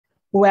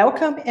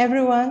Welcome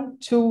everyone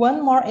to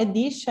one more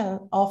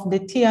edition of the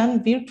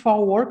TYAN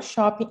virtual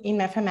workshop in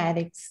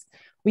mathematics.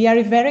 We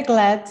are very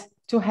glad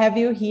to have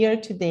you here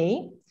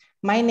today.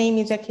 My name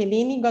is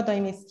Jaqueline Godoy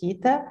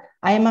Mesquita.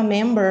 I am a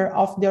member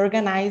of the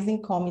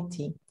organizing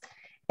committee.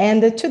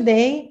 And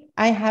today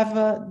I have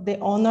the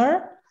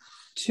honor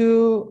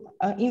to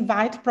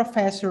invite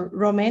Professor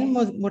Romain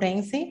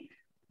Murenzi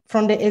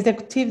from the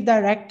Executive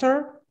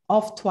Director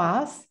of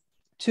TWAS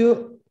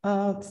to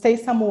say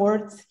some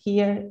words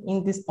here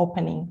in this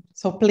opening.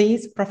 So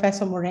please,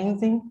 Professor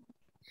Murenzi.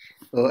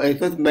 Oh, I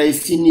thought my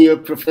senior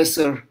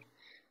professor,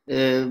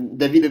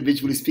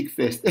 Davidovich, will speak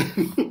first.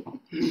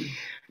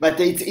 But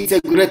it's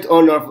a great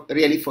honor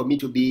really for me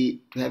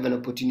to have an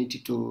opportunity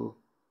to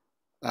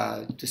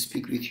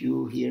speak with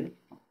you here.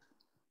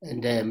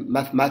 And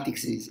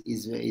mathematics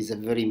is a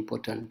very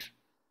important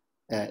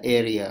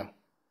area,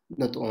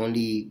 not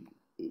only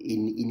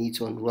in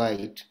its own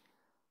right,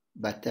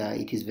 but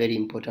it is very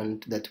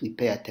important that we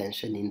pay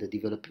attention in the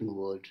developing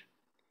world,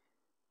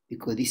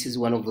 because this is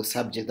one of the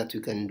subjects that we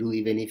can do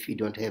even if we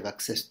don't have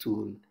access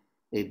to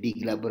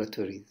big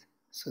laboratories.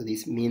 So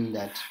this means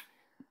that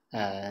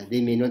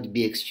they may not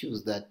be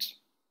excused that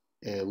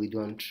we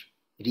don't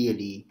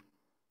really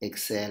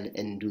excel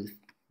and do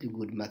the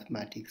good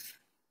mathematics.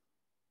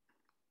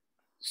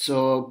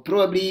 So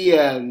probably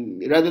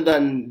rather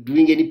than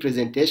doing any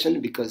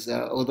presentation, because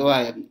although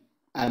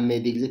I'm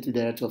the executive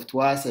director of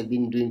TWAS, I've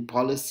been doing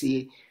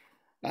policy.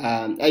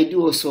 I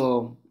do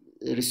also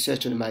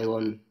research on my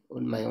own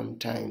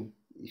time.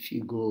 If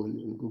you go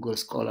on Google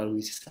Scholar,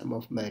 we see some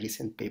of my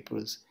recent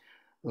papers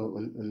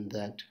on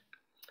that.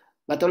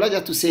 But I'd like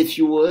just to say a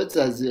few words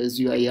as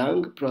you are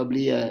young,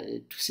 probably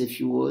to say a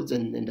few words,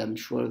 and I'm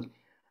sure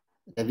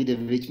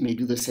Davidovich may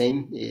do the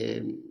same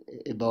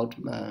about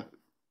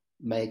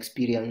my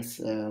experience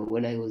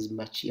when I was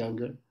much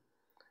younger.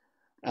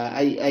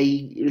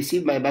 I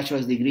received my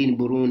bachelor's degree in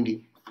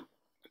Burundi.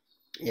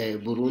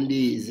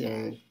 Burundi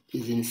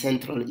is in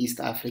Central East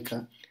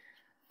Africa,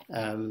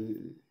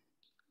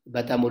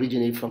 but I'm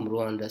originally from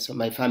Rwanda. So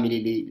my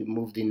family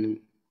moved in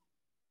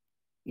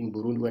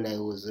Burundi when I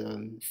was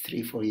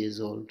 3-4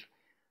 years old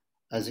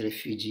as a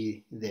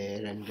refugee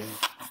there, and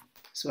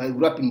so I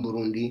grew up in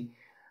Burundi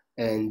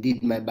and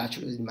did my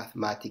bachelor's in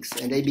mathematics,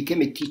 and I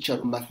became a teacher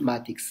of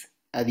mathematics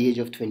at the age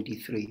of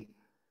 23.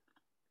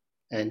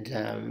 And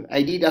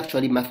I did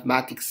actually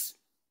mathematics,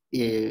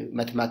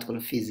 mathematical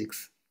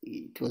physics.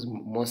 It was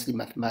mostly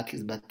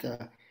mathematics, but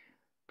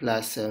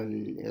plus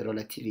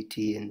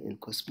relativity and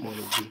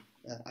cosmology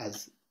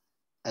as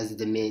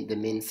the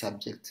main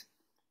subject.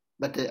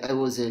 But I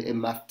was a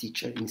math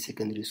teacher in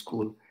secondary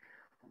school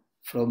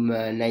from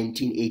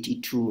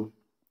 1982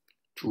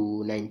 to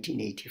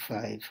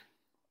 1985.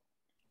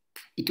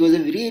 It was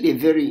really a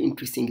very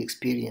interesting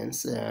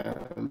experience.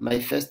 My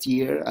first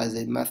year as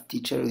a math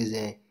teacher was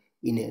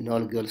in an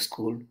all-girls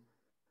school,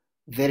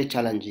 very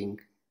challenging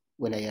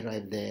when I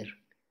arrived there.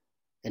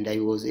 And I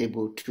was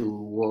able to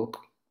work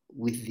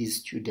with these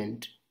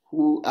students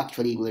who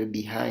actually were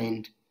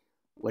behind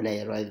when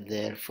I arrived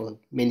there for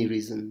many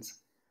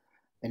reasons.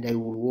 And I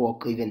would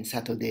work even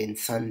Saturday and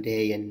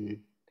Sunday, and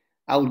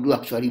I would do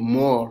actually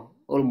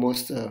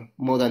almost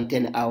more than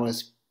 10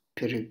 hours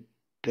per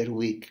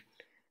week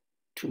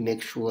to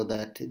make sure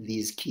that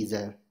these kids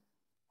are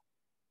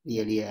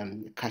really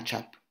catch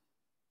up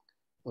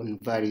on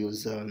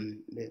various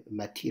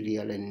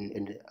material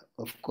and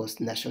of course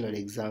national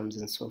exams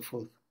and so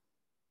forth.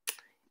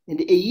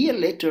 And a year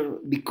later,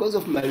 because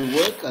of my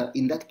work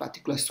in that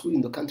particular school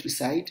in the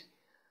countryside,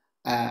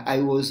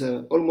 I was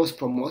almost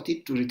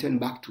promoted to return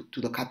back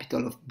to the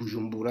capital of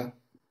Bujumbura,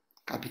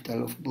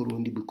 capital of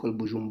Burundi, we call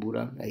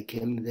Bujumbura. I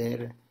came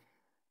there,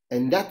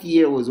 and that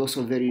year was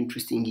also a very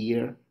interesting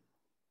year.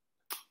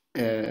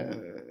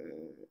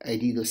 I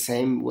did the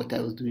same what I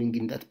was doing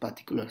in that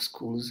particular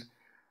schools,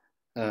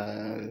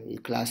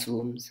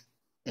 classrooms,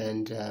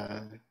 and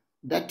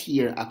that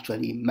year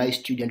actually my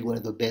students were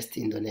the best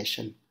in the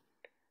nation.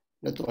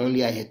 Not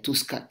only I had two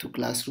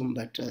classrooms,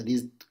 but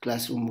this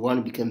classroom,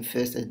 one became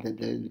first and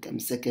then became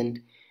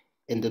second,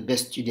 and the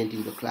best student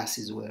in the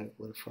classes were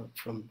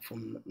from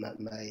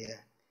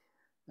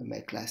my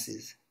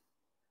classes.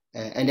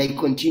 And I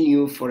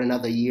continued for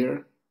another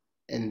year,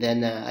 and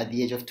then at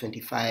the age of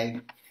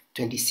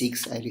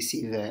 26, I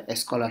received a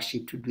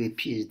scholarship to do a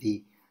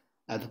PhD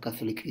at the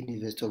Catholic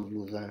University of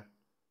Louvain.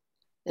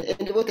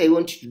 And what I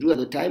wanted to do at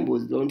the time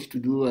was I wanted to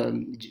do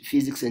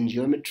physics and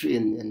geometry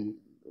and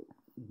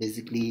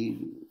basically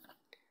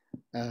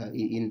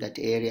in that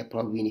area,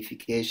 probably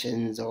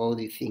unifications, all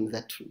the things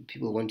that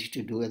people wanted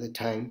to do at the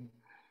time.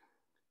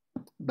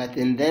 But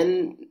and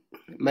then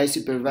my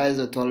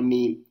supervisor told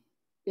me,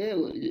 yeah,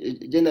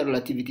 general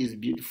relativity is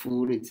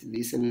beautiful, it's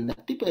this and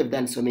that. People have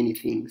done so many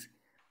things.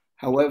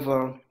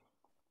 However,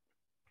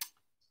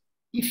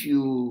 if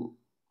you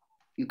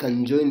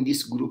can join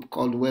this group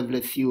called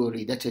wavelet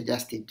theory that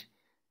just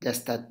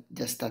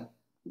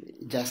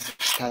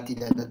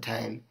started at the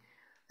time.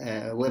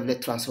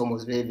 Wavelet transform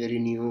was very, very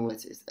new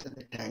at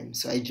the time.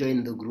 So I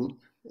joined the group,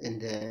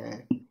 and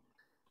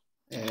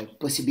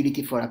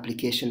possibility for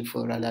application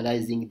for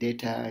analyzing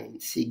data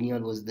and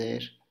signal was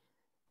there.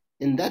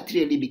 And that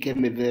really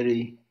became a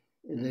very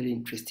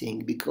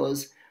interesting,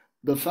 because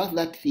the fact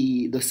that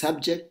the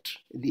subject,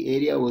 the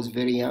area was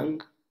very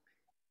young,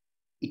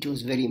 it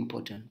was very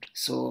important.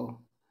 So,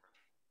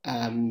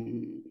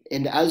 and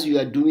as you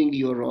are doing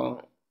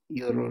your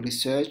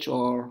research,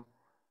 or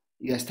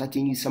you are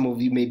starting, some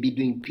of you may be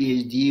doing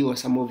PhD, or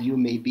some of you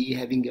may be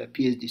having a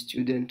PhD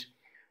student,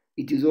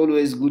 it is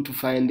always good to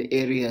find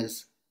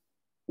areas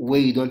where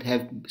you don't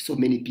have so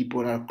many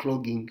people are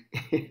clogging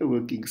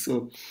working.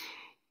 So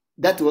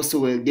that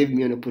also gave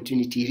me an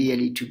opportunity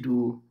really to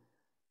do,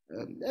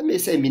 I may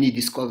say, mini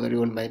discovery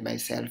on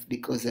myself,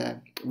 because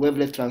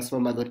wavelength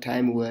transform at the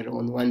time were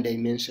on one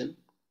dimension,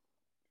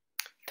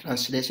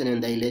 translation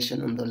and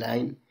dilation on the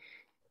line.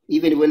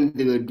 Even when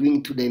they were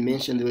doing 2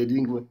 dimension, they were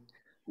doing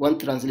one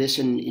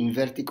translation in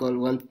vertical,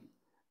 one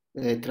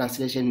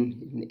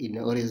translation in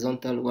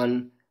horizontal,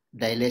 one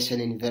dilation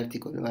in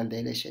vertical, one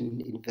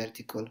dilation in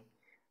vertical.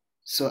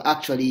 So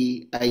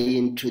actually, I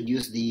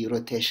introduced the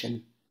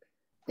rotation,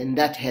 and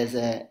that has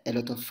a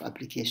lot of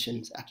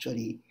applications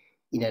actually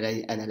in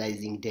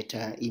analyzing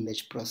data,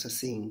 image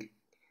processing.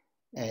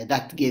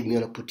 That gave me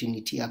an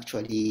opportunity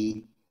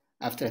actually,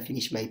 after I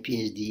finished my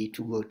PhD,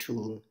 to go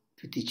to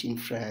teach in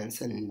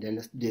France, and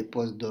then do a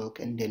postdoc,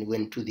 and then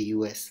went to the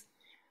US.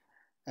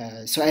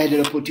 So I had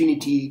an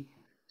opportunity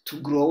to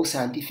grow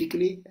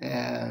scientifically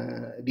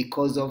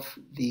because of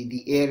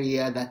the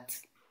area that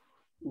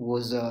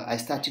was I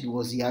started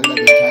was young at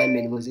the time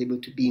and was able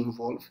to be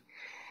involved.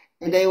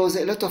 And there was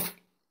a lot of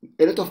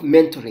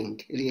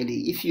mentoring,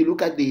 really. If you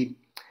look at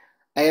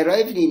I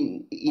arrived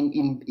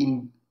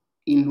in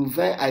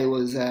Louvain. I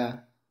was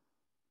a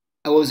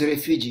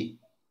refugee.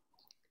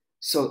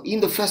 So in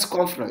the first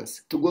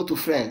conference to go to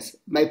France,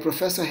 my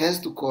professor has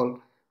to call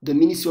the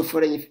Ministry of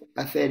Foreign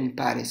Affairs in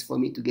Paris for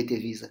me to get a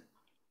visa.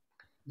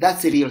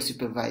 That's a real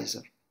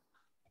supervisor.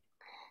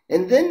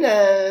 And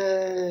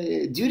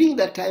then during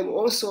that time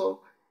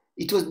also,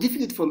 it was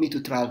difficult for me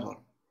to travel.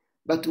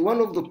 But one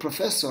of the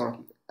professors,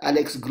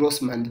 Alex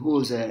Grossman, who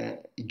was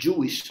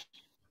Jewish,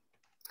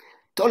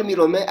 told me,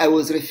 Romain, I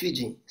was a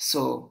refugee.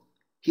 So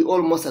he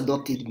almost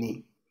adopted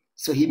me.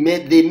 So they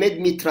made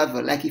me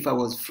travel like if I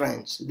was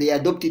French. They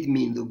adopted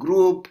me in the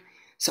group.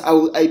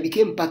 So I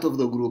became part of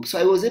the group. So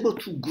I was able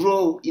to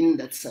grow in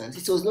that sense.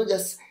 It was not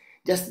just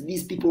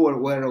these people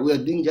were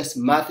doing just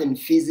math and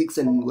physics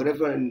and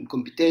whatever and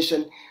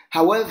computation.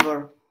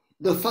 However,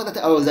 the fact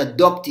that I was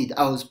adopted,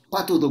 I was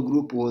part of the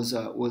group was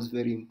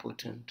very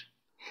important.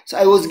 So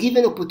I was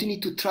given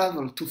opportunity to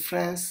travel to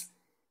France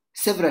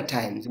several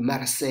times,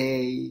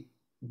 Marseille,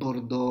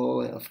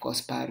 Bordeaux, and of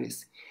course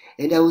Paris.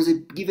 And I was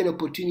given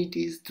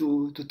opportunities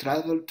to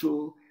travel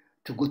to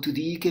go to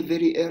the UK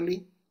very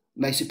early.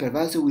 My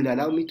supervisor will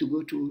allow me to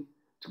go to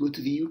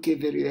the UK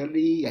very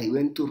early. I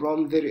went to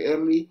Rome very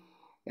early.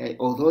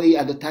 Although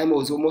at the time I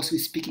was almost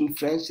speaking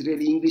French,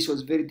 really English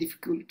was very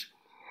difficult.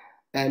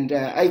 And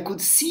I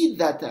could see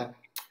that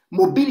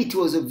mobility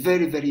was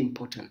very, very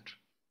important.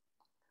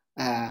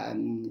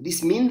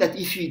 This means that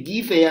if you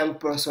give a young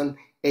person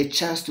a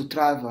chance to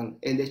travel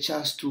and a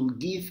chance to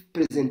give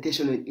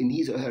presentation in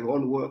his or her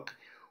own work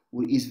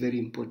is very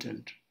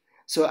important.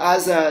 So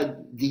as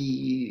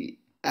the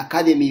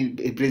academy,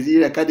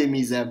 Brazilian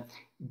Academy is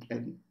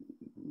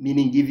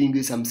meaning giving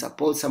you some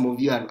support, some of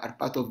you are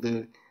part of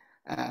the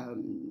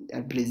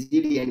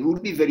Brazilian, it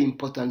would be very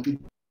important to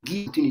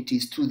give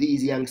opportunities to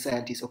these young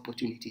scientists,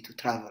 opportunity to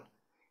travel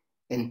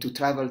and to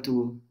travel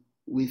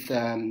with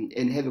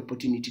and have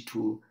opportunity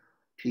to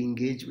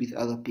engage with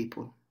other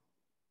people.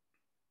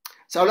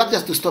 So I would like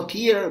just to stop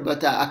here,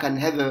 but I can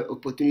have an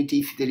opportunity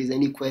if there is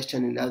any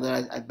question and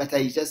other. But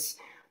I just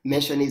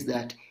mention is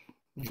that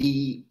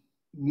the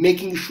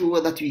making sure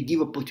that we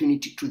give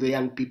opportunity to the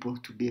young people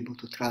to be able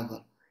to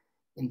travel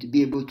and to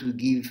be able to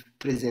give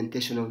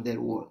presentation on their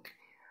work.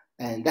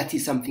 And that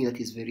is something that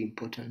is very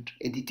important.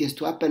 And it has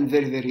to happen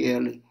very, very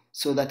early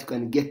so that you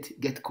can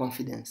get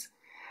confidence.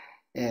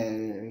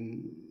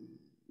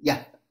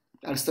 Yeah,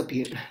 I'll stop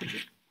here.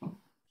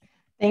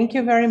 Thank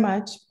you very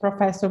much,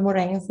 Professor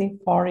Morenzi,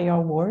 for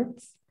your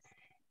words.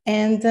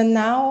 And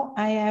now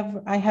I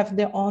have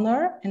the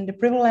honor and the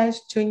privilege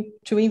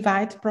to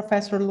invite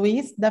Professor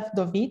Luis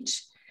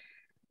Davidovich,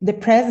 the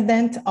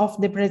president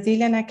of the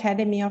Brazilian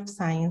Academy of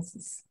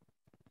Sciences.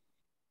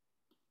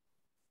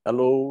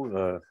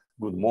 Hello,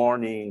 good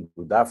morning,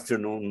 good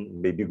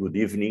afternoon, maybe good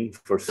evening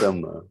for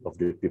some of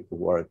the people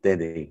who are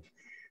attending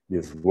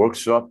this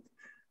workshop.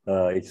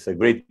 It's a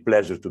great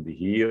pleasure to be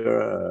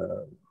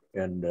here.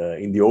 And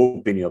in the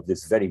opening of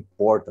this very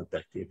important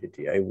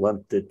activity, I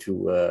wanted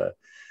to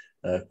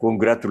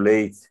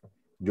congratulate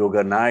the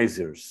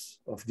organizers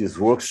of this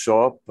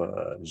workshop,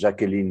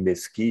 Jaqueline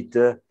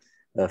Mesquita,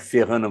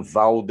 Ferran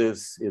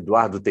Valdes,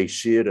 Eduardo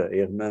Teixeira,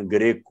 Hernan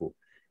Greco,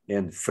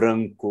 and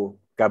Franco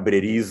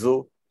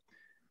Cabrerizo,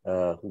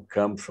 who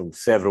come from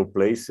several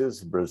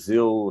places,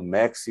 Brazil,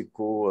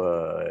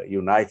 Mexico,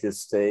 United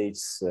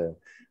States,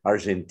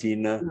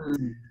 Argentina,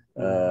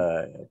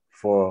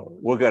 for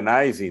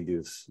organizing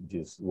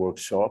this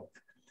workshop.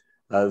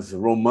 As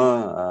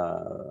Romain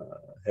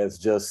has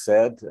just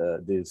said,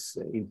 this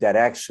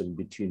interaction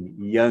between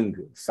young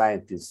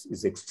scientists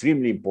is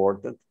extremely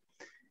important.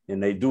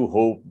 And I do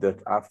hope that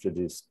after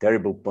these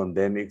terrible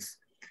pandemics,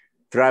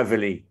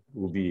 traveling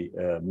will be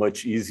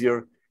much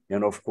easier.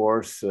 And of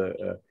course,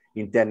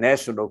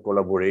 international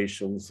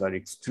collaborations are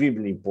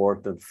extremely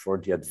important for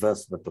the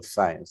advancement of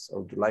science. I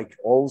would like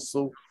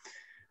also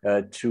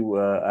to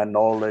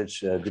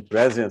acknowledge the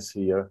presence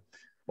here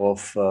of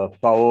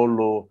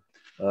Paolo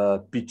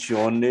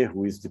Piccione,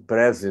 who is the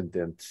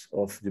president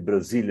of the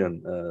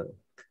Brazilian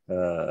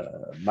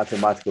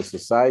Mathematical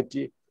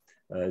Society.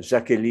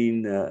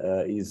 Jacqueline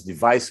is the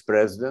vice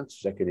president,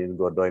 Jacqueline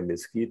Godoy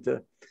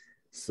Mesquita.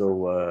 So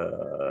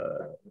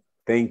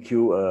thank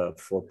you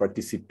for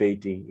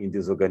participating in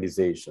this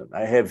organization.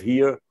 I have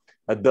here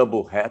a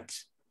double hat.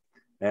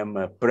 I'm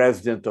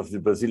president of the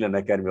Brazilian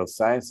Academy of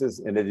Sciences,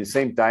 and at the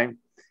same time,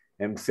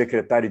 I'm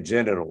Secretary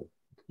General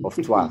of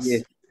TYAN.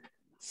 Yeah.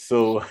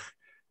 So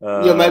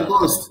you're my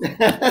boss.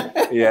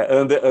 Yeah,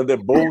 under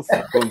both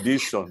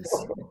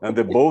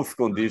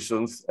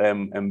conditions,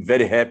 I'm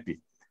very happy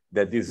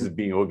that this is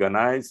being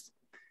organized.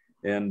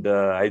 And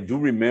I do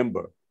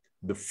remember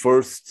the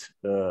first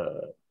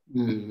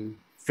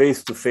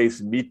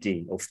face-to-face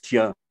meeting of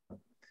TYAN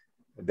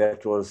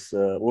that was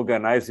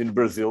organized in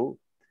Brazil.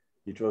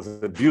 It was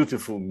a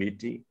beautiful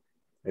meeting.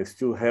 I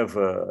still have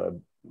a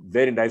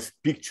very nice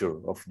picture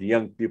of the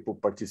young people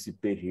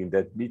participating in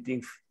that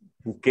meeting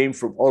who came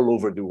from all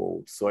over the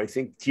world. So I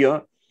think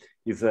TYAN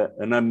is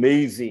an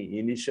amazing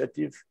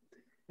initiative.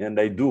 And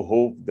I do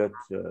hope that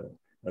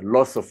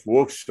lots of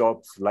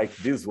workshops like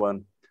this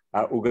one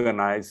are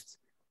organized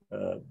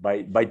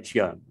by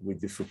TYAN with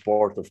the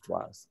support of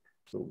TYAN.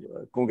 So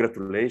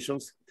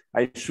congratulations.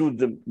 I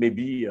should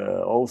maybe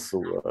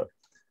also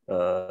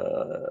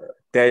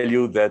tell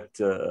you that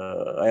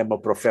I am a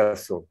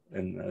professor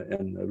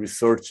and a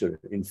researcher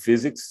in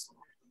physics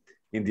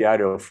in the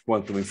area of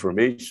quantum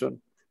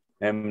information.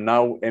 I'm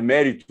now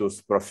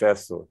emeritus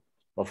professor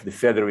of the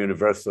Federal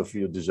University of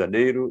Rio de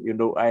Janeiro. You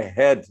know, I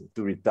had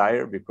to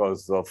retire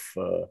because of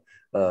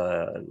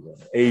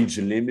age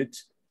limit.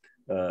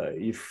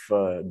 If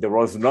there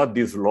was not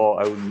this law,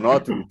 I would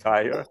not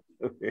retire.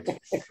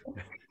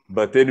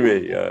 But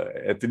anyway,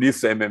 at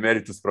least I'm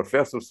emeritus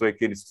professor, so I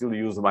can still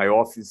use my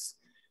office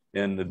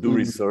and do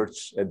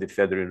research at the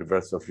Federal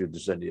University of Rio de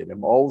Janeiro.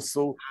 I'm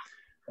also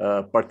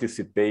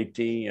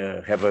participating,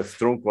 have a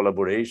strong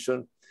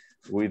collaboration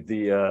with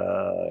the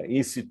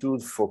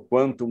Institute for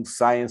Quantum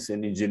Science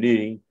and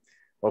Engineering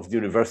of the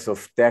University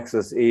of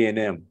Texas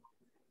A&M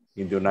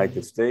in the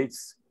United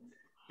States.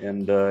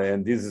 And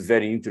this is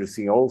very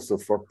interesting also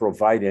for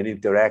providing an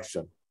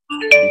interaction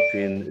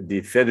between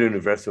the Federal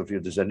University of Rio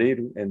de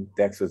Janeiro and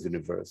Texas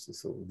University.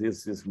 So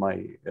this is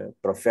my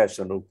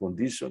professional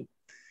condition.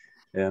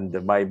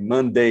 And my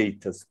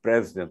mandate as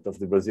president of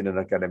the Brazilian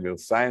Academy of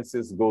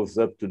Sciences goes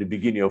up to the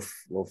beginning of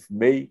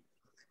May.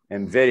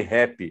 I'm very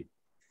happy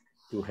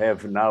to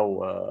have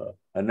now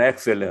an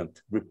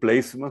excellent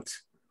replacement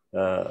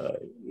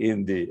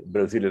in the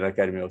Brazilian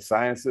Academy of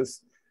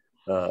Sciences.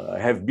 I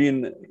have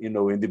been, in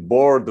the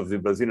board of the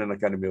Brazilian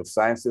Academy of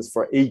Sciences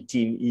for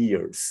 18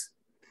 years.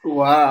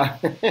 Wow.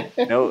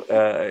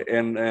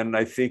 And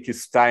I think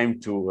it's time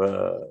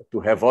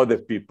to have other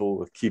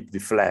people keep the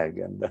flag,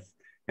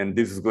 and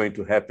this is going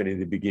to happen in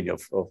the beginning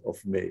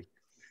of May.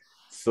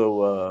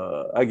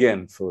 So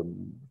again, so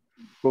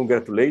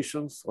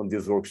congratulations on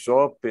this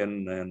workshop,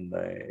 and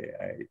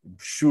I'm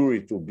sure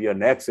it will be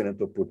an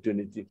excellent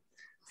opportunity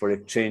for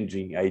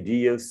exchanging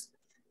ideas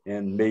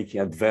and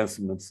making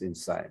advancements in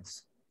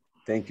science.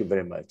 Thank you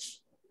very much.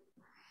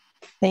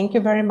 Thank you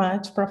very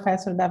much,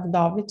 Professor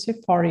Davidovich,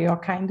 for your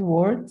kind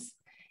words.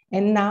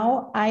 And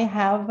now I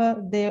have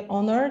the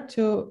honor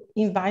to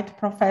invite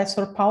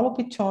Professor Paulo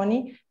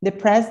Piccione, the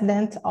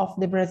president of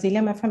the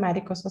Brazilian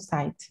Mathematical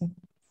Society.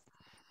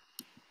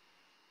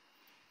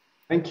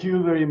 Thank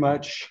you very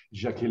much,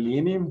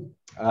 Jacqueline.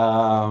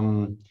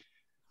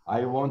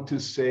 I want to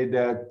say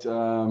that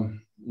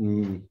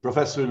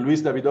Professor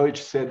Luis Davidovich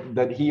said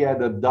that he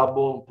had a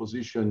double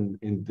position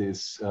in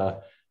this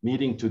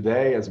meeting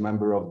today as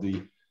member of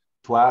the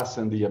TYAS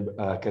and the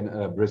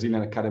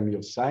Brazilian Academy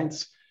of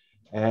Science.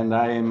 And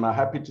I'm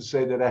happy to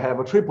say that I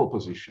have a triple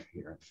position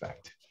here, in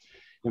fact.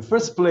 In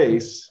first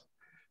place,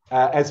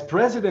 as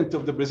president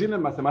of the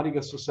Brazilian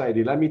Mathematical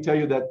Society, let me tell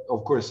you that,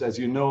 of course, as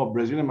you know,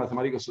 Brazilian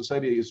Mathematical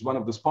Society is one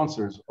of the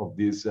sponsors of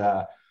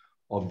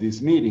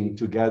this meeting,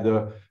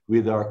 together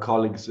with our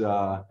colleagues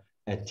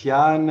at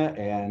TYAN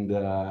and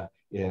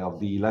of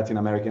the Latin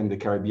American, the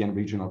Caribbean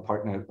regional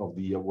partner of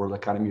the World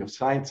Academy of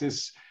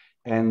Sciences,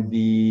 and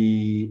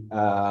the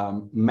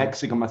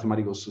Mexican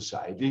Mathematical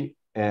Society,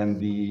 and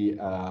the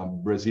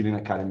Brazilian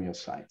Academy of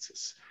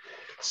Sciences.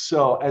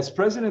 So as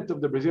president of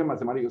the Brazilian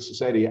Mathematical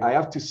Society, I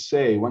have to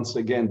say once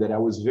again that I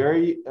was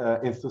very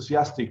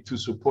enthusiastic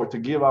to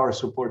give our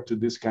support to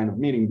this kind of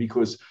meeting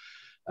because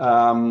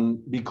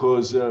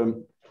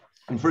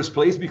in first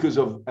place, because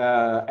of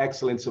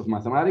excellence of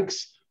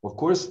mathematics, of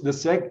course,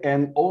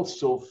 and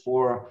also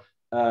for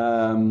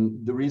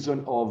the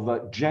reason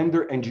of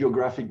gender and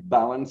geographic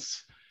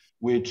balance,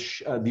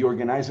 which the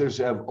organizers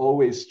have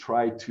always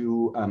tried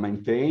to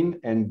maintain.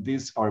 And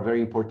these are very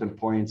important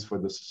points for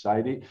the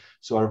society.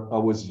 So I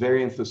was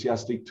very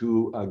enthusiastic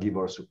to give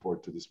our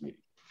support to this meeting.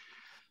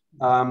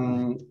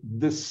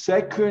 The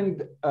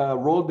second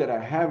role that I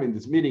have in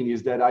this meeting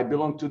is that I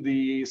belong to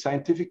the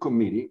scientific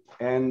committee.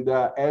 And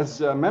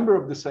as a member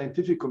of the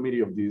scientific committee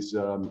of this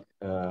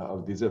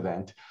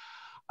event,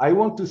 I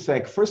want to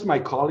thank first my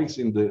colleagues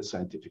in the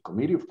scientific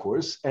committee, of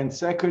course, and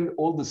second,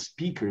 all the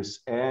speakers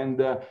and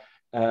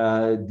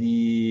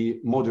the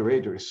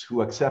moderators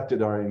who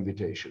accepted our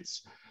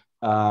invitations.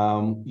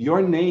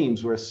 Your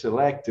names were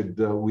selected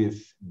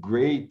with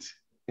great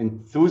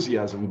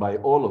enthusiasm by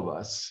all of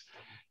us,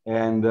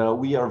 and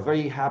we are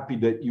very happy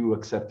that you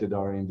accepted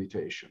our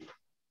invitation.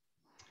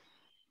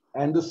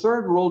 And the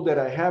third role that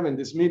I have in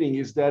this meeting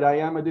is that I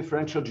am a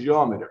differential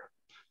geometer.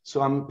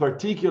 So I'm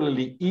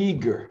particularly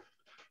eager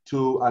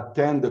to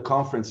attend the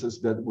conferences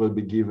that will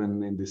be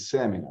given in this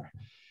seminar.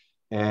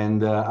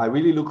 And I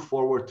really look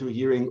forward to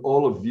hearing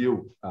all of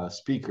you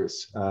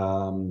speakers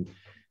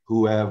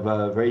who have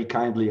very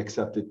kindly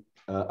accepted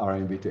our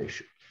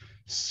invitation.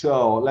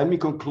 So let me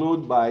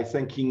conclude by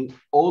thanking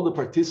all the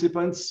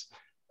participants,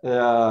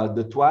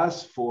 the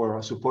TYAS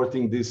for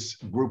supporting this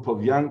group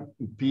of young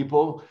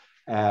people,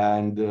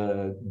 and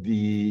the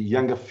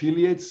young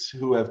affiliates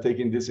who have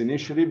taken this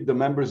initiative, the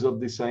members of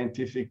the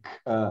scientific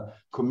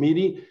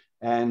committee,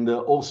 and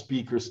all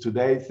speakers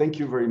today. Thank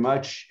you very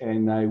much,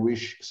 and I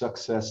wish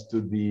success to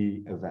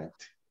the event.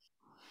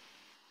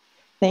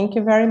 Thank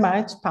you very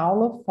much,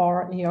 Paulo,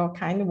 for your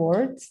kind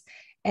words.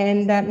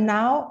 And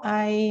now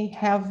I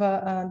have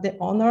the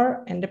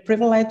honor and the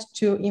privilege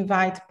to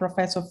invite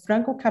Professor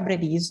Franco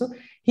Cabrerizo.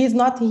 He's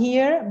not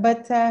here,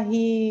 but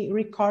he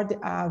recorded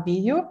a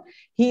video.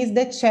 He is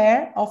the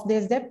chair of the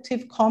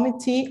executive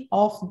committee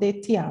of the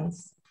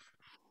TYANs.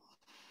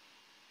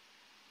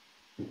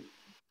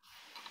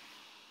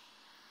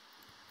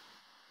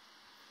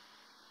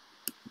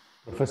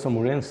 Professor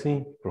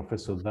Murenzi,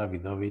 Professor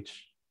Davidovich,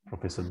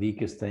 Professor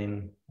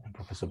Dickenstein, and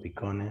Professor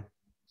Piccone,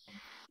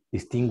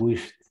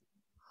 distinguished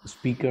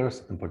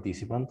speakers and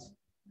participants,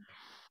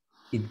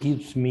 it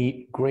gives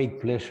me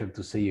great pleasure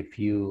to say a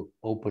few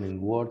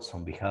opening words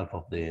on behalf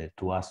of the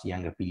TYAS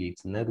Young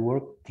Affiliates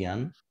Network,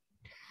 TYAN,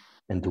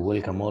 and to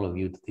welcome all of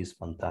you to this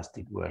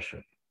fantastic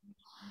workshop.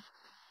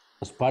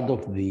 As part of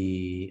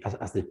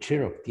as the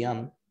chair of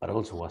TYAN, but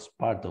also as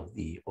part of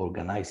the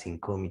organizing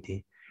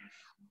committee,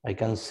 I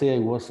can say I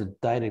was a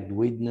direct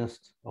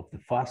witness of the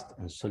fast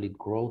and solid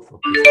growth of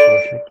this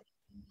project.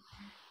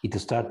 It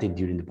started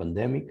during the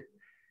pandemic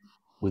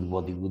with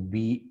what it would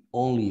be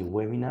only a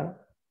webinar,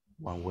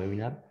 one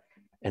webinar,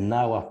 and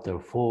now after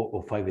 4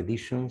 or 5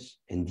 editions,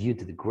 and due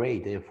to the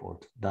great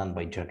effort done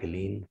by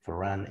Jacqueline,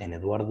 Ferran, and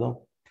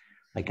Eduardo,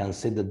 I can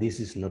say that this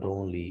is not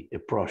only a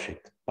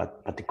project,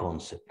 but a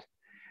concept,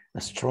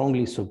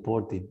 strongly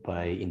supported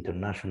by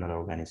international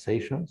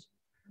organizations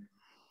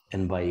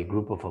and by a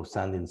group of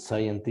outstanding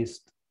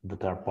scientists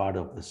that are part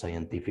of the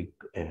scientific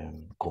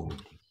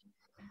community.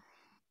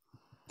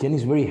 TYAN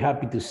is very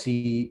happy to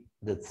see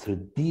that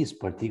through these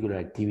particular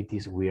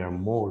activities, we are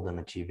more than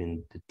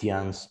achieving the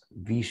TYAN's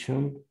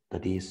vision,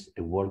 that is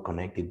a world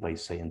connected by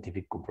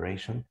scientific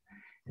cooperation,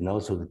 and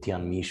also the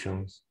TYAN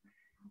missions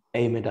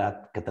aimed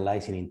at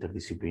catalyzing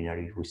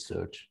interdisciplinary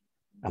research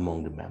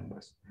among the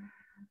members.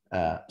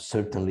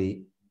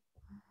 Certainly,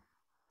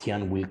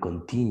 TYAN will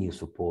continue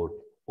support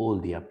all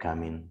the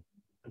upcoming,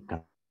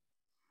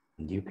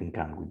 you can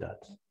count with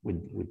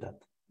that.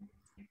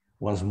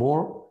 Once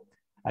more,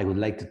 I would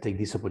like to take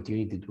this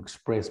opportunity to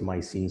express my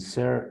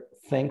sincere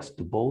thanks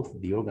to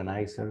both the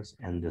organizers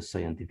and the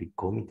scientific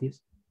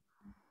committees.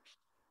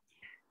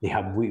 They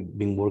have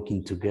been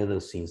working together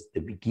since the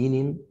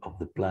beginning of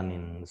the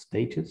planning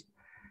stages,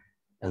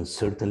 and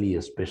certainly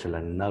a special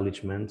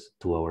acknowledgement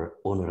to our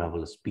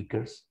honorable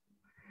speakers.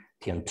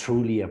 TYAN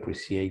truly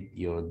appreciate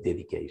your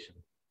dedication.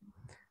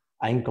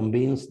 I'm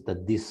convinced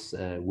that this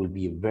will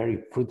be a very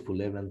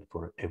fruitful event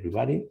for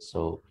everybody,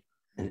 so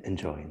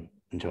enjoy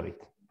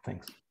it.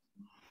 Thanks.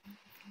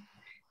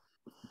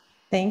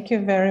 Thank you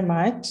very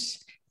much.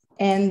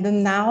 And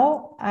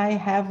now I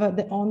have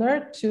the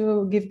honor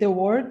to give the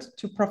word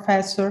to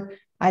Professor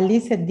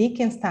Alicia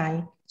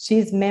Dickenstein. She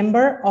is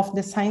member of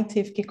the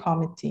scientific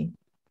committee.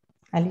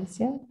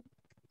 Alicia?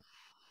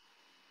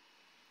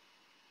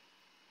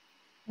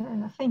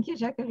 Thank you,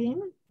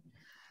 Jacqueline.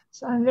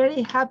 So I'm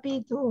very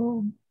happy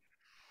to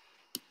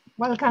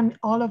welcome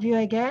all of you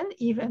again,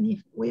 even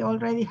if we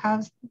already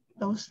have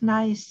those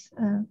nice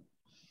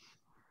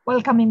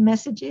welcoming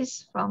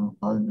messages from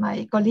all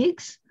my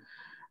colleagues.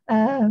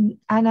 And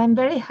I'm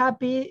very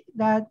happy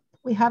that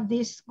we have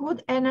this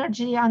good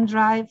energy and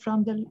drive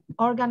from the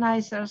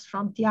organizers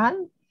from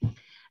TYAN.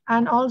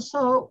 And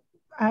also,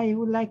 I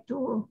would like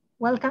to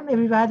welcome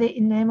everybody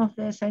in name of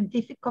the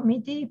scientific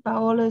committee.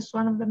 Paolo is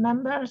one of the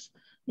members.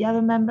 The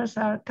other members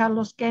are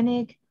Carlos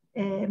Koenig,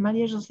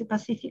 Maria Jose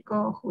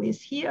Pacifico, who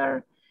is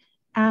here,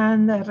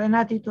 and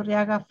Renata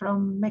Iturriaga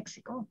from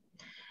Mexico.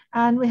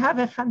 And we have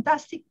a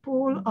fantastic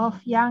pool of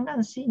young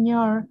and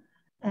senior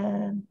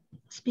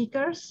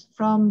speakers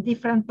from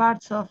different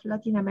parts of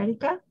Latin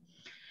America.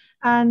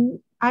 And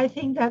I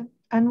think that,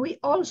 and we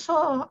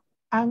also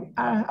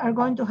are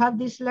going to have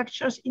these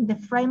lectures in the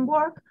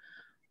framework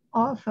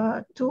of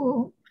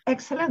two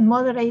excellent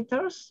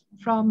moderators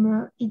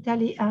from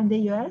Italy and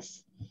the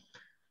US.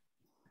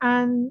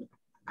 And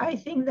I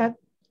think that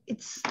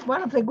it's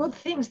one of the good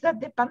things that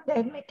the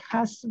pandemic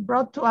has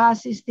brought to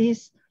us is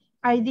this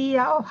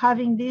idea of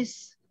having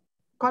these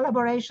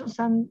collaborations.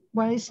 And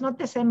well, it's not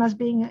the same as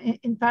being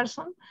in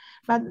person,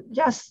 but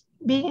just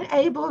being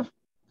able,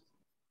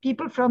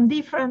 people from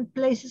different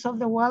places of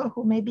the world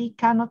who maybe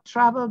cannot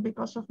travel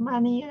because of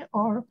money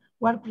or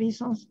work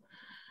reasons.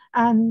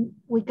 And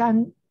we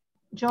can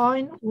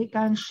join, we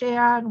can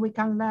share, we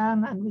can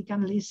learn, and we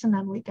can listen,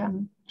 and we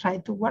can try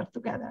to work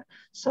together.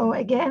 So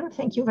again,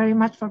 thank you very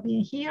much for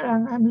being here,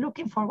 and I'm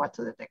looking forward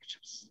to the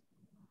lectures.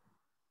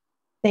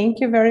 Thank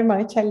you very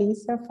much,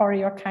 Alicia, for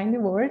your kind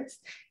words.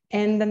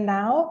 And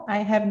now I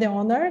have the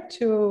honor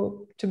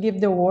to give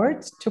the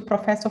words to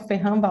Professor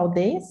Ferran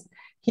Valdez.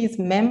 He's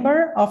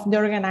member of the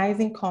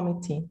organizing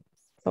committee.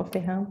 So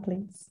Ferran,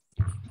 please.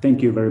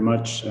 Thank you very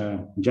much,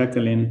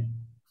 Jacqueline.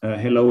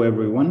 Hello,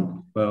 everyone.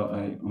 Well,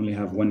 I only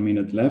have 1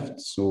 minute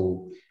left,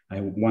 so I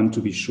want to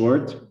be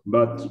short,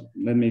 but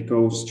let me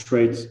go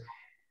straight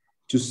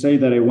to say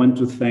that I want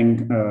to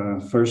thank,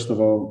 first of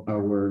all,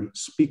 our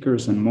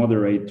speakers and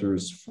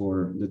moderators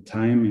for the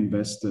time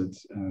invested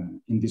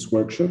in this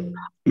workshop.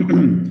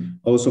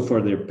 Also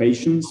for their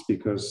patience,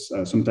 because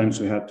sometimes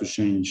we had to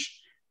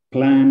change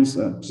plans.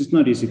 It's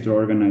not easy to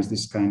organize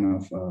this kind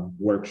of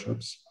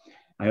workshops.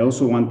 I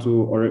also want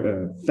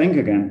to thank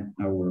again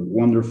our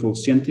wonderful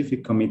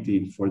scientific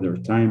committee for their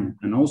time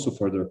and also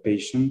for their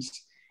patience.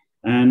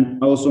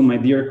 And also my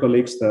dear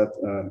colleagues that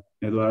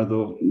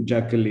Eduardo,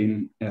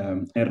 Jacqueline,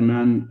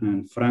 Hernan,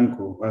 and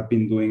Franco have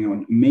been doing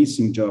an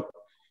amazing job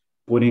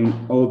putting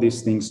all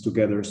these things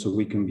together so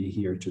we can be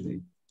here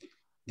today.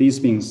 This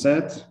being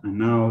said, and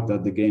now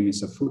that the game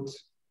is afoot,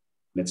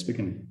 let's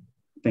begin.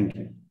 Thank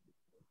you.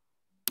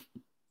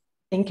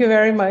 Thank you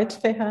very much,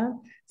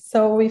 Ferran.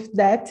 So with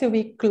that,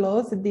 we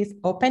close this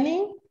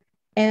opening.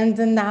 And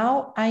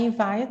now I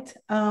invite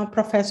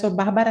Professor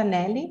Bárbara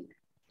Nelli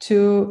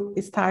to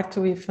start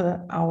with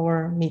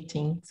our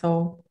meeting.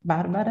 So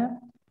Bárbara,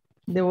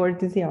 the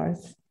word is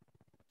yours.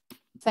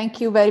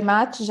 Thank you very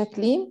much,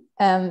 Jacqueline.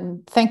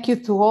 And thank you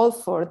to all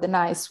for the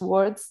nice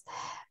words.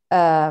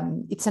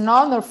 It's an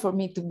honor for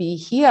me to be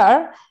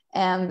here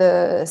and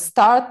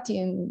start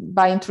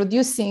by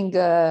introducing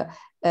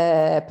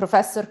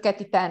Professor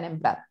Keti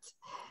Tenenblat.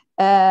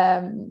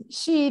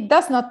 She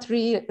does not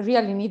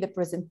really need a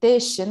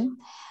presentation.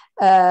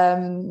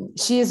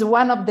 She is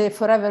one of the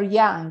forever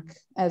young,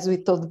 as we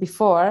told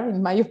before,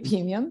 in my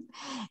opinion.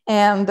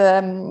 And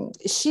I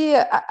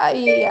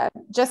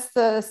just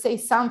say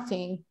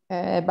something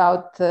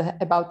about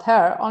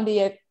her, only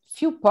a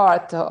few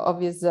parts of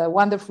his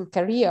wonderful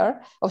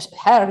career, of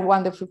her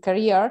wonderful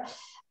career.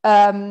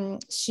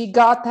 She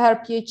got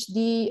her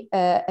PhD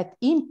at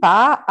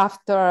IMPA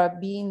after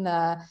being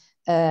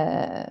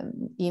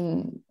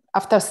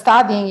after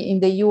studying in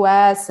the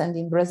US and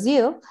in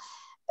Brazil.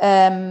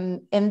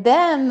 And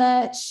then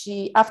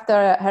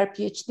after her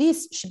PhD,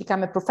 she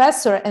became a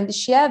professor, and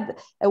she had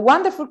a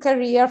wonderful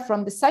career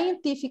from the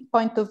scientific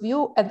point of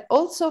view and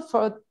also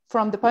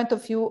from the point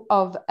of view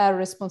of her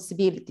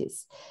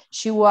responsibilities.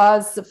 She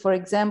was, for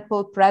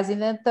example,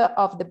 president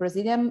of the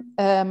Brazilian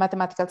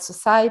Mathematical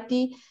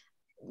Society,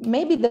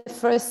 maybe the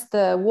first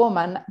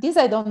woman. This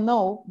I don't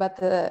know, but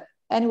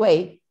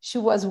anyway, she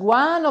was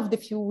one of the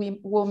few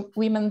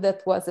women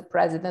that was the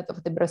president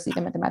of the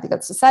Brazilian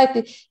Mathematical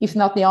Society, if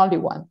not the only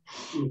one.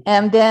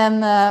 And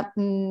then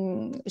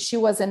she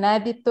was an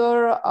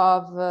editor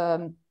of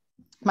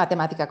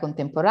Mathematica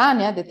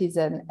Contemporanea, that is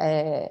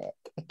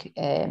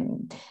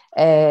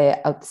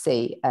I would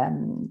say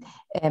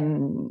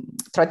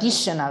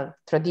traditional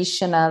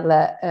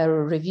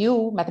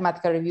review,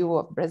 mathematical review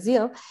of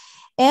Brazil.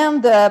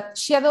 And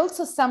she had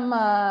also some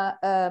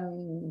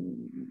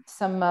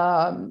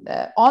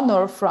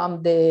honor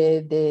from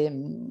the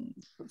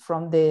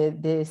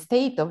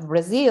state of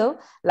Brazil,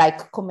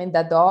 like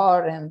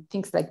Comendador and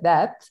things like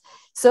that.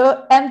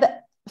 So, and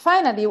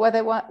finally, what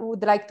I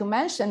would like to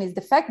mention is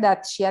the fact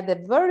that she had a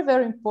very,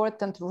 very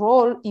important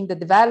role in the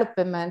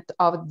development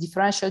of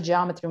differential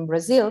geometry in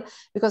Brazil,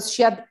 because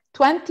she had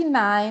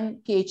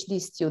 29 PhD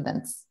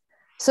students.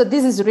 So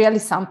this is really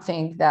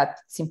something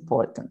that's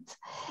important.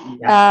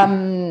 Yeah.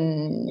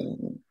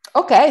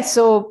 Okay,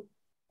 so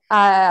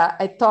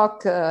I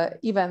talk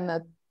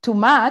even too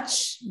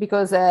much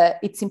because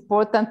it's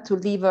important to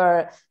leave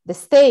her the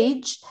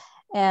stage.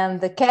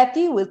 And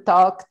Keti will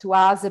talk to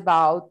us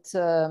about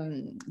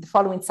the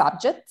following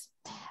subject,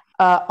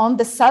 on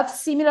the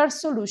self-similar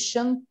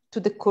solution to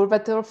the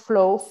curvature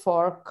flow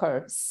for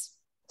curves.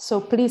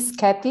 So please,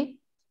 Keti.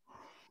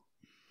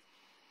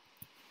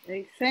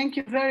 Thank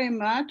you very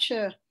much.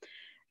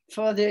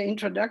 for the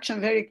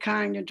introduction, very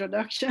kind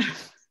introduction.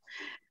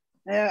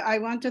 I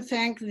want to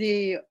thank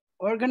the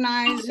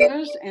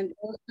organizers and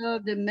also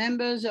the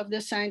members of the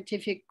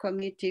scientific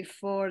committee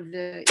for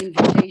the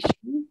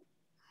invitation.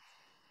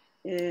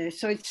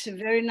 So it's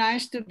very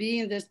nice to be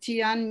in the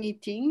TYAN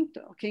meeting,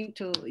 talking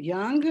to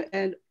young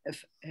and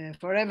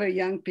forever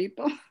young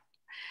people.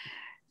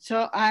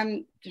 So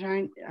I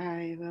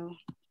will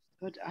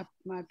put up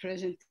my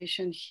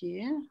presentation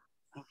here.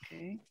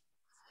 Okay.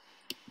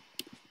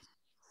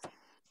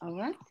 All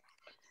right.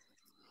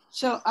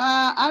 So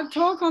I'll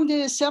talk on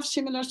the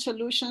self-similar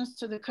solutions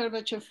to the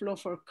curvature flow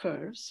for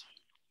curves.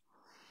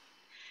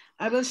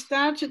 I will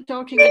start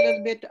talking a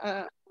little bit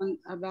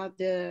about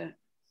the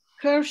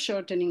curve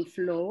shortening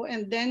flow,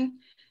 and then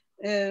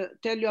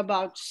tell you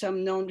about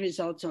some known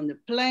results on the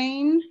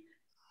plane,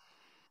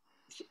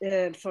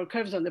 for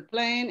curves on the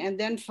plane, and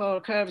then for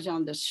curves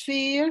on the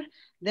sphere,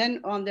 then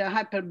on the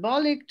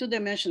hyperbolic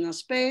two-dimensional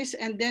space,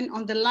 and then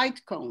on the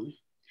light cone.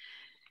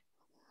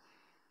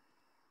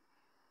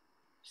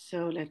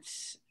 So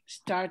let's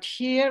start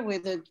here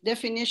with the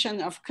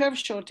definition of curve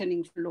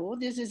shortening flow.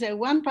 This is a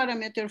one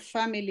parameter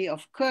family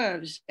of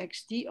curves,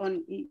 xt.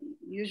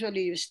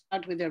 Usually you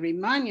start with a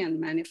Riemannian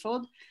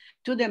manifold,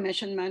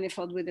 two-dimension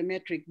manifold with a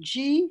metric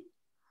G.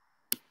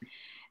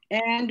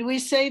 And we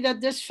say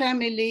that this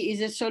family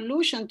is a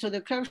solution to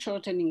the curve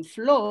shortening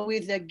flow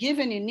with a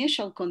given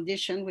initial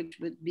condition, which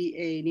would be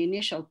an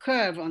initial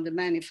curve on the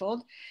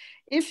manifold.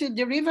 If the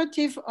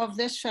derivative of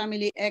this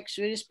family X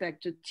with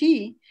respect to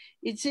T,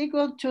 it's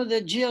equal to the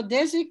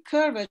geodesic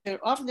curvature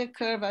of the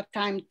curve at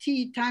time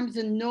T times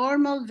the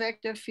normal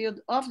vector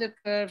field of the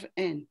curve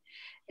N,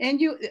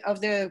 and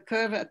of the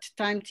curve at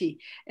time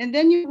T. And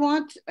then you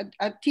want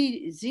at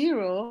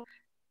T0,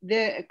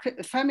 the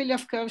family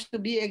of curves to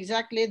be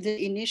exactly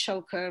the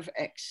initial curve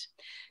X.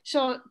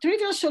 So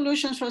trivial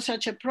solutions for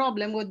such a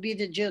problem would be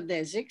the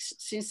geodesics.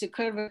 Since the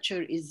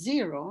curvature is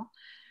 0,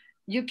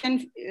 you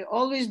can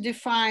always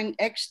define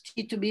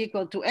xt to be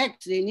equal to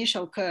x, the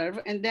initial curve,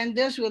 and then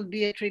this will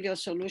be a trivial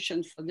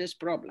solution for this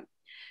problem.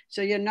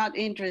 So you're not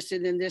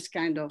interested in this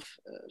kind of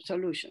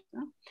solution.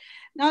 Huh?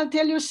 Now I'll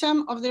tell you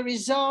some of the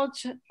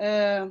results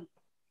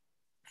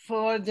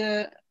for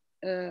the,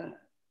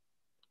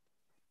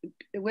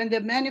 when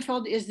the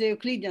manifold is the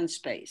Euclidean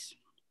space.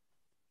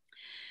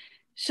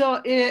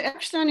 So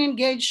Epstein and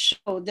Gage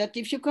showed that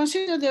if you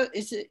consider the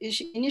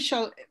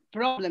initial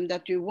problem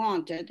that you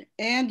wanted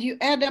and you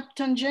add up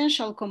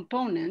tangential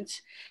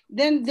components,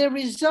 then the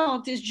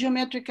result is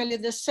geometrically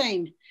the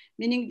same,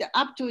 meaning that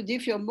up to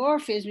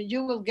diffeomorphism,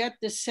 you will get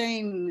the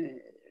same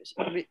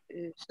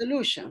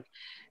solution.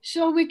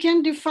 So we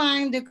can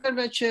define the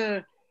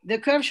curvature, the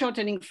curve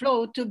shortening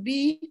flow to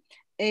be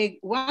a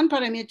one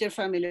parameter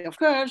family of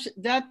curves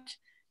that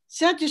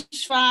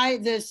satisfy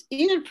this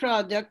inner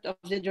product of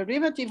the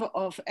derivative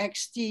of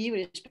xt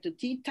with respect to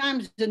t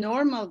times the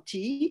normal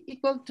t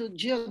equal to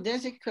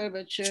geodesic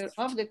curvature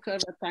of the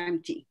curve at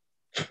time t.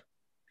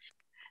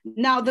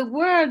 Now the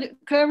word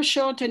curve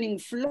shortening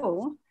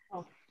flow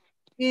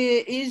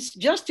is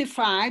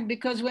justified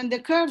because when the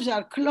curves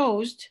are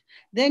closed,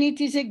 then it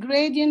is a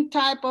gradient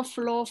type of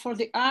flow for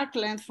the arc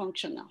length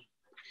functional.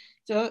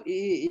 So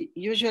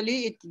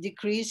usually it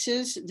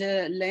decreases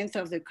the length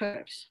of the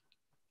curves.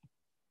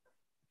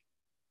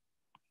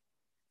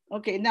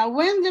 Okay, now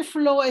when the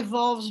flow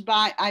evolves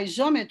by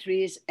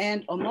isometries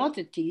and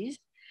homotheties,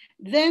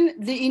 then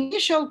the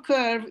initial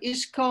curve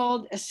is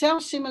called a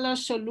self-similar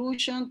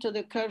solution to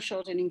the curve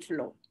shortening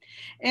flow.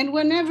 And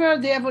whenever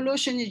the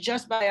evolution is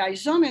just by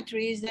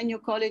isometries, then you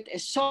call it a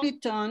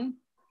soliton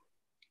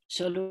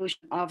solution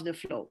of the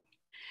flow.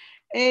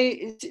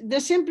 The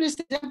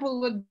simplest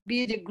example would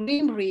be the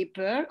Grim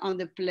Reaper on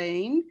the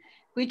plane,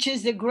 which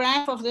is the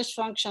graph of this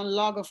function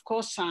log of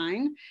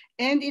cosine,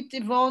 and it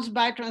evolves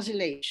by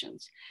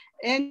translations.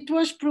 And it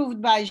was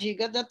proved by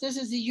Giga that this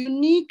is a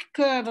unique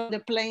curve of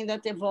the plane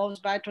that evolves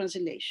by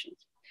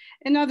translations.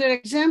 Another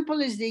example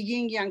is the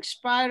yin-yang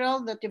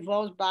spiral that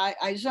evolves by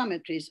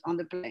isometries on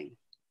the plane.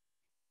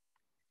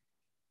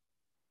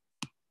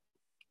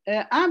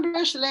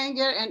 Ambrecht,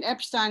 Langer, and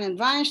Epstein and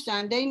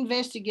Weinstein, they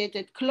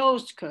investigated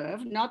closed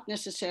curve, not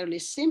necessarily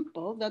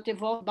simple, that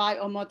evolved by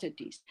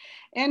homotheties.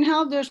 And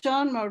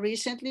Halderson, more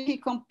recently, he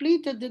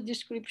completed the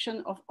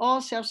description of all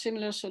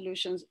self-similar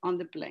solutions on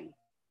the plane.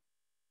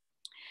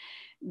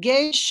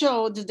 Gage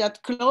showed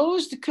that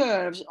closed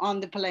curves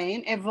on the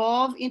plane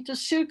evolve into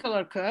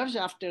circular curves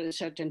after a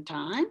certain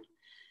time.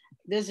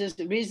 This is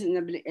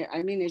reasonably,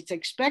 I mean, it's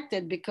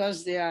expected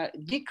because they are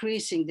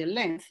decreasing the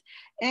length.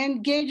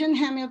 And Gage and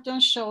Hamilton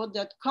showed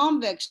that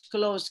convex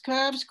closed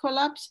curves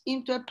collapse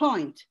into a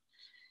point.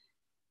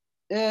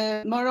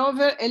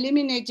 Moreover,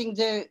 eliminating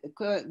the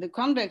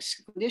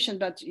convex condition,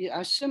 but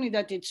assuming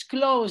that it's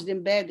closed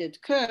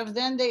embedded curve,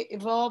 then they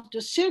evolve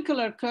to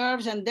circular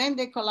curves and then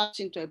they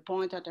collapse into a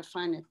point at a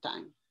finite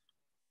time.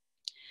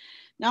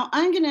 Now,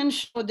 Angenen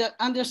showed that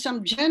under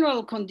some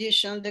general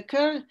condition, the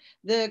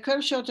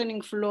curve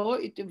shortening flow,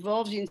 it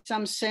evolves in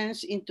some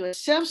sense into a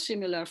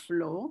self-similar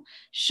flow,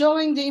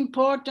 showing the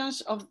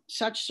importance of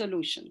such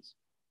solutions.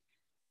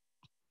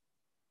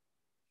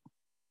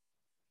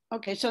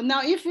 Okay, so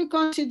now if we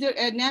consider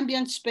an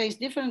ambient space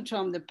different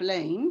from the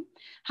plane,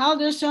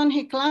 Halderson,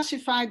 he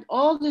classified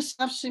all the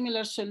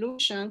self-similar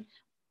solutions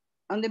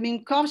on the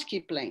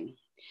Minkowski plane.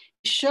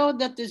 He showed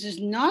that this is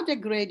not a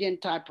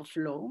gradient type of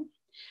flow,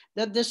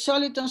 that the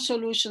soliton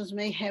solutions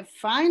may have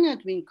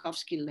finite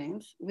Minkowski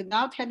length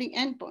without having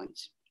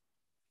endpoints.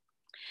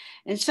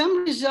 And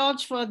some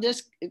results for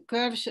this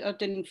curve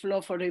shortening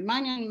flow for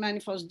Riemannian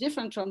manifolds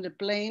different from the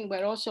plane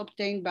were also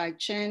obtained by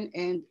Chen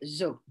and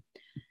Zhou.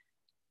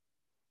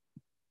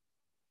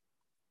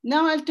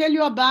 Now I'll tell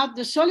you about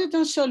the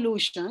soliton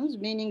solutions,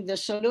 meaning the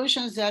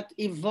solutions that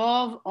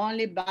evolve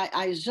only by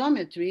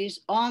isometries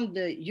on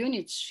the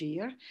unit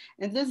sphere.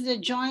 And this is the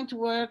joint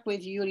work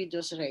with Yuri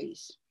dos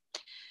Reis.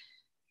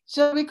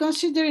 So we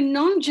consider a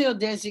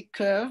non-geodesic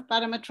curve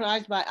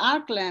parameterized by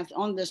arc length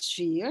on the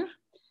sphere.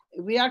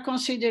 We are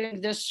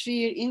considering the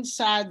sphere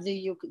inside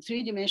the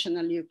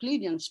three-dimensional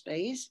Euclidean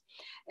space.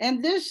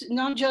 And this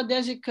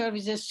non-geodesic curve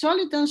is a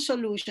soliton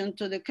solution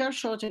to the curve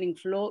shortening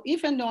flow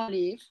if and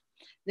only if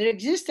there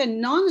exists a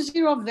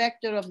non-zero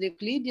vector of the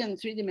Euclidean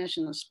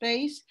three-dimensional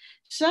space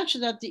such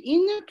that the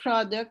inner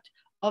product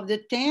of the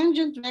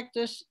tangent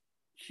vector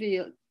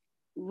field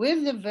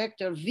with the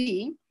vector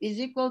v is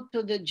equal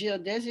to the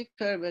geodesic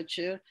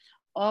curvature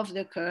of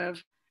the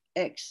curve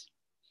x.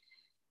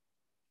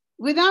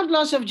 Without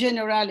loss of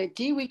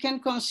generality, we can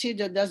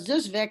consider that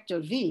this vector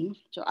v,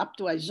 so up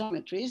to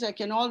isometries, I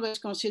can always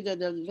consider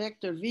that the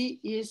vector v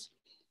is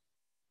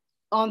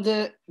on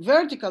the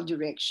vertical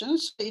direction.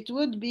 So it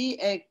would be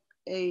a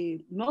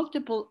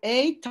multiple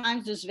A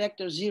times this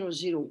vector 0,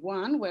 0,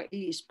 1, where A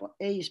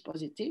is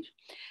positive.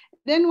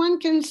 Then one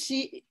can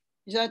see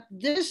that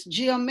this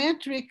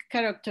geometric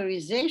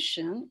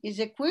characterization is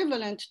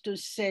equivalent to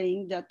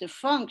saying that the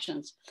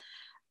functions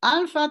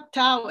alpha,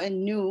 tau,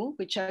 and nu,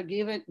 which are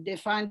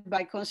defined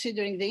by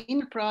considering the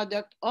inner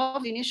product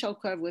of the initial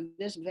curve with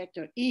this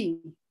vector E,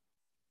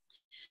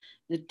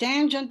 the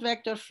tangent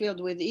vector field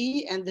with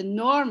E, and the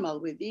normal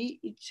with E,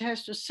 it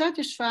has to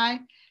satisfy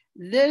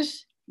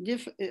this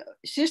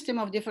system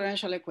of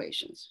differential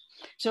equations.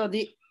 So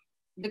the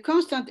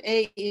constant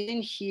A is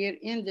in here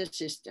in the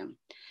system.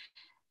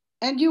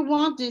 And you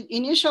want the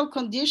initial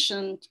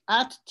condition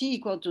at t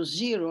equal to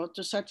 0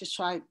 to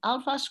satisfy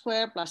alpha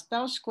squared plus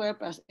tau squared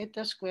plus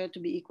eta squared to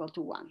be equal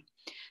to 1.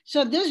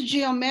 So this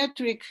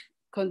geometric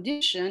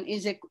condition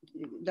is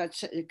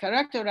that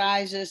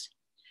characterizes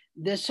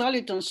the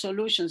soliton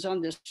solutions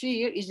on the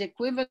sphere is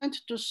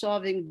equivalent to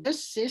solving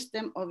this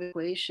system of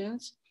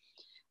equations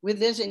with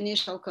this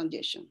initial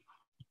condition.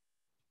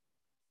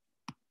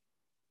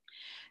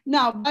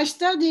 Now, by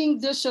studying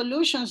the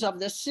solutions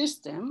of the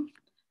system,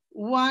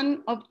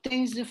 one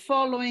obtains the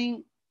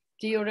following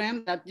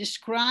theorem that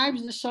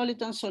describes the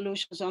soliton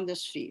solutions on the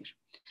sphere.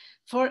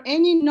 For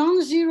any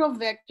non-zero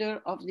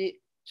vector of the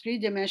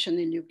three-dimensional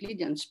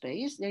Euclidean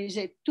space, there is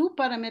a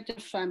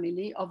two-parameter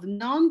family of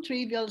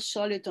non-trivial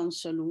soliton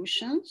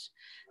solutions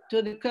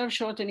to the curve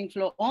shortening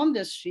flow on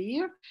the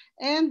sphere,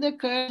 and the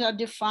curves are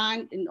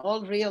defined in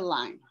all real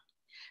line.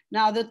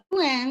 Now the two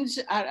ends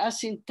are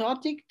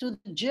asymptotic to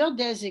the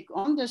geodesic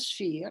on the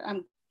sphere.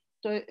 I'm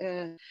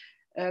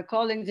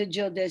calling the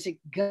geodesic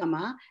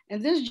gamma,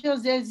 and this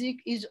geodesic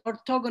is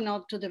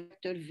orthogonal to the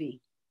vector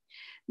v.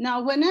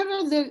 Now,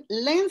 whenever the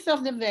length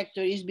of the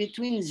vector is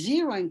between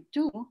 0 and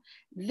 2,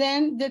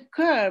 then the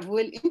curve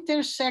will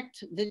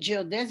intersect the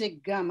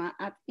geodesic gamma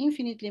at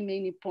infinitely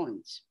many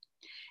points.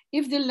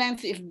 If the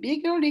length is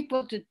bigger or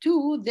equal to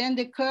 2, then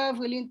the curve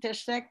will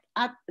intersect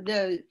at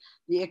the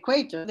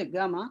equator, the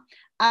gamma,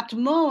 at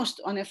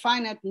most on a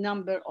finite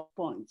number of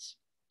points.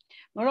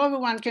 Moreover,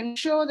 one can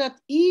show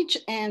that each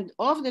end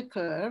of the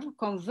curve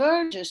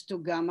converges to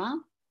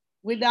gamma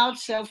without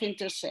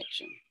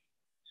self-intersection.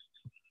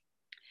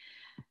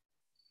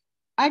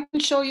 I can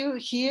show you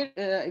here,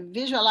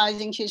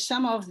 visualizing here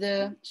some of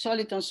the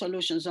soliton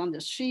solutions on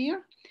the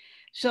sphere.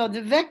 So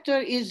the vector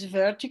is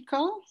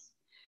vertical.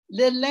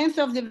 The length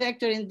of the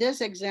vector in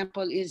this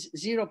example is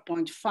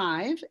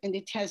 0.5, and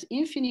it has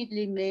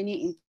infinitely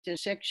many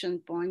intersection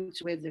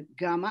points with the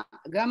gamma.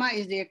 Gamma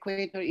is the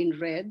equator in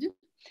red.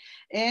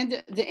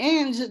 And the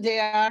ends, they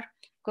are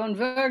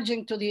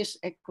converging to this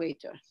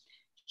equator.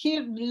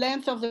 Here, the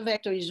length of the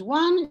vector is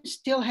 1,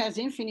 still has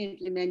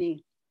infinitely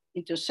many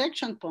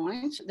intersection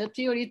points. The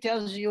theory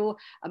tells you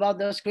about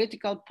those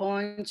critical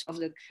points of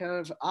the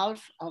curve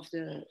alpha, of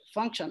the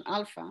function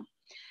alpha.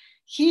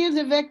 Here,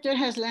 the vector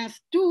has length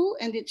 2,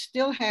 and it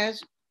still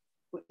has,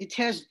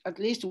 at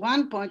least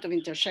one point of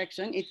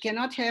intersection. It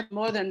cannot have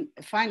more than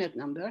a finite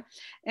number.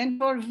 And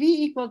for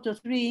v equal to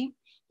 3,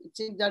 it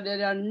seems that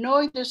there are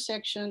no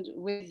intersections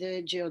with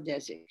the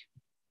geodesic.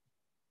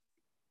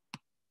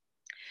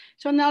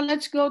 So now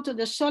let's go to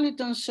the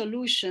soliton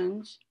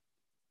solutions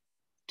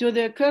to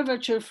the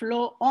curvature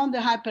flow on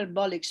the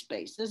hyperbolic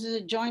space. This is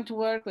a joint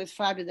work with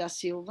Fábio da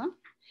Silva.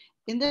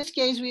 In this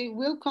case, we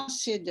will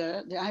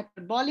consider the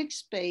hyperbolic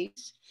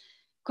space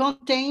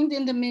contained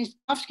in the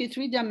Minkowski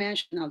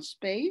three-dimensional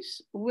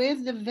space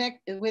with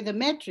the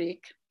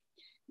metric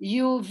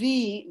uv,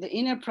 the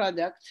inner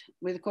product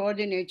with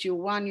coordinate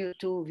u1,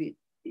 u2,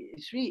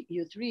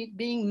 U3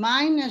 being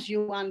minus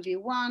U1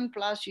 V1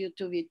 plus U2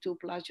 V2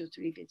 plus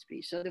U3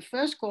 V3. So the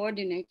first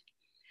coordinate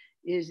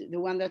is the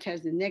one that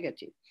has the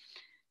negative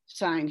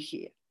sign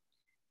here.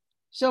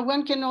 So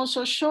one can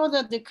also show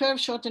that the curve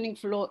shortening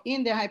flow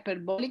in the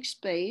hyperbolic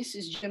space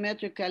is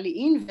geometrically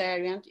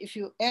invariant if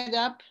you add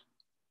up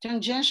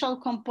tangential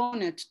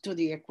component to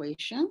the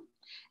equation,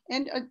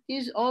 and it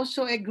is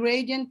also a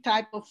gradient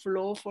type of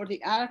flow for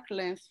the arc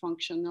length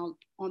functional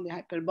on the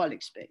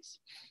hyperbolic space.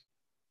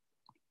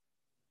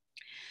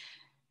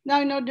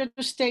 Now, in order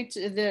to state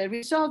the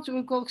result,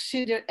 we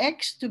consider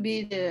X to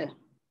be the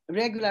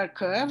regular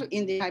curve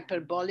in the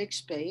hyperbolic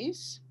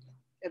space,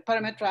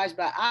 parameterized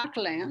by arc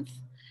length.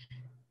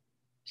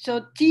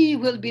 So T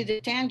will be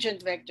the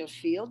tangent vector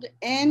field,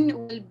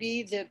 N will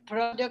be the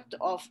product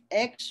of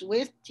X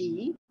with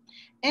T,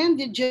 and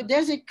the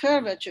geodesic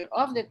curvature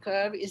of the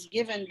curve is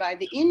given by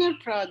the inner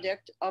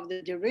product of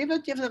the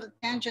derivative of the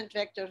tangent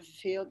vector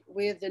field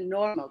with the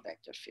normal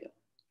vector field.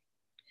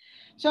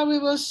 So we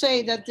will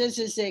say that this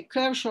is a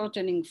curve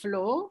shortening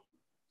flow.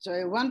 So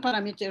a one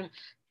parameter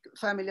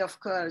family of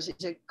curves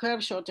is a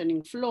curve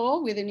shortening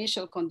flow with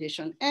initial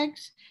condition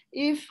X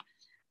if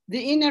the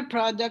inner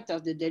product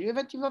of the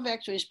derivative of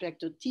X with respect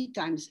to T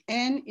times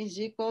N is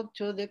equal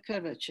to the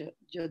curvature,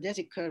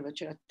 geodesic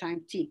curvature at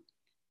time T.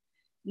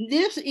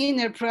 This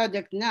inner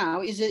product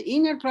now is the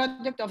inner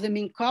product of the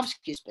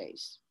Minkowski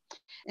space.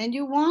 And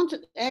you want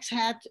X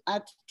hat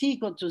at T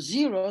equal to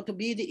 0 to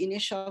be the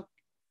initial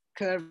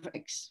curve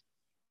X.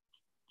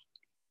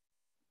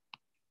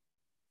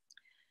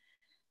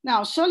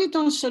 Now,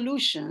 soliton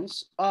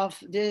solutions of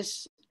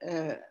this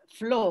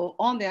flow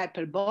on the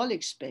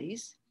hyperbolic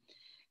space,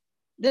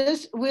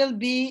 this will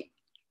be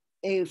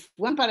a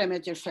one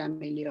parameter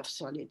family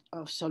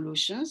of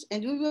solutions.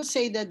 And we will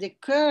say that the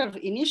curve,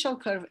 initial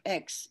curve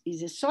X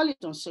is a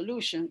soliton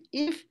solution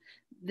if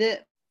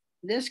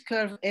this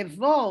curve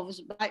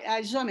evolves by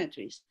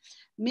isometries,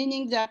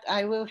 meaning that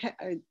I will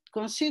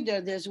consider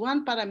this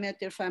one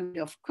parameter family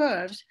of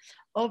curves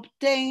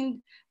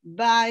obtained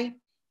by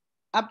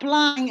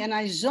applying an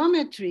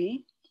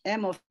isometry,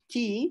 M of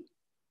T,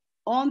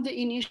 on the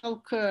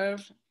initial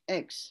curve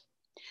X.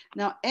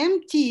 Now,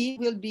 MT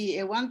will be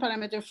a one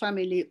parameter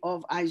family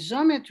of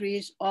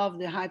isometries of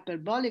the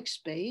hyperbolic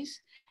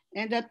space,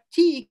 and at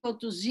T equal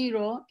to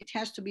 0, it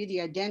has to be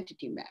the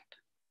identity map.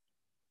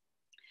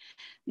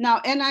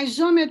 Now, an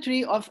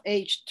isometry of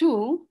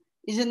H2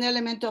 is an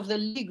element of the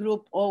Lie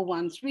group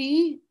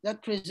 013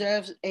 that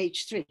preserves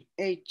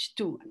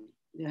H2,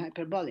 the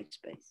hyperbolic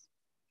space.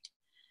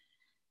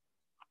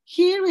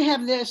 Here we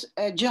have this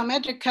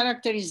geometric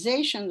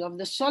characterization of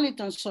the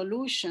soliton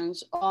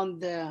solutions on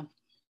the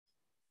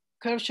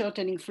curve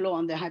shortening flow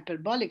on the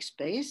hyperbolic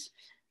space.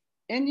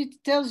 And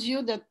it tells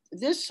you that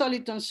this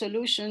soliton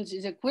solutions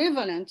is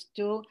equivalent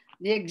to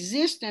the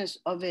existence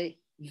of a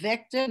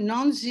vector,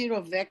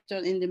 non-zero vector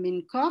in the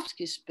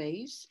Minkowski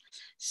space,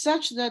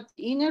 such that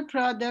inner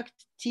product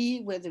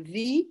T with a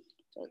V,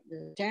 so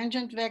the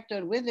tangent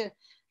vector with the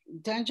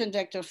tangent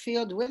vector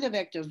field with a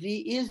vector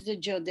V is the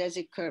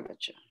geodesic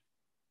curvature.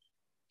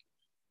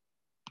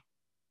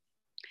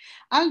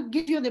 I'll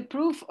give you the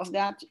proof of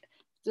that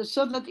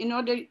so that in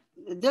order,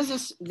 this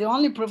is the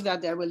only proof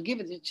that I will give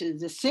it, which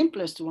is the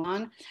simplest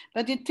one,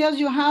 but it tells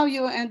you how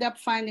you end up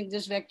finding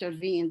this vector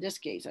V in this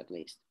case at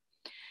least.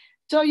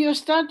 So you're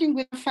starting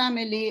with a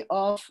family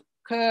of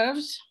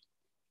curves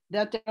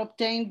that are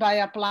obtained by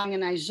applying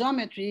an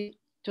isometry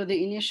to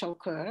the initial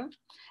curve.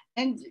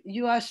 And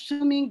you are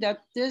assuming that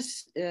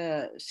this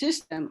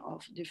system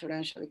of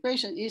differential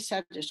equations is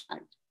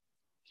satisfied.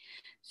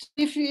 So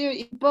if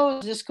you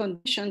impose this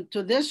condition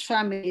to this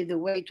family the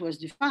way it was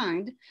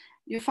defined,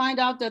 you find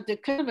out that the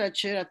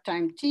curvature at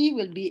time T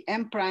will be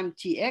M prime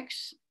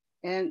Tx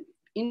and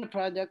inner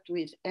product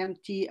with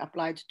MT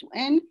applied to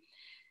N.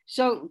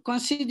 So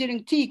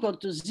considering T equal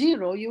to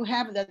 0, you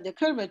have that the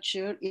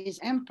curvature is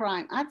M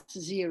prime at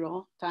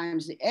 0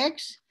 times the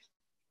X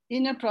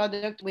inner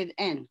product with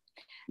N.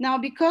 Now,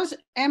 because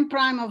M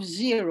prime of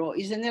 0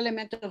 is an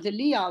element of the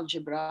Lie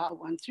algebra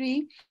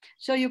 1,3,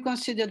 so you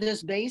consider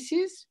this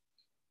basis,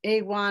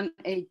 A1,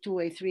 A2,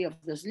 A3 of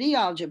this Lie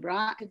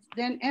algebra,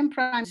 then M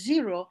prime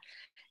 0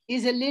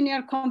 is a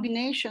linear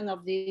combination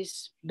of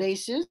these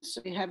bases.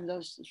 So you have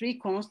those three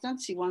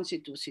constants, C1,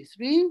 C2,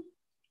 C3.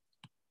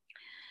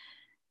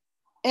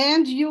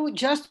 And you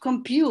just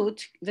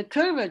compute the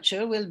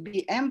curvature will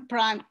be M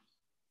prime,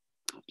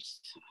 oops,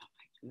 oh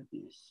my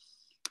goodness.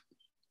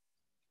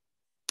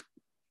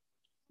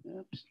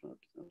 Oops,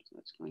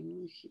 what's going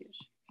on here?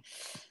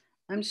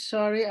 I'm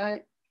sorry,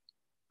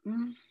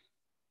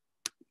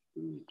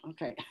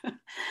 okay.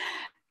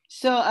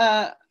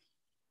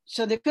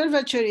 So the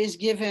curvature is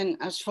given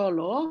as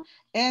follow.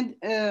 And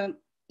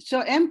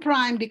so M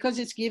prime, because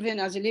it's given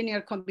as a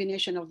linear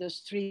combination of those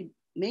three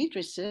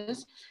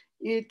matrices,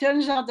 it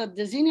turns out that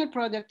the linear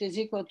product is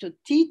equal to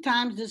T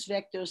times this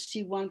vector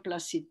C1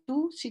 plus C2,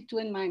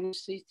 C2n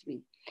minus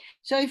C3.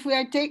 So if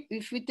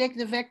we take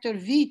the vector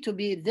V to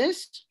be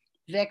this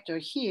vector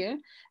here,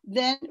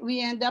 then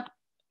we end up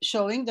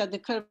showing that the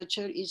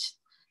curvature is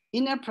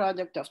inner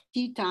product of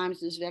T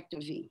times this vector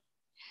V.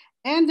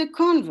 And the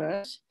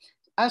converse,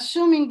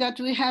 assuming that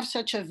we have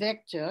such a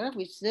vector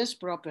with this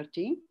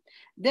property,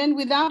 then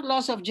without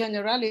loss of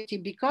generality,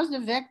 because the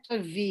vector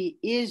V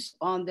is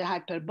on the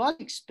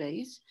hyperbolic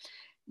space,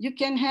 you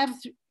can have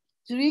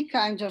three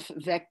kinds of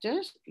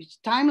vectors. It's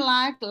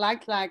time-like,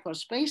 like-like, or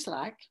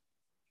space-like.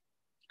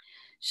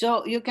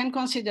 So you can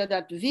consider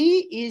that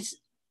V is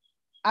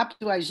up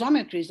to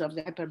isometries of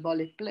the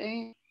hyperbolic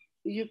plane.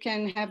 You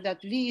can have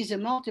that V is a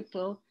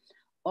multiple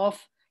of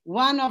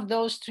one of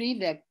those three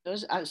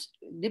vectors as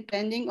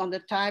depending on the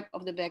type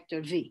of the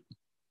vector V.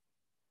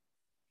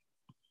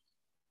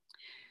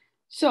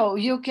 So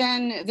you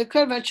can, the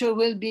curvature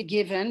will be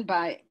given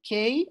by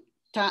K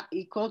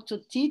equal to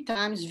T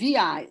times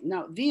VI.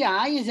 Now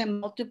VI is a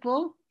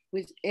multiple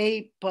with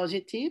A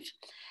positive.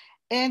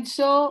 And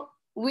so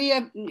we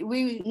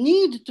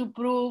need to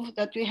prove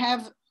that we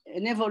have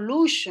an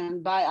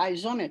evolution by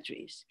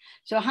isometries.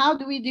 So how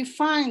do we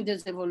define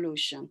this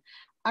evolution?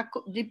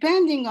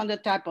 Depending on the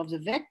type of the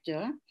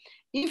vector,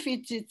 if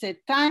it's a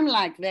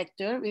time-like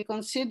vector, we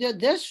consider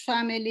this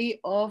family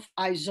of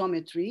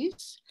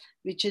isometries,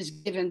 which is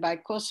given by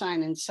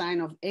cosine and sine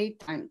of A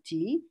times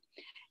T.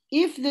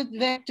 If the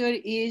vector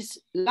is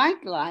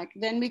like-like,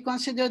 then we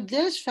consider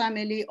this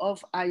family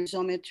of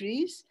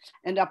isometries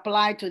and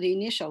apply to the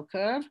initial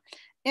curve.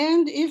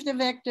 And if the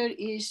vector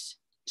is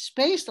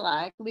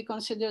space-like, we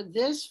consider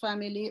this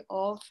family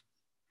of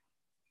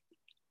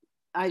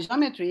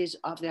isometries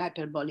of the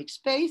hyperbolic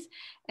space.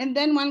 And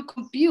then one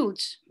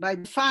computes, by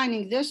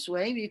defining this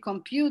way, we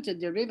compute the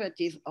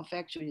derivative of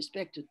x with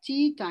respect to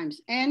T times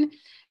N.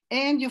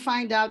 And you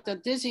find out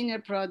that this inner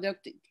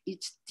product,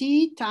 it's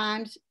T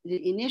times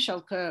the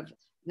initial curve,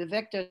 the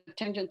vector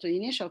tangent to the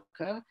initial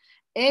curve,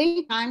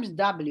 A times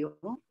W,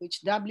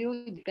 which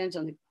W depends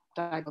on the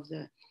type of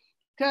the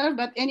curve.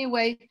 But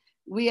anyway,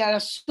 we are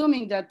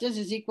assuming that this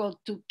is equal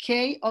to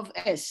K of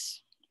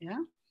S, yeah?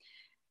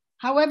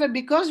 However,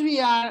 because we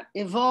are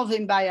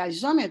evolving by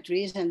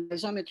isometries and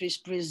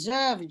isometries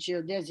preserve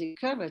geodesic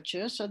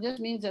curvature, so this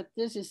means that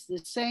this is the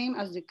same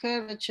as the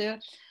curvature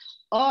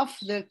of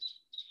the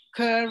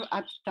curve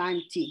at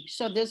time T.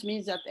 So this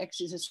means that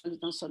X is a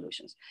soliton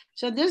solutions.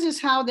 So this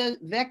is how the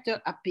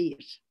vector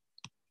appears.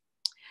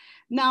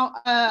 Now,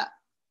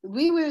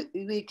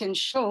 we can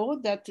show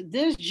that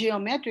this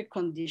geometric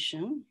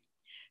condition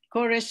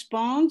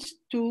corresponds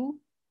to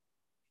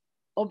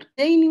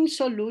obtaining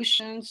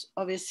solutions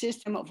of a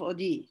system of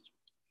ODE.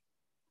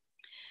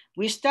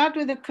 We start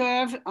with a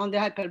curve on the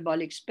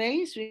hyperbolic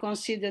space. We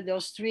consider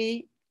those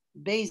three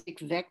basic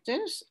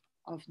vectors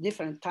of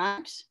different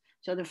types.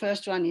 So the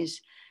first one is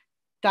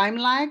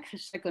time-like,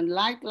 second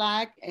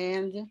like-like,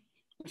 and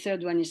the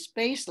third one is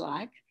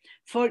space-like.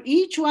 For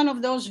each one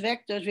of those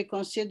vectors, we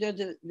consider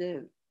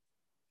the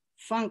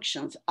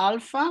functions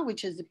alpha,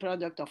 which is the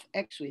product of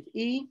X with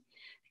E,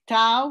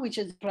 tau, which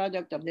is the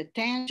product of the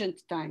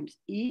tangent times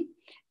E,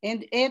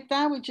 and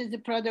eta, which is the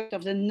product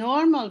of the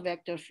normal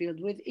vector field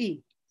with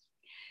E.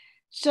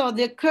 So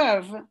the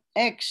curve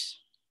X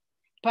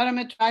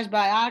parameterized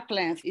by arc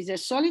length is a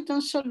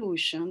soliton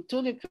solution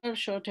to the curve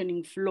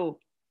shortening flow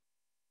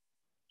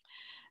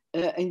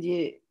in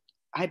the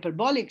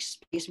hyperbolic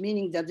space,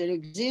 meaning that there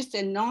exists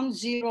a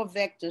non-zero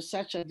vector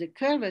such that the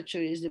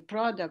curvature is the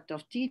product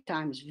of T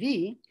times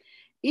V,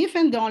 if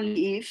and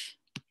only if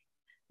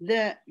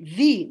the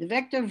V, the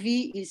vector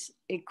V is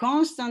a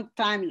constant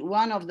times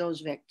one of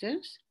those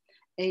vectors,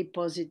 A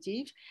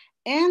positive,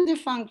 and the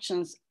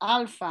functions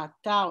alpha,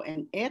 tau,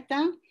 and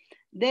eta,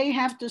 they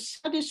have to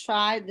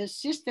satisfy the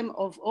system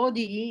of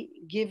ODE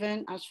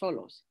given as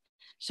follows.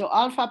 So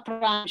alpha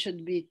prime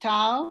should be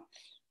tau,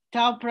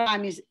 tau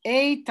prime is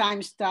A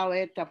times tau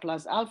eta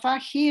plus alpha.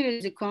 Here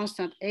is the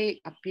constant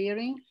A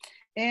appearing,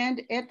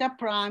 and eta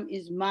prime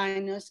is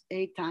minus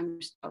A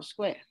times tau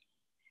square.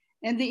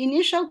 And the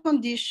initial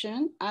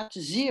condition at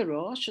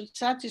 0 should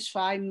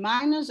satisfy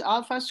minus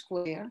alpha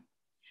square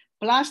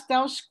plus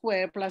tau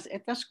square plus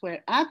eta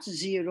square at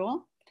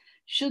 0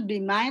 should be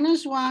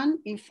minus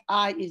 1 if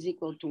I is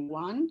equal to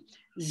 1,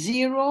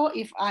 0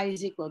 if I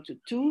is equal to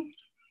 2,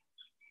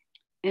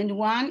 and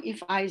 1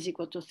 if I is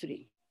equal to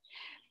 3.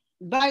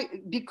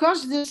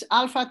 Because this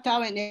alpha,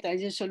 tau, and eta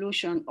is a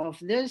solution of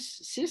this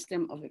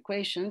system of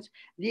equations,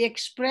 the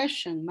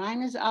expression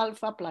minus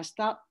alpha plus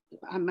tau,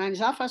 minus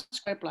alpha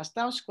square plus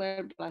tau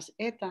square plus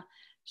eta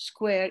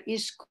square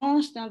is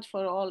constant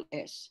for all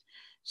S.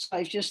 So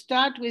if you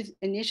start with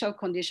initial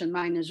condition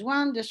minus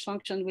 1, this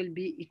function will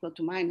be equal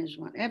to minus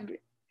 1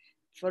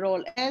 for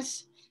all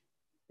S,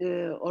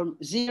 or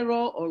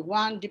 0 or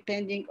 1,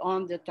 depending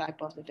on the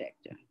type of the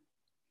vector.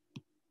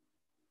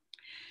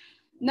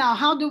 Now,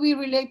 how do we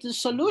relate the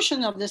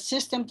solution of the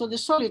system to the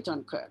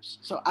soliton curves?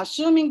 So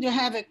assuming you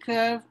have a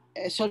curve,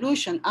 a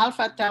solution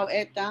alpha, tau,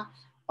 eta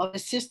of a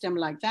system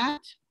like that,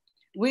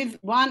 with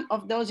one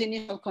of those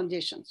initial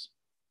conditions,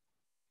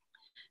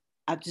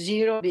 at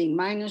 0 being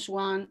minus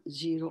 1,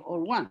 0, or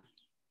 1.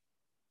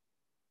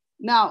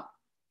 Now,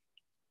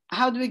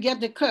 how do we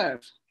get the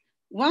curve?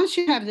 Once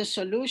you have the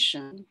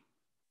solution,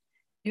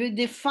 you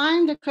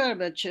define the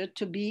curvature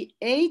to be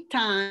A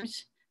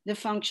times the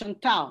function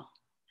tau.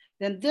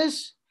 Then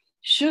this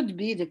should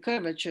be the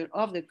curvature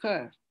of the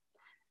curve.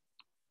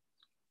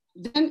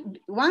 Then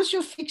once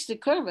you fix the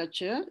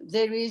curvature,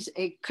 there is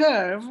a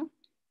curve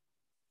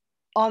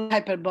on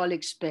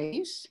hyperbolic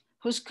space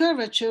whose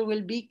curvature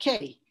will be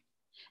K.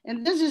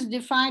 And this is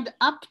defined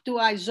up to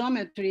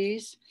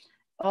isometries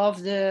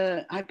of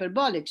the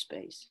hyperbolic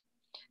space.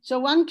 So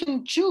one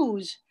can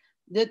choose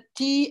the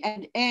T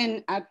and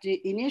N at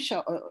the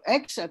initial, or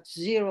X at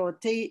 0,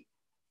 T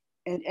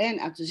and N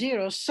at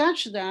 0,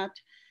 such that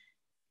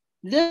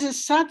this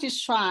is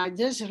satisfied,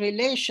 this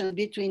relation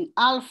between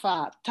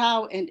alpha,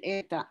 tau, and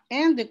eta,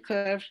 and the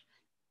curve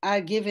are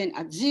given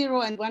at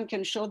 0, and one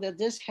can show that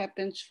this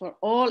happens for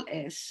all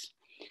S.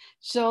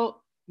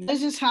 So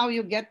this is how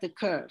you get the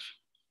curve.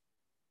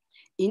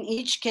 In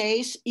each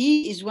case,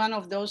 E is one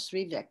of those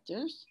 3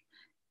 vectors,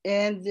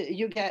 and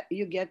you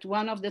get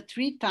one of the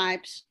 3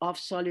 types of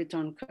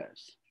soliton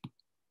curves.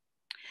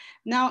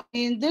 Now,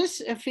 in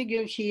this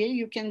figure here,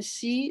 you can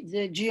see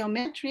the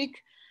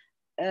geometric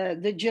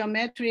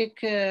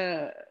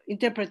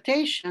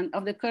interpretation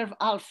of the curve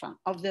alpha,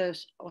 of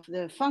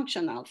the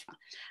function alpha.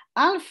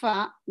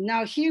 Alpha,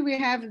 now here we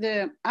have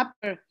the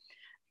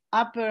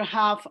upper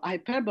half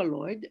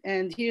hyperboloid,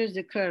 and here's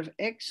the curve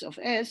X of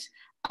S.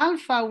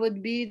 Alpha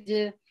would be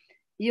the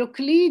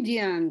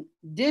Euclidean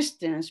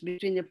distance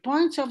between the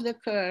points of the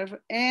curve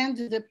and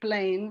the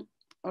plane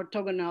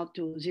orthogonal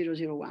to 0,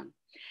 0, 1.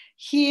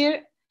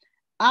 Here,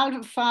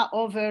 alpha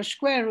over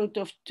square root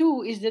of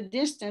 2 is the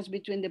distance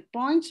between the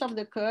points of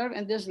the curve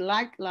and this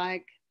like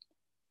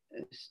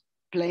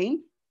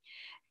plane.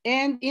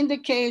 And in the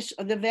case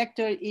of the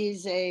vector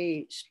is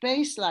a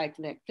space-like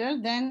vector,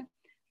 then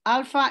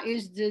alpha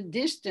is the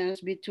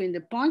distance between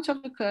the points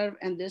of the curve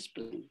and this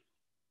plane.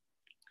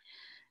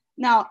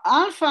 Now,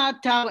 alpha,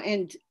 tau,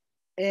 and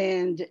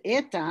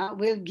eta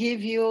will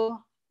give you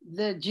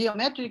the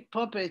geometric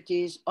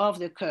properties of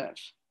the curve.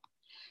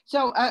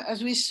 So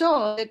as we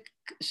saw, the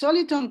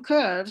soliton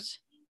curves,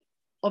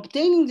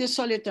 obtaining the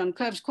soliton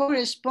curves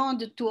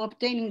correspond to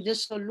obtaining the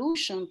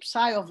solution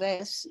psi of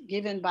S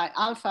given by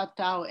alpha,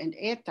 tau, and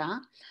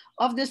eta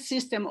of the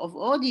system of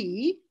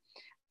ODE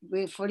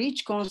for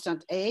each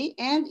constant A,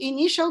 and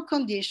initial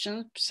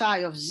condition psi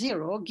of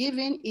 0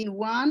 given in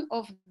one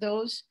of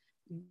those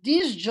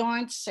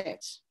disjoint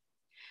sets.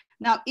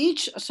 Now,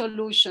 each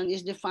solution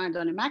is defined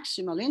on a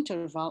maximal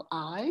interval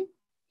I,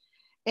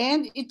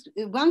 and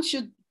one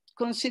should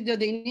consider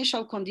the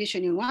initial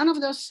condition in one of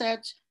those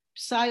sets,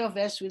 psi of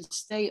S will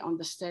stay on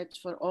the set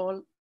for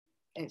all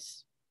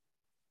S.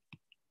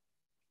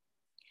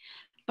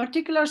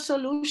 Particular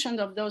solutions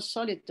of those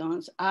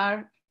solitons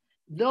are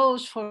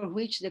those for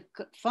which the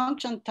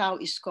function tau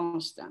is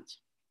constant.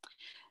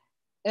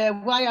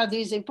 Why are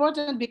these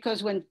important?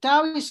 Because when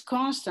tau is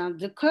constant,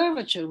 the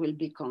curvature will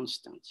be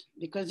constant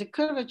because the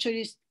curvature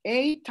is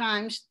A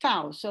times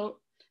tau. So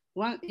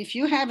if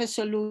you have a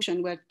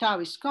solution where tau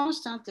is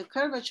constant, the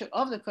curvature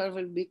of the curve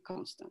will be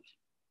constant.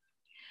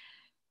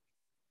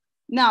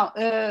 Now,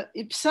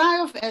 if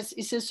psi of S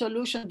is a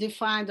solution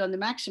defined on the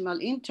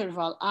maximal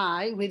interval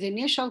I with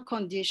initial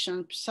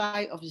condition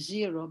psi of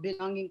 0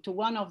 belonging to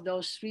one of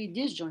those 3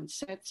 disjoint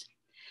sets,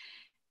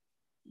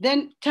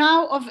 then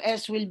tau of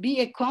S will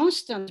be a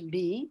constant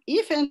B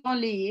if and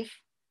only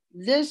if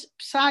this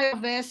psi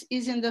of S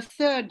is in the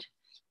 3rd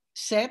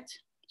set.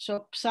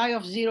 So psi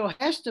of 0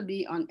 has to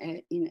be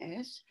in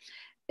S.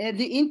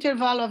 The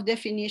interval of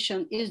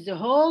definition is the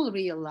whole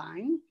real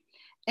line.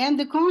 And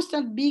the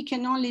constant B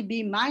can only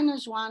be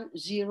 -1,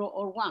 0,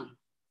 or 1.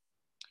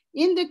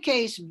 In the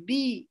case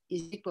B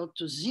is equal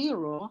to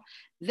 0,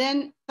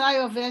 then psi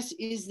of S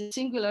is the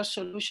singular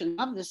solution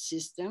of the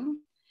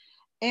system.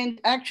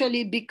 And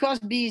actually, because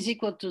B is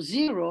equal to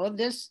 0,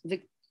 the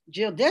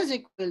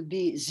geodesic will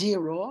be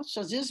 0.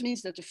 So this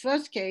means that the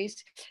first case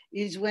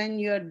is when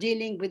you're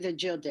dealing with a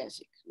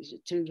geodesic, is a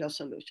trivial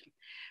solution.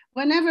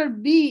 Whenever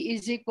B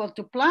is equal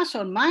to plus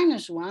or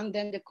minus 1,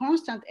 then the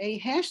constant A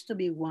has to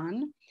be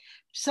 1.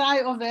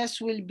 Psi of S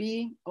will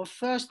be of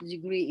 1st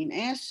degree in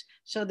S,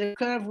 so the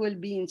curve will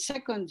be in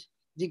 2nd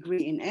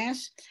degree in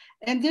S.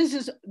 And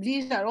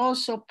these are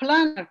also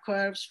planar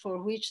curves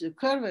for which the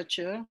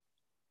curvature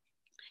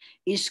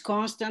is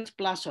constant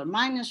plus or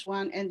minus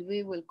 1, and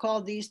we will call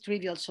these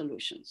trivial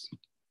solutions.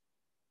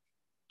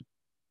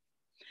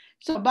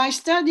 So by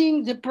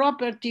studying the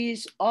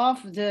properties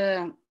of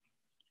the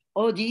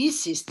ODE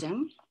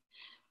system,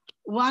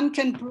 one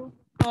can prove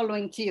the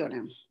following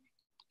theorem.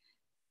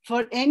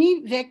 For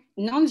any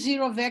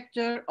non-zero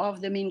vector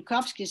of the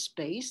Minkowski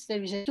space,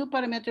 there is a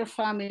 2-parameter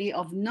family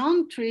of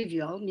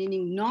non-trivial,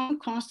 meaning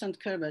non-constant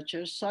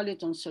curvature,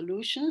 soliton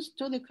solutions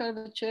to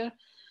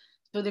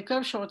the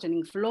curve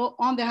shortening flow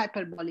on the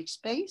hyperbolic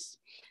space.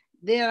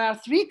 There are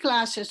 3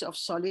 classes of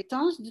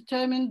solitons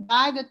determined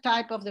by the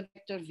type of the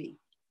vector V.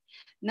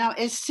 Now,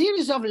 a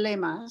series of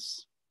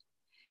lemmas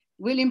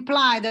will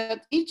imply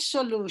that each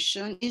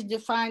solution is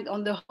defined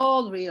on the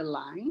whole real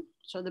line.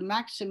 So the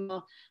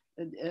maximal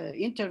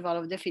interval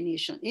of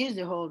definition is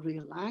the whole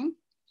real line.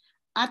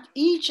 at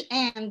each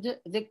end,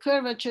 the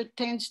curvature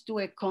tends to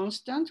a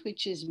constant,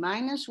 which is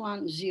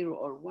 -1, 0,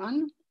 or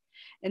 1.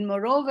 And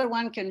moreover,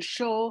 one can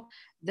show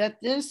that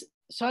this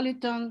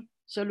soliton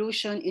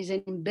solution is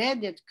an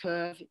embedded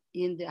curve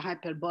in the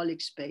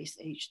hyperbolic space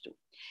H2.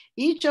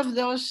 Each of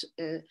those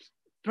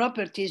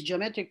properties,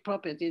 geometric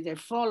properties, they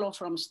follow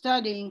from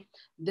studying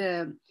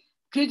the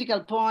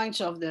critical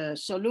points of the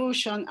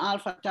solution,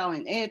 alpha, tau,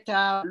 and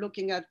eta,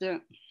 looking at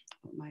the,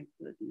 oh my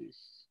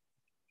goodness.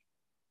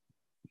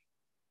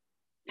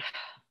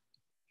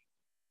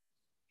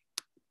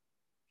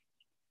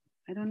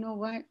 I don't know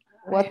why.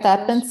 What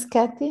happens,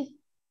 Keti?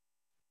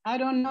 I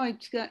don't know,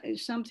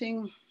 it's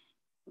something,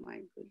 oh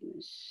my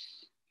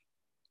goodness.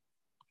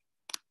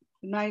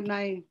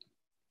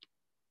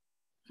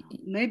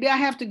 Maybe I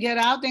have to get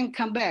out and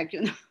come back,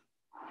 you know.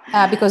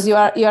 Because you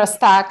are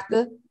stuck.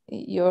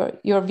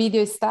 Your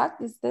video is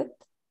stuck, is that?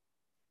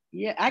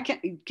 Yeah, I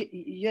can.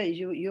 Yeah,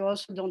 you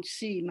also don't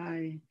see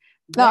my.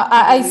 No,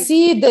 I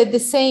see the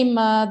same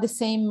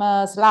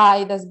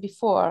slide as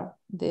before.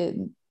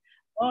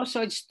 Oh,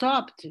 so it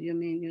stopped. You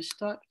mean you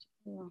stopped?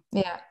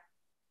 Yeah.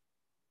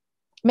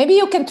 Maybe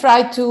you can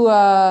try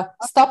to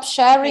stop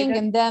sharing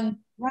and then.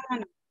 No.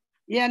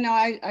 Yeah, no,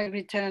 I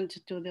returned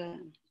to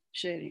the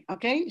sharing.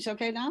 Okay, it's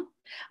okay now?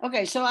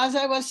 Okay, so as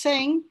I was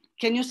saying,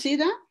 can you see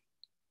that?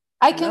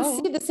 I can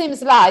see the same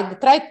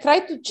slide. Try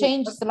to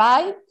change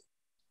slide.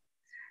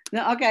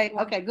 No,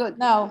 okay, good.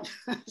 No.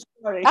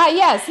 Sorry.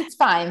 Yes, it's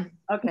fine.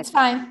 Okay. It's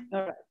fine.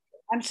 All right.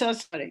 I'm so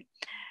sorry.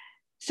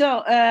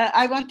 So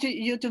I want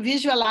you to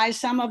visualize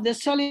some of the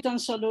soliton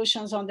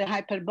solutions on the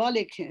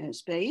hyperbolic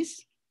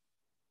space.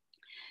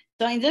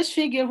 So in this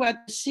figure,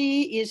 what you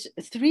see is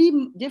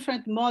 3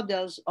 different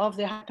models of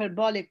the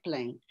hyperbolic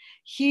plane.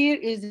 Here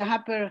is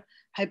the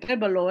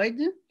hyperboloid.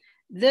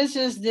 This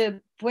is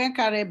the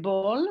Poincaré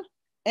ball.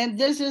 And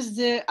this is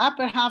the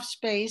upper half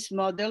space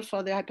model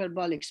for the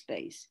hyperbolic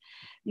space.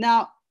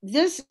 Now,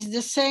 this is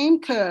the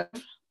same curve,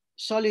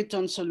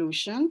 soliton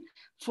solution,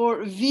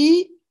 for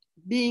V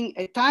being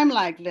a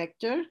time-like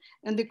vector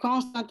and the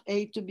constant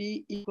A to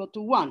be equal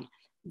to 1.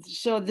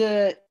 So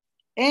the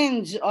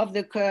ends of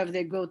the curve,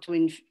 they go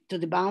to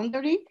the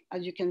boundary,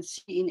 as you can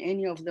see in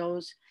any of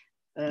those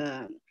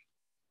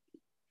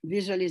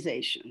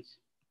visualizations.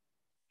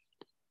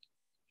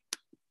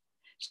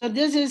 So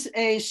this is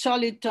a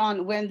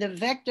soliton when the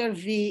vector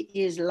V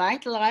is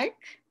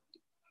light-like,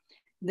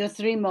 the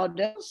 3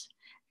 models.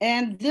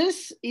 And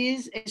this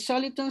is a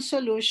soliton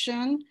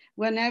solution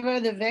whenever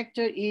the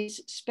vector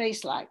is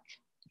space-like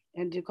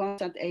and the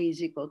constant A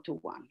is equal to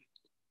 1.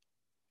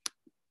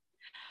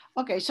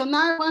 Okay, so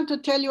now I want to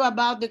tell you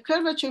about the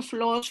curvature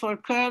flows for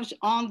curves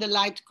on the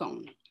light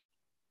cone.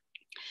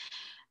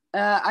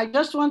 I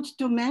just want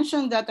to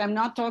mention that I'm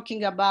not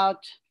talking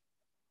about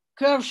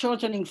curve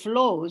shortening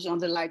flows on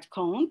the light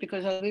cone,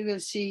 because as we will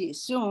see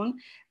soon,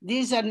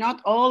 these are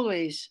not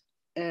always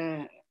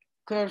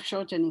curve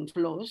shortening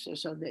flows.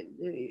 So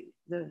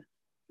the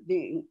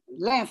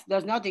length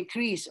does not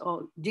increase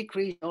or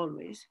decrease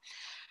always,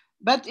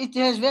 but it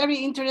has very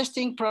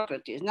interesting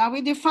properties. Now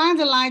we define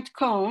the light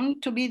cone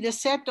to be the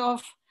set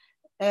of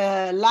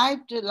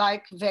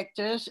light-like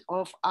vectors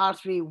of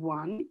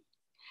R31.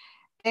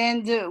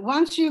 And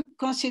once you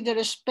consider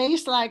a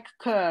space-like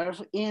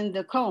curve in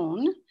the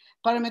cone,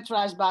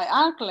 parameterized by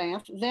arc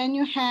length, then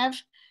you have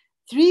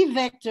 3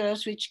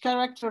 vectors which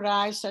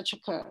characterize such a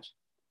curve.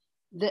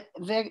 The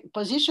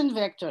position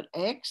vector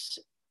X,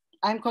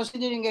 I'm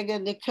considering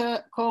again the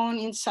cone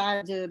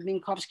inside the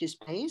Minkowski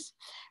space.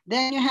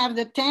 Then you have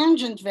the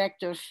tangent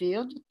vector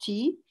field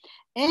T,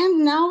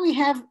 and now we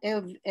have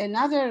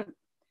another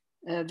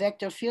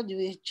vector field,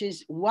 which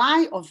is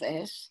Y of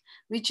S,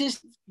 which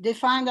is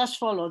defined as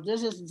follows.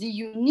 This is the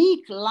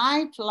unique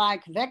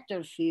light-like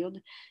vector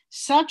field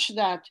such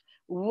that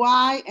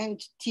Y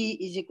and T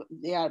is equal,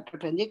 they are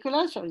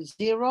perpendicular, so it's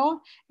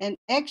 0, and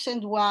X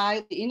and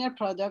Y, the inner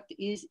product,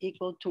 is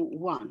equal to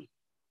 1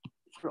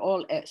 for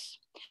all S.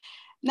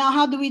 Now,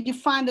 how do we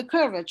define the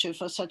curvature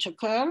for such a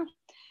curve?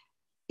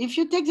 If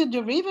you take the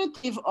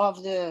derivative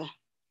of the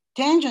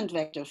tangent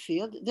vector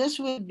field, this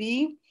will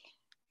be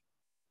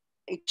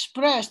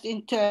expressed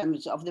in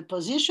terms of the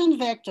position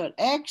vector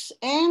X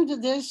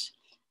and this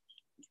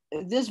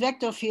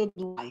vector field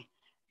Y.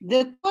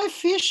 The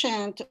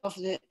coefficient of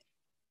the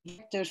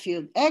vector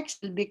field X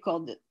will be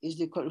called is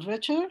the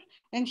curvature,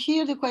 and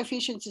here the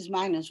coefficient is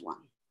 -1.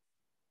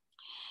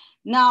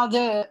 Now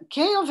the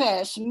K of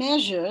S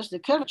measures, the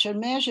curvature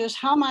measures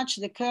how much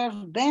the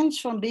curve bends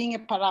from being a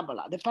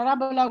parabola. The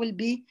parabola will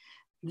be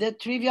the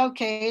trivial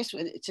case,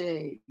 it's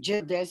a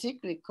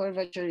geodesic, the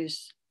curvature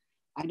is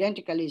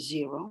identically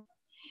 0.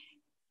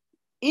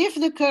 If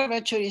the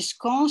curvature is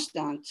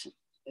constant,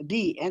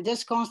 B, and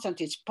this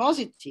constant is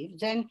positive,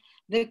 then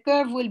the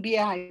curve will be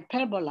a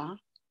hyperbola.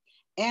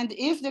 And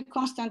if the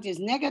constant is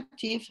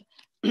negative,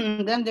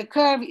 then the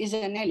curve is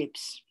an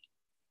ellipse.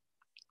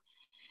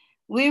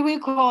 We will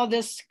call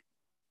this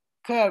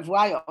curve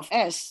Y of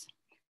S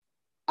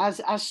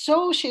as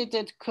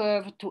associated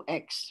curve to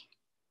X.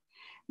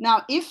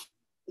 Now, if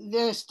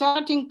the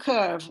starting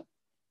curve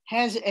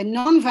has a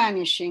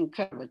non-vanishing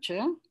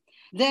curvature,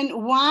 then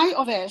y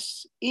of s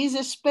is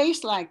a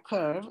space-like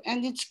curve,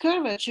 and its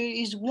curvature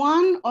is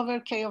 1 over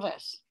k of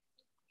s.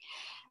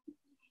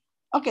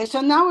 Okay,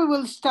 so now we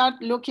will start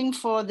looking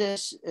for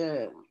this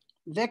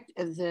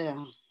the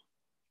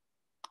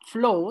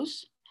flows,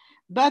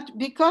 but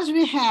because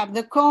we have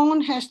the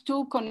cone has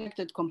 2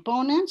 connected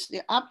components,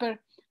 the upper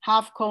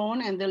half cone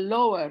and the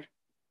lower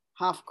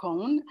half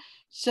cone.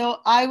 So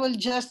I will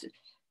just,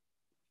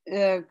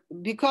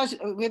 because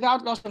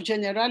without loss of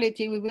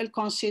generality, we will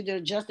consider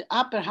just the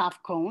upper half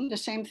cone. The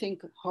same thing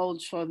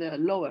holds for the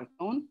lower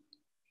cone.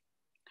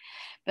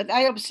 But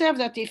I observe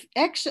that if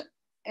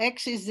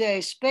x is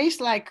a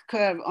space-like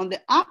curve on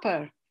the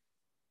upper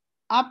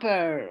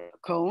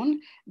cone,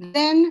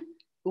 then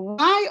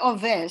y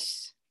of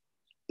s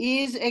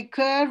is a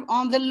curve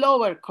on the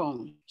lower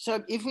cone. So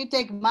if we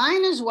take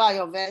minus y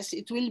of s,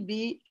 it will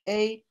be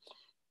a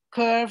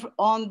curve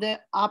on the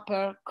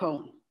upper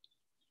cone.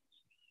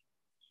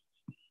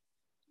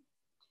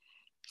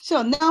 So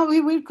now we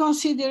will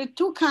consider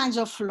 2 kinds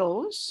of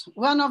flows.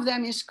 One of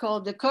them is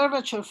called the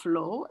curvature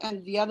flow,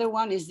 and the other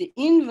one is the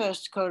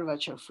inverse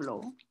curvature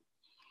flow.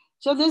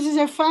 So this is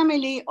a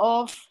family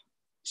of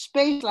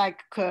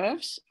space-like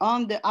curves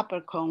on the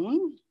upper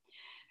cone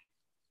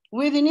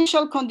with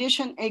initial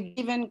condition a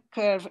given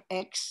curve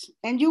x,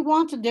 and you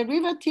want the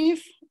derivative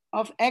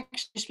of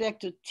x with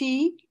respect to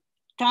t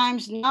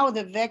times now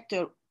the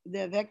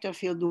vector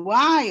field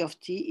y of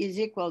t is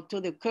equal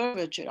to the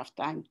curvature of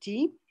time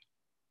t.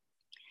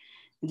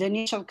 The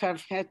initial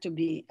curve had to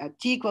be at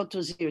t equal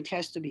to 0, it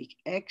has to be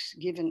x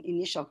given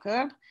initial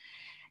curve.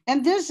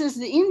 And this is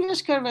the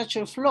inverse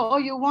curvature flow.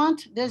 You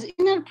want this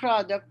inner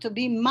product to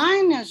be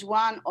minus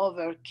 1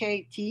 over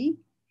kt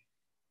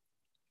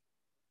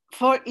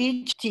for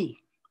each t.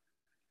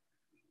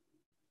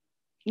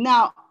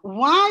 Now,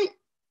 y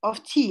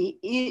of t,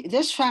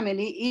 this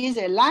family is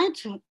a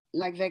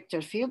light-like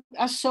vector field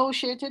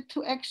associated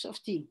to x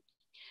of t.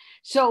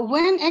 So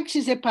when x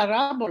is a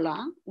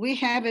parabola, we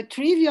have a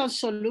trivial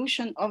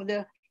solution of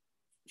the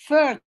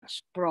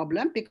first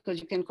problem, because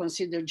you can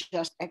consider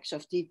just x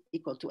of t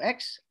equal to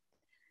x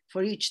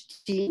for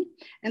each t.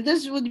 And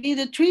this would be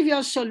the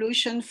trivial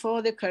solution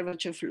for the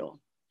curvature flow.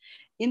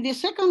 In the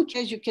second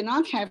case, you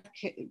cannot have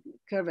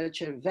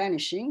curvature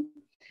vanishing.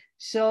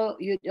 So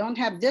you don't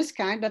have this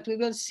kind, but we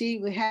will see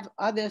we have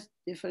other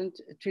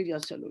different trivial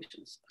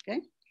solutions,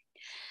 okay?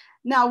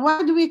 Now,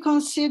 why do we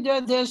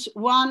consider this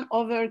 1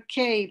 over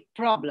k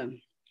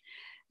problem?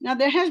 Now,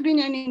 there has been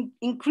an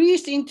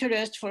increased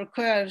interest for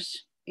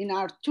curves in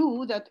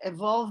R2 that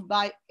evolved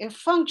by a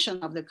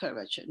function of the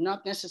curvature,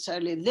 not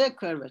necessarily the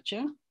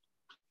curvature.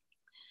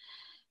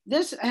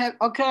 This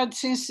occurred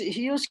since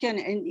Huysken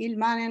and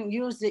Ilmanen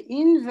used the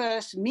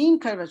inverse mean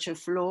curvature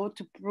flow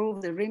to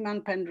prove the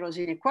Riemann-Penrose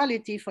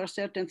inequality for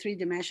certain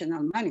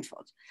 3-dimensional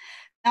manifolds.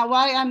 Now,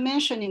 why I'm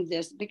mentioning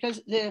this?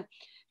 Because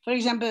for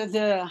example,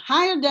 the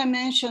higher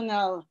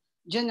dimensional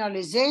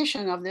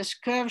generalization of this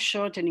curve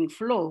shortening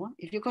flow,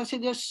 if you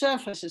consider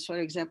surfaces, for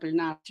example, in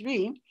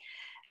R3,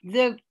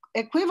 the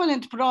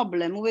equivalent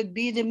problem would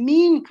be the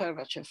mean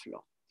curvature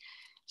flow.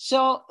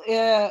 So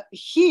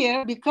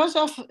here, because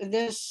of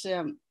this,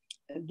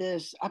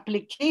 this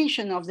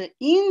application of the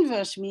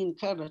inverse mean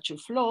curvature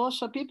flow,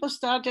 so people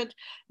started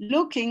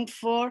looking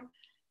for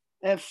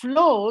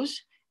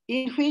flows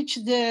in which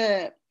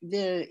the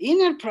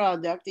inner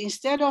product,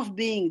 instead of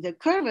being the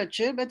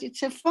curvature, but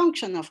it's a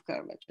function of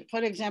curvature.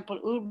 For example,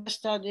 Urba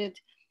studied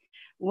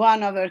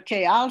 1 over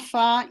k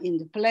alpha in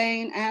the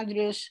plane.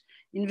 Andrews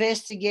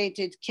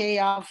investigated k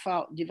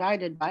alpha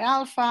divided by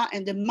alpha,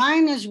 and the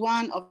minus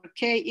 1 over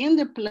k in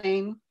the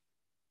plane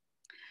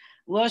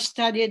was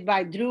studied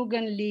by Drug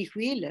and Lee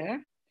Wheeler,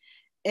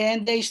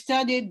 and they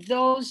studied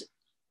those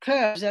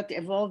curves that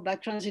evolved by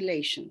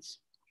translations.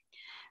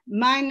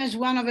 Minus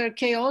 1 over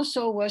k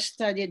also was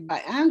studied by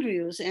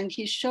Andrews, and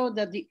he showed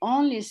that the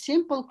only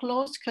simple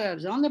closed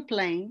curves on the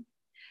plane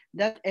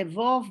that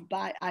evolved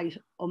by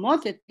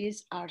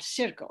homotheties are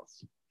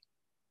circles.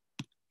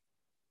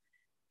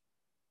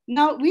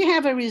 Now we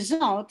have a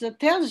result that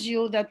tells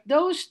you that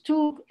those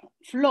 2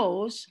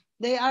 flows,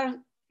 they are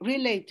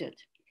related.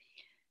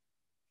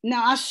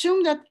 Now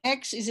assume that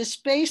x is a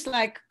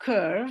space-like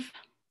curve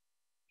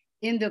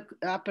in the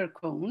upper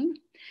cone,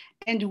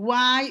 and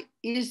y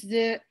is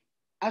the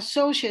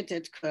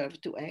associated curve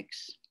to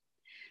x.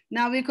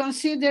 Now we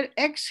consider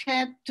x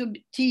hat to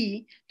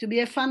t to be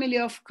a family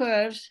of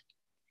curves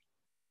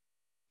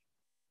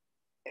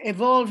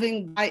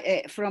evolving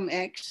from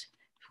x,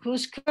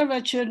 whose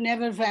curvature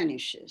never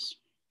vanishes.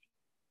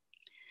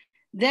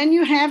 Then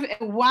you have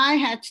a y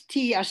hat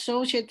t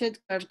associated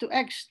curve to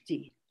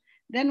xt.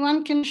 Then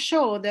one can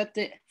show that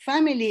the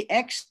family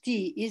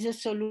xt is a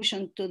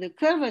solution to the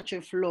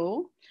curvature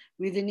flow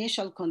with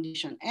initial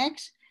condition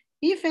x,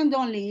 if and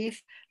only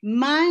if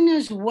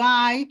minus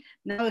y,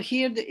 now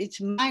here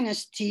it's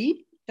minus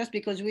t, just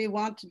because we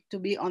want to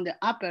be on the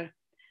upper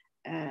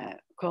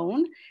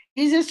cone,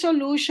 is a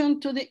solution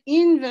to the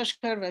inverse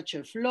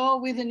curvature flow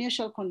with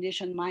initial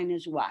condition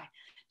minus y.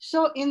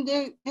 So in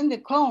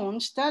the cone,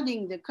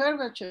 studying the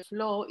curvature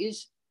flow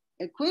is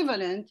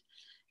equivalent,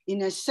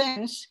 in a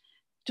sense,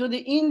 to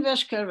the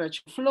inverse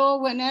curvature flow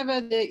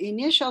whenever the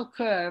initial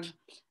curve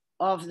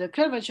of the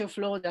curvature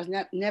flow does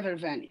never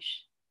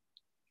vanish.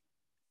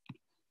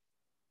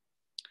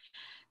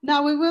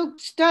 Now we will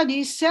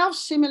study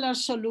self-similar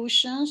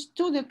solutions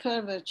to the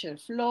curvature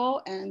flow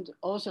and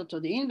also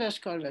to the inverse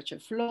curvature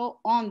flow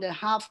on the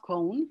half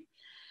cone,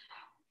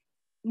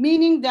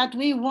 meaning that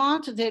we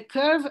want the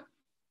curve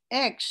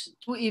X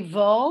to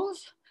evolve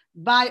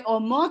by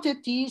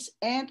homotheties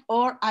and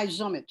or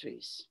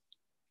isometries,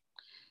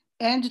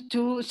 and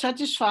to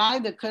satisfy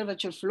the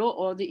curvature flow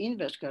or the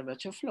inverse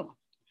curvature flow.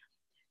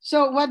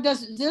 So what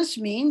does this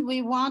mean?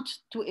 We want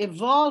to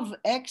evolve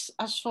X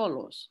as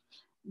follows.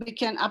 We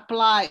can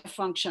apply a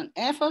function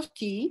f of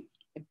t,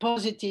 a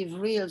positive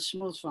real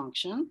smooth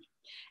function,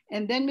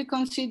 and then we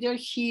consider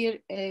here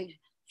a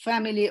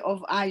family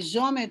of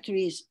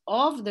isometries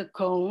of the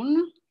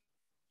cone,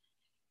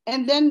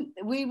 and then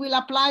we will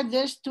apply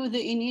this to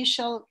the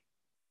initial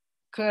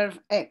curve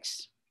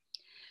X.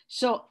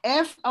 So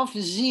f of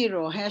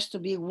 0 has to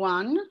be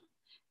 1,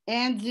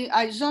 and the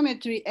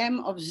isometry m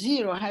of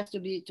 0 has to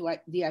be to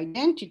the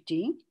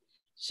identity,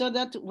 so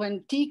that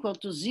when t equal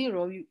to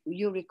 0,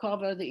 you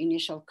recover the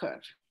initial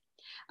curve.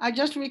 I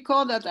just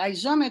recall that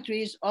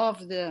isometries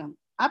of the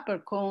upper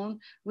cone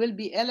will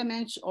be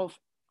elements of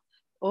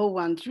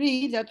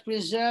O13 that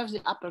preserves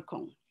the upper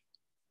cone.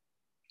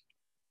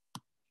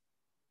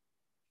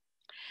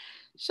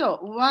 So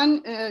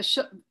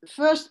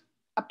first,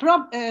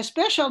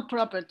 special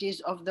properties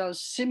of those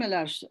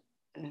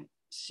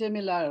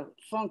similar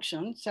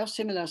functions,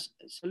 self-similar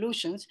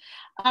solutions,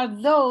 are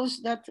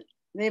those that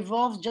they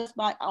evolve just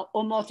by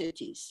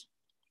homotheties.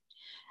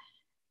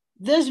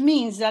 This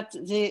means that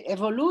the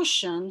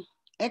evolution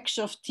x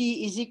of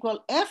t is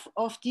equal f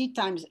of t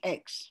times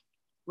x,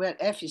 where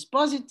f is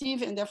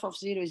positive and f of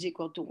 0 is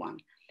equal to 1.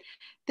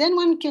 Then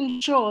one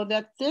can show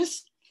that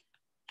this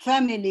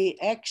family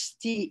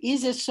xt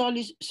is a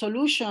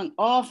solution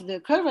of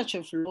the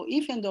curvature flow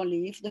if and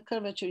only if the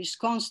curvature is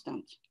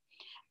constant.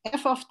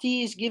 F of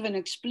t is given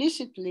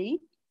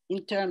explicitly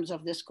in terms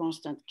of this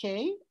constant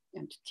k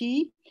and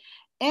t,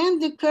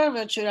 and the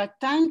curvature at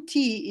time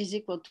t is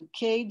equal to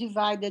k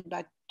divided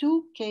by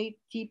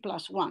 2kt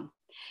plus 1.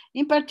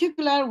 In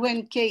particular,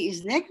 when k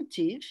is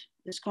negative,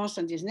 this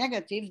constant is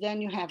negative,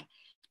 then you have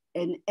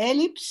an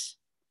ellipse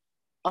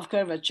of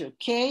curvature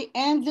k,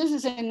 and this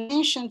is an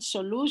ancient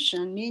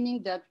solution,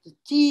 meaning that the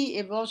t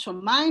evolves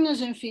from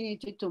minus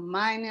infinity to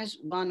minus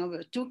 1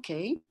 over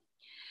 2k.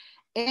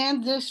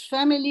 And this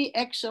family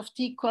x of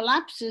t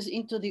collapses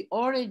into the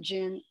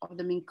origin of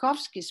the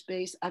Minkowski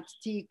space at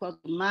t equal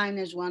to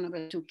minus 1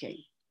 over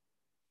 2k.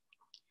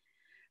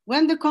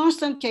 When the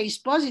constant k is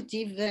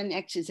positive, then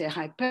x is a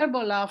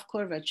hyperbola of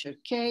curvature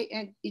k,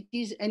 and it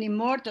is an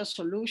immortal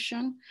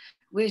solution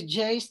with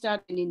j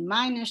starting in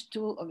minus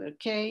 2 over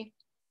k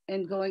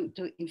and going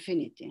to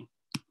infinity.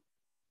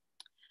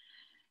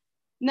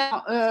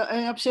 Now,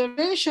 an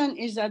observation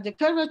is that the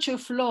curvature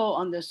flow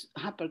on this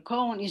upper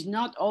cone is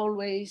not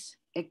always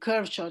a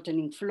curve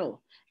shortening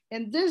flow.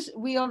 And this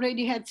we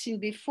already had seen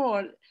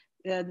before.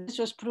 This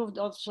was proved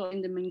also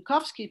in the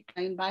Minkowski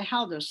plane by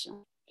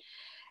Halderson.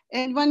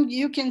 And when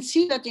you can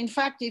see that, in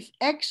fact, if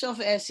x of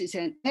s is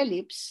an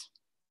ellipse,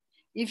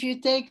 if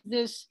you take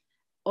this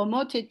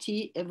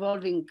homothety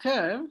evolving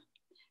curve,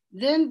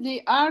 then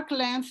the arc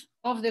length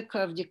of the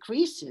curve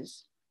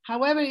decreases.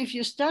 However, if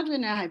you start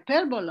with a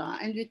hyperbola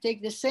and you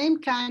take the same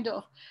kind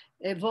of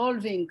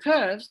evolving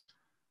curves,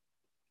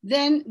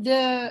 then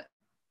the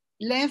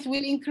length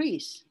will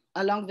increase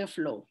along the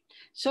flow.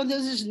 So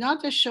this is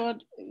not a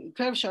short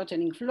curve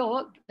shortening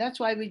flow. That's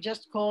why we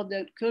just call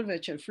the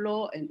curvature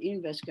flow and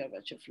inverse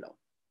curvature flow.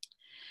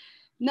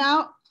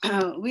 Now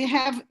we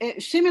have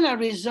similar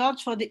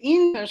results for the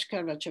inverse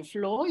curvature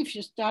flow. If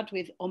you start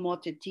with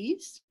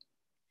homotheties,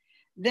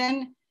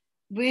 then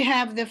we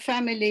have the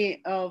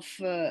family of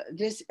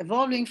this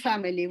evolving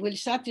family will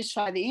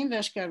satisfy the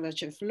inverse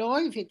curvature flow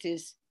if it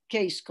is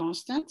k is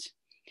constant.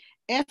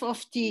 F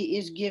of t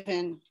is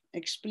given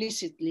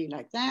explicitly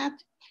like that.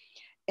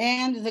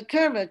 And the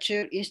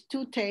curvature is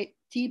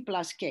 2t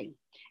plus k.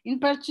 In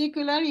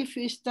particular, if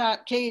you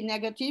start k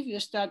negative, you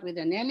start with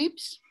an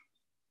ellipse.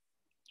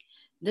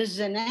 This is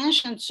an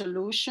ancient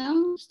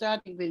solution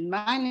starting with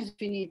minus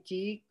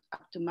infinity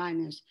up to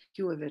minus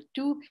q over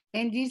 2,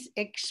 and is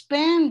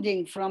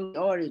expanding from the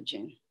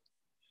origin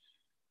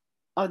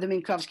of the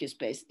Minkowski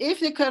space. If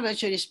the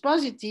curvature is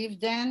positive,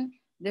 then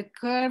the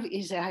curve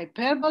is a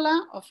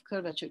hyperbola of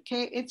curvature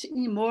k. It's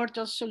an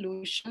immortal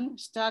solution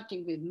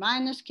starting with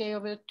minus k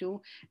over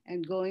 2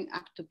 and going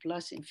up to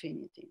plus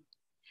infinity.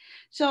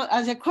 So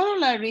as a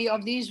corollary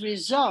of these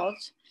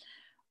results,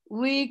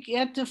 we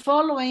get the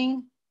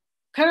following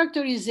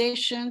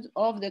characterization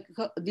of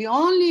the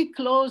only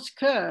closed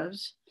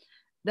curves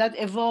that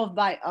evolve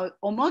by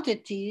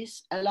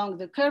homotheties along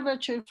the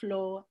curvature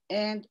flow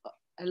and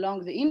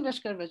along the inverse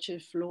curvature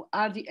flow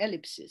are the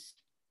ellipses.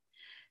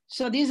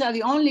 So these are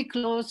the only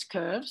closed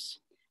curves.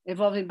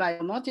 evolving by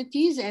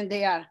homotheties, and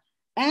they are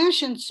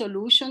ancient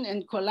solution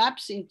and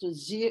collapse into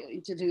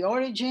the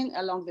origin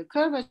along the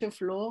curvature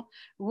flow,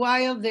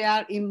 while they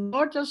are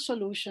immortal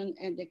solution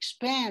and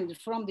expand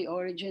from the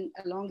origin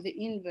along the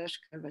inverse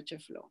curvature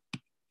flow.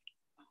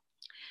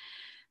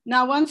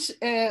 Now,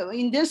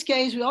 in this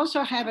case, we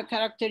also have a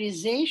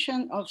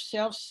characterization of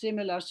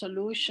self-similar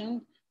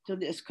solution to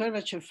this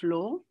curvature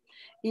flow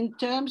in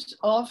terms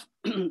of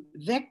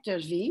vector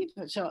V.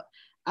 So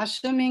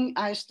assuming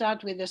I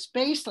start with a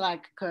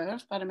space-like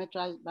curve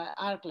parameterized by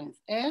arc length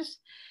S,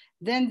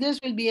 then this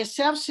will be a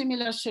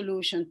self-similar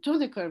solution to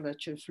the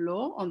curvature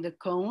flow on the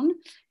cone,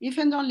 if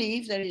and only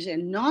if there is a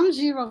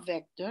non-zero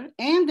vector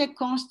and a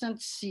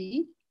constant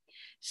C,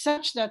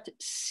 such that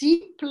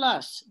C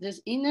plus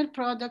this inner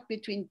product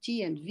between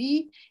T and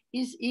V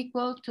is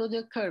equal to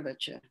the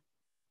curvature.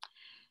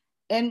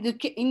 And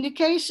in the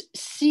case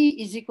C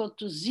is equal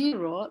to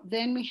 0,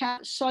 then we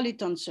have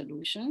soliton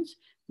solutions,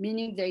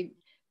 meaning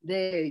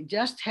they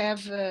just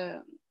have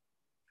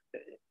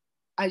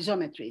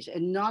isometries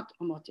and not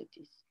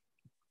homotheties.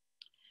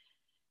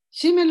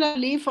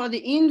 Similarly, for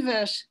the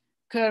inverse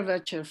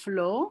curvature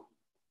flow,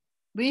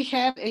 we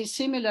have a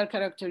similar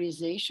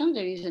characterization.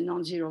 There is a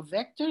non-zero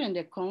vector and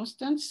a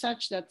constant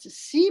such that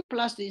C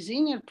plus this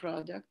inner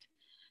product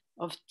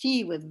of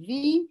T with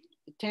V,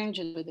 the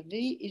tangent with the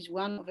V, is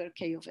 1 over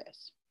K of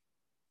S.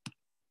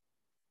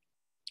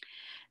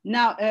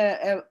 Now,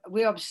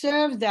 we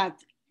observe that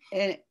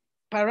a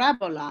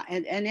parabola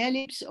and an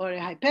ellipse or a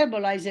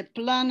hyperbola is a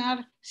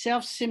planar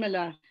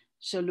self-similar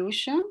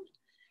solution,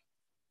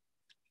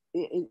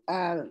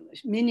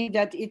 meaning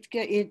that it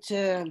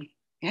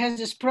has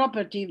this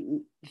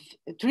property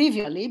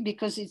trivially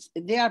because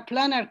they are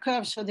planar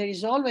curves, so there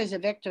is always a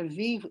vector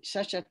V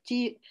such that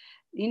T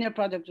inner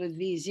product with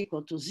V is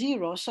equal to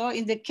 0. So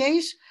in the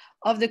case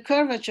of the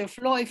curvature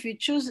flow, if we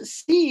choose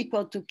C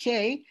equal to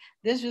K,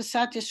 this will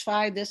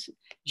satisfy this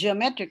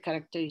geometric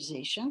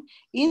characterization.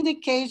 In the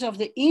case of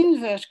the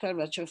inverse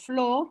curvature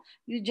flow,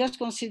 you just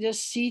consider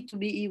C to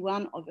be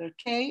E1 over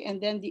K,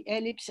 and then the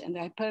ellipse and the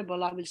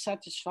hyperbola will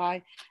satisfy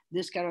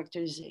this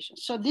characterization.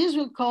 So these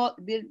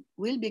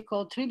will be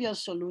called trivial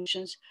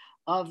solutions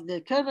of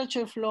the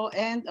curvature flow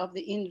and of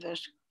the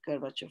inverse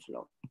curvature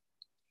flow.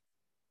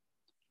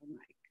 Oh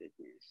my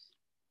goodness.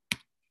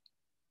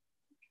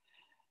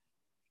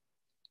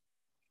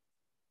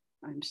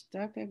 I'm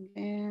stuck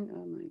again.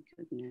 Oh my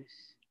goodness.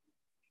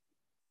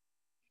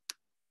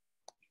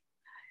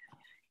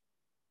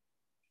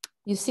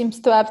 You seem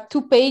to have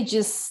 2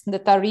 pages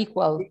that are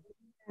equal.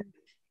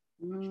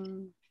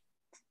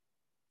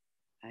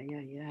 Ay,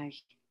 ay, ay.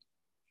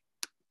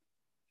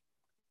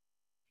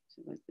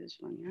 So what's this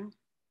one, yeah?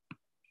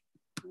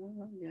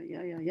 Oh, yeah,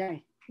 yeah, yeah, yeah.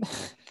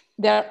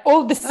 They are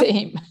all the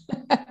same.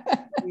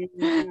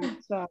 Yeah,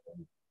 sorry.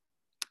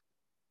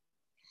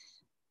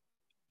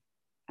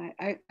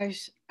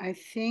 I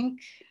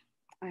think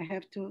I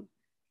have to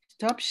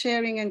stop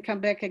sharing and come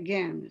back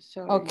again.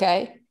 Sorry.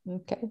 Okay.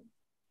 Okay.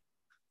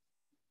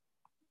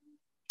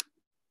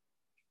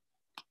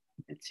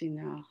 Let's see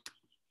now.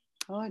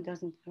 Oh, it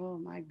doesn't. Oh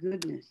my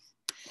goodness.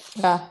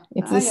 Yeah,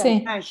 it's the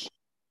same.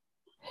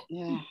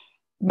 Yeah.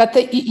 But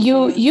may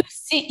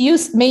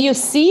you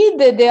see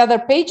the other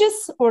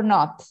pages or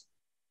not?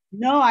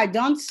 No, I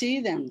don't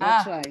see them.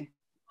 That's why.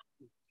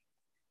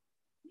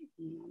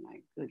 Oh my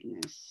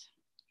goodness.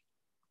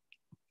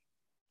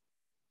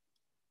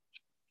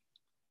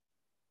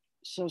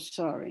 So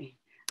sorry.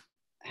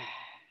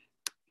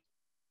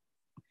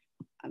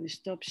 I will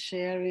stop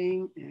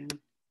sharing and.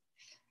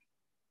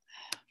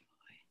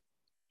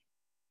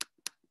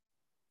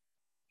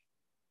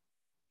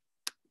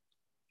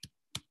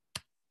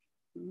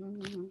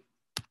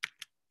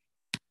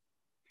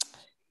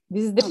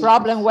 This is the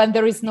problem when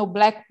there is no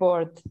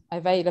blackboard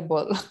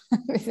available.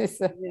 This is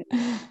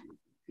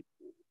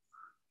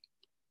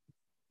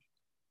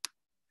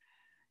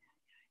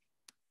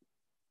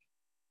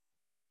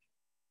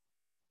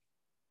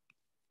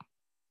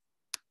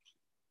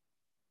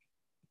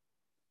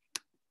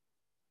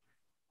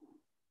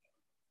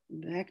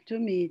back to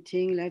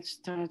meeting. Let's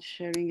start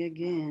sharing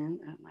again.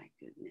 Oh my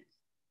goodness.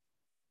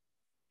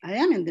 I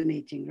am in the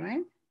meeting,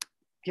 right?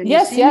 Can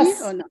you see me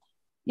or not?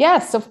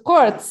 Yes, of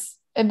course.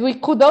 And we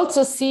could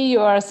also see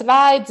your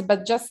slides,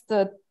 but just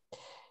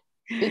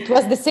it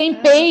was the same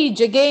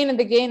page again and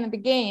again and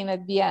again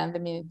at the end. I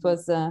mean, it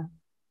was. Ay,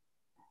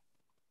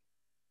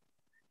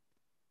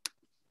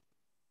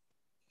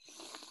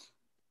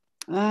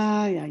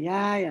 ay,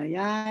 ay, ay,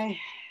 ay.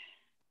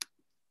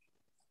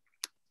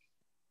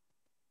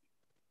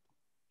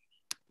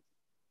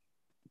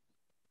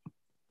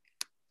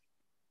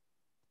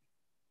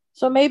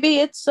 So maybe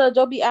it's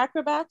Adobe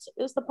Acrobat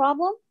is the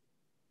problem?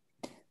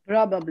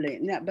 Probably.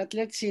 No, but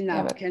let's see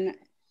now. Yeah,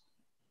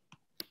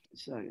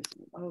 Sorry.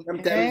 Okay,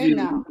 Sometimes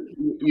now.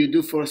 you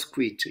do force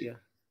quit, yeah.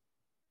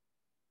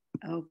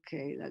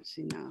 Okay, let's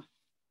see now.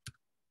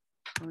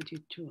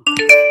 42.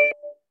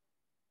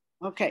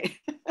 Okay.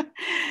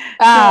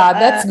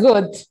 That's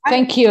good.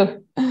 Thank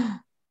you.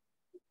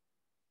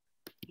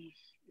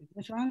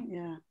 This one,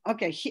 yeah.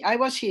 Okay, I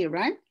was here,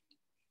 right?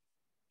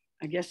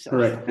 I guess so.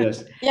 Correct,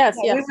 yes. Yes,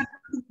 So yes. we were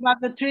talking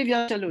about the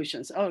trivial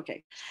solutions.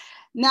 Okay.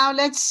 Now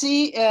let's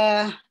see.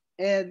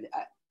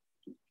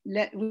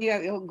 We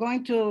are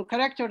going to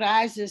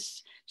characterize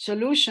these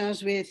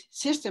solutions with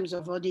systems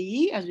of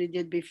ODE, as we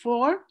did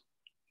before.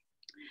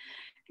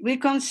 We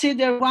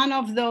consider one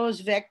of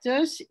those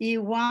vectors,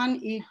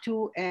 E1,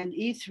 E2, and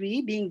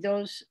E3, being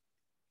those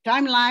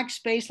time-like,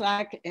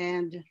 space-like,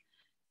 and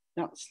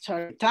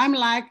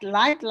time-like,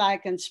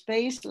 light-like, and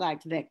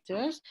space-like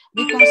vectors.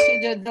 We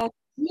consider those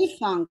three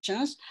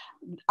functions.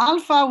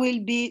 Alpha will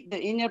be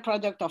the inner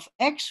product of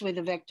X with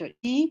the vector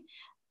E,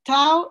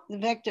 tau, the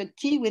vector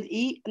T with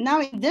E.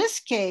 Now in this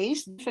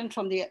case, different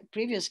from the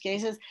previous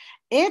cases,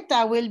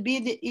 eta will be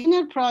the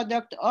inner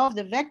product of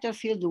the vector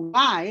field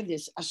Y,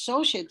 this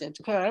associated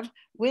curve,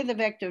 with the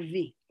vector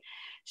V.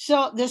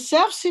 So the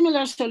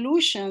self-similar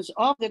solutions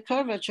of the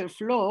curvature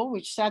flow,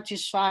 which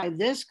satisfy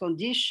this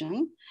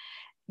condition,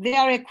 they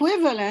are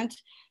equivalent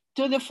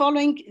to the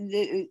following.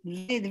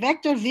 The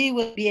vector V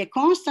will be a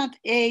constant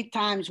A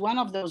times one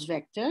of those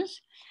vectors.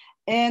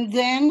 And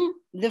then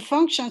the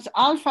functions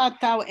alpha,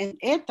 tau, and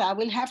eta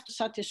will have to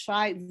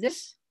satisfy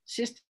this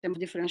system of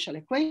differential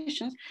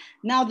equations.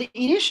 Now the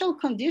initial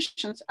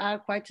conditions are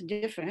quite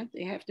different.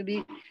 They have to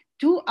be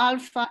 2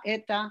 alpha,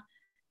 eta,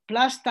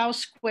 plus tau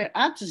squared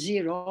at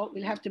 0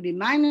 will have to be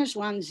minus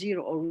 1,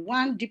 0, or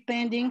 1,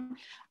 depending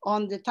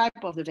on the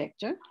type of the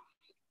vector.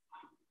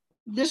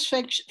 This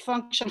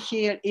function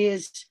here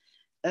is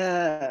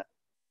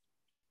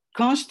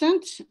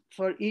constant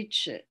for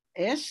each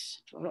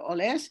S, for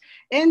all S,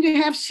 and we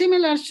have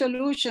similar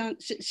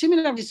solutions,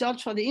 similar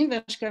results for the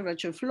inverse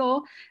curvature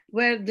flow,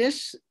 where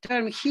this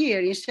term here,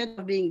 instead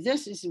of being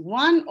this, is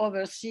 1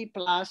 over C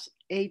plus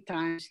A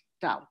times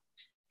tau.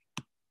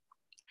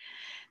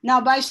 Now,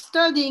 by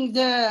studying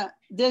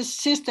this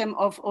system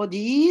of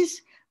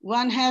ODEs,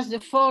 one has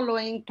the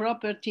following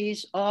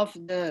properties of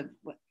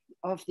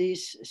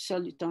these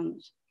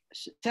solitons,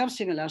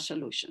 self-similar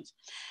solutions.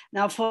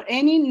 Now, for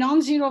any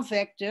non-zero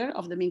vector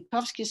of the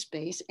Minkowski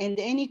space and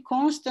any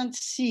constant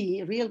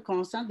C, real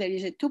constant, there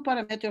is a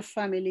 2-parameter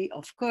family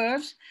of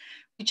curves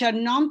which are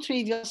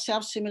non-trivial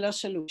self-similar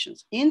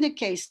solutions. In the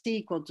case C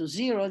equal to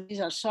 0,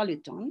 these are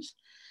solitons.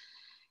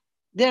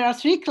 There are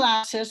 3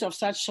 classes of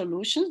such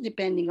solutions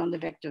depending on the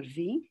vector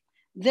V.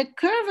 The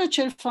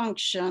curvature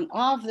function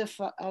of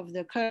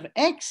the curve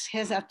X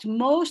has at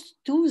most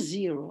 2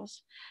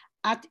 zeros.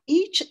 At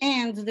each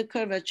end, the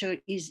curvature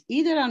is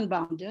either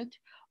unbounded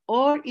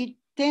or it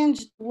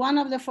tends to one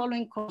of the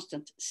following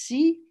constants,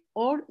 C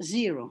or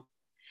 0.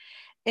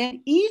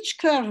 And each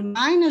curve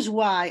minus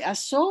Y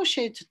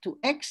associated to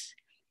X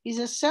is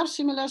a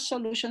self-similar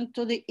solution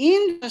to the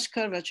inverse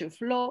curvature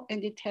flow,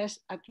 and it has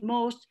at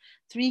most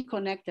 3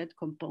 connected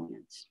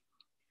components.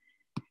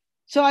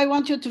 So I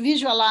want you to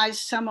visualize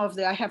some of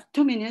I have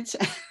 2 minutes.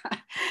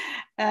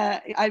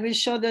 I will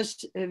show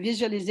this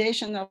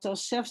visualization of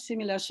those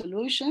self-similar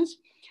solutions.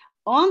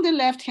 On the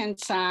left-hand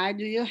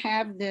side, you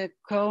have the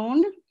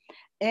cone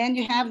and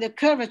you have the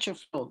curvature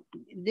flow.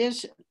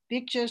 These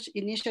pictures,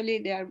 initially,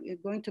 they are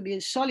going to be a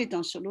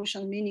soliton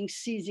solution, meaning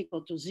C is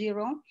equal to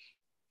 0.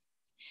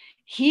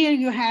 Here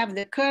you have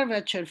the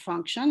curvature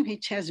function,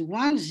 which has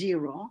 1,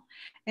 0.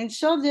 And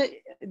so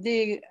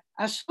the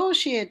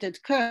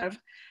associated curve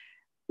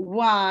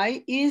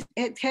Y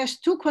it has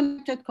 2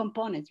 connected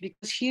components,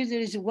 because here there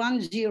is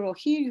 1, 0.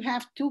 Here you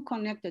have 2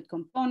 connected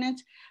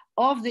components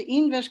of the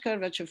inverse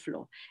curvature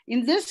flow.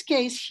 In this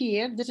case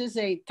here, this is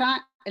a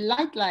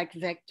light-like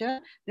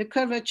vector. The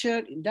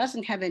curvature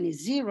doesn't have any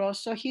zeros.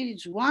 So here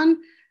is 1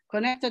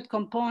 connected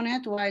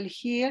component, while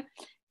here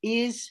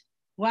is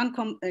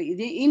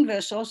the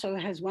inverse also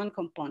has 1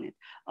 component.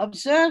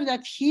 Observe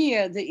that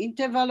here, the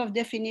interval of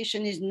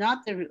definition is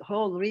not the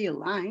whole real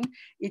line.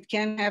 It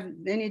can have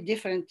many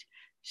different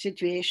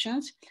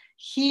situations.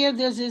 Here,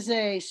 this is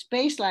a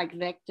space-like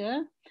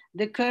vector.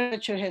 The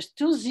curvature has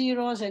 2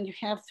 zeros and you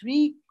have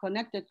 3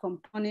 connected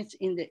components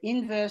in the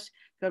inverse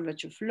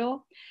curvature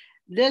flow.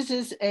 This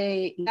is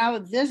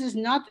this is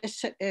not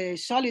a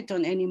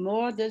soliton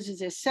anymore. This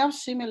is a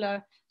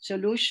self-similar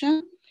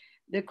solution.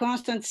 The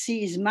constant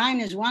C is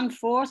minus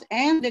 1/4,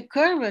 and the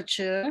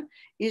curvature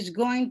is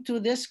going to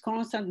this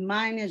constant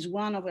minus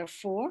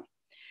 1/4.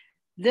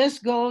 This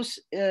goes,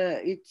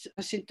 it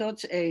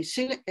asymptotes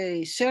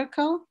a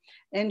circle,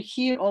 and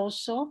here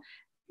also.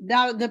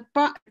 Now,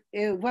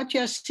 what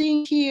you're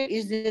seeing here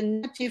is the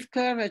negative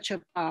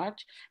curvature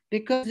part,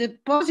 because the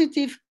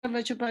positive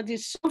curvature part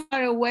is so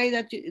far away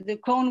that the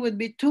cone would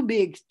be too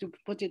big to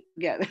put it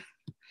together.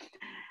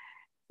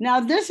 Now,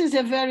 this is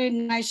a very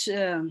nice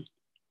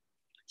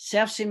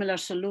self-similar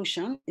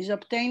solution. Is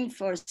obtained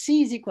for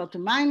C is equal to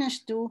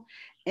 -2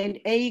 and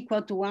A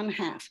equal to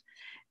 1/2.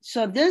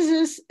 So this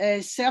is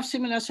a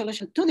self-similar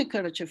solution to the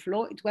curvature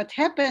flow. What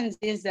happens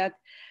is that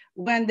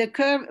when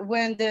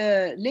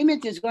the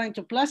limit is going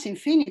to plus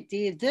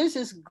infinity, this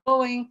is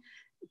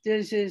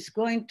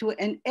going to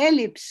an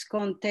ellipse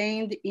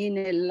contained in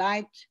a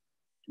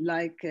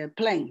light-like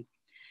plane.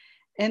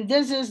 And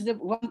this is the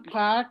one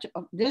part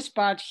of this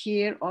part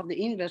here of the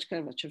inverse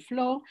curvature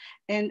flow.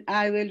 And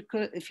I will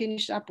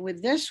finish up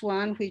with this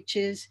one, which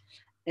is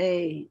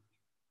a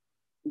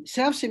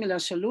self-similar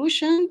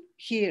solution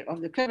here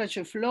of the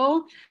curvature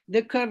flow.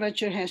 The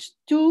curvature has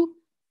two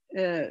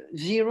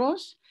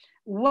zeros,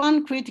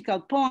 one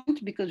critical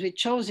point because we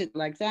chose it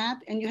like that,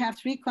 and you have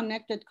three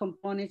connected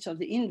components of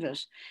the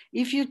inverse.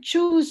 If you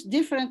choose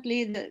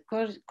differently the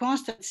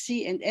constant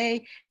C and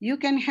A, you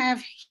can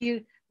have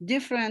here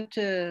different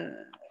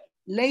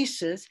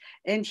laces,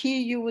 and here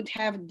you would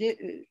have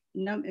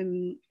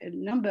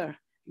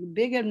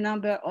bigger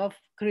number of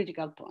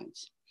critical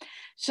points.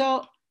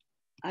 So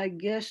I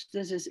guess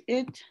this is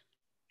it.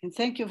 And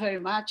thank you very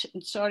much.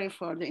 And sorry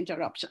for the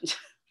interruptions.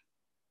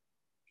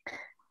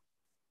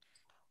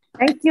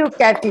 Thank you,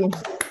 Keti.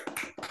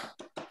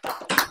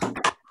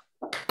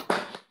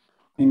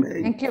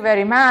 Thank you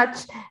very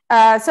much.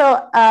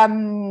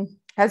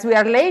 As we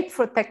are late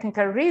for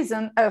technical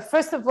reason,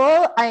 first of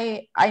all,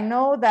 I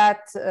know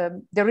that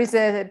there is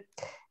a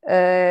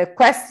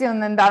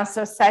question and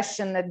answer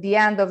session at the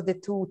end of the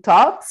two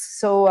talks.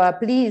 So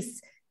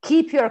please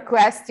keep your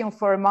question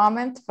for a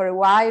moment, for a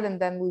while, and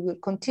then we will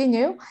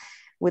continue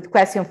with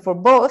questions for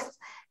both.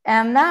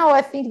 And now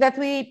I think that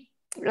we,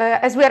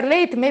 as we are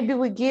late, maybe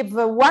we give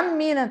 1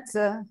 minute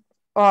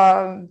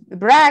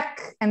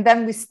break, and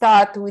then we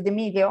start with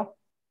Emilio.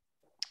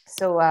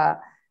 So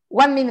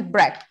 1 minute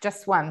break,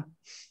 just one.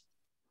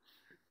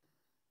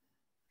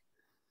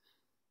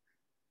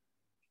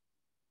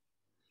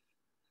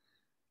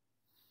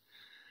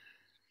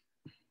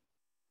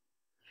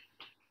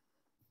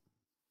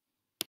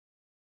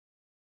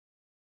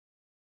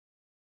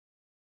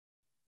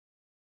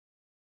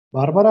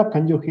 Bárbara,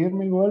 can you hear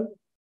me well?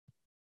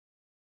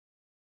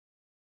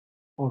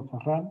 Or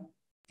Ferran?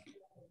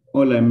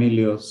 Hola,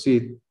 Emilio.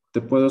 Sí,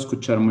 te puedo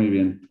escuchar muy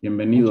bien.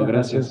 Bienvenido,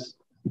 gracias.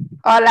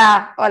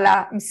 Hola,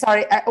 hola. I'm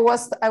sorry. I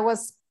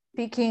was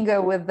speaking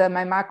with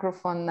my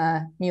microphone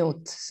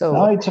mute. So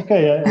no, it's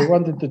okay. I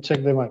wanted to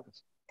check the microphone.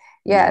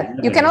 Yeah,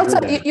 you can also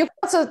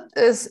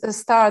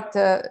start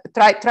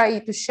try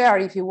to share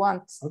if you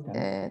want,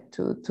 okay.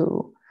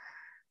 To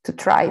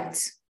try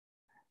it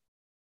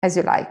as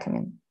you like. I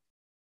mean.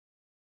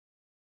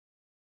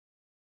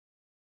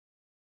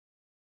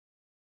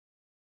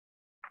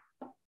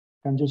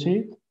 Can you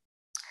see it?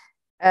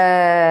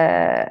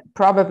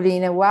 Probably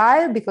in a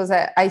while, because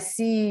I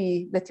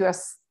see that you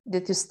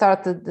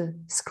started the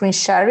screen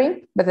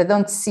sharing, but I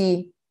don't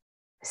see.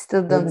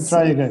 Still don't see.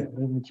 Let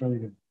me try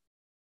again.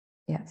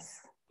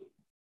 Yes.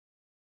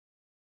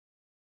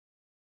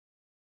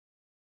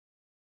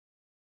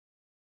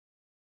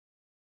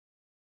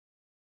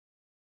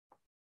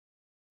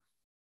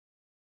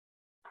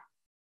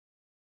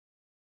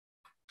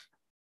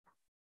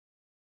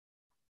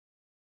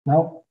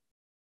 Now?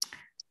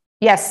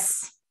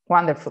 Yes,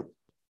 wonderful.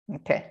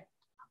 Okay.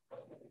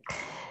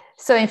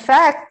 So in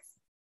fact,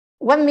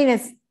 1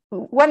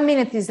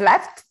 minute is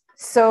left,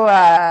 so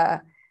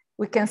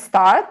we can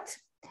start.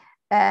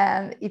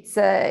 And it's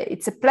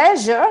a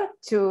pleasure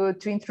to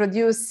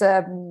introduce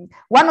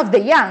one of the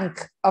young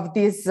of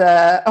this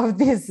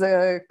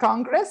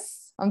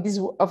congress,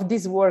 of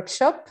this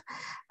workshop.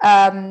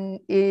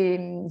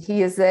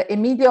 He is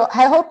Emílio.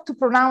 I hope to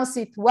pronounce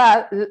it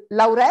well,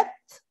 Lauret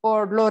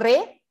or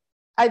Lauret.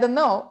 I don't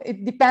know.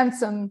 It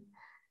depends on.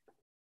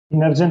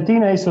 In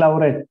Argentina, it's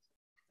Lauret.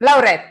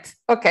 Lauret.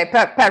 Okay,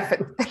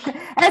 perfect.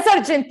 As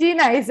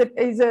Argentina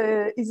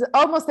is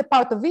almost a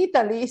part of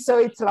Italy, so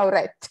it's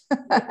Lauret.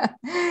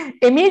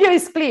 Emilio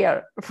is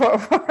clear.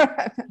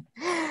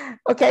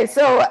 Okay,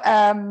 so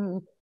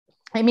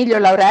Emilio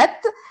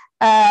Lauret,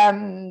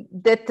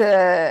 that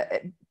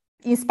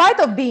in spite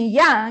of being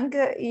young,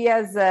 he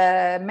has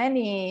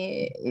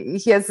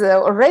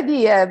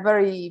already a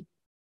very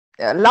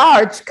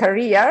large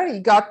career.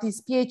 He got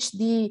his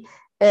PhD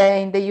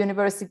in the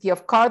University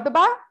of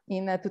Cordoba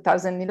in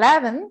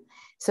 2011,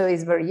 so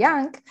he's very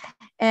young.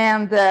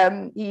 And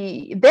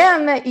he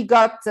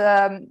got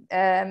a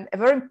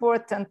very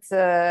important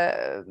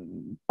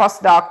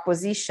postdoc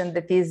position,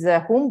 that is a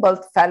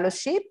Humboldt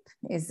Fellowship,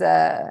 is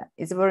a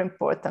very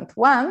important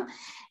one.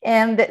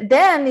 And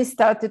then he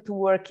started to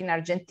work in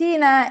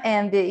Argentina,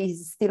 and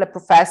he's still a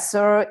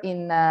professor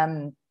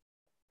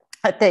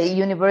at the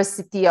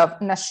University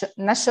of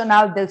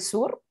Nacional del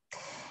Sur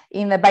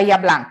in Bahia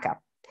Blanca.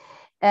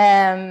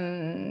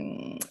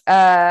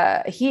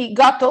 He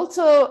got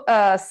also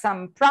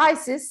some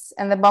prizes,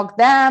 and among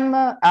them,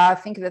 I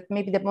think that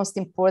maybe the most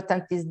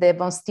important is the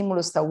Von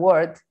Stimulus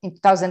Award in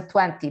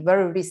 2020,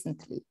 very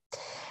recently.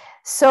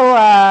 So,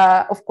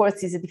 of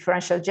course, he's a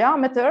differential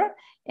geometer,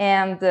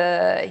 and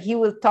he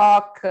will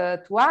talk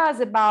to us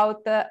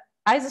about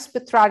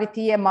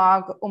isospectrality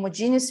among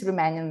homogeneous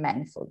Riemannian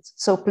manifolds.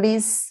 So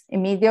please,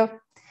 Emilio,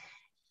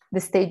 the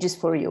stage is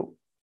for you.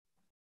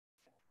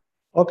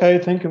 Okay,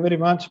 thank you very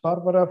much,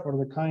 Barbara, for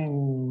the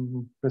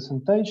kind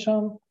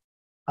presentation.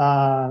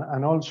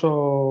 And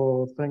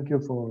also thank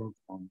you for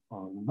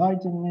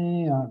inviting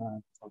me,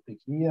 and for being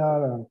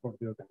here, and for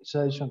the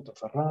organization, to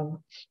Ferran.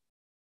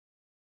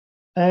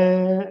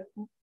 The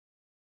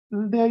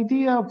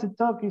idea of the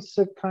talk is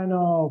a kind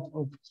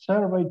of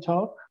survey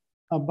talk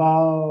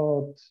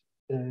about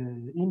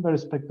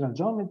inverse spectral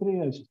geometry,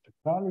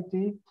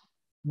 isospectrality,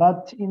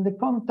 but in the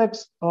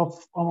context of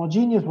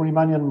homogeneous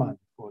Riemannian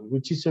manifold,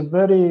 which is a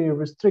very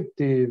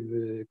restrictive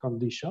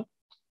condition.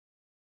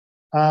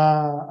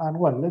 And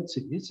well, let's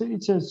see,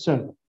 it's a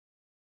survey.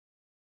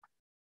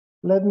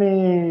 Let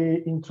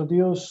me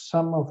introduce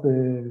some of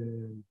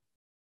the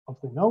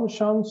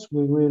notions.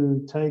 We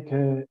will take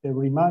a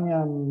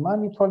Riemannian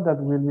manifold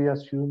that will be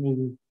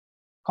assumed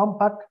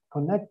compact,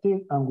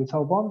 connected, and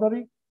without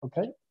boundary,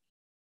 okay?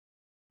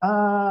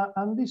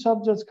 And this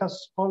object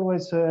has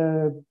always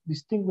a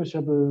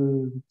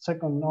distinguishable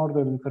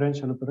second-order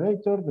differential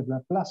operator, the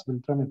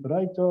Laplace-Beltrami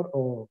operator,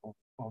 or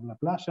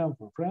Laplacian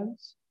for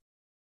friends.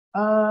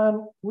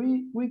 And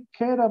we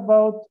care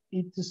about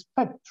its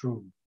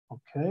spectrum,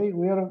 okay?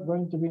 We are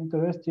going to be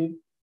interested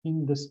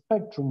in the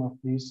spectrum of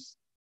this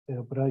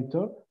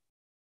operator,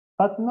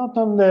 but not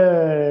on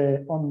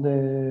the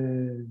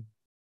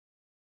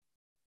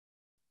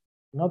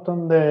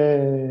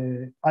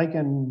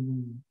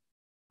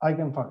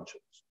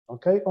eigenfunctions,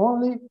 okay?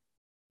 Only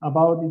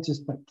about its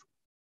spectrum,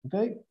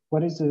 okay?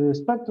 What is the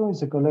spectrum?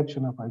 It's a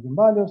collection of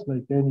eigenvalues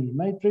like any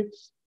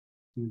matrix.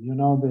 You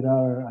know there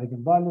are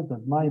eigenvalues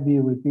that might be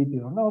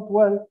repeated or not.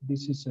 Well,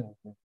 this is a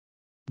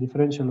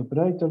differential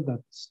operator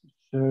that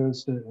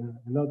shares a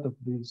lot of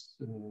these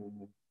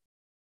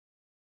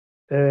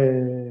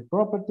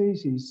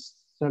properties. Is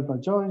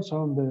self-adjoint,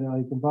 so the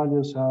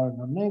eigenvalues are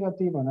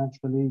non-negative, and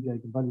actually the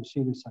eigenvalue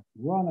series is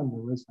actually 1, and the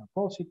rest are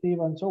positive,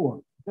 and so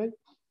on. Okay,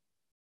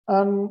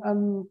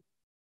 and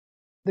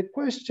the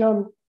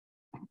question,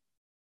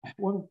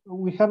 when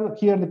we have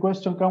here the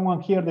question, can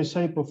one hear the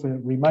shape of a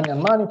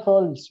Riemannian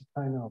manifold? It's a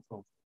kind of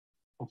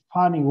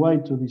funny way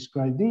to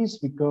describe this,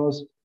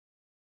 because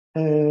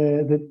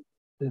the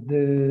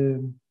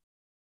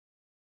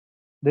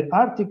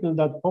article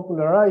that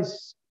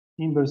popularized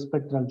inverse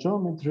spectral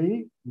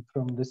geometry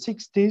from the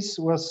 60s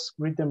was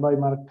written by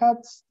Mark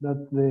Katz,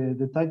 that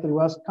the title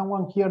was, Can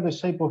One Hear the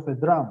Shape of a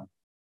Drum?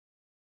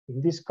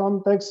 In this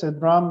context, a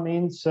drum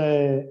means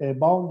a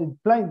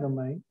bounded plane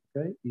domain,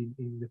 okay?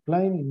 In the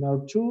plane, in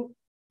R2,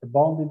 a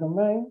bounded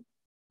domain,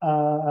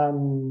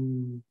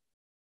 and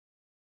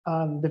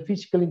the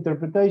physical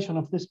interpretation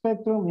of the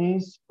spectrum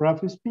is,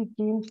 roughly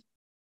speaking,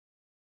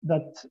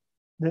 that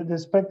the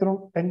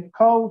spectrum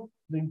encodes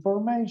the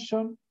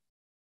information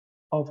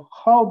of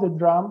how the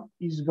drum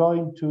is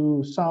going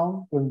to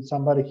sound when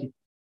somebody hits,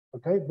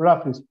 okay?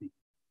 Roughly speaking,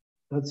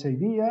 that's the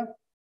idea.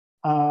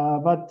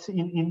 But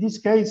in this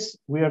case,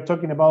 we are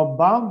talking about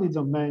bounded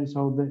domains,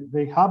 so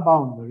they have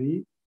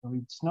boundary. So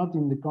it's not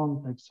in the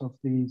context of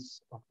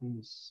this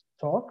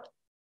talk.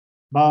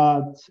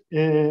 But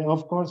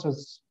of course,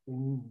 as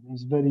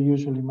is very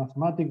usually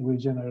mathematics, we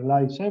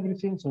generalize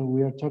everything. So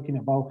we are talking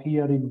about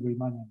hearing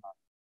Riemannian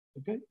manifold,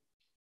 okay?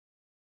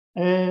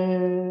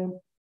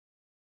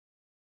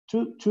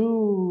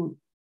 Two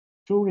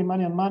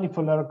Riemannian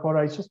manifolds are called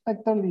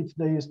isospectral if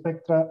the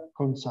spectra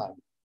coincide,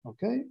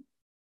 okay?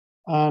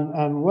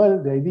 And well,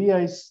 the idea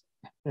is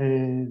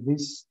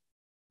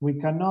we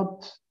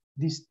cannot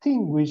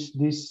distinguish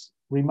this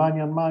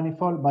Riemannian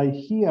manifold by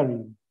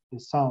hearing the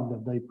sound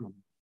that they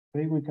produce,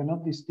 okay? We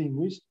cannot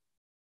distinguish,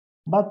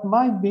 but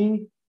might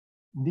be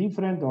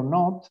different or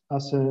not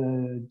as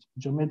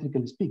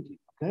geometrically speaking,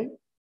 okay?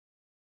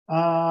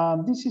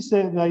 This is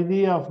the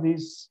idea of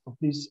this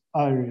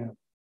area.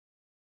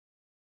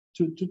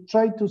 To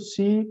try to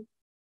see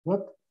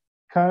what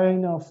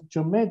kind of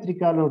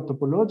geometrical or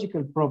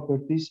topological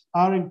properties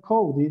are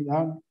encoded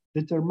and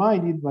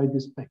determined by the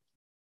spectrum,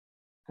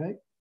 okay?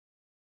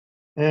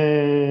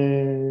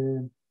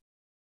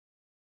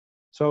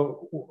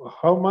 So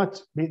how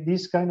much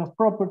these kind of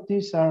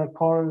properties are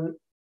called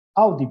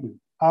audible,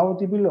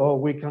 or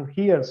we can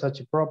hear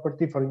such a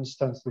property, for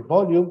instance, the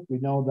volume. We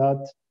know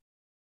that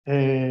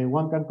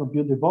one can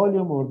compute the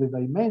volume or the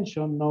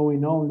dimension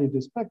knowing only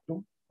the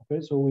spectrum.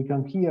 Okay, so we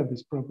can hear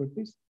these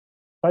properties,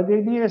 but the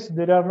idea is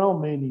there are not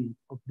many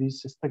of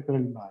these spectral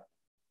environments.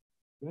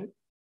 Okay?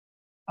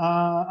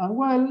 And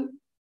well,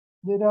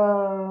 there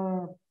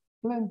are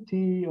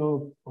plenty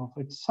of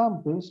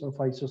examples of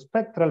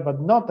isospectral, but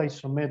not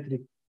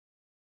isometric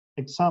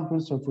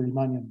examples of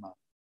Riemannian manifold.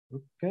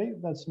 Okay,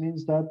 that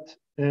means that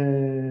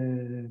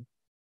the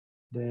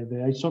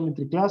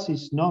isometry class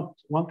is not,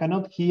 one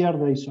cannot hear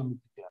the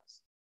isometry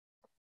class,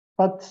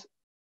 but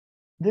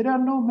there are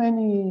not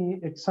many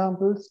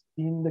examples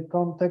in the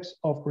context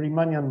of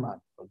Riemannian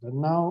manifold,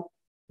 and now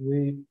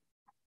we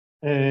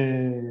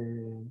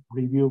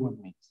review what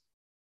it means.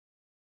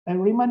 A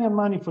Riemannian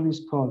manifold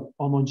is called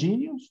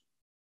homogeneous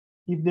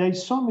if the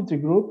isometry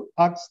group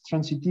acts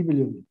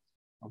transitively on it.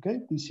 Okay,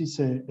 this is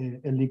a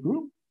Lie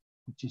group,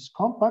 which is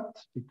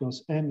compact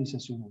because M is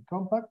assumed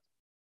compact.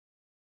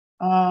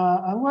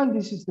 And well,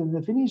 this is the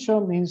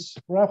definition, means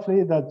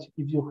roughly that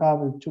if you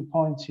have 2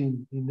 points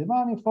in the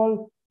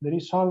manifold, there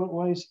is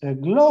always a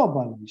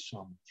global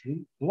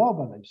isometry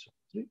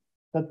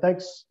that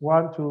takes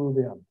one to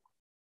the other.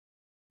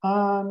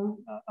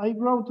 I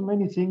wrote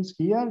many things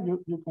here.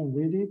 You can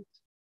read it,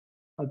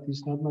 but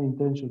it's not my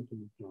intention to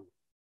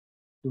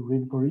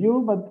read for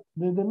you. But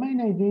the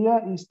main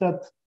idea is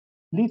that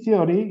Lie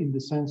theory, in the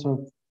sense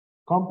of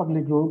compact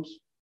Lie groups,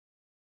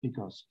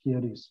 because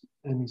here is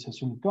M is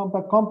assumed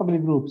compact, compact Lie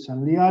groups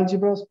and Lie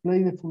algebras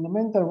play the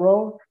fundamental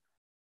role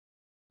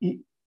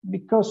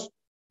because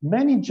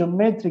many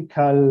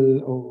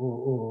geometrical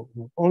or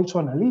also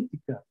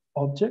analytical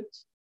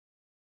objects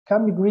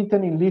can be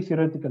written in Lie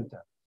theoretical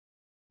terms,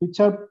 which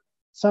are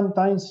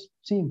sometimes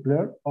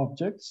simpler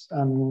objects,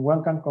 and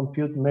one can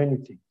compute many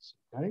things.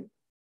 Okay,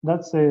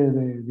 that's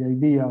the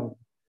idea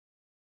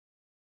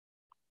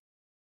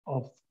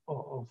of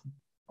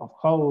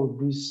how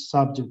this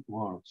subject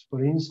works.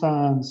 For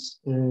instance,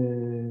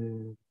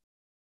 here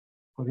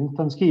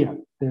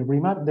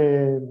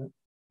the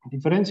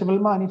differentiable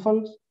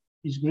manifold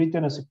is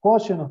written as a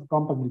quotient of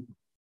compact Lie,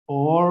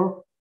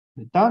 or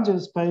the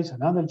tangent space,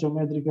 another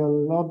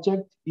geometrical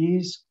object,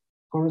 is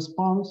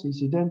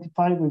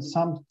identified with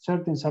some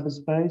certain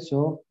subspace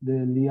of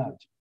the Lie algebra,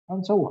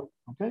 and so on.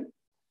 Okay,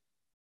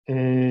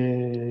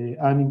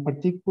 and in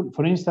particular,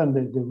 for instance,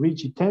 the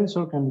Ricci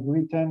tensor can be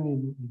written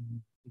in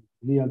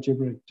Lie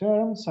algebraic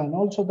terms, and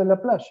also the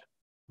Laplacian,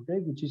 okay,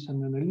 which is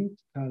an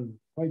analytical,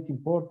 quite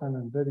important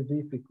and very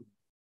difficult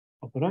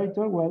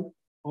operator. Well,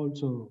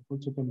 also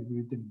can be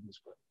written in this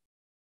way.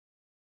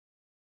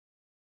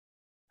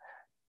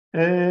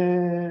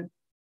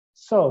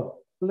 So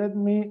let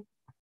me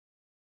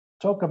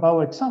talk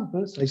about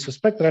examples,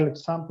 isospectral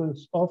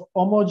examples of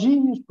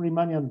homogeneous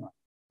Riemannian manifold.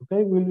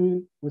 Okay,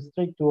 we'll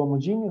stick to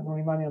homogeneous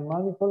Riemannian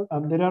manifold,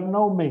 and there are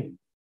no many.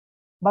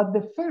 But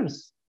the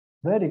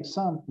very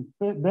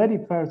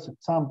first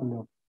example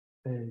of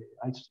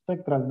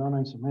isospectral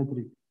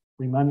non-isometric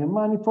Riemannian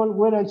manifold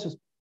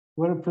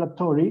were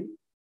Flattori,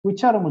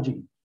 which are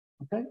homogeneous.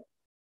 Okay,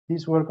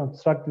 these were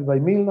constructed by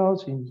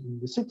Milnor in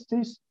the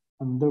 60s,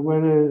 and there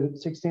were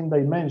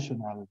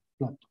 16-dimensional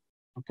Flattori.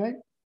 Okay,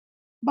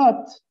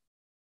 but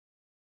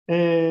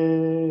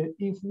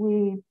if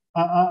we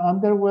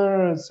and there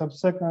were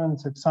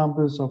subsequent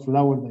examples of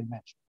lower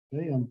dimension,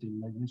 okay, until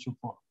dimension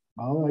 4.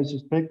 Now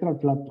isospectral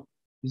Flattori.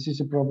 This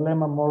is a problem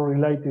more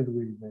related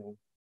with the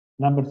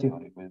number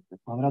theory, with the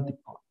quadratic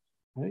form.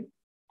 Okay?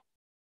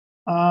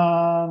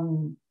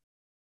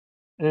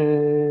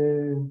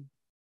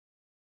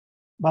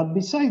 But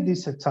beside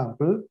this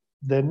example,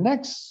 the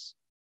next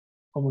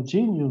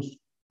homogeneous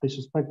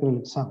isospectral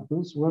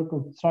examples were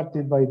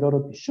constructed by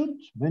Dorothy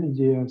Schütt many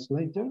years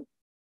later.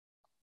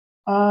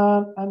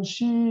 And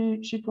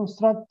she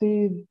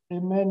constructed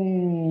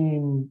many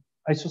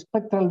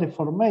isospectral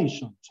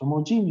deformations,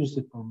 homogeneous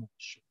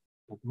deformations.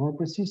 But more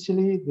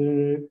precisely,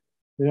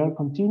 there are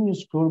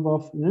continuous curve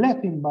of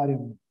left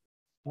invariant.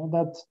 Now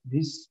that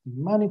these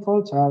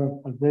manifolds are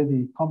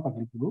already compact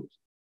Lie groups.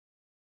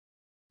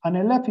 And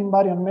a left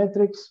invariant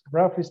matrix,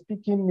 roughly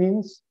speaking,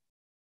 means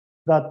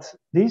that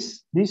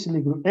this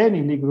Lie group,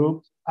 any Lie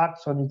group,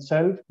 acts on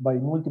itself by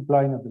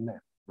multiplying at the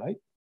left, right?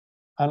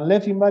 And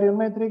left invariant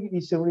metric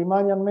is a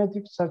Riemannian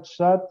metric such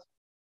that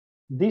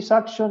this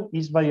action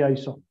is by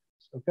isometries.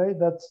 Okay,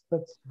 that's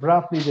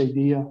roughly the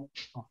idea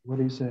of what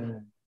is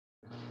a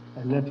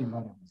left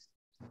invariant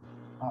metric.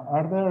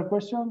 Are there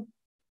questions?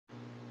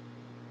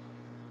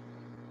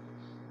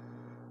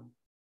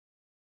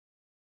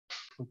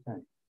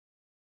 Okay.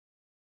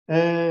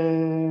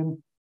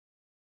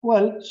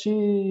 Well,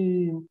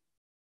 she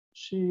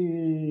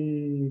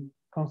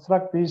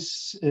construct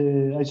this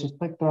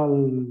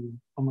isospectral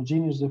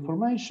homogeneous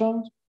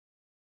deformations,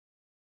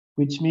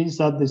 which means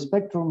that the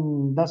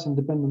spectrum doesn't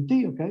depend on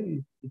T,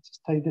 okay? It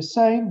stays the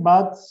same,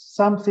 but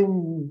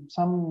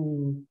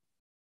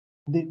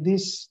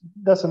this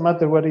doesn't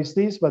matter what is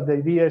this, but the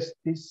idea is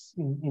this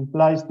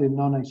implies the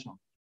non-isometric,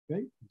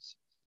 okay?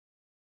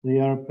 They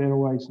are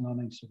pairwise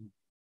non-isometric.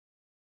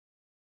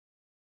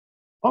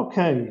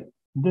 Okay,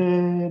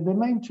 the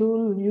main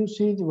tool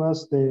used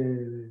was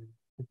the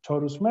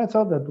torus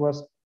method that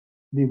was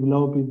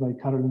developed by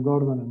Caroline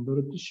Gordon and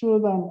Dorothy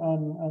Schütt,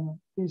 and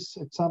these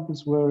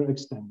examples were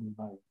extended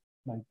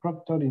by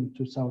Proctor in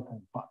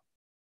 2005.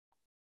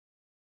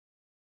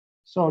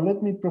 So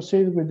let me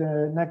proceed with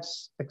the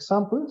next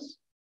examples.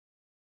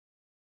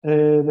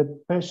 The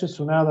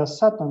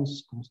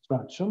Pesce-Tsunadas-Satton's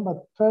construction,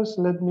 but first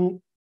let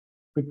me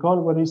recall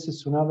what is the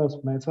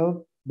Tsunadas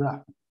method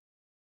briefly.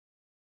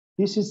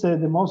 This is the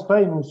most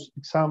famous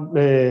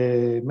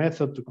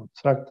method to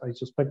construct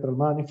isospectral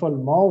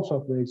manifold. Most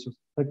of the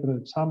isospectral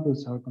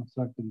examples are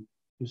constructed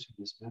using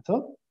this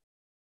method.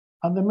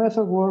 And the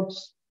method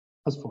works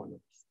as follows.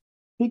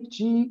 Pick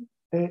G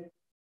a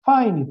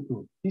finite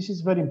group. This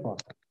is very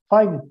important.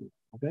 Finite group,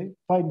 okay?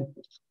 Finite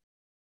group.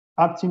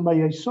 Acting by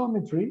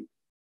isometry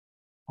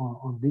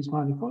on this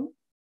manifold,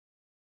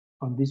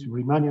 on this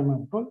Riemannian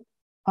manifold,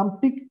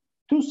 and pick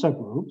two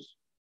subgroups,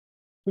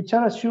 which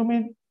are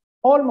assuming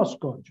almost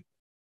conjugate.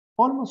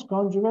 Almost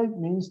conjugate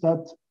means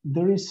that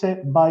there is a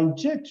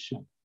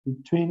bijection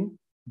between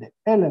the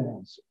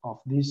elements of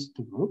these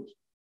two groups,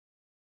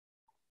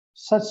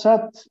 such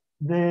that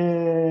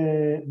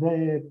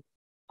the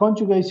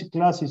conjugacy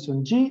classes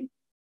on G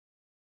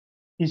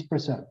is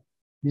preserved.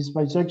 This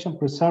bisection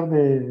preserves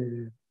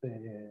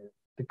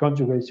the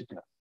conjugacy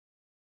class.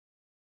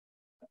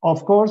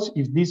 Of course,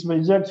 if this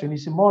bisection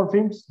is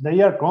morphisms,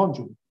 they are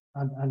conjugate,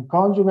 and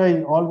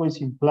conjugate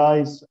always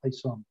implies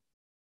isomer.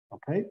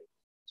 Okay,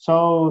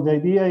 so the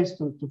idea is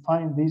to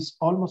find this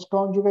almost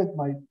conjugate,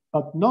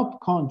 but not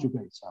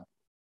conjugate subgroup.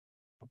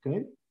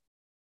 Okay,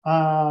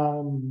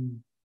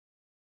 and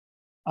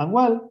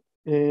well,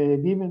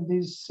 given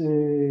this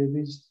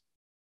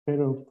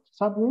pair of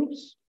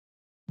subgroups,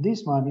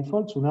 these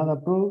manifolds, another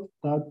proof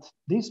that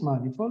these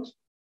manifolds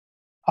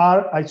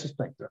are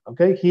isospectral.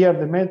 Okay, here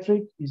the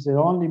metric is the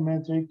only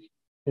metric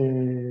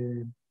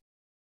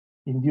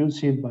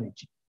induced by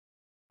G.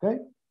 Okay,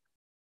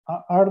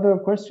 are there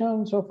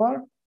questions so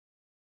far?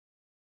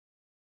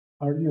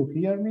 Are you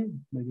hearing me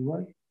very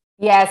well?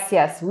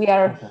 Yes, we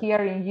are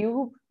hearing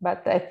you,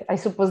 but I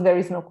suppose there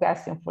is no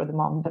question for the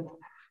moment.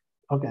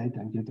 Okay,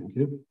 thank you.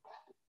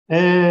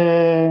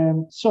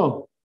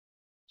 So,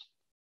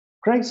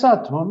 Craig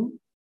Sutton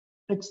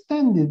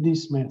extended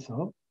this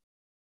method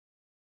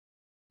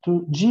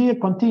to G a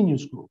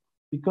continuous group,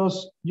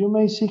 because you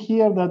may see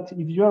here that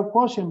if you are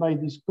quotient by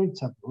discrete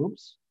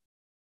subgroups,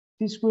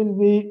 this will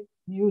be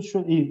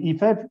usually,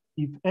 if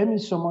M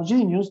is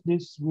homogeneous,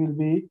 this will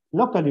be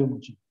locally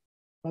homogeneous,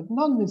 but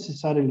not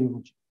necessarily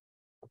homogeneous.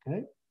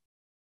 Okay,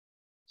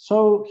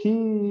 so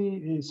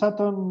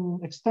Sutton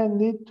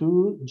extended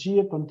to G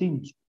a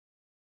continuous,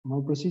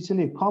 more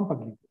precisely a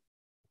compact group.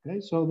 Okay,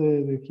 so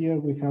here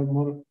we have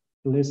more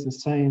or less the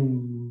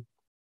same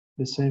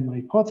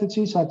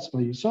hypothesis acts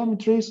by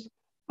isometries,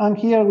 and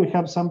here we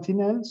have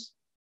something else.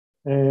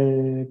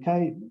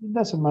 It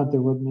doesn't matter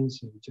what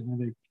means a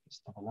generic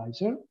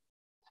stabilizer,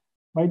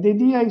 but the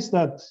idea is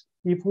that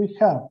if we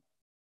have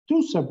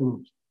two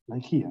subgroups,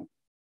 like here,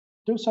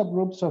 two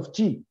subgroups of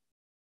G,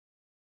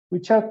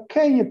 which are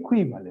K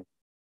equivalent,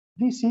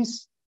 this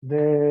is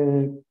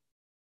the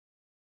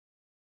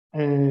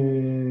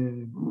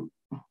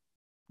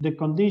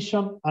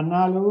condition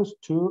analogous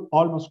to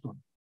almost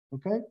conjugate.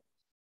 Okay,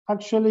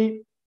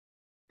 actually,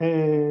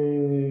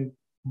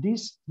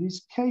 this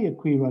K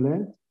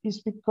equivalent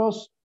is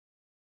because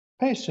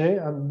Pesce,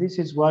 and this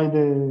is why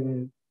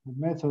the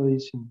method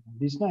is in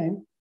this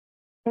name,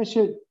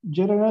 Pesce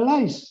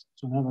generalized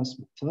Tsunoda's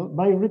method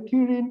by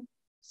recurring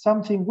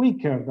something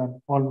weaker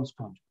than almost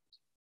conjugate.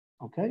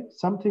 Okay,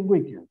 something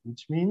weaker,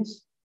 which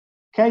means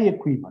K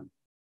equivalent.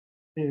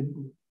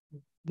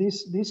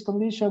 This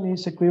condition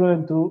is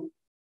equivalent to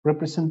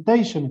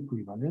representation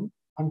equivalent,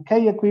 and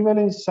K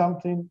equivalent is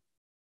something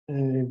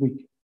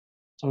weaker.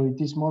 So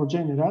it is more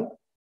general.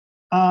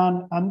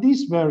 And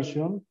this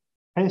version,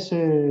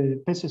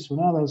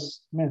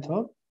 Pesce-Tsunoda's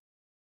method,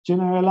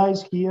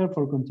 generalized here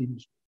for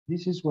continuous.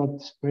 This is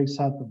what Craig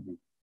Sutton did.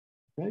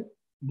 Okay,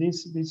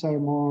 these are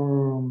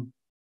more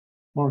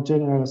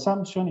general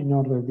assumption in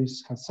order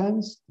this has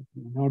sense,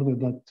 in order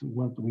that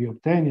what we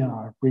obtain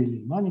are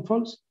really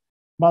manifolds.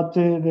 But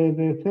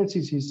the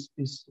thesis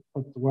is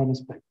at one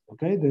aspect.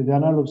 Okay, the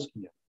analogs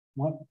here.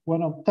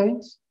 One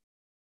obtains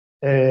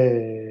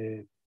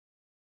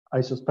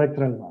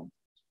isospectral manifolds.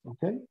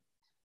 Okay,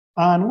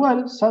 and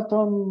well,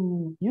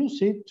 Sutton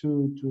used it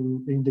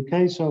to in the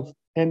case of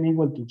M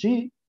equal to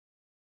G.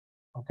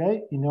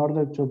 Okay, in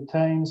order to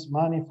obtain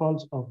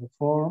manifolds of the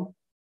form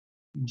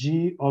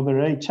G over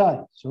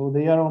HI. So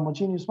they are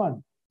homogeneous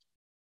manifolds.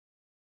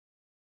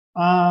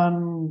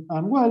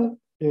 And well,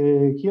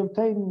 he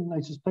obtained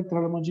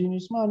isospectral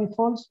homogeneous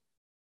manifolds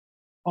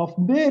of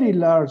very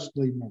large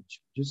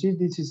dimension. You see,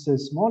 this is the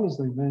smallest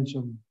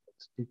dimension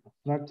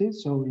constructed,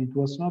 so it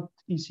was not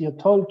easy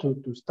at all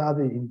to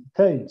study in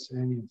details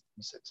any of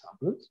these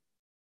examples.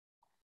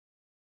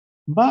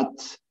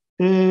 But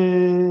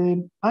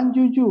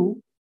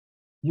UU,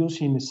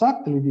 using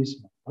exactly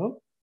this method,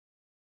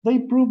 they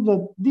prove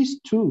that these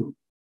two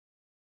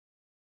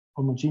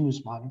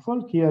homogeneous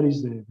manifold, here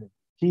is the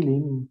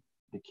Killing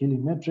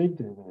metric,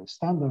 the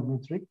standard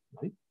metric,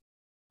 right?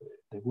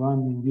 The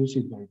one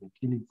induced by the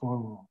Killing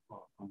form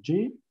of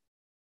G.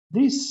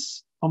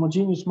 These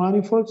homogeneous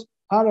manifolds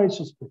are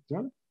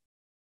isospectral.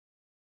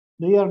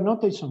 They are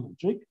not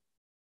isometric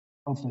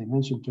of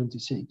dimension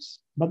 26,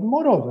 but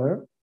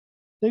moreover,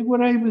 they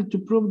were able to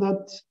prove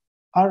that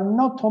are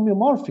not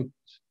homeomorphic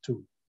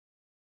too,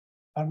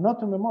 and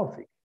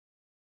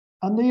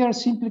they are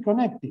simply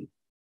connected.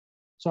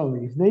 So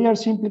if they are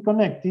simply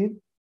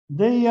connected,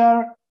 they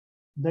are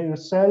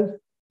themselves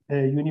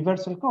a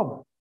universal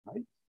cover,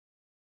 right?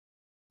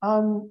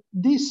 And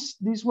this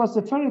was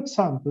the first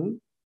example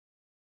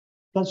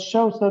that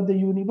shows that the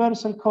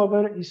universal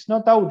cover is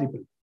not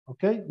audible.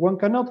 Okay, one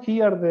cannot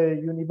hear the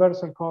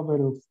universal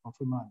cover of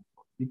a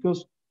manifold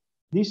because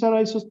these are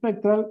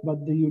isospectral,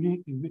 but the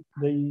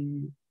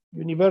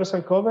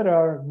universal cover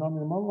are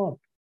non-homomorphic.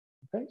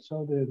 Okay,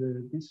 so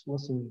this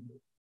was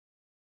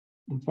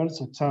the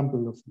first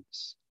example of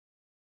this.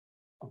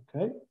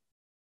 Okay.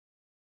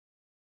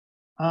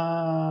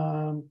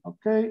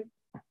 Okay.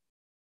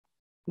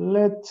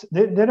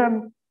 There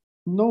are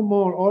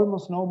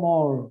almost no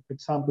more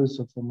examples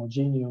of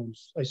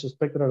homogeneous,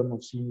 isospectral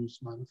homogeneous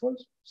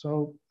manifolds.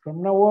 So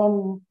from now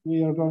on,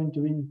 we are going to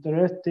be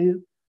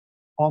interested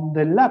on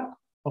the lack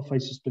of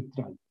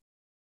isospectrality,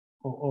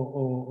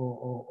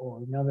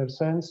 or in other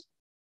sense,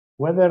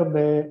 whether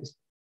the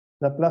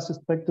Laplace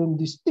spectrum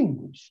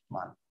distinguished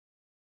manifolds.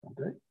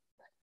 Okay.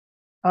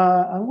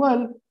 And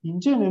well, in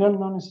general,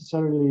 not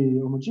necessarily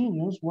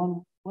homogeneous,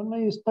 one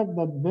may expect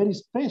that very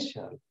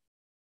special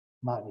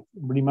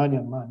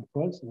Riemannian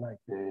manifolds, like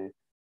the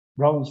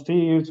Brown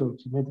spheres or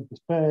symmetric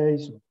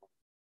space or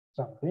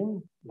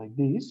something like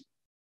this,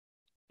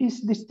 is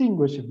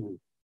distinguishable,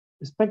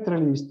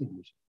 spectrally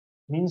distinguishable.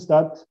 Means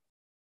that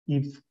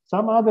if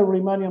some other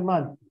Riemannian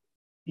manifold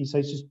is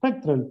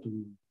isospectral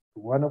to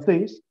one of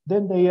these,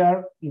 then they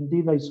are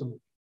indeed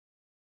isomorphic.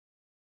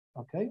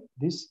 Okay,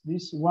 this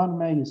one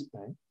may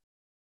expect.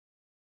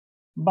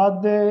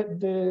 But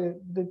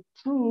the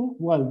true,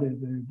 well,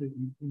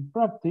 in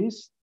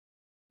practice,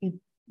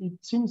 it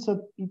seems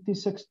that it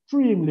is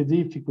extremely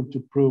difficult to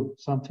prove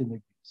something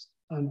like this.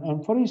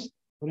 And for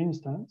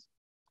instance,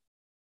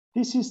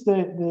 this is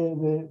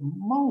the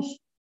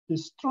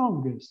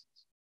strongest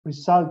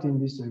result in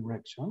this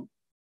direction.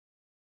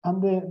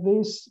 And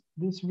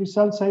these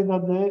results say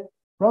that the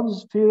Brown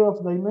sphere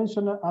of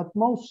dimension at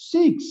most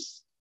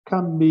 6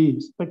 can be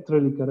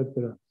spectrally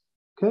characterized.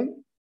 Okay,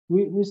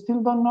 we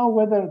still don't know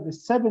whether the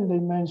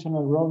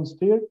 7-dimensional Brown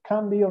sphere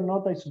can be or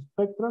not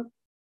isospectral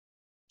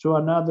to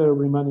another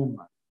Riemannian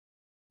manifold.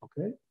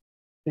 Okay,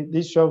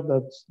 this shows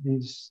that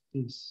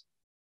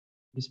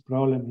this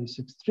problem is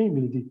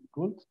extremely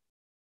difficult.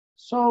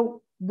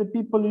 So the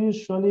people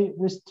usually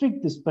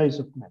restrict the space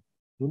of methods.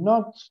 Do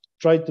not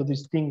try to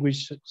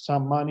distinguish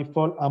some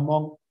manifold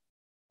among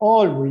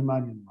all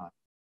Riemannian manifolds.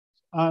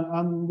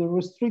 And the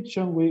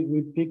restriction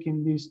we pick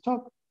in this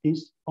talk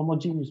is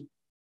homogeneous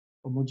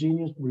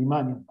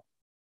Riemannian.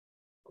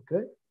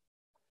 Okay.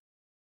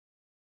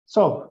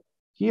 So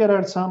here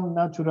are some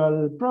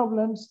natural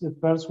problems. The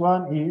first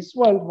one is,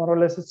 well, more or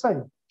less the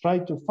same. Try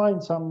to find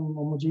some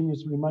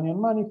homogeneous Riemannian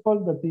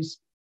manifold that is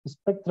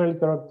spectrally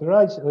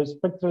characterized or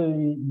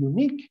spectrally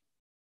unique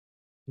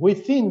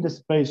within the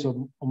space of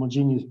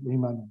homogeneous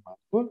Riemannian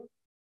manifold.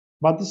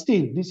 But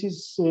still, this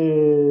is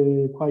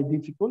quite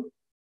difficult.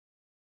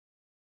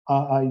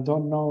 I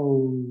don't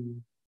know.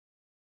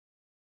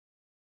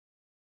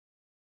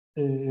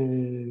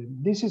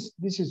 This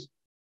is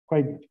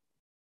quite difficult.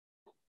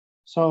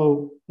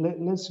 So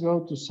let's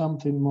go to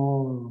something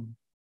more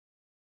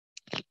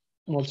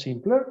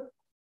simpler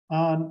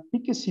and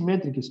pick a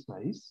symmetric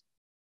space.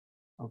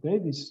 Okay,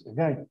 this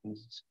again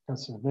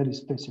has a very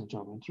special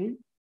geometry.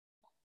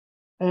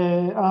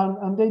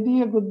 And the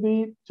idea would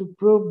be to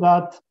prove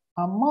that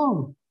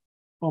among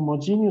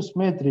homogeneous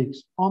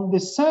metrics on the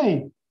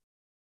same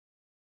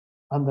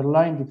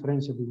underlying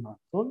differentiable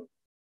manifold,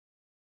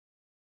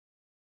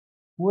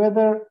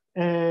 whether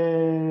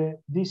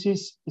this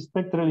is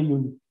spectrally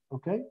unique.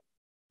 Okay,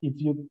 if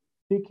you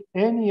pick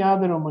any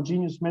other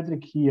homogeneous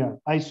metric here,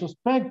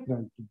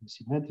 isospectral to the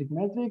symmetric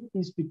metric,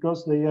 is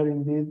because they are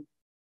indeed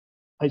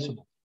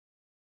isomorphic.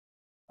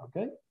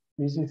 Okay,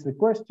 this is the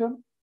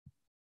question.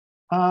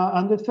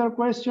 And the third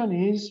question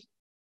is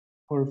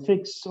for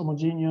fixed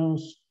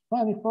homogeneous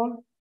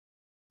manifold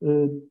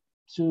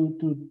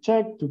to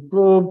check, to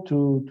prove,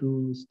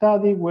 to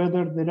study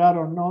whether there are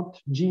or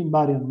not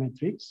G-invariant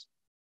metrics,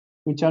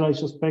 which are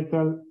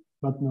isospectral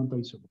but not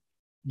isomorphic.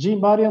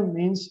 G-invariant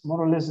means more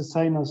or less the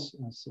same as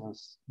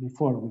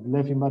before with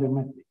left invariant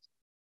metrics.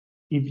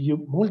 If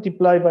you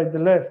multiply by the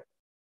left,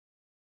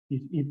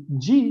 if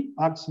G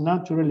acts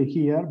naturally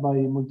here by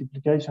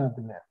multiplication at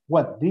the left,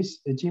 well, this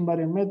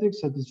G-invariant metric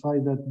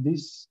satisfies that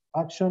this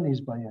action is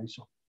by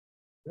isomorphic.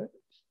 Okay?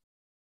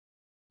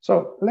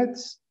 So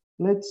let's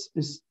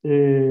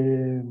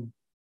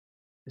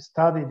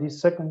study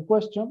this second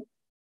question,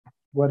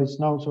 what is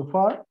known so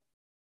far.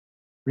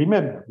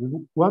 Remember, we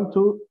want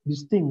to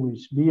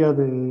distinguish via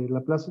the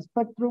Laplace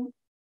spectrum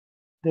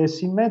the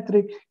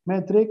symmetric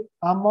metric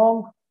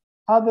among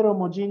other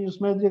homogeneous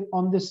metric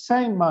on the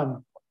same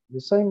manifold,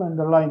 the same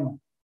underlying manifold.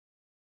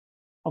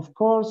 Of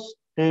course,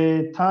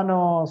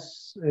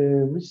 Tano's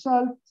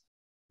result,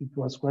 it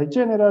was quite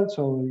general,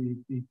 so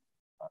it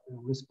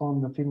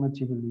responded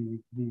affirmatively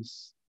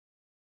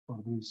for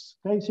these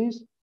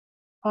cases.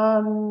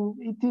 And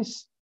it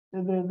is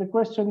the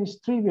question is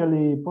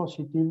trivially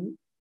positive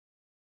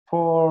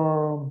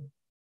for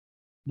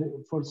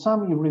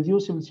some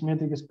irreducible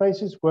symmetric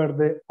spaces where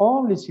the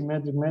only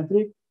symmetric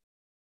metric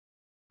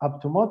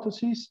up to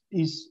mitosis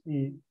is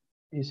it.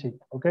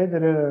 Okay,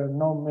 there are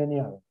not many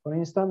others. For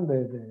instance,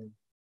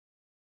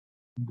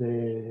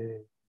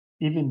 the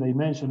even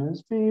dimensional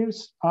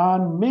spheres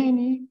and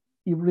many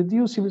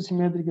irreducible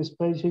symmetric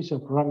spaces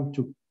of rank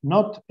 2.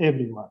 Not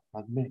everyone,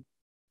 but many.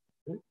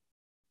 Okay?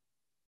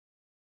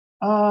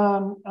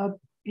 And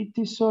it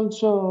is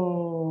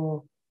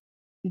also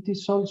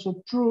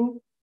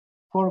true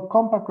for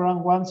compact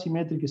rank 1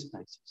 symmetric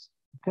spaces.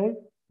 Okay,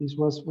 this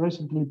was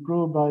recently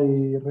proved by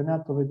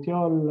Renato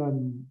Bettiol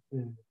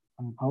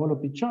and Paolo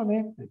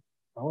Piccione,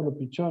 Paolo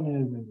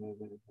Piccione,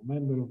 the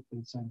member of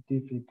the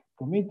scientific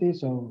committee,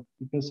 so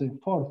it was a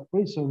fourth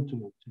reason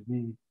to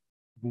be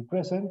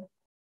present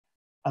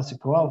as a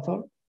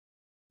co-author.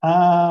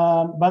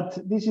 But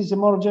this is a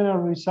more general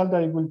result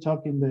that I will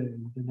talk in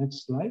the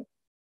next slide.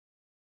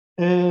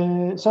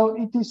 So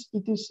it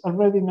is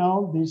already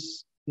known,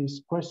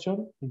 this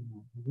question in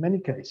many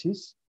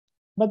cases,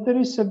 but there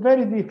is a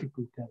very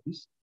difficult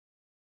case,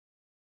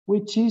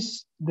 which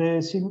is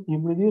the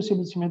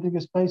irreducible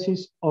symmetric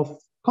spaces of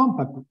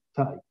compact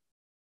type.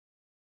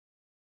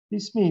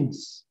 This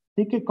means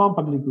take a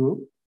compactly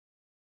group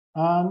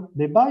and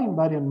the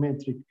bi-invariant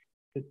metric.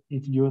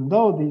 If you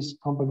endow this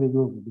compactly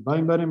group with the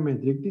bi-invariant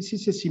metric, this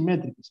is a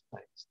symmetric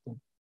space.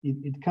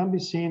 It can be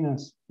seen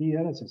as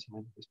here as a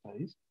symmetric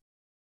space,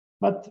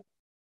 but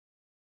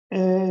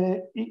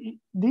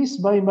this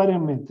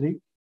bi-invariant metric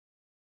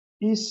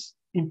is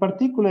in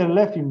particular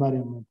left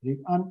invariant metric,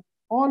 and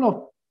all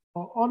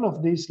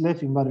of these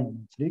left invariant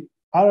metric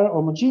are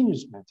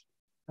homogeneous metric.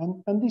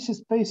 And this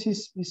space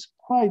is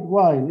quite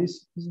wide.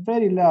 It's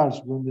very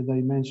large when the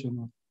dimension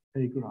of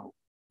A grows.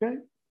 Okay,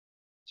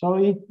 so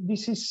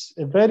this is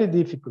a very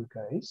difficult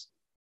case.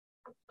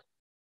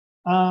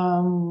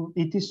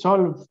 It is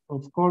solved,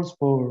 of course,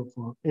 for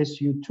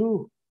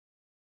SU2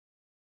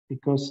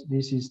 because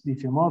this is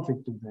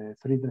diffeomorphic to the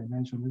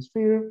three-dimensional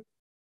sphere,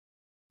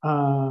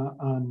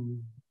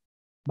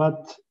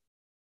 but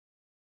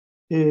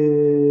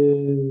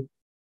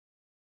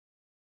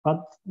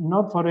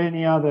not for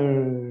any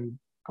other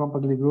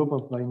compactly group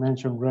of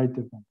dimension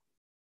greater than.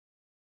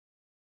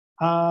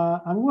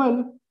 And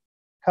well,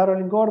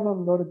 Caroline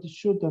Gordon, Dorothy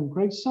Schutt, and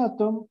Craig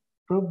Sutton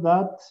proved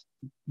that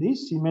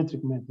this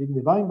symmetric metric,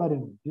 the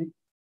bi-invariant metric,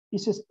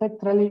 is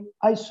spectrally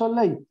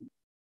isolated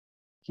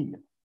here.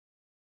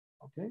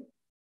 Okay,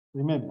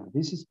 remember,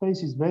 this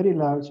space is very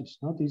large. It's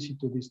not easy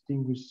to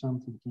distinguish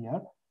something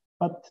here,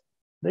 but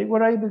they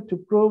were able to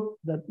prove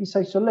that it's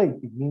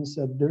isolated, means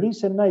that there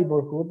is a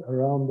neighborhood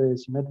around the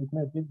symmetric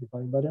metric, the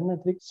bi-invariant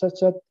metric, such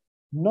that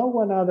no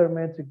one other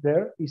metric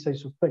there is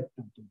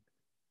isospectral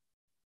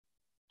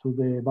to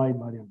the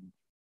bi-invariant metric.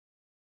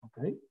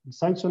 Okay,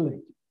 it's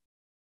isolated.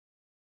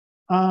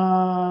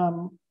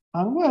 And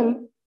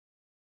well,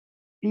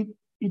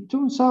 it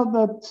turns out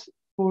that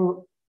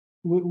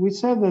we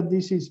said that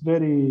this is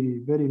very,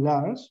 very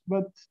large,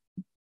 but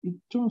it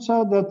turns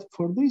out that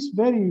for this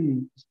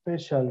very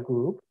special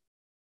group,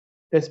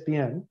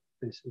 SPN,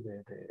 the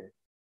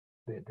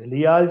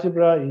Lie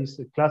algebra is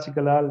the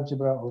classical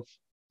algebra of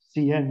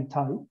CN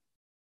type.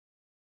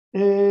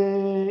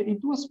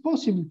 It was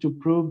possible to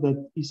prove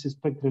that it's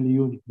spectrally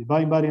unique. The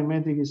bi-invariant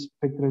metric is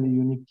spectrally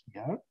unique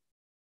here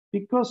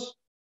because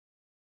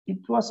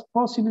it was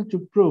possible to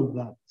prove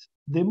that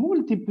the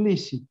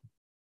multiplicity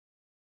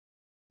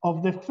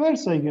of the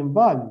first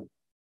eigenvalue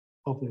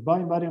of the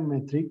bi-invariant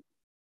metric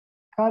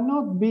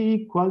cannot be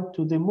equal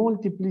to the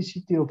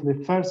multiplicity of the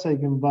first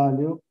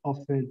eigenvalue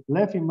of a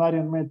left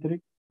invariant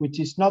metric, which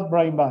is not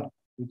bi-invariant,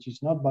 which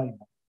is not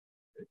bi-invariant.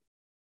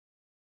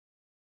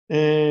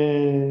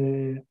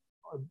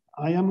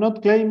 I am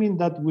not claiming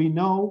that we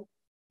know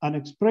an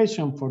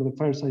expression for the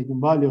first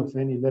eigenvalue of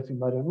any left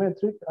invariant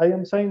metric. I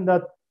am saying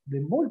that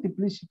the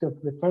multiplicity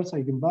of the first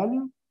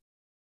eigenvalue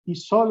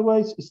is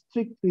always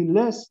strictly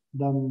less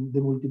than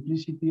the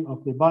multiplicity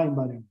of the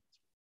bi-invariant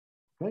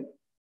metric, okay?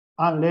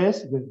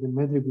 Unless the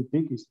metric we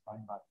pick is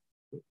bi-invariant.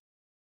 Okay?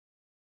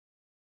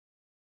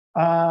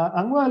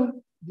 And well,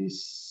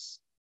 this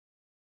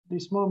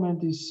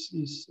moment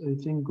is I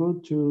think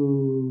good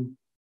to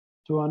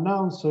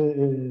announce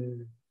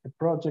a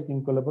project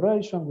in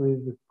collaboration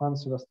with Juan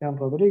Sebastián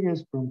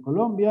Rodríguez from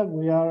Colombia.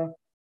 We are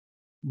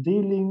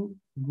dealing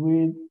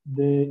with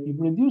the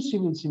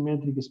irreducible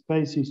symmetric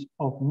spaces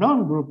of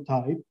non-group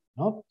type,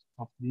 not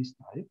of this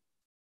type,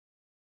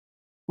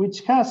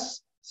 which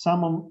has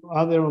some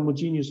other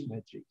homogeneous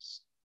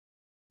metrics.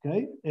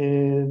 Okay,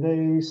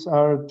 these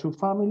are two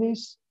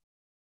families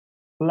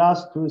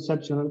plus two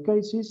exceptional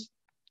cases,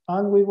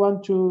 and we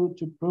want to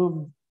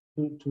prove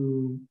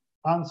to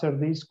answer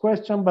this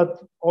question,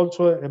 but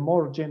also a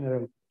more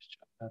general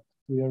question that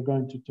we are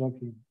going to talk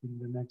in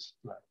the next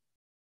slide.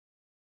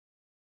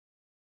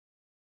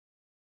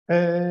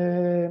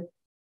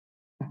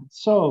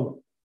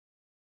 So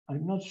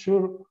I'm not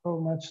sure how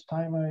much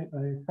time I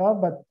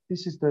have, but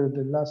this is the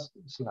last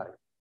slide.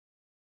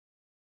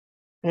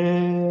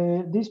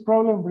 This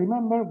problem,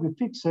 remember, we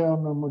fix it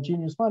on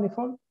homogeneous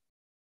manifold,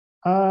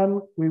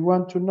 and we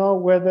want to know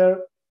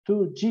whether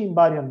two G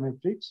invariant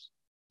metrics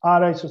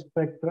are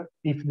isospectral.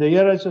 If they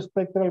are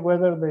isospectral,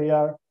 whether they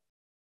are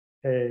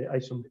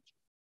isometric.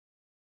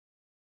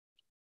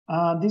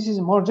 This is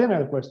a more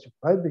general question,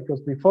 right?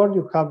 Because before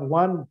you have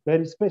one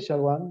very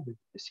special one, the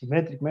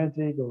symmetric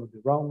metric or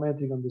the round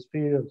metric on the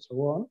sphere and so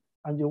on,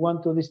 and you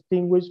want to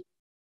distinguish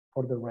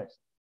for the rest.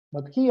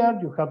 But here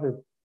you have a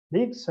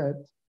big set,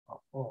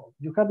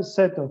 you have a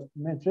set of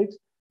metrics,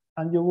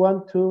 and you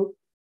want to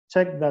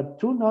check that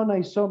two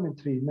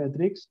non-isometry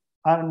metrics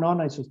are not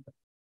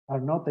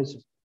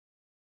isospectral.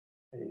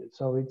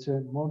 So it's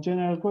a more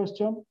general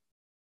question.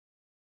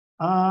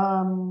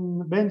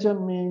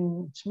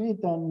 Benjamin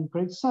Schmidt and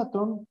Craig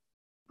Sutton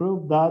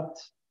proved that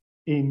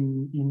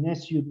in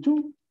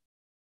SU2,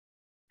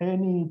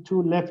 any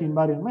two left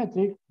invariant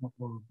metric,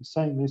 or the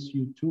same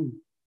SU2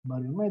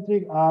 invariant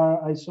metric,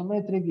 are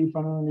isometric if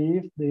and only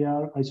if they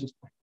are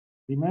isospectral.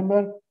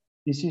 Remember,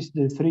 this is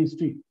the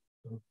 3-sphere.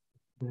 So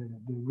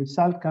the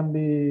result can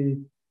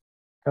be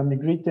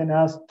written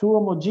as two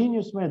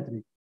homogeneous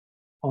metrics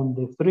on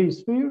the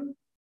 3-sphere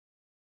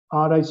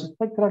are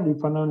isospectral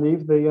if and only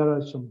if they are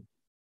isometric.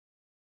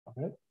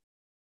 Okay.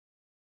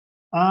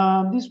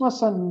 This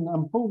was an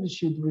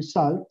unpublished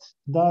result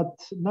that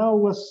now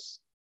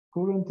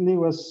currently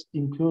was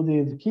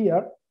included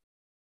here,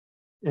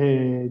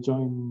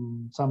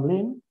 join Sam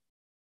Lin.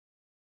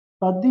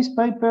 But this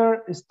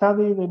paper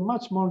studied a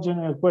much more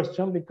general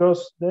question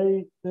because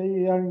they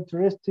are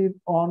interested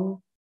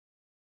on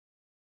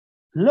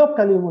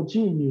locally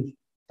homogeneous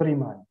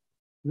Riemann,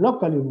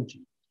 locally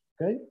homogeneous,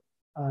 okay?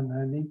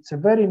 And it's a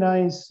very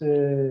nice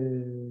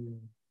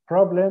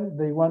problem.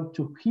 They want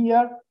to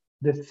hear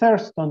the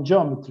Thurston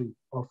geometry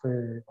of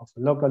a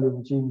locally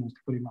homogeneous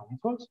Riemann.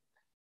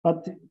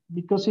 But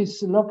because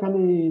it's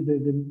locally,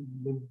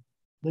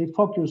 they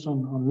focus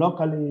on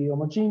locally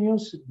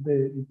homogeneous,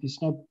 it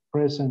is not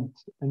present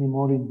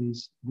anymore in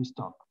this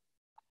talk.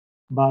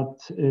 But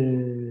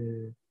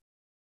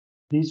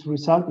this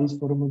result is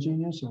for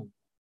homogeneous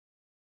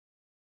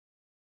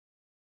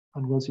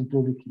and was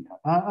included here.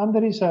 And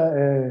there is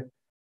an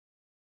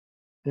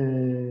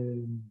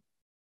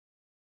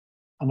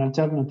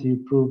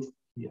alternative proof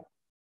here.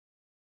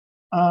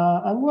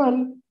 And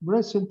well,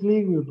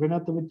 recently with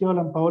Renato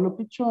Betiola and Paolo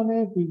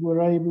Piccione, we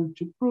were able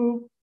to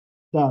prove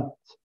that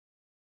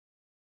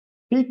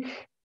pick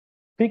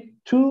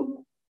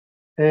two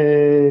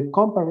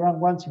compact rank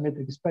 1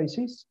 symmetric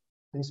spaces.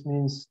 This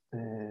means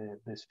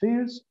the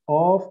spheres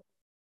of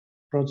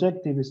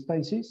projective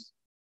spaces,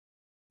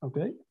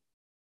 okay?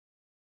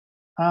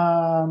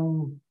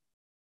 And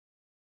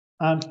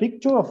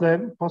pick two of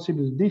them,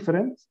 possibly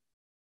different,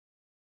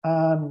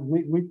 and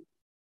we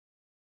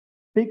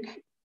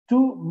pick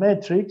two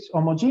metrics,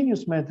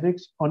 homogeneous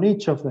metrics on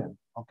each of them,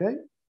 okay?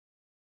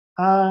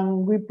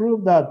 And we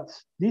prove that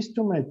these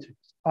two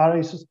metrics are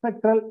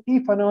isospectral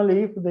if and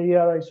only if they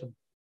are isometric,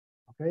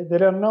 okay?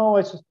 There are no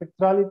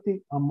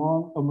isospectrality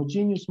among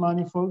homogeneous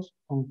manifolds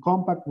on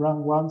compact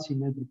rank 1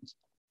 symmetric space,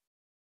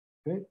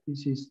 okay?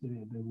 This is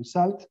the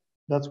result.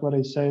 That's what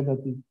I say,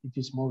 that it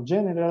is more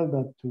general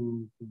that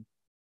to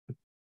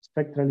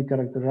spectrally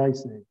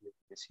characterize the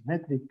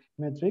symmetric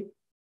metric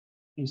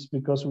is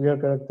because we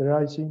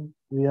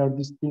are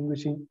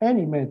distinguishing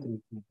any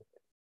metric with the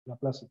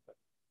Laplace effect.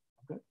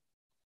 Okay.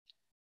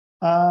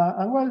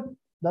 And well,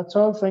 that's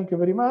all. Thank you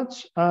very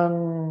much.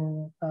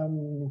 And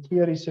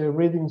here is a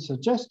reading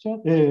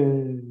suggestion.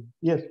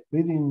 Yes,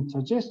 reading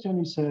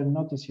suggestion is a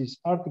notices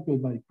article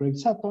by Craig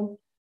Sutton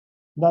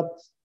that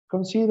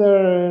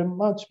consider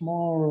much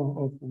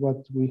more of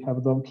what we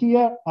have done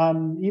here,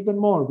 and even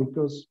more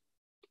because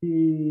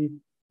he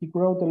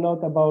wrote a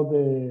lot about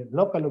the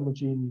local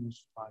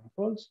homogeneous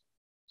manifolds.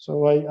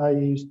 So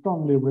I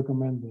strongly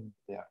recommend them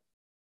there.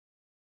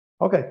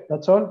 Okay,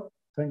 that's all.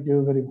 Thank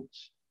you very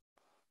much.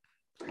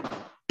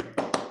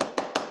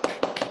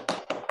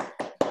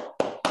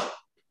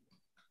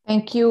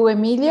 Thank you,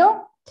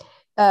 Emilio.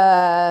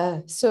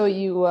 So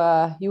you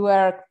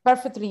are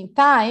perfectly in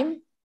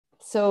time.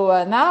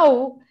 So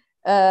now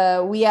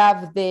we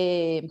have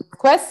the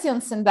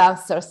questions and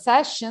answer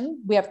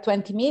session. We have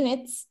 20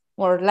 minutes,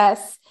 more or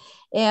less.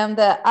 And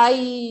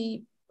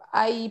I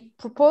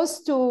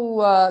propose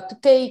to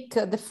take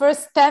the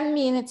first 10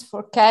 minutes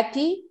for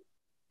Keti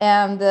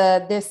and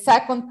the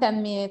second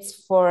 10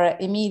 minutes for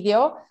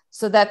Emilio,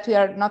 so that we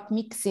are not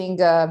mixing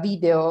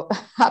video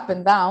up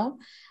and down.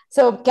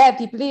 So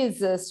Keti,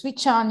 please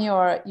switch on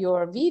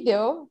your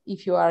video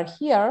if you are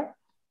here.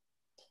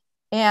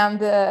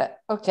 And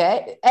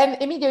okay,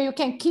 and Emilio, you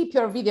can keep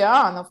your video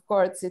on, of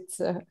course, it's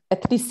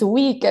at least a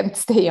week and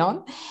stay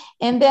on.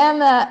 And then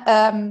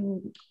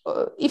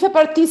if a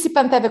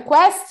participant have a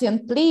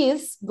question,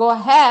 please go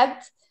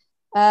ahead,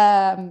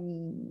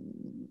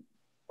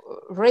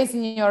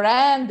 raising your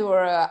hand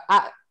or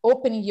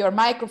opening your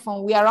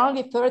microphone. We are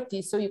only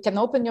 30, so you can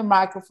open your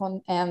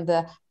microphone and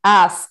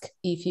ask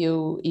if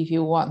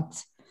you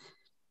want.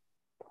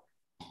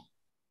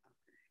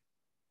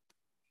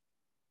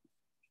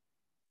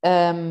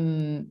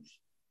 I'm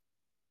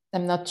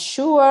not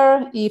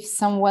sure if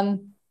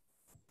someone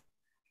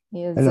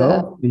is.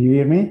 Hello, do you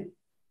hear me?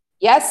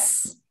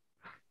 Yes.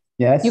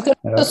 Yes. You can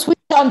also switch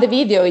on the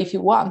video if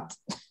you want.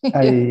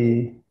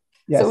 Yes.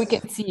 So we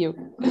can see you.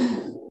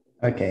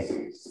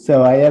 Okay.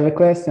 So I have a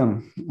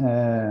question.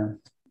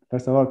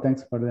 First of all,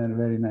 thanks for the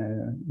very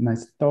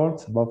nice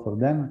talks, both of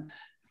them.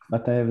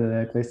 But I have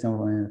a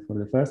question for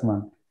the first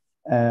one.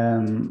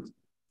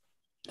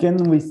 Can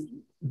we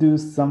do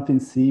something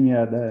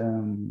similar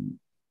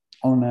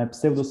on a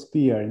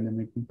pseudosphere in the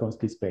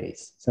Minkowski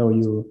space? So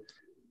you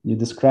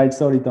describe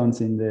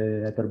solitons in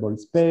the hyperbolic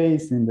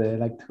space, in the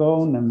light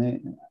cone,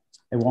 and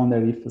I wonder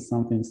if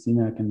something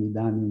similar can be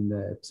done in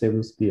the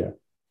pseudosphere.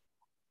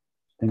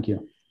 Thank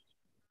you.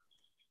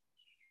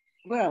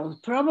 Well,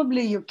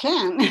 probably you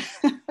can.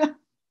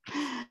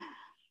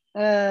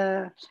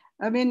 I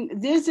mean,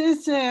 this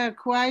is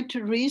quite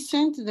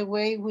recent, the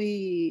way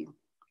we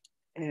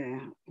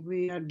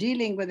are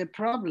dealing with the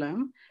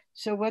problem.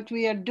 So what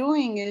we are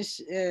doing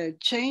is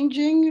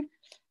changing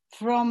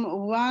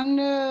from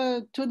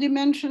one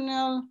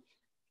two-dimensional,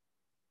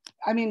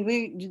 I mean,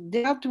 we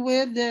dealt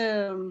with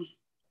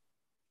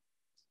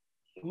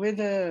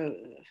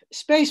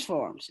space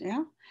forms,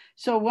 yeah?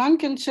 So one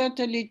can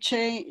certainly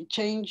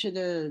change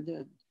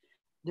the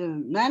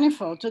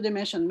manifold,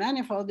 two-dimensional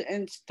manifold,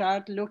 and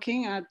start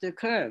looking at the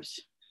curves.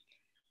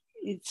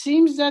 It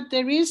seems that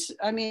there is,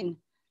 I mean,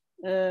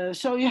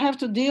 so you have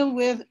to deal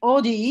with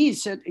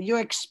ODEs. You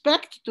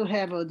expect to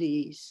have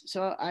ODEs.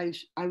 So I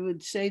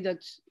would say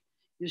that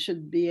you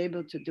should be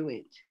able to do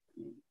it.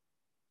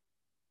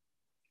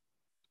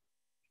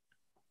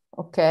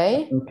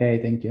 Okay. Okay,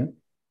 thank you.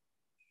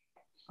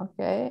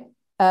 Okay.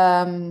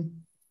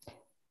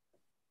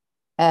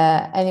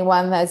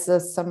 Anyone has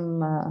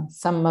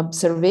some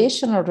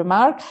observation or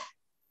remark?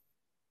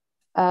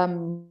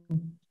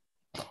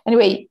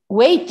 Anyway,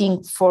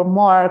 waiting for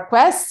more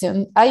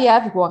questions, I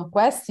have one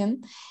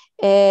question.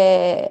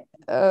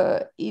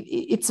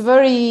 It's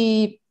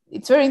very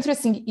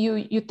interesting.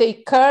 You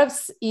take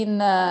curves in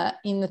a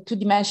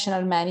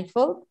two-dimensional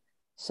manifold,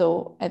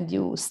 so and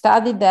you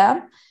study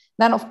them.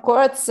 Then, of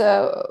course,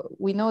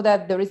 we know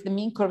that there is the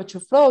mean curvature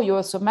flow. You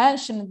also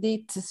mentioned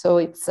it, so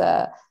it's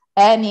all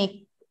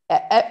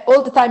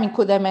the time in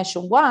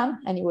codimension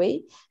 1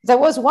 anyway. So I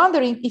was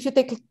wondering if you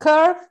take a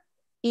curve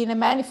in a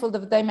manifold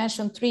of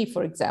dimension 3,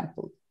 for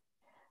example,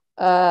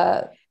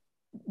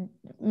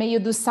 may you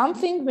do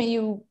something? May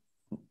you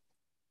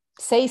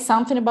say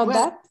something about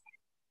that?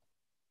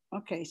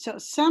 Okay, so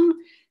some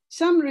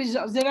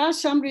results, there are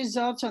some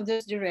results on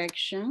this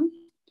direction.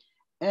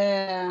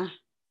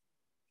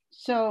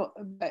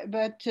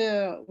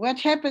 What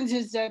happens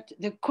is that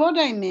the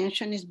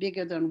codimension is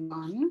bigger than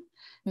 1.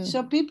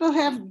 So people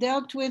have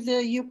dealt with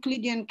the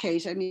Euclidean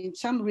case, I mean,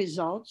 some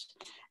results.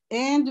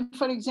 And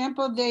for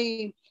example,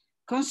 they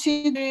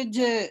considered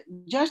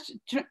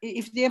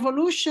if the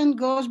evolution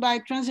goes by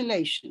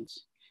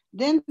translations,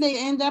 then they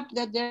end up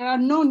that there are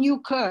no new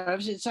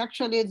curves. It's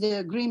actually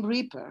the Grim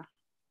Reaper,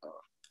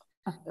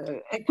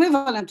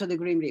 equivalent to the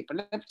Grim Reaper.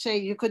 Let's say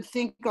you could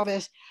think of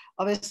a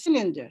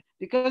cylinder,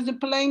 because the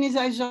plane is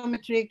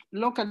isometric,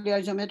 locally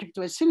isometric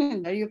to a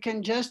cylinder. You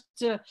can just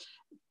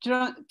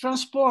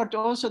transport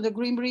also the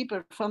Grim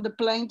Reaper from the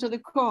plane to the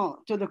cone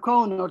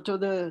or to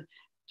the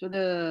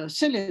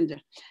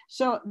cylinder.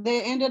 So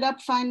they ended up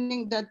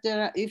finding that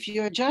if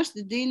you're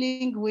just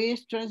dealing with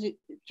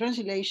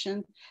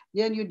translation,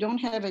 then you don't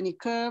have any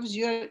curves.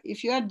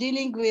 If you are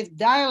dealing with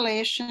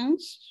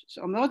dilations,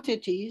 so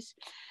multities,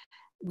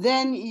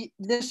 then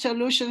the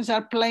solutions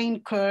are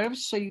plane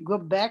curves. So you go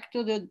back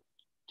to the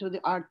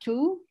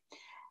R2.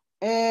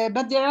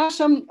 But there are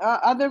some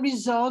other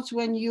results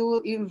when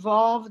you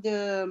involve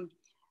the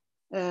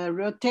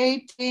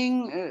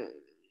rotating,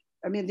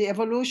 I mean, the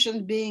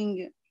evolution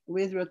being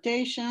with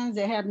rotations.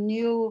 They have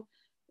new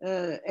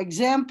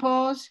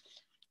examples.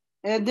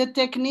 The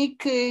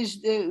technique is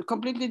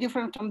completely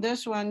different from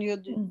this one.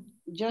 You're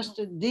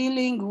just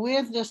dealing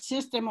with the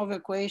system of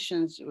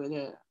equations with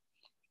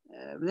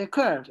the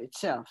curve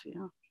itself, you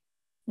know.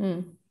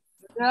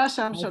 There are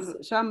some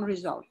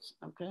results,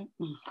 okay?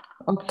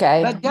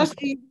 Okay. But just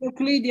in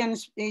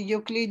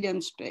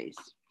Euclidean space.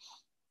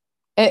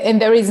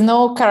 And there is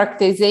no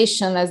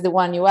characterization as the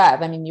one you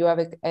have. I mean, you have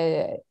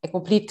a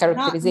complete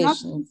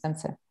characterization.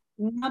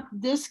 Not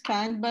this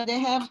kind, but they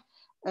have,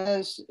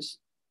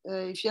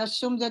 if you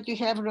assume that you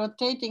have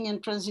rotating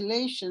and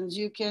translations,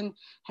 you can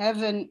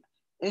have a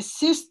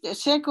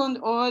second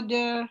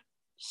order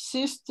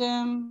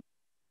system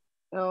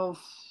of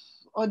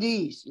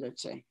ODEs,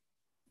 let's say.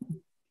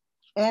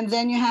 And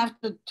then you have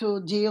to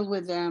deal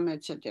with them,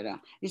 etc.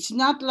 It's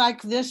not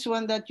like this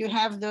one that you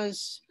have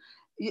those,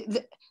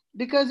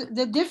 because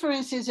the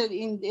difference is that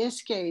in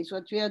this case,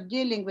 what we are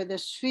dealing with the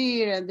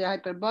sphere and the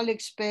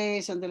hyperbolic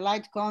space and the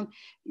light cone,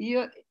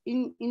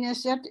 in a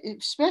certain,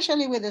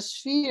 especially with the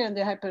sphere and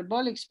the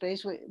hyperbolic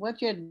space,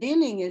 what you're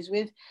dealing is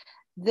with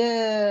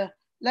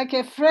like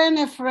a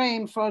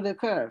frame for the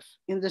curve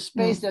in the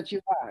space that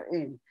you are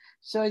in.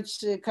 So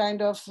it's a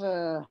kind of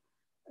a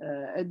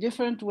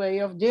different way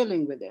of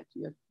dealing with it.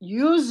 You're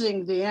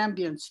using the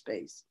ambient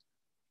space.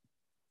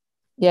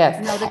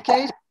 Yes. Now the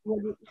case,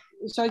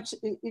 so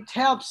it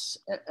helps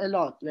a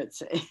lot, let's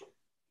say.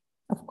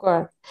 Of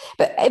course.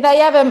 But I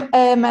have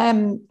a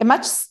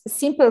much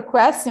simpler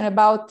question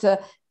about an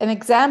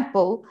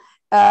example.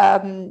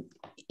 In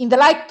the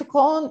light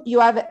cone, you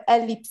have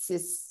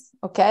ellipses,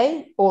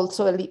 okay?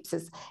 Also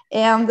ellipses.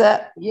 And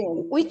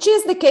which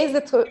is the case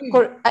that,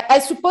 I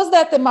suppose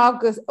that among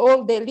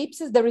all the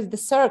ellipses, there is the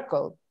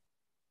circle.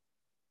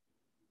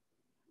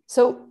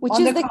 So which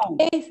is the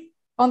case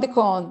on the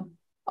cone,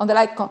 on the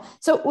light cone?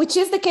 So which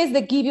is the case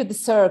that give you the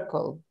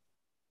circle?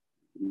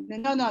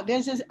 No,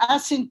 this is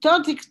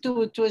asymptotic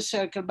to a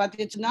circle, but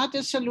it's not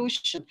a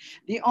solution.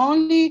 The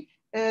only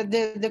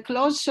the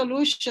closed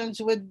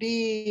solutions would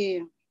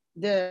be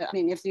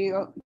if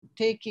you're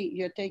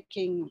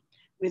taking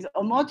with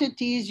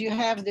homotheties, you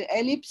have the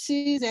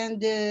ellipses and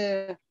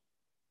the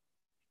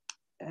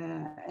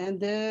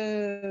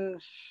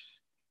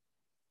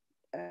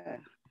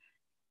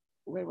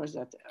where was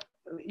that?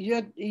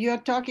 You're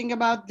talking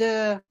about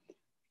the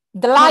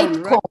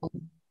light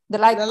cone,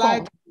 right? The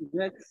light cone.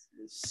 Let's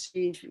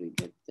see if we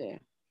get there.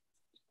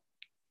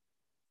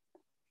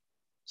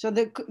 So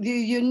the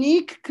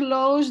unique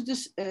closed,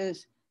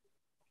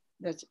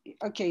 that's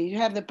okay. You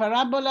have the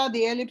parabola,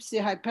 the ellipse, the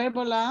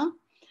hyperbola,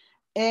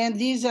 and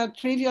these are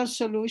trivial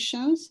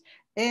solutions.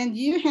 And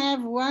you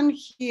have one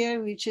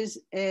here, which is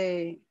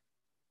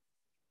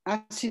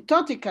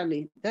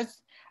asymptotically.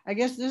 I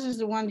guess this is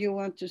the one you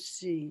want to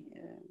see.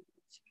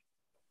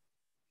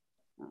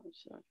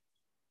 Sorry.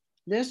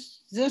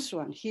 This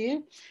one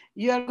here,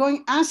 you are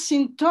going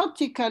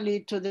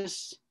asymptotically to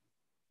this.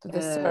 To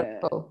the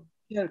circle.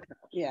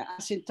 Yeah,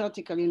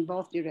 asymptotically in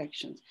both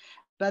directions.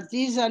 But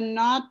these are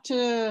not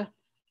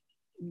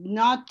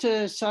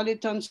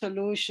soliton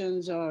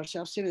solutions or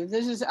self-similar.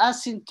 This is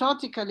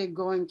asymptotically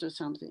going to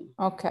something.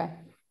 Okay,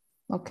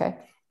 okay.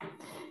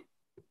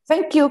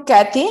 Thank you,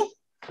 Keti.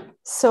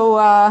 So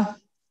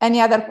any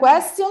other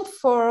question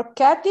for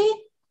Keti?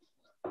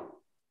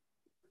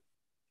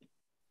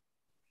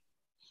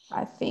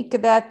 I think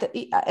that,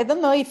 I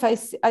don't know if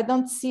I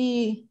don't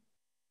see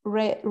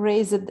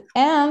raised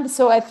hand,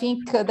 so I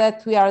think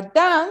that we are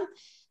done.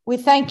 We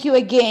thank you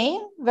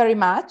again very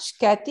much,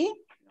 Keti,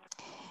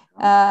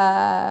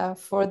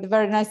 for the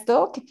very nice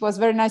talk. It was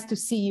very nice to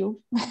see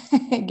you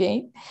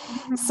again.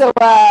 So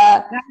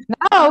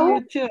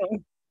now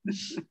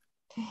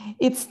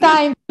it's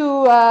time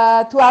to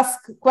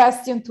ask a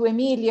question to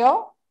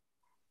Emilio.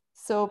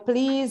 So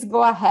please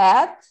go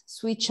ahead,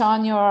 switch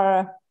on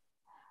your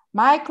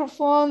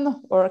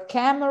microphone or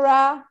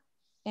camera,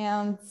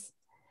 and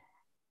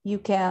you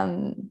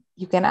can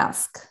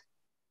ask.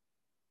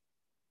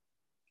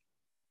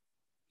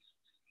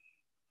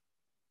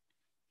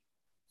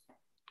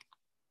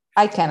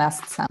 I can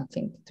ask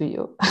something to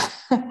you.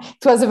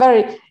 It was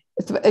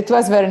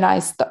very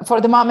nice. For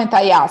the moment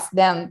I asked,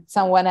 then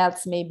someone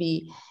else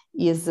maybe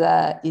is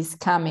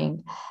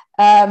coming.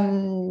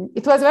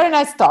 It was a very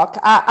nice talk.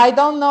 I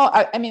don't know.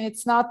 I mean,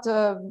 it's not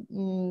a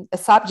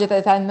subject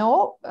that I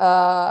know.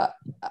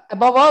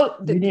 Above all,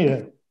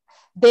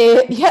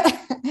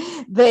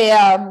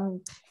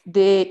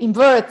 the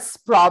inverts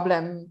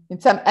problem.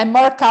 I'm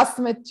more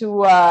accustomed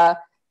to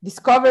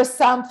discover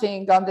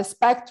something on the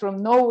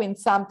spectrum, knowing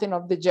something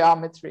of the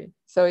geometry.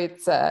 So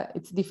it's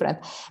different.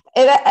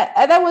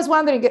 And I was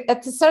wondering,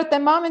 at a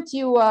certain moment,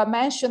 you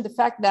mentioned the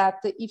fact that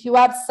if you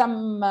have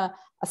some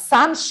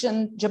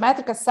assumption,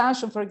 geometric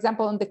assumption, for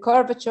example, on the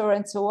curvature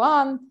and so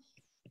on,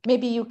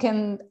 maybe you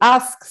can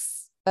ask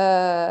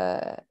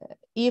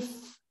if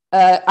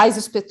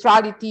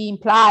isospectrality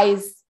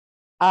implies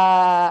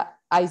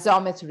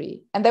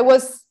isometry. And there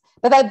was,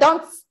 but I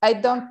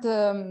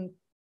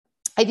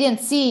didn't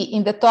see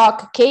in the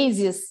talk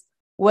cases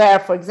where,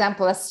 for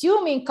example,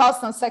 assuming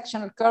constant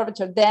sectional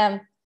curvature,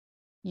 then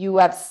you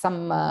have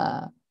some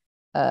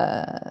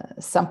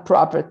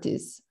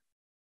properties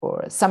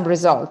or some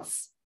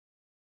results.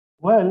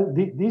 Well,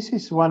 this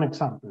is one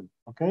example.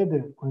 Okay,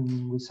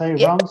 when we say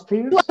round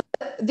spheres,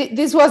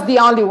 this was the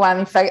only one.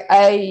 In fact,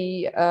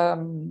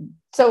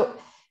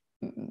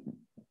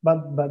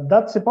 But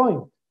that's the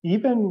point.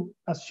 Even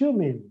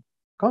assuming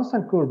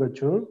constant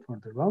curvature for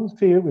the round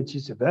sphere, which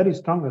is a very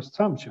strong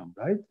assumption,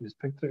 right?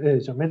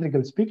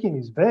 Geometrically speaking,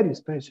 is very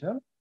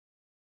special.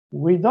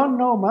 We don't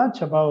know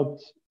much about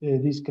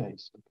this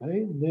case.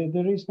 Okay,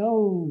 there is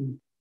no.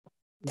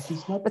 It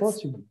is not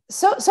possible.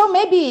 So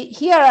maybe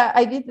here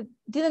I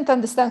didn't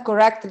understand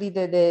correctly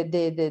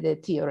the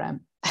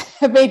theorem.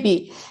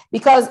 Maybe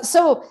because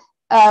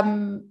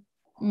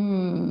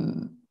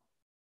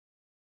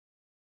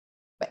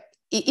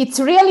it's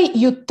really,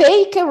 you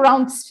take a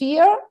round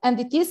sphere and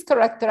it is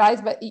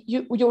characterized by,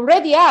 you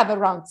already have a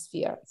round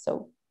sphere.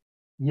 So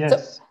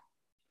yes. So,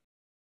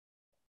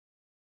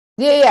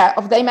 yeah,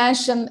 of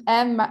dimension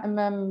n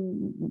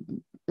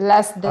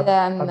less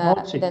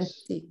than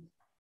c.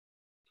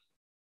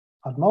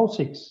 At most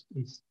 6,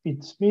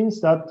 it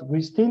means that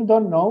we still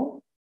don't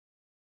know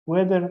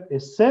whether a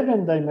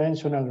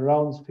 7-dimensional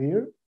round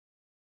sphere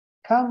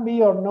can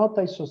be or not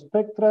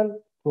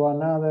isospectral to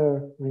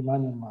another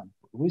Riemannian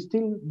manifold. We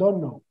still don't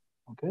know,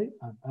 okay?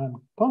 And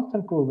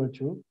constant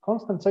curvature,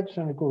 constant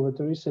sectional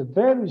curvature is a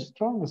very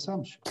strong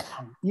assumption.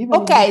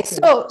 Okay,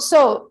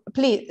 so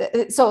please,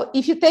 so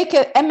if you take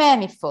a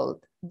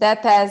manifold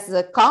that has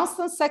a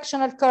constant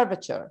sectional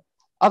curvature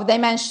of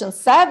dimension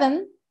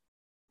 7,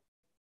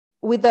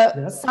 with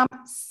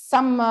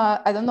some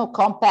I don't know,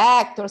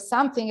 compact or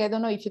something, I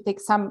don't know if you take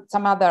some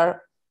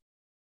other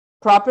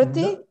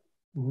property.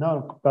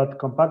 No, but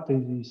compact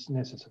is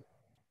necessary.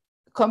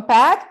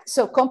 Compact,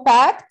 so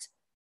compact,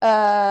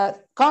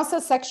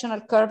 constant sectional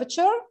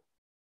curvature,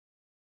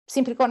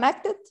 simply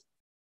connected,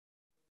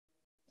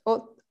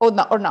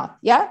 or not,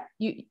 yeah?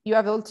 You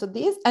have also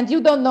this, and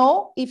you don't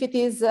know if it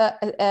is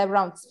a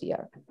round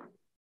sphere.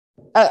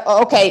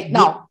 Okay,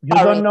 no. You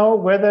don't know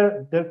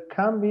whether there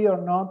can be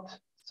or not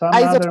some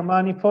other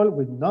manifold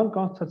with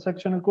non-constant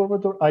sectional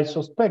curvature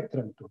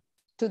isospectral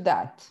to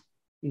that.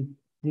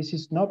 This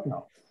is not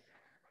known.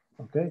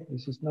 Okay,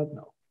 this is not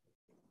known.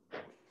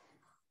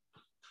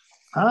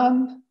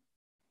 And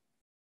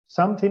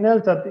something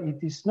else that it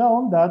is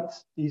known that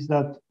is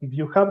that if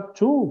you have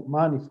two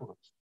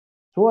manifolds,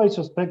 two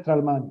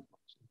isospectral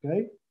manifolds,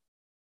 okay,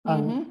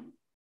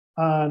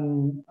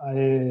 and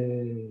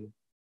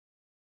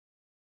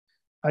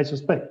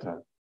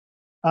isospectral,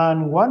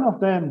 and one of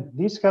them,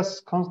 this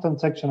has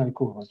constant sectional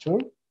curvature,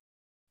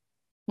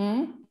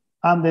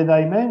 and the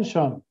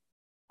dimension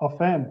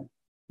of M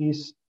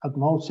is at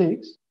most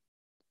 6,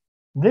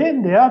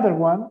 then the other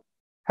one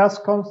has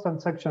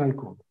constant sectional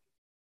curvature.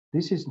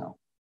 This is known.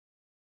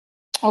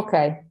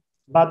 Okay.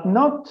 But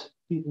not,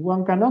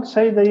 one cannot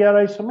say they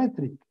are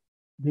isometric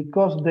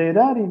because there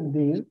are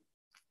indeed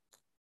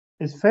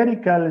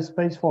spherical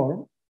space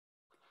form,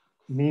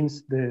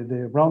 means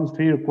the round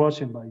sphere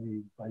quotient by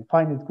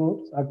finite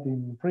groups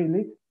acting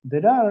freely.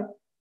 There are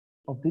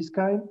of this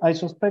kind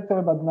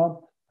isospectral but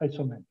not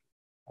isometric.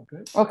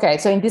 Okay. Okay.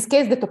 So in this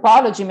case, the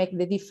topology makes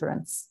the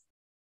difference.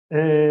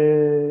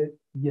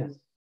 Yes.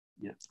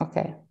 Yes.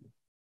 Okay.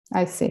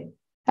 I see.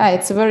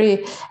 It's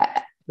very.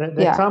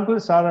 The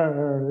examples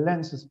are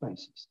lens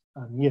spaces,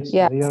 and yes,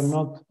 they are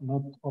not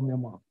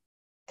homeomorphic.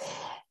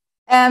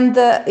 And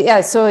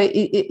so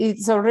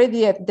it's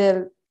already at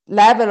the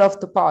level of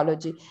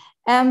topology.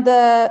 And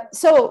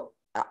so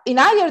in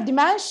higher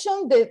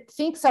dimension, the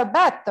things are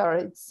better,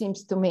 it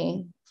seems to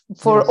me.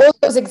 For all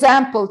those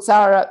examples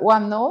are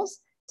one knows.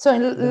 So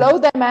in low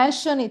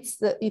dimension,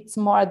 it's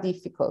more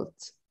difficult.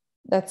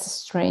 That's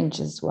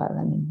strange as well.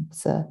 I mean,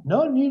 it's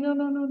No.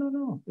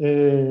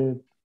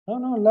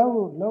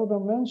 Low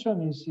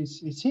dimension is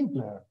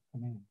simpler. I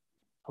mean,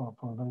 for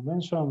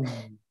dimension.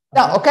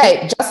 No,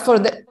 okay, just for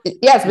the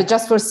but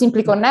just for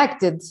simply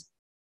connected.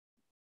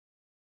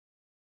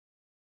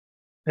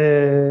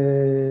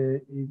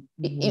 In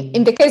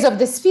the case of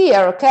the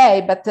sphere,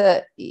 okay, but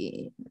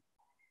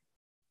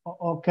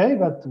okay,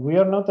 but we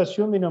are not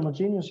assuming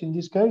homogeneous in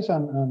this case,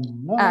 and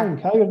in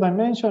higher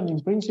dimension,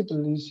 in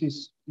principle, this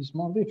is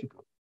more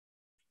difficult.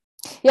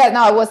 Yeah,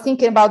 no, I was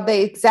thinking about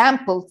the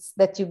examples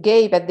that you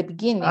gave at the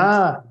beginning.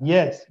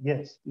 Yes.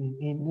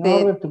 In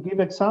order to give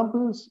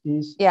examples,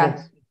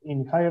 yes,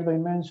 in higher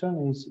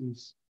dimension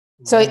is.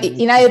 So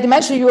in higher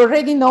dimension, you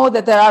already know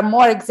that there are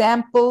more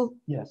examples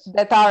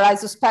that are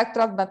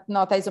isospectral but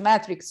not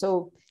isometric.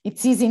 So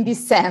it's easy in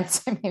this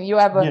sense. I mean, you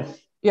have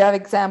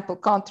example,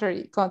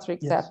 contrary example.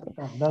 Yes,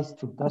 that's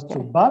true. That's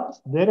true. But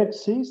there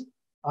exist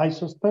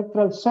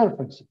isospectral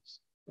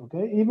surfaces.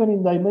 Okay, even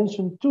in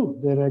dimension 2,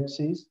 there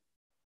exist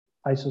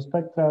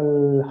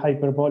isospectral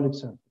hyperbolic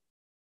surfaces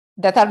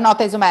that are not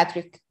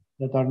isometric.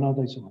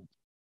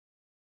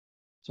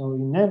 So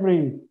in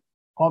every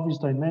obvious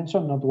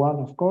dimension, not one,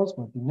 of course,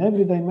 but in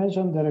every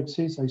dimension there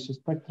exists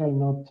isospectral,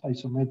 not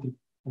isometric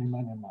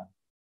Riemannian manifold.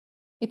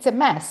 It's a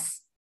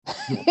mess.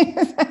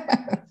 Yes.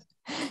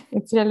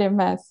 It's really a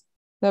mess.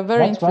 They're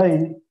very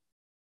interesting.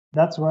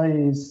 That's why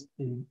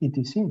it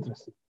is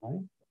interesting,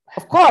 right?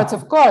 Of course.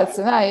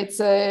 No,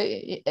 it's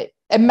a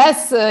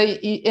mess,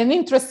 an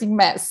interesting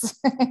mess.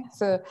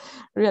 It's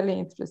really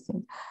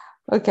interesting.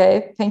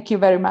 Okay, thank you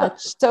very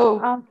much.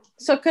 So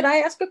could I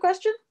ask a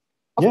question?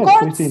 Of course.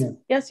 Christina.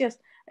 Yes.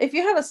 If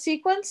you have a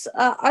sequence,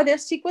 are there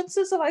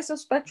sequences of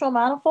isospectral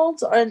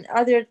manifolds, or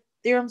are there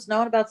theorems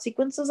known about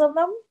sequences of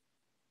them?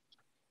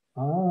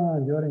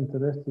 You're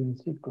interested in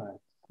sequence.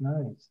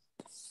 Nice.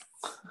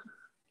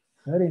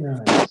 Very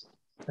nice.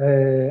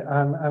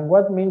 And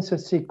what means a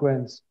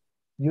sequence?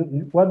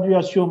 What do you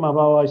assume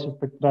about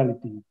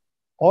isospectrality?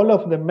 All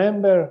of the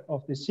member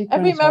of the sequence.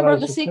 Every member of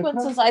the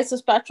sequence is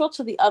isospectral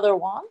to the other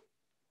one.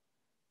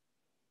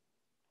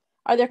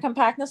 Are there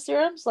compactness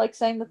theorems, like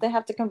saying that they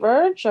have to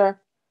converge,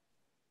 or?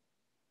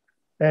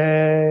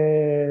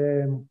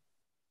 There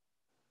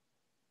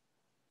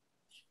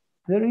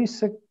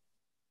is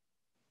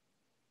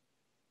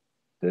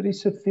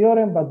a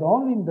theorem, but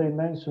only in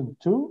dimension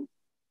 2.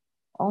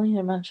 Only in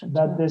dimension 2.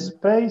 That the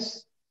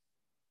space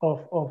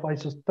of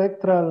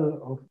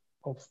isospectral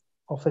of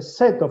a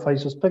set of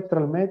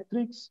isospectral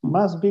metrics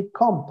must be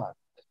compact.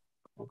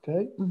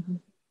 Okay.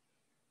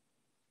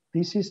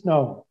 This is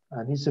known,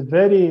 and it's a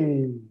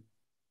very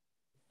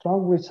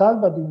strong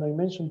result, but in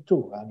dimension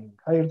 2, and in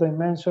higher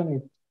dimension,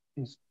 it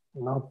is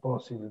not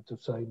possible to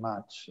say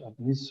much. At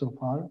least so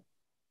far,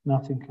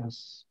 nothing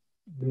has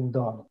been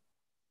done.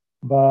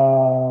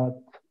 But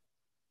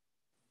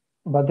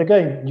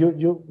again,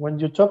 you when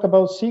you talk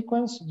about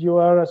sequence, you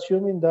are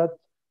assuming that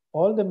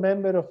all the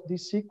members of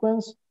this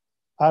sequence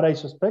are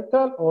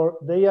isospectral, or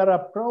they are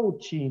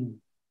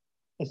approaching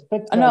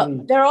spectrally.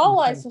 No, they're all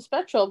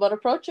isospectral, but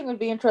approaching would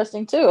be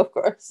interesting too, of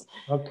course.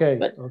 Okay.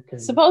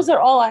 But suppose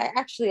they're all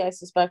actually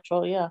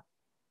isospectral, yeah.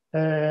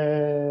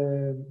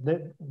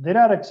 There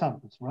are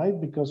examples, right?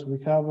 Because we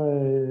have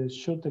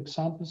shoot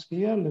examples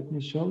here. Let me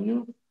show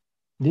you.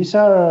 these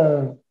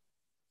are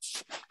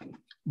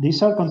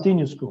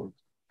continuous curves,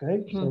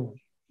 okay? So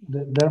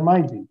there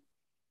might be,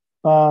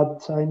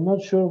 but I'm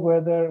not sure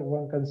whether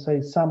one can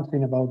say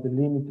something about the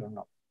limit or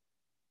not.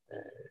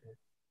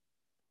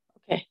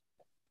 Okay.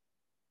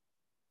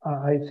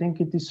 I think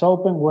it is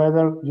open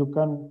whether you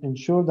can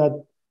ensure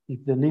that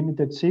if the limit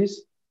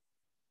exists,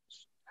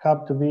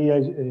 have to be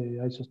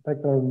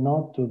isospectral or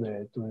not to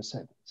the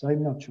segments.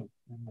 I'm not sure.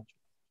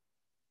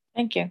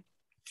 Thank you.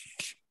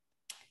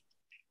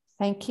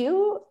 Thank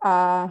you.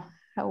 I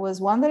was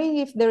wondering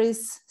if there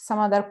is some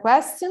other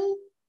question.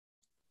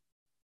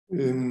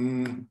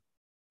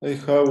 I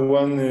have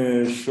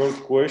one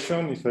short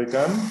question, if I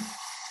can.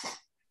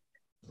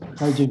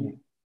 Hi, Jimmy.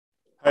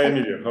 Hi,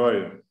 Emilio. How are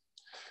you?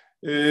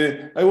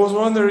 I was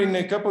wondering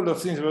a couple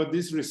of things about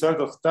this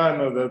result of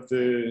Tano that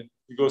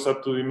it goes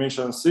up to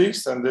dimension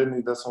 6 and then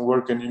it doesn't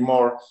work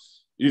anymore.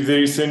 If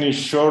there is any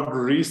short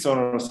reason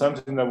or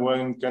something that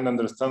one can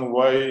understand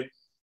why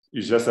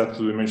it's just up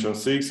to dimension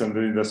 6 and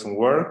then it doesn't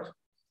work.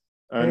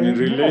 And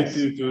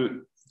related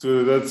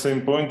to that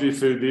same point, if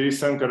there is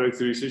some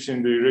characterization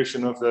in the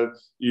direction of that,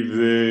 if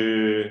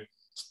the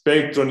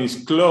spectrum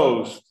is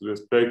close to the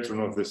spectrum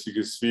of the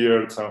six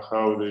sphere,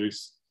 somehow there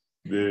is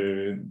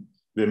the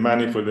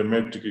manifold, the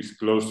metric is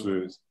close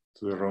to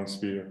the round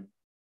sphere.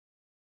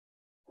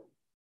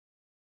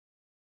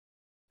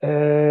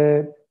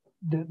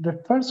 The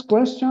first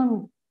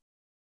question,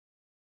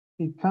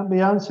 it can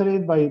be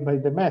answered by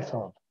the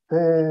method.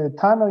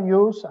 Tano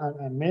use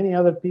and many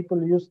other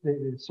people use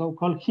the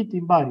so-called heat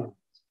invariance.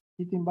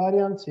 Heat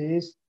invariance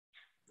is,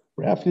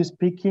 roughly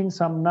speaking,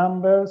 some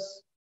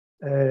numbers.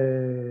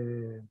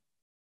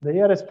 They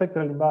are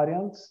spectral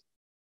invariants,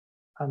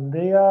 and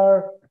they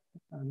are,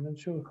 I'm not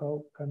sure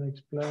how can I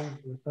explain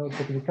without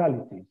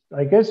technicality.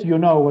 I guess you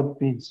know what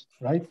it means,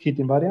 right? Heat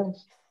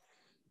invariance?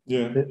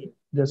 Yeah.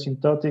 The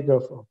asymptotic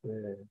of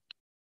the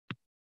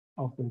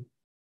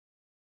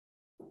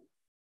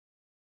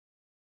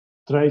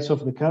trace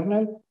of the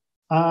kernel.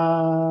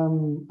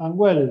 And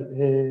well,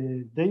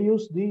 they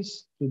use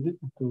this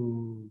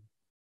to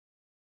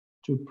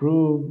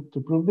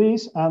prove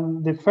this.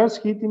 And the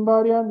first heat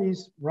invariant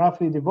is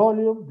roughly the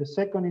volume. The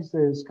second is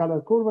the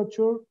scalar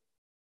curvature.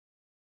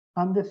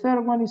 And the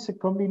third one is a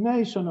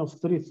combination of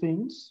three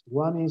things.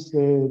 One is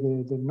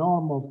the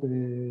norm of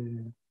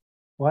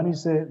one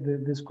is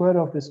the square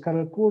of the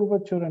scalar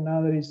curvature.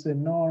 Another is the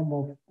norm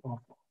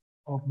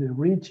of the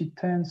rigid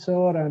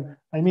tensor. And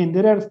I mean,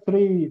 there are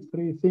three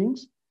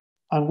things.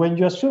 And when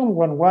you assume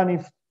one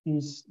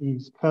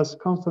has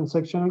constant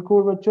sectional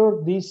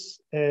curvature, these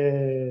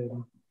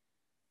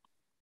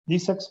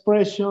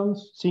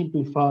expressions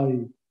simplify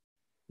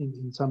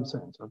in some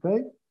sense,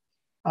 okay?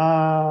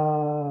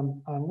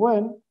 And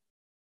when,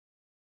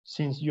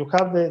 since you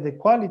have the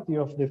quality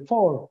of the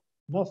four,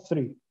 not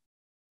three,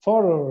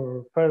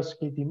 four first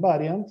heat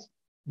invariants,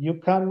 you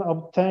can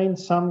obtain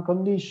some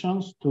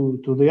conditions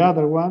to the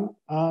other one,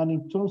 and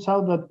it turns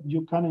out that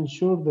you can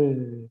ensure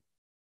the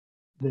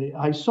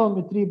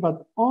isometry,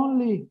 but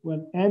only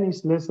when n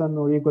is less than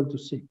or equal to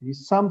 6.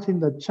 It's something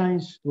that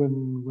changed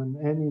when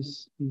n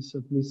is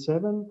at least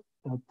 7.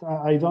 That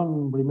I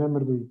don't remember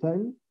the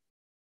detail,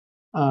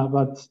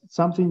 but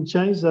something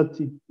changed that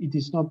it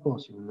is not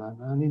possible,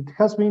 and it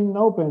has been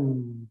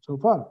open so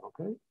far.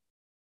 Okay,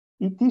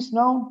 it is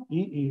now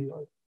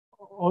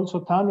also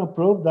Tano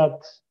proved that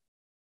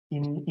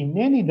in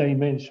any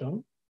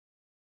dimension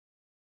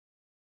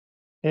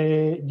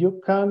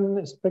you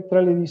can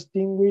spectrally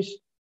distinguish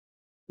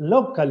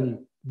locally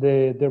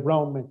the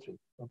round metric.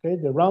 Okay,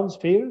 the round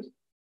spheres,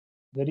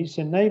 there is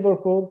a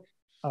neighborhood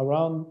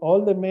around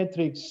all the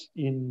metrics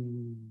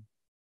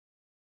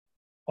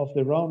of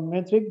the round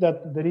metric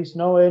that there is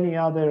no any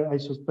other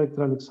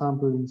isospectral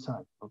example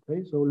inside.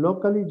 Okay, so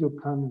locally you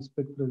can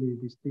spectrally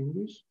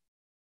distinguish.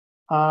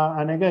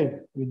 And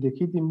again, with the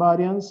heat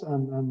invariance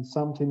and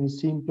something is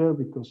simpler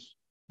because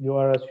you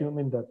are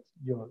assuming that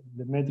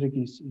the metric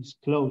is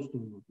close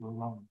to the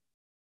round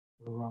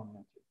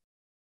metric.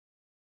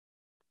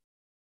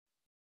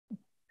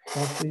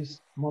 Does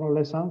this more or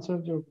less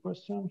answer your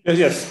question?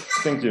 Yes,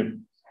 thank you.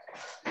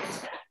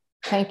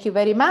 Thank you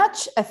very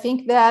much. I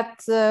think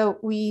that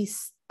we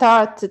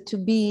start to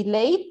be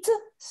late.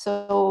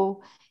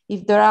 So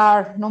if there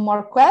are no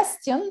more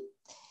questions,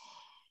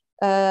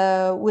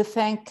 we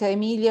thank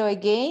Emilio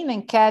again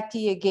and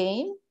Keti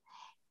again.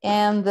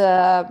 And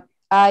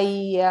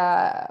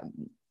I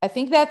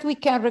think that we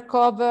can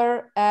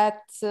recover at,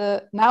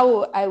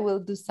 now I will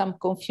do some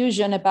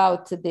confusion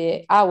about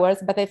the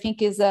hours, but I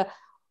think it's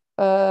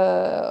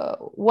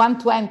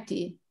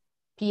 1:20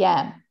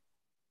 p.m.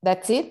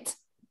 That's it?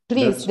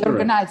 Please, That's the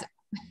organizer.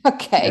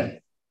 Okay. Yeah,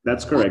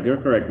 that's correct.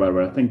 You're correct,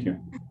 Barbara. Thank you.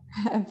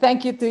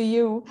 Thank you to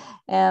you,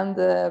 and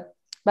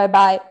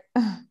bye-bye.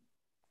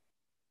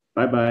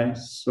 Bye-bye.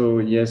 So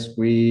yes,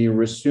 we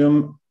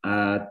resume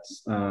at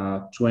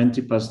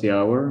 20 past the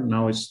hour.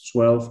 Now it's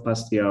 12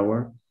 past the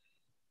hour.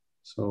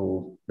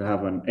 So we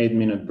have an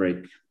 8-minute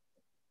break.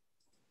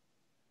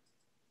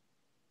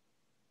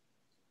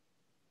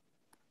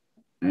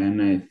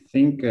 And I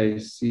think I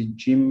see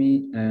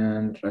Jimmy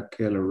and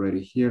Raquel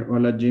already here.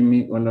 Hola,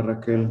 Jimmy. Hola,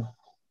 Raquel.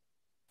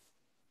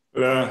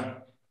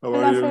 Hola, how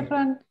are Hola, you?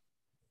 Ferran.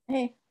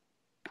 Hey.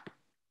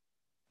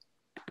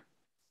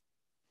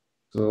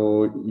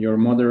 So your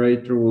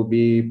moderator will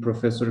be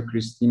Professor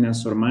Christina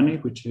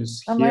Sormani, which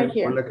is I'm here. right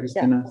here. Hola,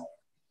 Christina. Yeah.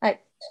 Hi.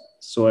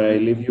 So I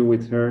leave you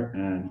with her,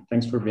 and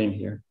thanks for being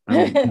here.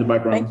 I'm in the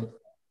background. Thank you.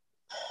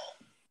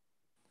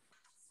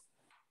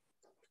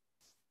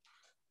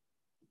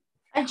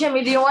 Hi,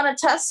 Jimmy, do you want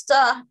to test?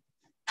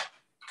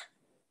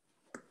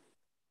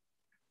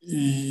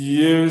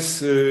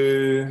 Yes,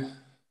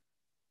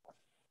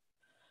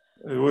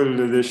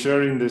 well, the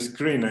sharing the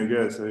screen, I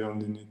guess. I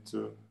only need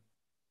to.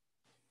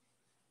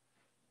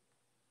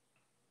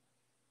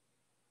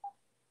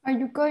 Are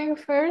you going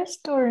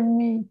first or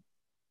me?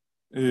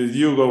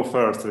 You go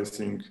first, I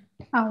think.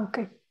 Ah,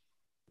 okay.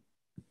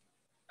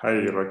 Hi,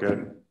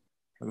 Raquel.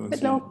 I don't see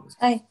Hello. you.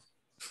 Hi.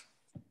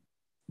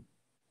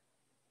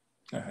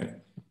 Hi.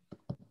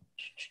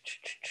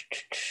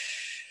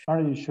 Are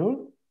you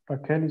sure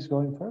Raquel is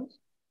going first?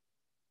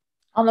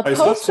 On the I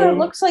thought poster, so. it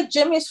looks like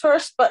Jimmy's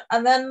first,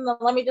 and then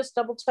let me just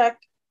double check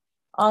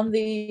on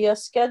the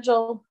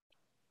schedule.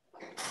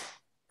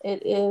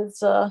 It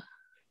is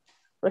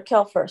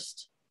Raquel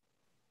first.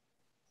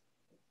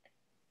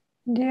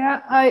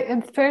 Yeah,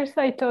 at first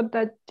I thought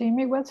that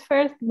Jimmy was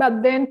first,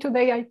 but then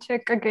today I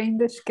check again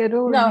the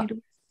schedule No. and it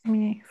was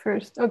me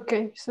first.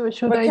 Okay, so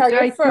should Raquel, I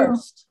try you're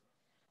first.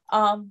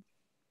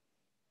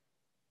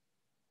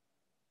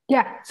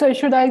 Yeah, so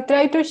should I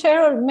try to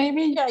share or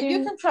maybe? Yeah,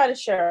 you can try to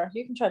share.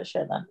 You can try to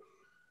share that.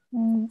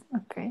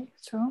 Okay,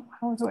 so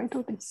how do I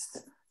do this?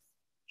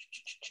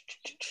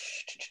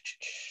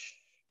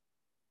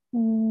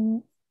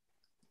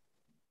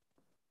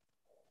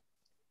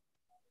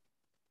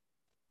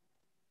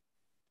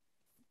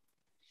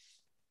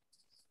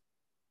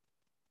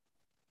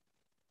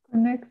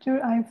 Connect your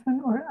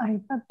iPhone or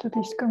iPad to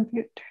this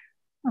computer.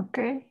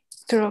 Okay,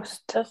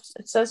 trust.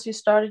 It says you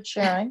started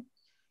sharing.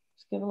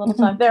 Just give a little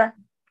time. There,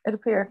 it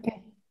appeared.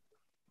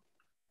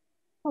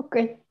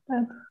 Okay,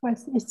 that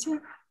was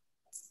easier.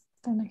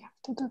 Then I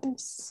have to do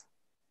this.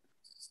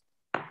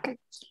 Okay.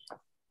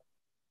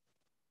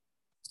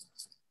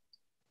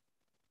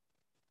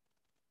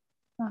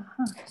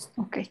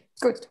 Okay,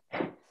 good.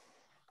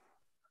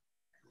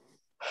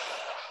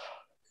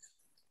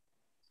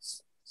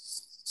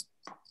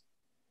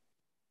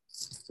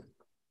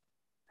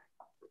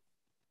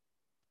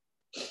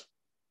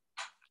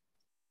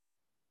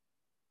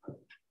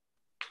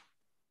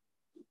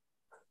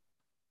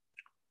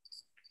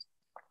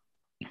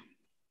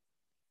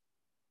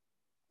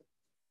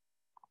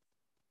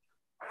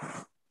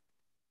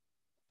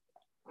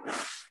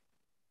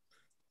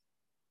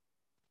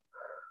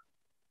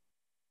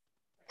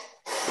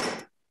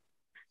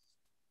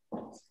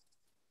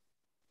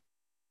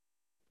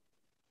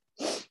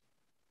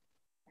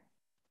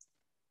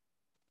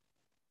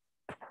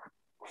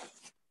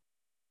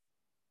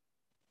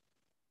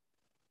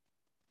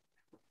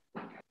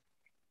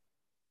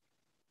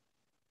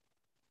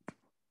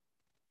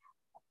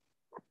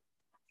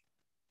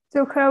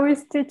 So how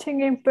is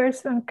teaching in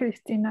person,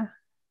 Christina?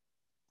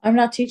 I'm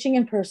not teaching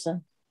in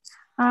person.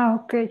 Ah,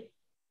 okay.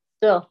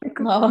 Still,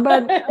 no.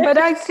 but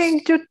I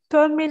think you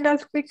told me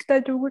last week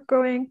that you were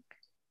going.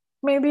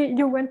 Maybe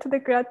you went to the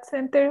grad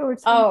center or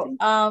something.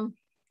 Oh,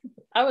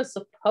 I was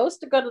supposed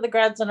to go to the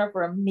grad center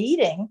for a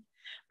meeting,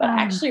 but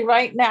actually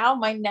right now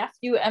my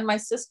nephew and my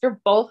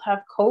sister both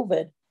have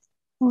COVID.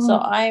 So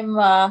I'm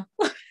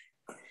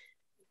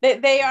they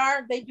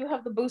do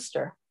have the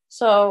booster.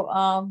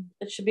 So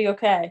it should be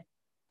okay.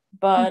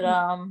 But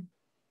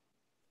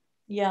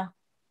yeah.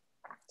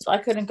 So I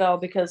couldn't go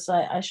because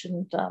I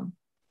shouldn't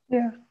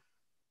Yeah.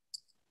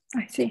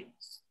 I see.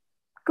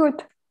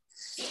 Good.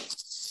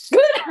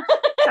 Good.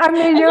 I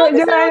mean, you're are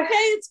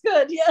okay. It's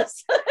good.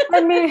 Yes.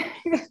 I mean,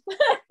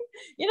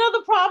 you know,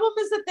 the problem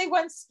is that they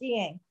went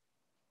skiing.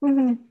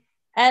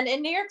 And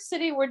in New York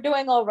City, we're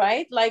doing all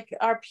right. Like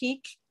our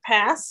peak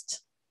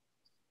passed.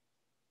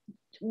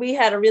 We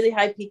had a really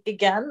high peak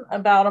again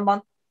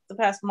about the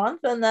past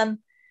month. And then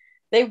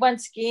they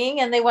went skiing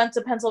and they went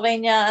to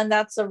Pennsylvania, and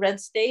that's a red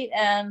state.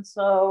 And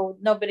so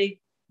nobody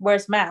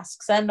wears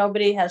masks and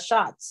nobody has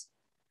shots.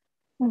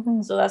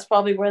 So that's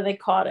probably where they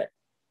caught it.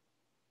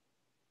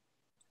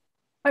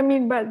 I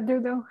mean, but you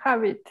don't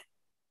have it.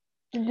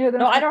 You don't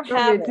no, I don't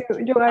have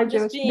it. You are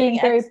just being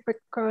very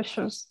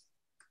precautious,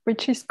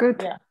 which is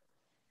good.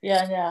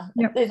 Yeah.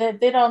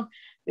 They don't.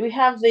 We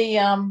have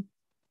the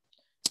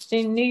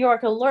New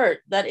York alert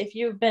that if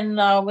you've been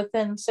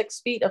within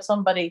 6 feet of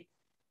somebody,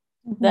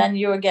 then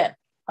you will get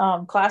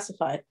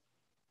classified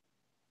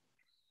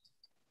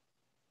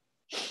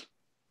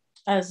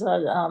as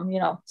you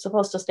know,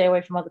 supposed to stay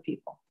away from other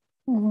people.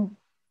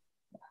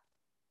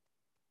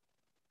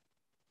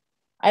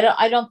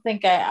 I don't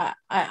think I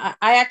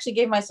actually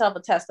gave myself a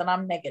test and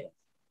I'm negative.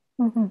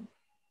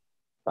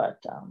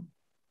 But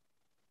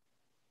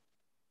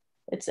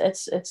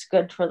it's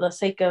good for the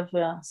sake of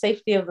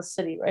safety of the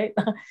city, right?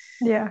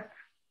 Yeah.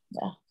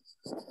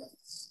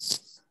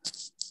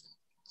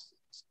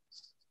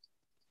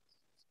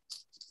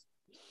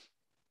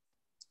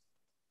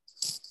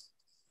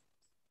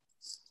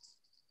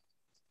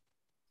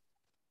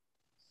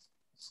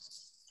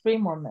 3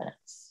 more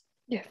minutes.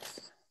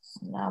 Yes.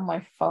 Now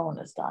my phone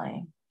is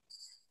dying,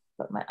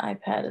 but my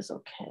iPad is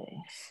okay.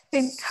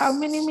 And how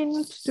many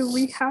minutes do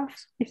we have?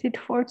 Is it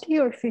 40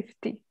 or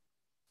 50?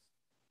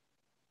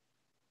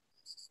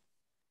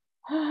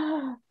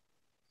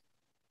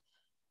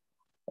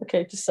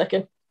 Okay, just a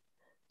second.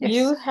 Yes.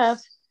 You have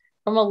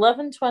from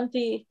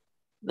 11:20,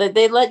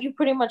 they let you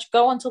pretty much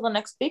go until the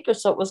next speaker,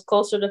 so it was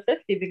closer to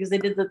 50 because they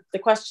did the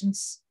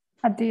questions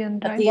at the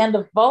end, at the end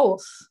of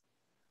both.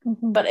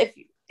 But if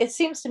it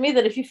seems to me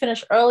that if you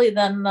finish early,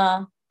 then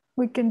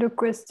we can do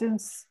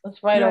questions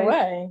right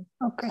away.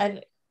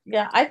 Okay.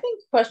 Yeah, I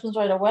think questions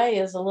right away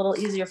is a little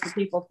easier for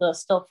people to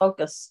still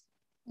focus.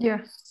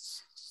 Yeah.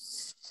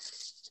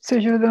 So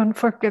you don't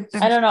forget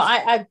them. I don't know.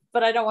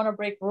 But I don't want to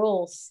break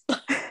rules.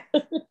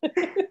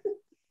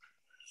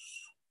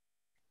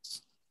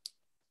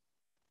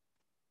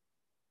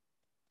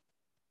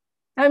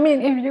 I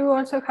mean, if you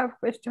also have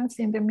questions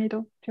in the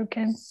middle, you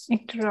can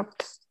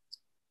interrupt.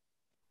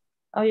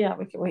 Oh yeah,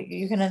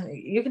 you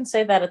can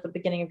say that at the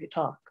beginning of your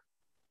talk.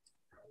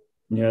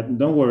 Yeah,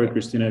 don't worry,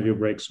 Christina, if you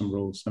break some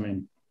rules. I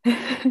mean,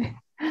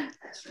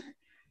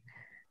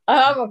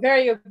 I'm a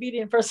very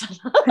obedient person.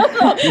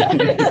 Not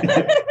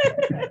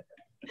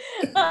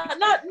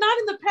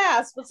in the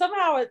past, but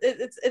somehow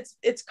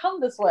it's come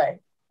this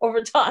way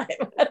over time.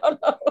 I don't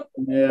know.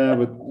 Yeah,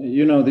 but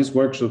you know, these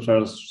workshops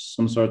are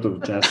some sort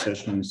of jazz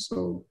sessions,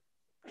 so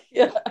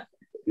yeah,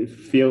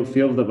 feel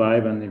the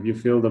vibe, and if you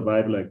feel the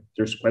vibe, like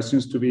there's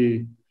questions to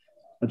be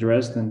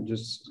addressed, and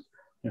just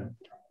yeah.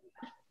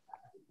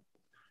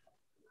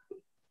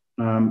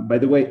 By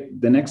the way,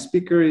 the next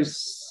speaker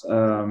is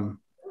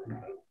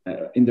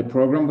in the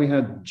program we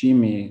had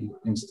Jimmy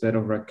instead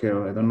of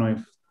Raquel. I don't know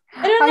if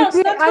I don't know.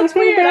 So that's what's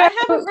weird. I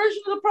have a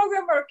version of the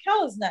program where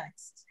Raquel is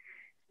next.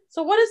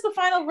 So what is the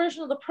final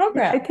version of the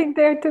program? I think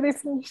there are 2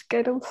 different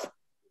schedules.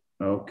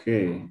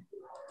 Okay.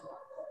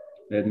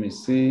 Let me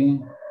see.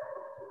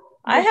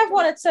 I have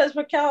one that says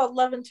Raquel at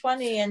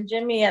 11:20 and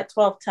Jimmy at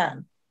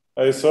 12:10.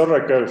 I saw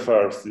Raquel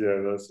first.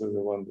 Yeah, that's the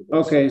one.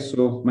 Okay,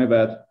 so my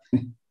bad.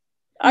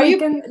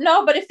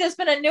 No, but if there's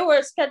been a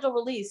newer schedule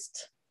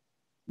released.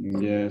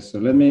 Yeah, so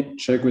let me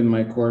check with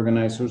my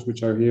co-organizers,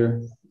 which are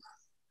here.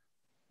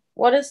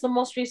 What is the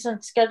most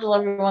recent schedule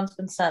everyone's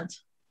been sent?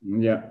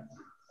 Yeah.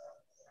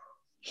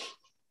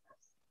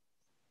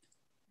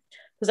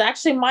 Because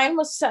actually mine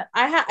was sent.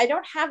 I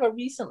don't have a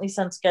recently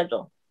sent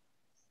schedule.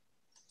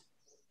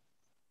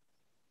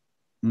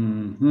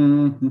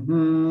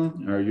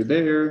 Are you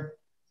there?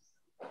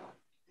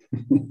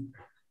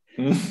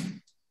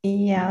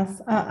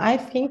 Yes, I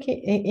think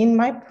in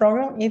my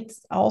program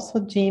it's also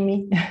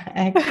Jimmy,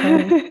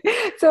 actually.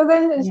 So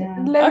then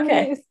let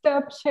me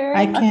stop sharing.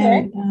 I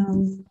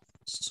can.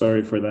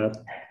 Sorry for that.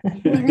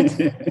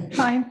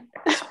 Fine.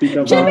 Speak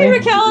about Jimmy,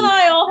 Raquel, and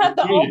I all have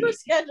the older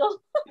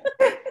schedule.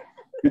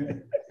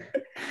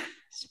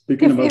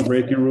 Speaking about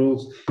breaking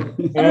rules.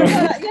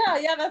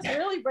 yeah, that's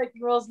really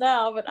breaking rules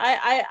now. But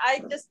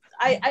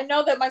I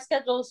know that my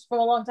schedule is from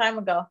a long time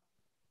ago.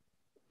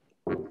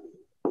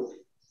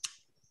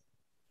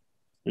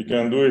 We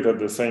can do it at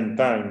the same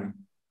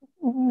time.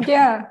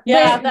 Yeah,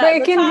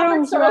 breaking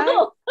rules,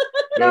 right?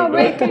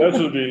 That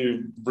should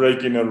be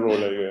breaking a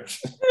rule, I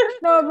guess.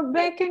 No,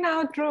 breaking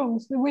out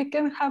rooms. We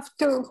can have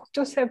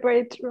two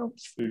separate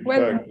rooms.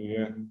 Exactly,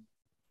 yeah.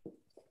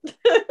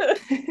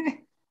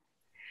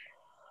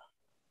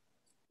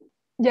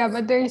 Yeah,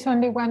 but there is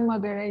only one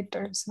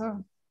moderator,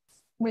 so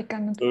we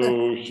cannot.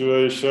 So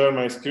should I share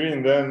my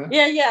screen then?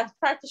 Yeah.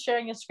 Practice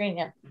sharing your screen,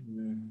 yeah.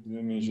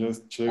 Let me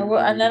just check.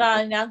 And then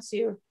I'll announce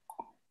you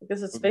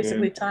because it's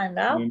basically time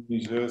now. Let me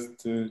just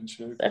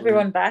check. Is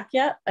everyone back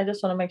yet? I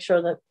just want to make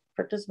sure that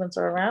participants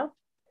are around.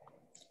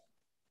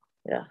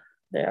 Yeah,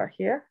 they are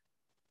here.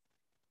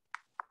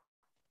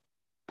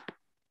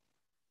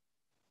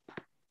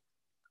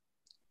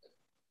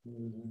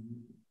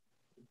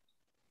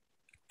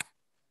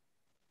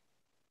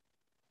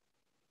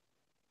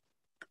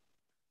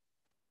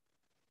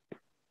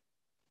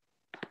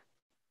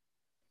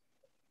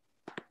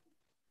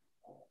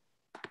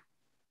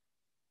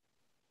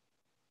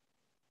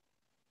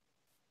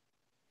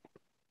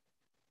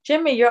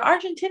 Jimmy, you're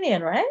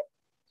Argentinian, right?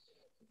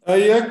 I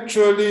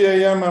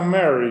am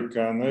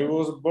American. I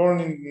was born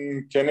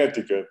in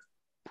Connecticut,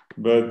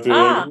 but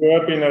I grew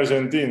up in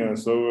Argentina.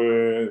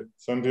 So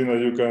something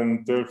that you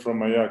can tell from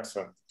my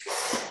accent.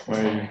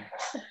 My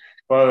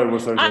father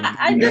was Argentinian.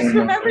 I just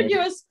remembered you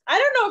as, I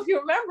don't know if you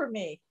remember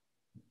me.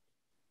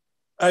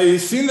 I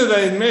think that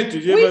I met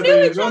you, we but knew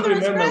I each don't other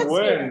as remember grad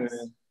when.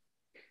 students.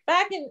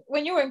 Back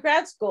when you were in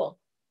grad school.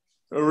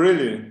 Oh,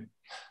 really?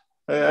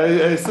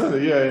 I thought,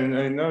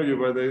 I know you,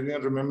 but I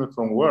didn't remember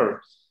from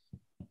where.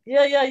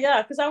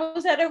 Yeah, because I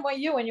was at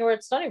NYU when you were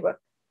at Stony Brook.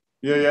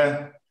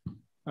 Yeah.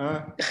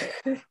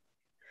 Good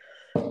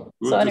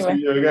to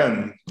see you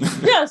again.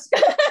 Yes.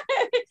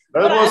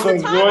 That was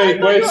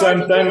quite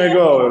some time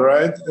ago,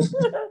 right?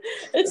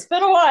 It's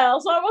been a while,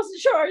 so I wasn't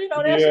sure.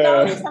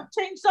 Nationalities have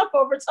changed up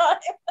over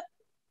time.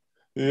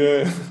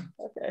 Yeah.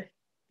 Okay.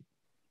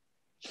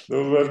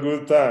 Those were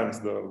good times,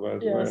 though.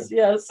 But yes,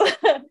 yes.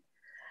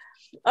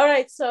 All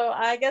right, so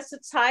I guess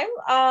it's time.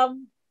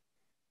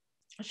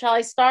 Shall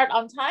I start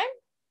on time?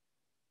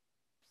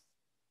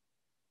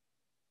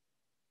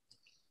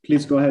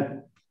 Please go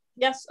ahead.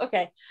 Yes,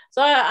 okay.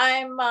 So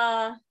I'm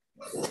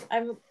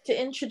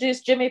to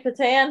introduce Jimmy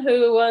Petean,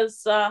 who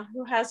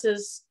has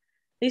his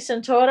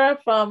licenciatura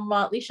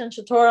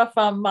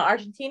from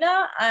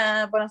Argentina,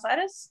 Buenos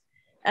Aires,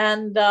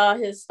 and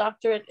his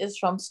doctorate is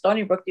from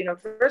Stony Brook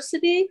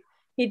University.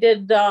 He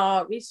did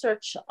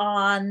research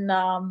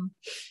on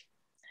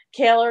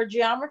Kähler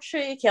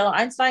geometry,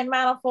 Kähler-Einstein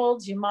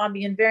manifolds,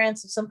 Yamabe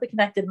invariance of simply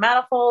connected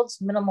manifolds,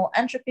 minimal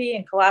entropy,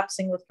 and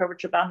collapsing with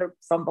curvature bounded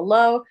from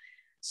below.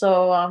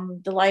 So I'm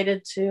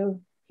delighted to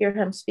hear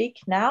him speak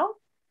now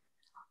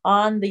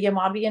on the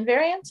Yamabe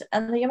invariant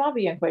and the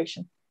Yamabe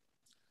equation.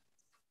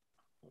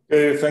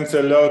 Okay, thanks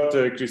a lot,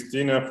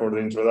 Christina, for the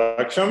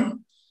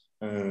introduction.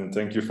 And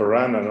thank you,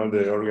 Farhan, and all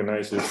the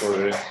organizers for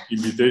the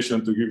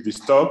invitation to give this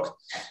talk.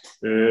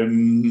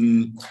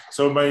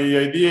 So my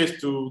idea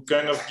is to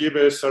kind of give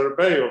a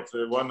survey of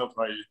one of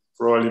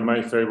probably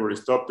my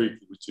favorite topic,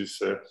 which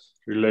is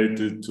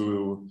related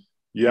to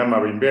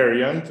Yamabe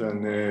invariant.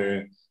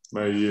 And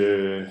my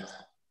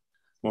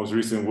most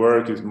recent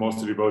work is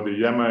mostly about the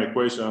Yamabe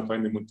equation and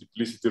finding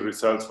multiplicity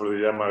results for the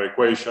Yamabe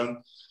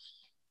equation.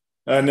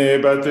 And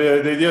but the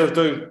idea is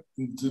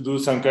to do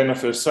some kind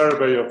of a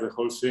survey of the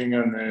whole thing,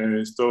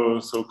 and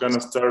so kind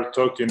of start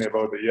talking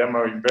about the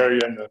Yamabe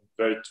invariant and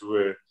try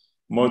to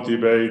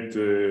motivate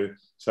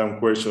some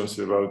questions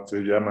about the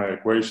Yamabe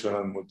equation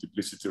and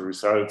multiplicity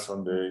results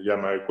on the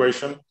Yamabe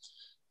equation.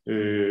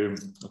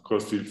 Of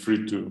course, feel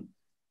free to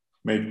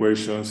make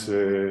questions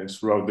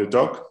throughout the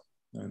talk.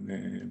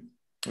 And,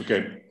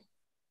 okay,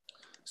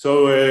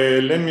 so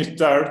let me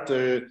start.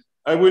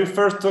 I will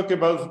first talk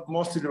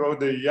mostly about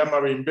the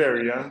Yamabe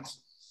invariant.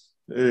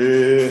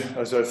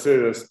 As I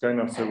said, as kind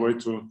of a way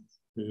to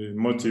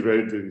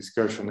motivate the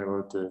discussion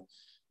about the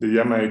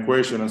Yamabe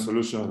equation and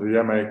solution of the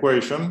Yamabe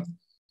equation.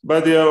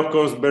 But they are, of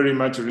course, very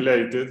much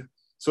related.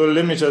 So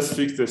let me just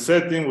fix the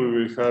setting.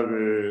 We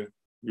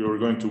are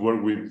going to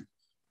work with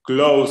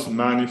closed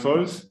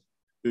manifolds.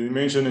 The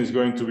dimension is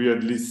going to be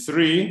at least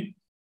 3.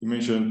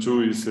 Dimension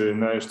 2 is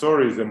another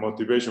story, is the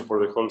motivation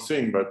for the whole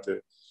thing, but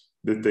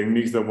the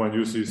techniques that one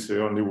uses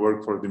only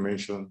work for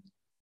dimension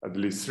at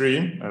least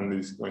 3, and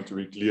it's going to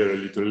be clear a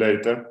little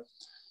later.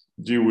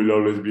 G will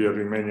always be a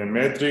Riemannian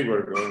metric.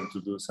 We're going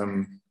to do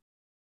some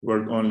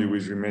work only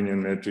with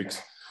Riemannian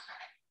metrics.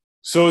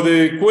 So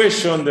the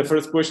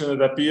first question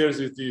that appears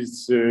is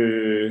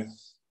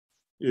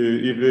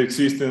if the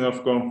existence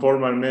of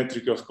conformal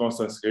metric of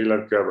constant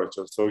scalar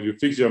curvature. So you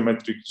fix your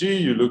metric G,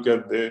 you look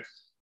at the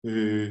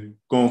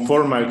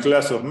conformal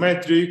class of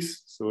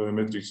metrics, so the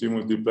metric G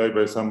multiplied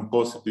by some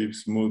positive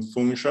smooth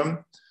function,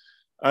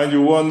 and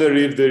you wonder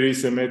if there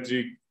is a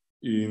metric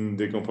in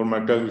the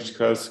conformal class which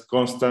has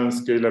constant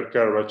scalar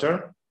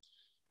curvature.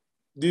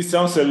 This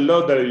sounds a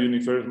lot like a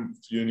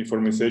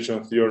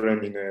uniformization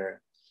theorem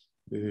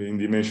in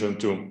dimension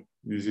 2.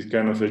 This is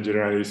kind of a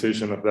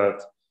generalization of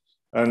that.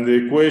 And the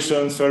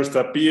equations first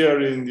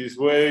appear in this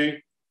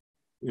way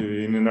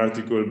in an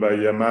article by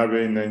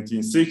Yamabe in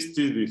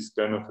 1960. This is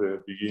kind of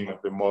the beginning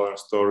of the modern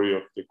story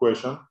of the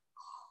equation.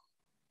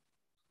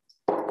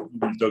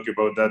 We'll talk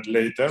about that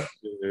later.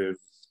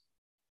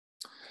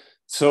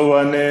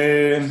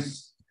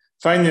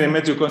 Finding a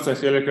metric constant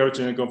scalar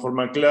curvature in a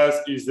conformal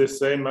class is the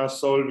same as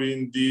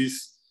solving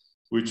this,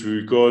 which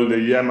we call the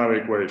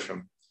Yamabe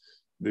equation.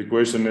 The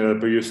equation that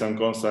appears some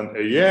constant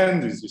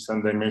an, this is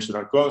some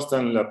dimensional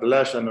constant,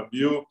 Laplacian of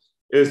u.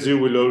 Sg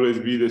will always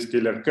be the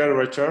scalar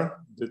curvature,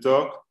 the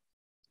talk.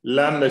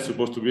 Lambda is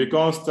supposed to be a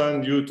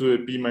constant, u to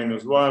the p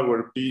minus 1,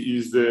 where p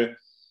is the,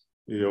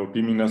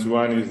 p minus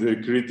 1 is the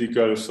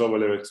critical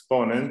Sobolev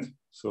exponent.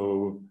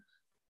 So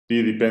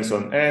p depends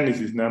on n,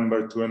 this is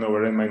number 2n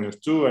over n minus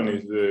 2, and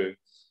is the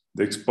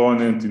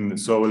exponent in the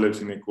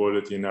Sobolev's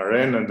inequality in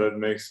Rn, and that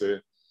makes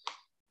a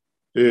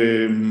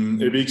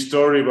big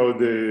story about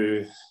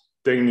the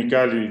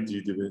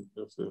technicality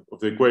of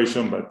the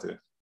equation, but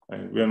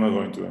we are not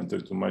going to enter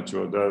too much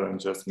about that. I'm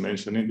just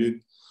mentioning it.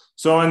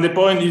 So, and the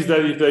point is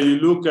that if you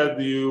look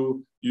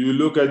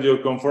at your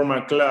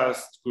conformal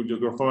class, your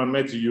conformal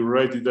metric, you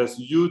write it as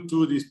u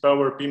to this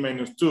power p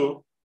minus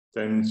 2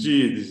 times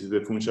g. This is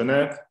the function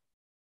f.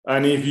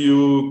 And if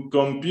you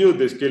compute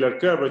the scalar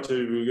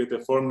curvature, you will get a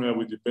formula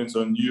which depends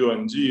on u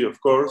and g, of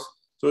course.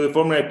 So the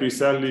formula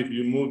precisely, if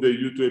you move the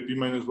u to a p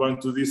minus 1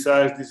 to this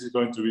side, this is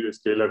going to be the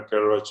scalar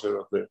curvature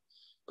of the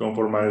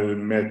conformal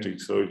metric.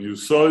 So if you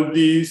solve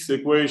this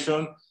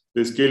equation,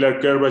 the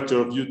scalar curvature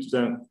of u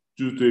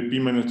to a p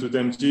minus 2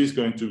 times g is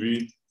going to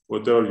be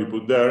whatever you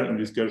put there. In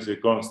this case, a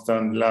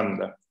constant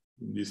lambda.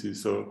 This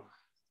is so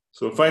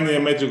finding a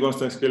metric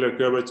constant scalar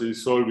curvature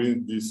is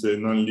solving this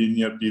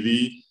nonlinear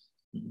PD.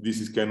 This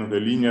is kind of the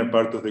linear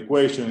part of the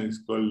equation. It's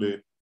called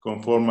the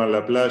conformal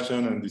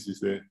Laplacian, and this is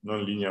the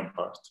nonlinear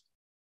part.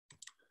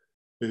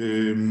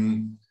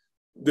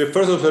 the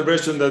first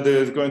observation that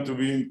is going to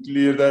be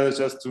clear, that is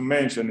just to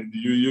mention it.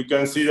 You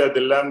can see that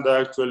the lambda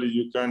actually,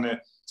 you can,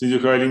 since you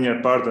have a linear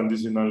part and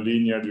this is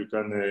non-linear, you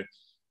can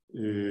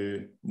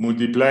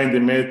multiplying the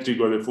metric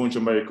or the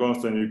function by a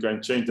constant, you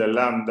can change the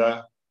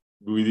lambda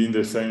within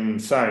the same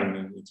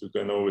sign. You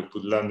can always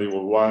put lambda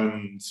equal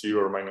 1, 0,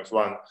 or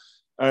 -1.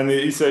 And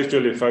it's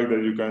actually a fact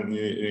that you can,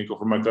 in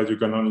conformal class, you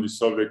can only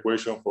solve the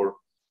equation for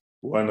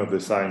one of the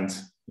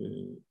signs.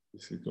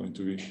 This is going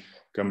to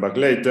come back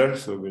later,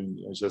 so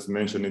I just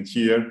mentioned it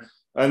here.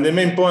 And the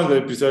main point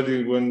that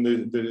precisely when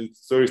the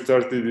story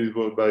started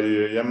by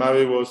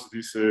Yamabe was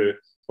this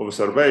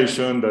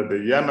observation that the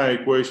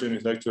Yamabe equation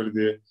is actually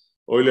the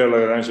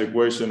Euler-Lagrange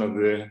equation of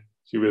the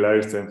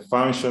Hilbert-Einstein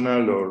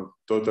functional or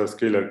total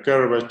scalar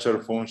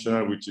curvature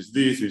functional, which is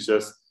this. It's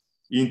just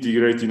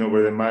integrating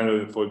over the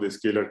manifold for the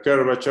scalar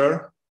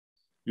curvature.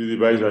 You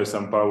divide by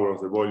some power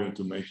of the volume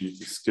to make it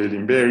scale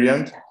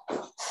invariant.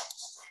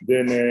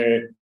 Then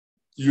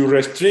you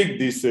restrict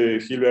this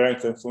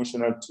Hilbert-Einstein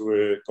functional to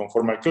a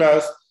conformal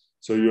class.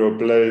 So you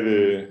apply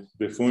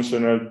the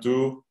functional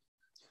to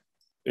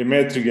a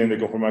metric in the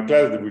conformal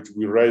class, which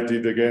we write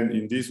it again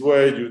in this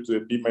way due to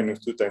a p minus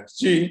 2 times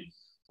g.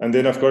 And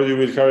then, of course, you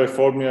will have a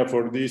formula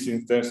for this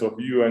in terms of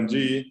u and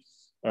g.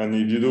 And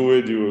if you do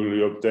it, you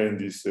will obtain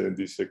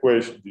this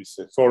equation, this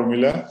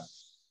formula.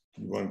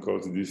 One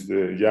calls this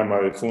the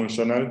Yamabe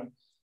functional.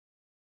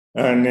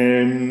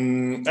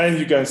 And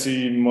you can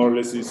see more or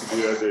less this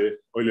here, the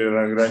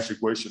Euler-Lagrange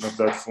equation of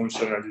that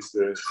functional is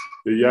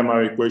the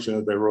Yamabe equation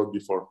that I wrote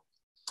before.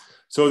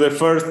 So the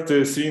first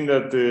thing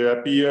that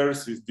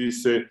appears is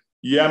this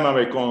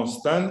Yamabe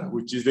constant,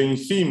 which is the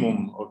infimum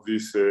of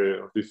this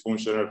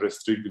functional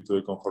restricted to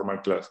the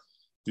conformal class.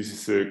 This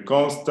is a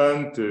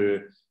constant,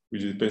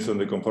 which depends on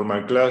the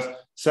conformal class.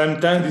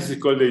 Sometimes this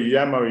is called the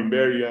Yamabe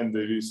invariant.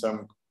 There is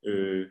some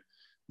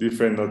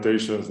different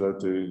notations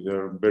that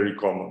are very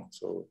common.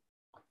 So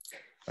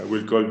I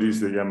will call this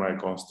the Yamabe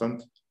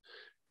constant.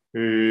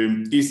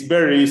 It's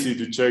very easy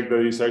to check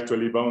that it's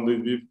actually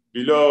bounded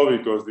below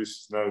because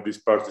this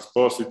part is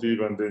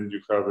positive, and then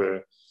you have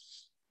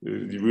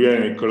we are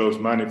in a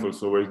closed manifold,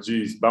 so where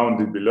G is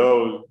bounded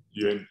below.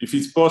 If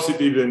it's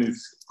positive, then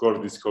it's, of course,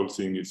 this whole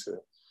thing is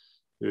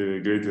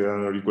greater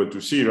than or equal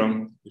to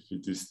 0. If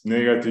it is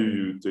negative,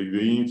 you take the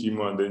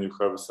infimum, and then you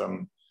have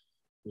some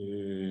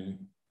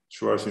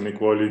Schwarz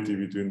inequality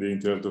between the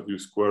integral of u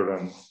squared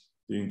and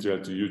the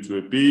integral to u to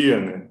a p,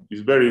 and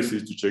it's very easy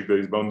to check that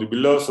it's bounded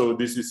below. So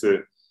this is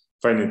a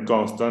finite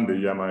constant, the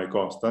Yamabe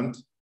constant.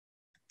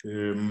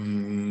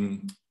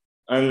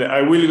 And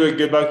I will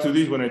get back to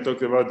this when I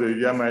talk about the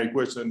Yamabe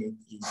equation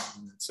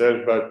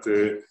itself, but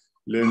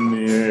let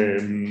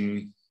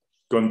me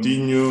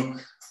continue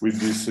with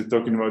this,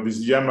 talking about this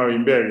Yamabe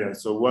invariant.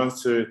 So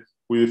once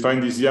we define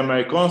this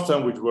Yamabe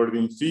constant, which were the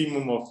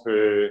infimum of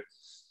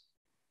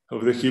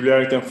the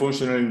Hilbert-Einstein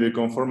functional in the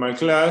conformal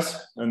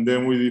class, and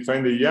then we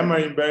define the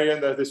Yamabe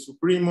invariant as the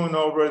supremum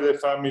over the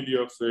family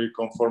of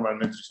conformal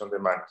metrics on the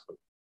manifold.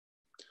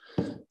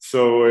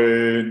 So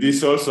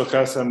this also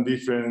has some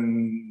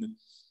different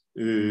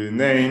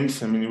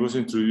names. I mean, it was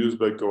introduced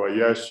by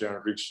Kobayashi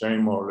and Rick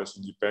Shane more or less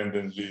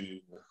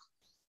independently,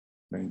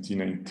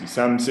 1990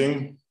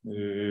 something,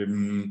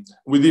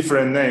 with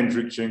different names.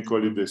 Rick Shane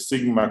called it the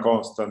sigma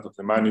constant of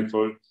the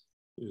manifold.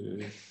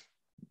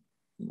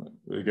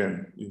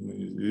 Again,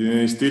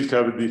 you still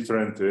have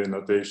different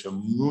notation,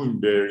 mu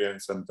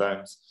invariant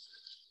sometimes.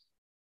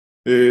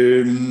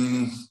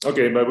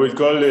 Okay, but we'll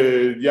call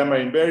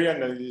Yamabe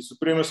invariant and the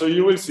supremum. So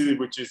you will see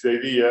which is the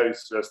idea.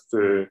 It's just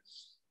to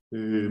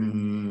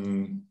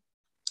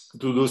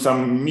do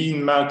some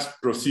min-max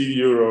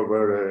procedure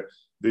over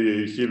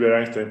the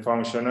Hilbert-Einstein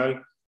functional.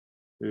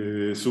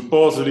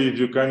 Supposedly, if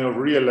you kind of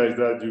realize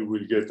that, you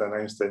will get an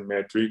Einstein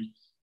metric.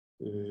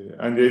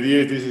 And the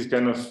idea is this is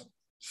kind of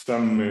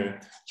some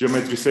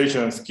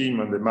geometrization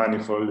scheme on the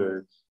manifold.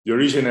 The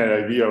original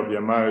idea of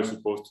Yamabe is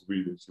supposed to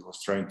be that he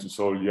was trying to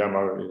solve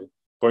Yamabe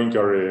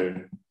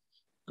Poincare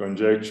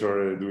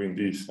conjecture doing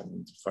this, I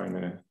mean, to find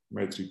a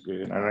metric,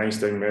 an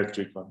Einstein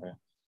metric on a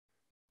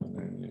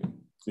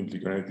simply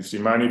connected C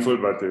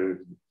manifold, but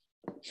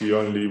he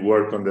only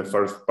worked on the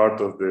first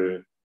part of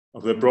the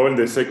problem.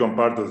 The second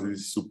part of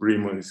this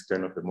supremum is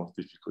kind of the most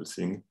difficult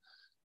thing.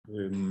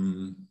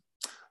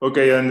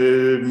 Okay,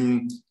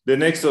 and the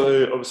next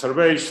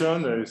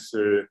observation is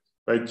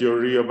by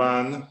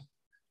Thierry-Aubin,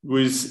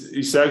 which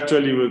is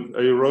actually,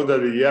 I wrote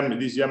that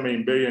this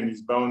Yamabe invariant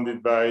is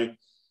bounded by,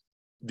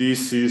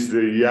 this is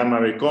the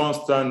Yamabe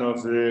constant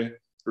of the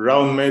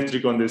round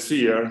metric on the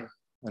sphere.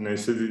 And I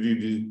said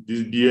that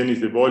this Bn is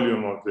the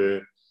volume of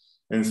the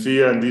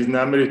sphere, and this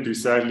number is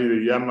precisely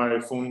the Yamabe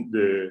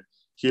the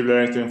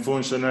Hilbert-Einstein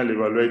functional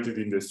evaluated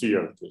in the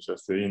sphere, so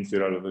just the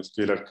integral of the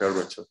scalar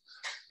curvature.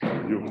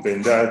 You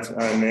obtain that,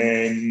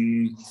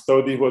 and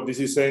so what this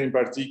is saying in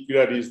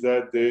particular is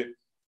that the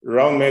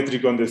round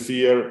metric on the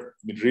sphere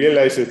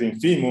realizes the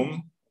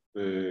infimum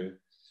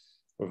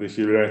of the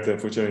Hilbert-Einstein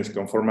function is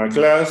conformal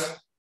class,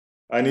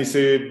 and is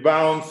a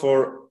bound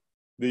for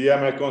the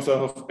Gamma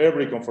constant of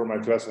every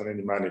conformal class on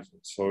any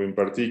manifold. So in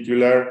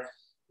particular,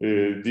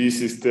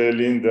 this is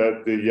telling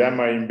that the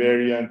Gamma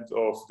invariant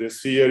of the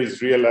sphere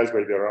is realized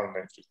by the round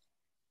metric.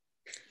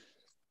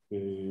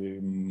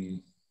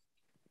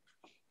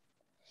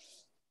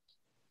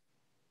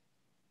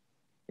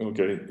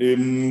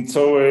 Okay,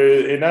 so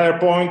another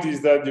point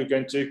is that you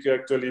can check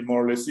actually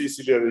more or less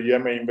easily that the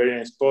Gamma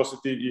invariant is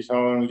positive if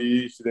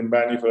only if the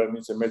manifold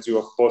admits a metric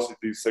of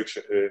positive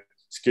section,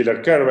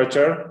 scalar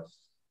curvature.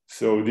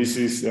 So this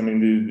is, I mean,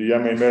 the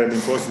Gamma invariant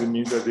in positive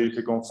means that there is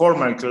a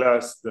conformal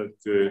class that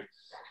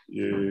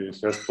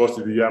has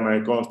positive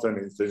Gamma constant,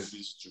 instead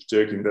to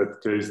check in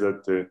that case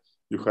that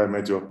you have a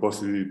metric of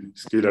positive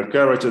scalar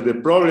curvature. The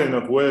problem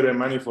of whether a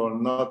manifold or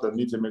not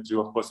admits a metric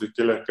of positive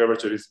scalar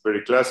curvature is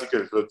very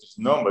classical. It's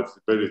not known, but it's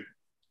a very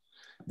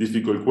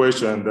difficult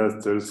question.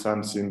 That's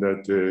something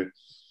that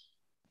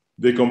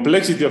the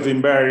complexity of the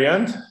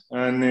invariant,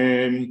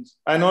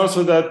 and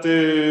also that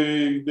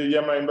the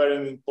Gamma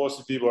invariant in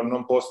positive or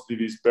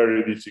non-positive is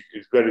very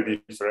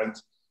different.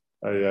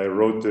 I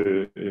wrote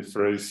a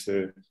phrase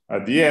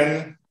at the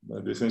end,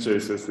 but essentially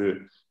it says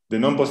the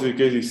non-positive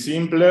case is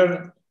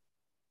simpler.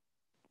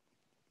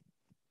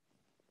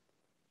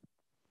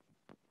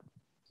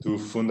 To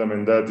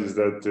fundament that is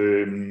that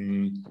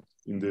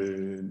in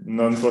the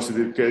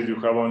non-positive case, you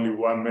have only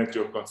one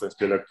metric of constant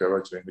scalar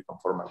curvature in the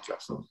conformal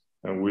class.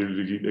 And we'll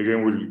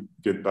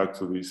get back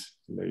to this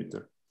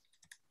later.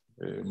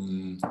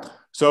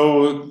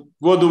 So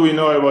what do we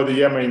know about the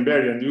Gamma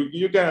invariant?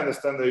 You can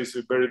understand that it's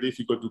very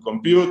difficult to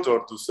compute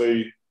or to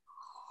say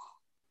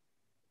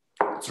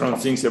strong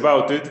things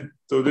about it.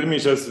 So let me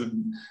just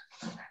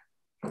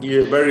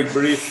give a very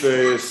brief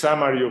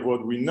summary of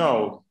what we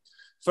know.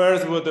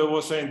 First, what I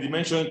was saying,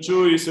 dimension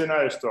 2 is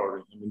another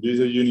story. I mean, this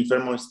is a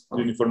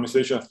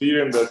uniformization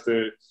theorem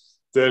that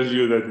tells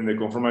you that in the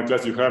conformal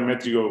class you have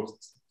metric of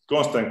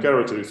constant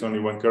curvature. It's only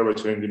one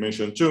curvature in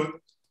dimension 2.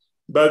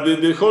 But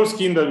the whole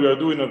scheme that we are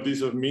doing of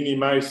this, of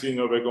minimizing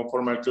of a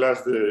conformal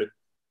class, the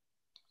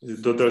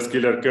total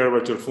scalar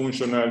curvature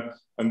functional,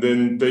 and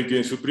then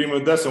taking supremo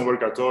doesn't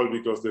work at all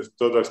because the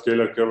total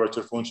scalar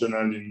curvature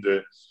functional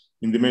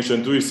in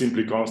dimension 2 is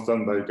simply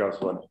constant by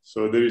Gauss-1.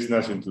 So there is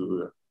nothing to do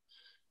there.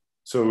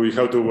 So we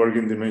have to work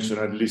in dimension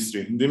at least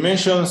 3.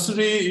 Dimension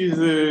 3 is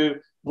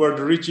where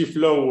the Ricci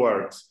flow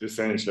works,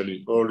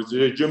 essentially, or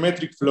the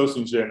geometric flows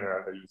in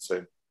general, I would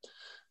say.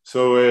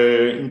 So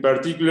in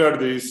particular,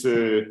 there is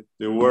the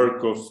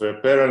work of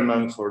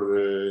Perelman for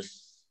the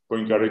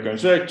Poincaré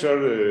conjecture,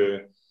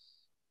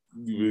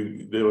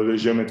 the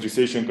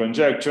geometrization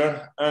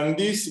conjecture. And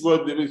this,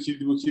 what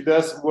he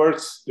does,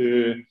 works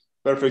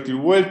perfectly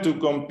well to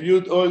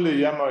compute all the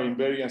Gamma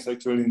invariants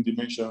actually in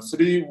dimension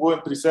 3, when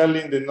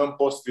precisely in the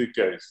non-positive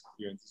case.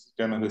 Again, this is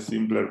kind of the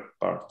simpler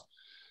part.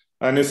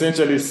 And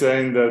essentially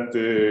saying that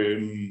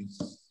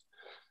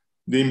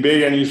the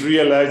invariant is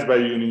realized by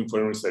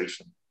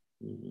uniformization.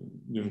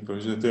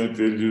 Uniformization tells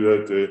you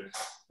that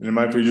in a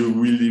manifold you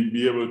will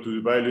be able to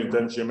divide it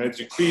into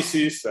geometric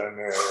pieces, and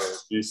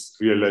this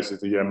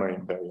realizes the Gamma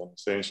invariant,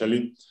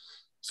 essentially.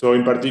 So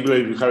in particular,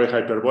 if you have a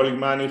hyperbolic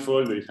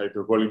manifold, the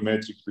hyperbolic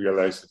metric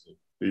realizes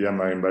the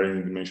Gamma invariant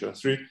in dimension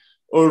 3.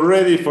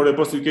 Already for the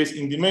positive case,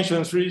 in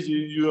dimension 3,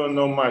 you don't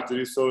know much. There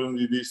is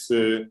only this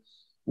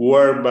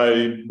work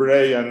by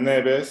Bray and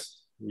Neves,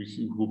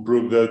 who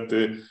proved that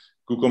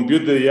could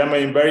compute the Gamma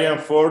invariant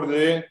for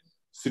the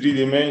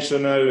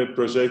three-dimensional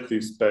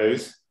projective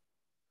space,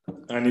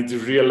 and it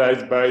is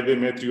realized by the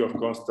metric of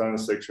constant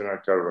sectional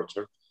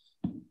curvature.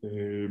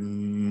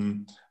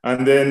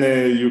 And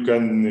then you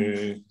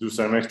can do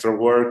some extra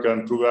work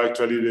and prove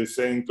actually the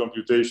same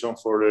computation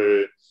for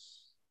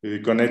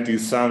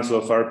connected sums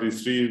of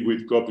RP3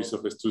 with copies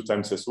of S2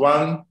 times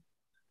S1.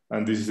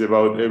 And this is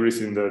about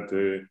everything that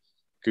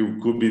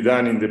could be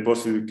done in the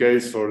positive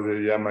case for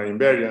the Gamma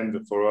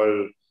invariant. For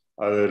all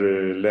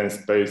other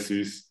length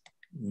spaces,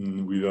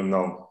 we don't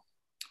know.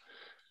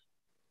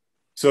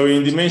 So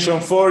in dimension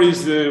 4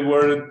 is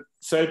where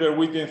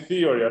Seiberg-Witten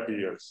theory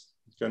appears.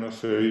 Kind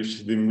of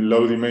each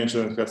low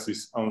dimension has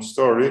its own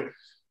story.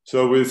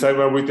 So with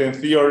Seiberg-Witten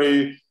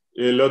theory,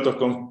 a lot of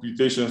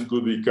computations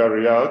could be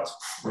carried out.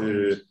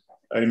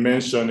 I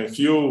mentioned a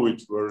few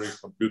which were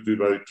computed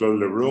by Claude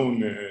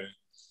Lebrun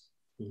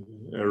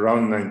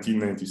around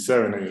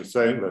 1997, I would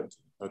say, but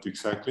not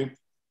exactly.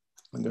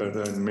 And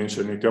I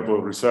mentioned a couple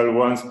of result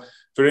ones.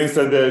 For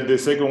instance, the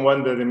second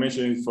one that I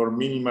mentioned is for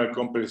minimal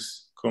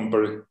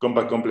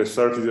compact complex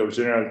surface of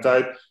general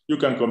type. You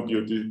can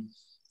compute it.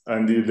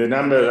 And the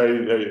number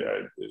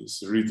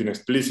is written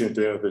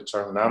explicitly of the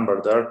Chern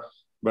number there.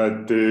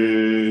 But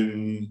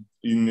in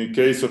the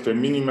case of a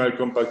minimal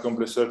compact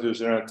complex surface of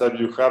general type,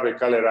 you have a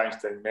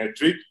Kähler-Einstein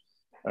metric.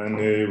 And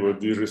what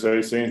this result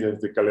is saying is that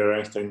the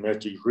Kähler-Einstein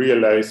metric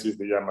realizes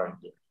the Gamma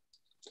invariant.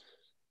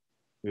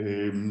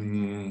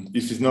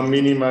 If it's not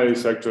minimal,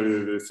 it's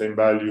actually the same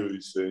value.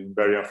 It's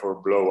invariant for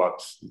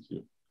blow-ups, if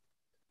you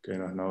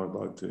cannot know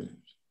about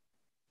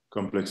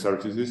complex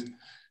surfaces.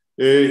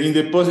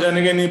 And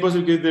again, in the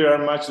positive case, there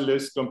are much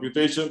less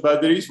computations,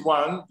 but there is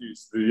one,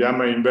 it's the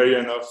Gamma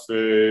invariant of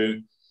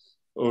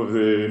of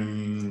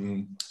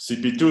the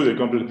CP2, the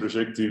complex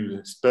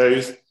projective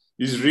space,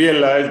 is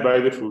realized by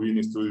the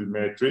Fubini studied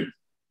metric,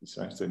 this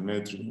Einstein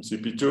metric in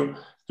CP2.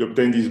 To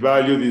obtain this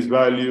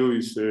value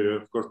is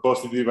of course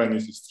positive and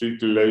is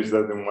strictly less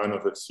than 1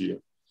 over zero.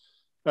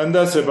 And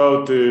that's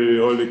about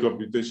all the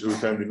computations we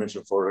have in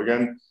dimension 4.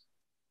 Again,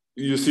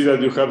 you see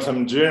that you have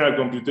some general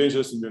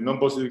computations in the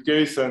non-positive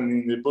case, and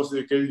in the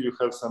positive case, you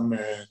have some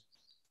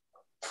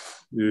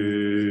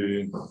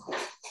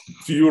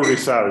few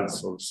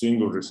results or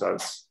single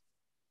results.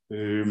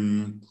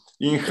 In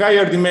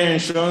higher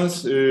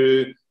dimensions,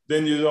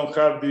 then you don't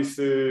have this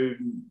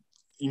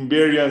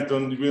invariance,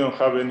 we don't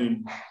have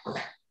any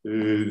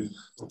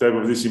type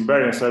of this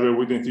invariance. However,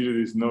 we can see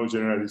there is no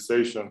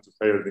generalization to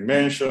higher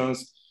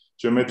dimensions.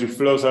 Geometric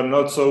flows are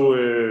not so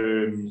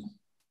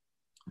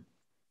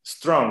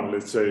strong,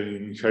 let's say,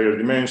 in higher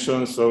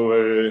dimensions.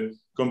 So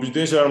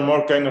computations are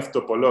more kind of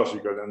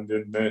topological. And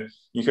then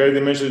in higher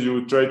dimensions, you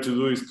would try to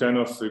do is kind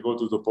of go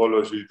to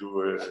topology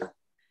to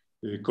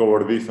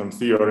cover different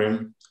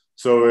theorem.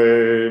 So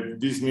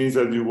this means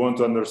that you want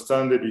to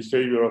understand the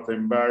behavior of the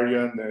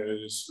invariant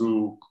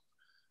through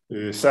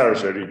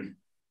surgery.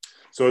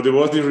 So there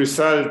was the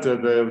result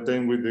that I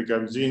obtained with the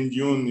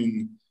Kapjin-Yoon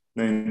in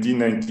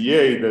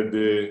 1998 that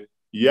the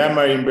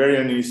Yama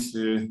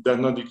invariant does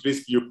not decrease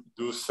if you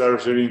do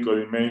surgery in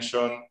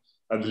codimension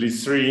at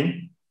least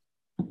 3.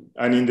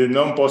 And in the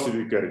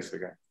non-positive case,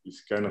 again,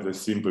 it's kind of a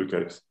simple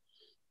case.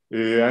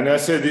 And I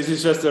said, this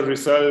is just a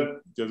result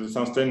that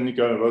sounds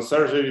technical about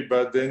surgery,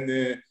 but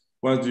then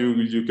once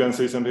you can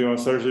say something about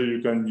surgery,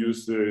 you can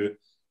use the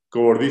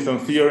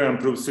coverdistant theory and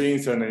prove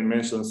things. And I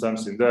mentioned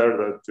something there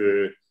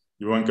that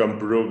one can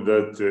prove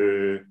that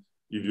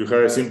if you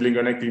have a simply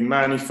connected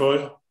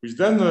manifold, which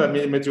does not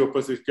mean metric of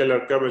positive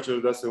scalar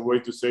curvature, that's a way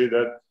to say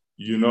that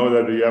you know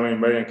that the Yama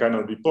invariant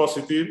cannot be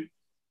positive,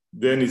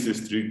 then it's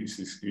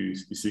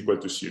equal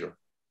to 0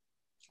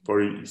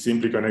 for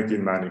simply connected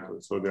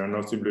manifolds. So there are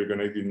no simply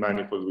connected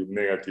manifolds with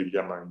negative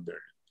Yama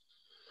invariant.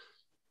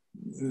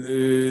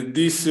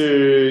 This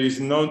is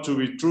known to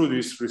be true,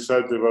 this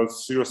result about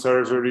zero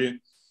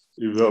surgery,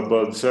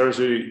 about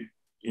surgery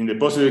in the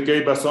positive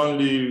case, but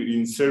only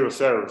in zero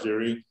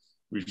surgery,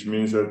 which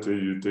means that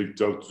you take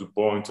out 2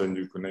 points and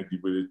you connect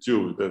it with a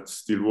tube. That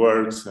still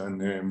works.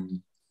 And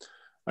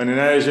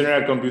another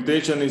general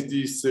computation is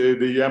this,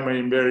 the Yama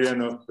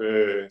invariant of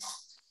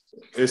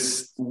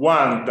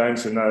S1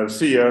 times another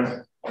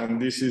sphere. And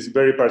this is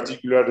very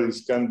particular.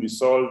 This can be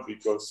solved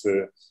because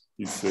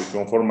it's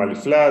conformally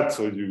flat.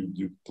 So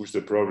you push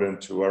the problem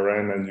to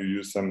Rn and you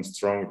use some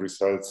strong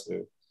results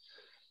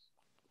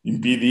in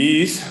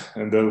PDEs,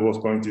 and that was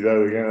pointed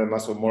out again,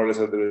 more or less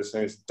at the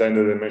same time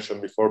that I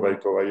mentioned before by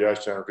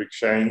Kobayashi and Rick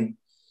Shane.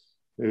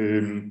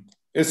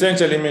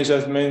 Essentially, I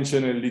just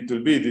mentioned a little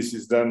bit. This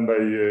is done by,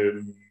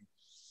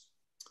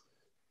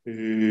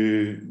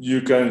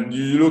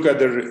 you look at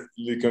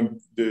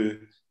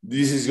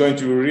this is going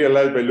to be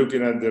realized by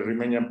looking at the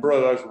Riemannian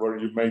products where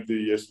you make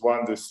the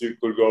S1, the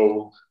circle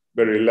go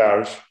very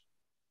large,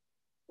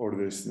 or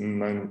this Sn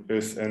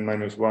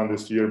minus 1, the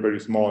sphere very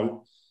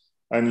small.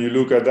 And you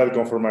look at that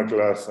conformal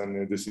class,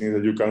 and the thing is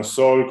that you can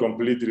solve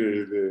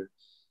completely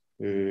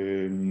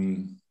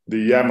the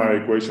Yama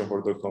equation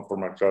for the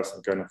conformal class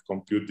and kind of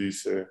compute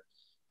this,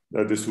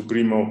 that the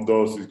supreme of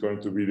those is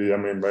going to be the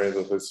Yama invariant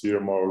of the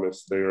 0 more or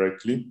less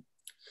directly.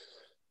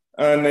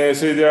 And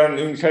say there are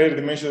in higher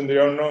dimension,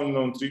 there are no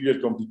non-trivial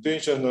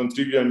computations.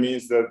 Non-trivial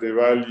means that the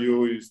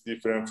value is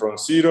different from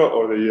 0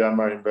 or the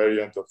Yama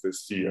invariant of the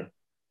sphere.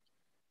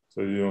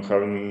 So you don't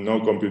have no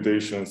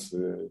computations.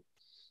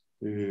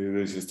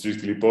 This is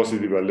strictly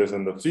positive or less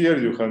than the sphere.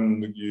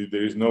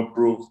 There is no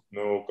proof,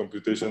 no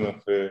computation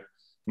of a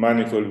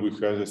manifold which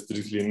has a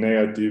strictly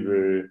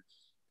negative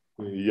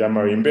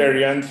Yama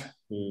invariant.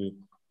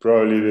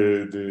 Probably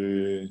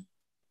the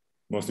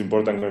most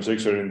important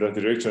conjecture in that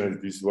direction is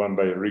this one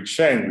by Rick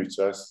Shane, which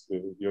has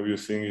the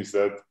obvious thing is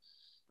that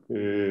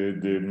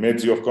the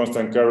metric of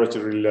constant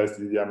curvature realizes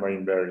the Yama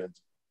invariant.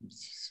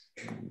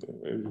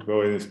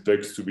 Everyone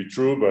expects to be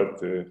true, but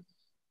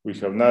we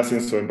have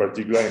nothing. So in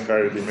particular, in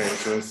higher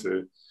dimensions,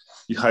 in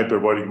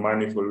hyperbolic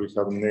manifold, we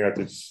have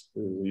negative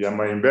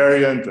Yama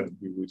invariant, and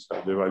we will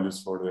have the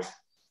values for the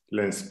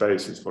length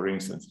spaces, for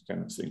instance,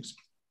 kind of things.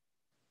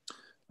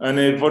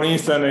 And for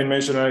instance, I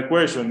mentioned an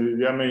equation,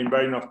 the Yama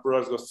invariant of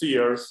products of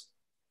spheres.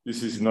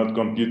 This is not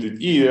computed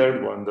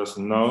either. One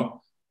doesn't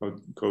know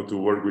how to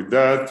work with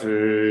that.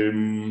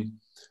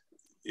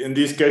 In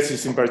this case,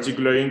 it's in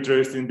particular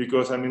interesting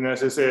because, I mean,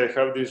 as I say, I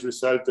have this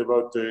result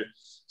about the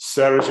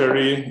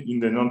surgery in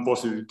the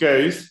non-positive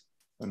case.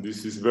 And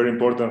this is very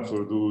important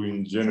for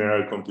doing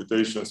general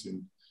computations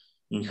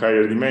in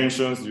higher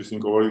dimensions using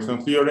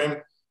coverdistant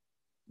theorem.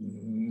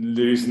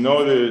 There is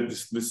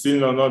still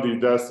no know if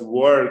that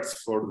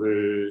works for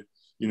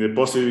in the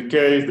positive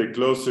case. The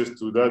closest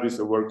to that is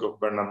a work of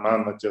Bernard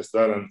Mann, Matthias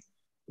Dahl, and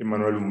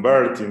Emmanuel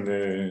Humbert in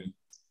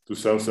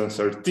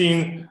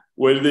 2013.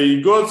 Well, they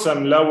got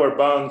some lower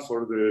bound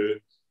for the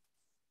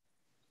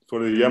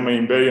Yama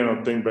invariant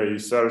obtained by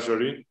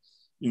surgery.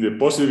 In the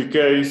positive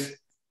case,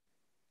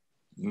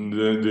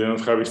 they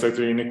don't have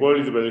exactly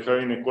inequality, but they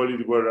have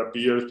inequality where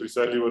appears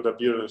precisely what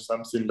appears as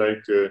something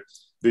like the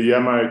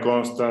Yamaha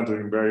constant or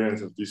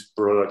invariance of this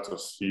product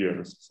of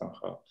spheres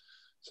somehow.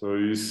 So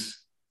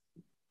it's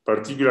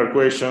particular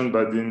question,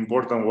 but an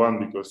important one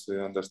because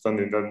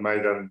understanding that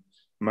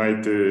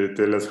might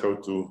tell us how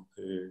to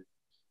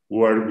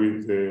work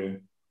with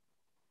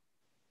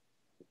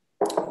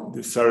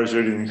the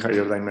surgery in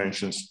higher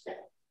dimensions.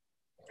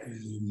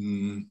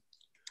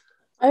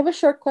 I have a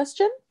short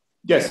question.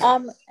 Yes.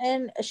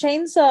 And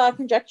Shane's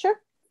conjecture.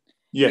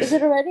 Yes. Is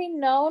it already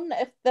known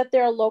that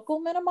there are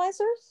local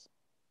minimizers?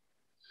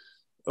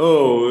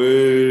 Oh,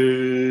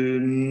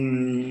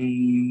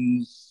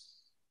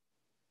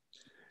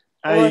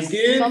 I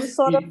guess some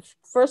sort of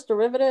first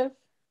derivative.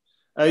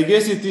 I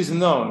guess it is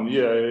known.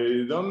 Yeah,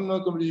 I'm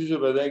not completely sure,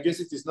 but I guess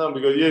it is known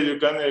because you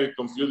can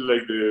compute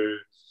like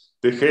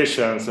the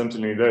Hessian,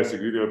 something like that.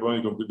 Security of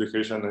only compute the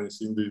Hessian, and I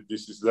think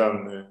this is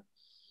done.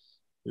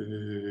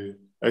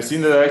 I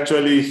think that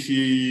actually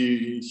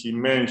he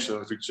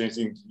mentioned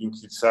in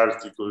his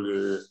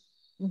article,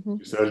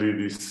 exactly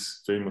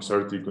this famous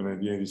article at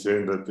the end, he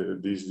said that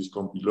this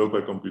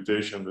local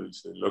computation that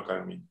is a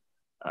local mean.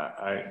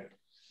 I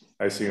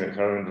think I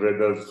haven't read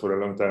that for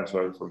a long time,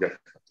 so I forget.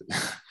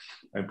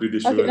 I'm pretty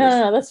sure. Okay,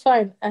 no, that's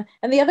fine.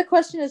 And the other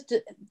question is,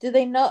 do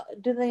they know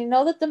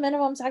that the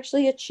minimum is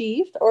actually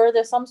achieved, or are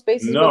there some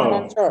spaces where they're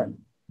not sure?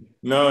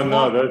 No,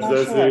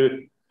 that's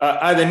sure.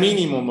 The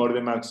minimum or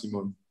the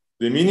maximum.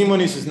 The minimum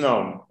is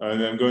known,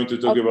 and I'm going to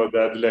talk about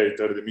that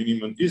later. The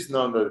minimum is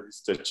known that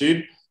it's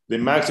achieved. The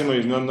maximum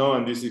is not known,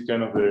 and this is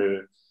kind of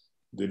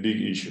the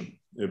big issue,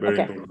 a very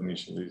important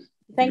issue.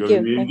 Thank you.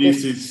 In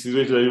this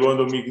situation, you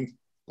want to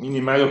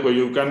minimize where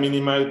you can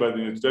minimize, but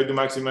when you try to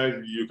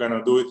maximize, you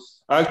cannot do it.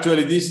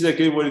 Actually, this is a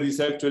case where it is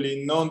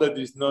actually known that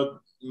it's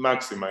not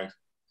maximized.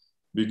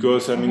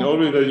 Because, I mean,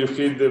 always that you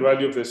hit the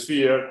value of the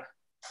sphere.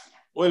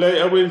 Well,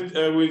 I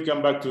will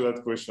come back to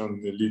that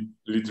question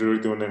later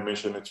when I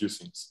mention a few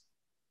things.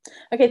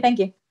 Okay, thank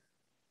you.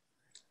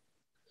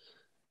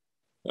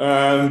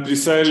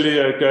 Precisely,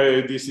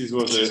 this is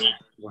what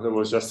I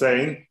was just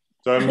saying.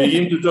 So I'm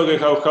beginning to talk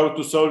about how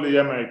to solve the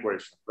Yamaha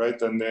equation, right?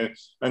 And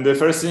the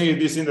first thing is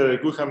this thing that I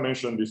could have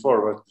mentioned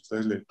before, but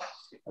precisely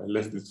I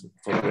left it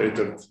for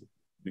later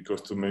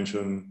because to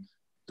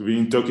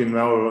be talking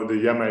now about the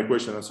Yamaha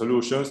equation and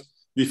solutions.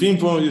 The thing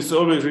is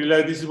always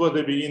realize this is what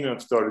the beginning of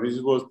the story. This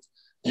is what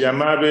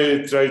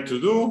Yamabe tried to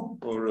do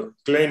or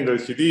claimed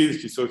that he did.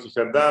 He thought he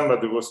had done,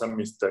 but there was some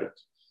mistake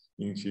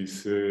in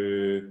his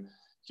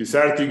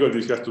article.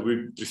 This has to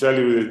be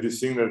precisely with this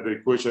thing that the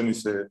equation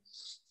is a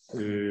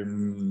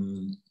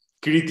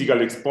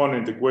critical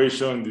exponent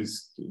equation.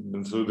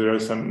 And so there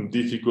are some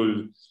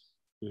difficult,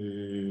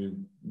 very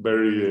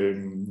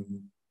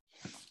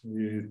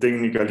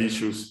technical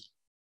issues.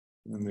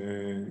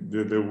 And,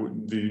 there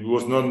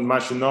was not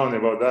much known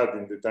about that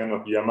in the time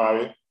of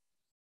Yamabe.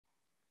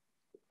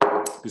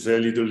 Because a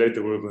little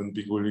later when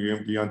people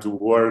began to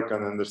work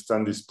and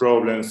understand this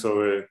problem.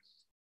 So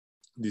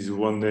this is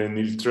when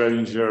Neil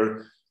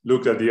Trellinger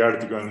looked at the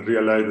article and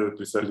realized that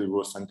precisely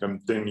was some kind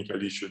of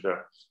technical issue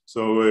there.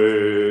 So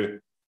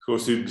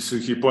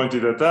he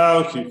pointed that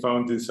out. He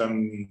found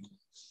some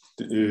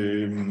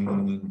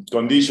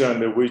condition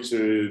under which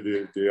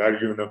the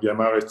argument of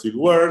Yamabe still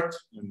worked.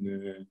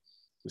 And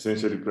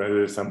essentially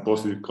provided some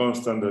positive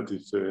constant that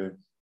if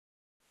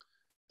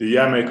the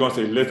Yamaha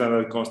constant is less than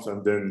that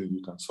constant, then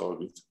you can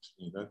solve it.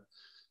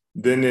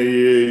 Then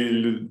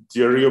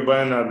Thierry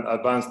Aubin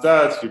advanced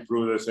that. He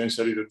proved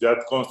essentially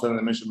that constant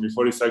I mentioned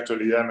before is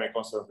actually the Yamaha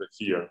constant of the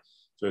sphere.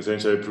 So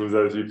essentially proved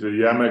that if the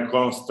Yamaha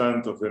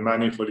constant of the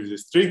manifold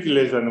is strictly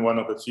less than one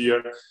of the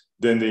sphere,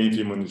 then the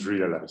infimum is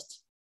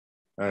realized.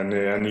 And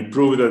he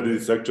proved that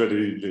it's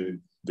actually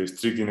the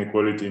strict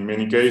inequality in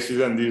many cases,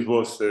 and this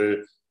was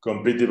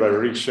completed by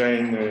Rick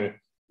Shane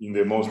in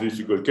the most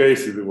difficult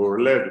cases that were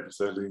led,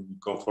 especially in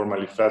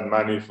conformally flat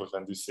manifolds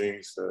and these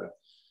things.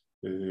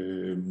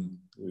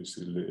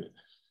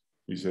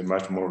 It's a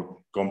much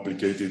more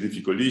complicated,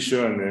 difficult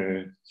issue,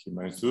 and he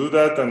managed to do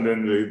that. And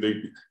then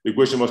the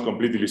equation was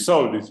completely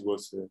solved. This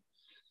was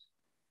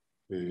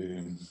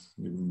a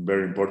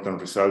very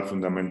important result,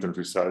 fundamental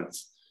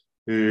results.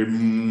 So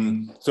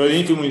the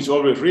infimum is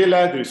always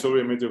realized. There is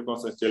always a metric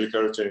constant scalar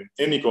curvature in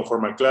any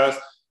conformal class.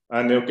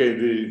 And okay,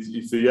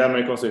 if the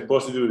Yamaha constant is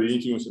positive, the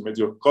infimum is a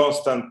metric of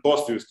constant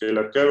positive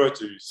scalar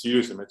curvature. If zero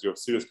is a metric of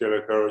zero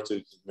scalar curvature.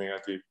 If it's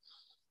negative,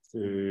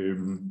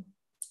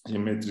 a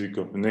metric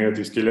of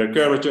negative scalar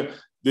curvature.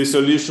 The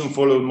solution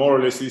follows more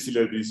or less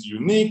easily. This is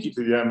unique. If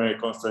the Yamaha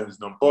constant is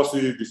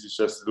non-positive, this is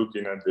just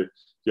looking at the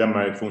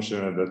Yamaha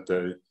function that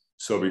I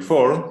saw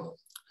before.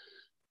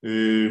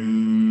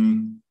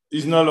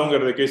 It's no longer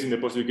the case in the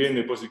positive case. In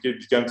the positive case,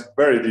 it becomes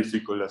very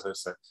difficult, as I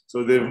said.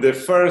 So the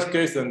first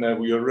case, and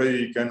we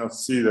already kind of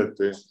see that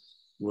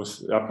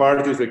was a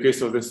part is the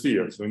case of the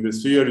sphere. So in the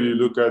sphere, you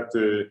look at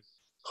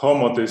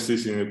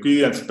homothésis in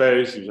Euclidean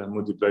space. You just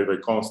multiply by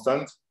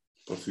constant,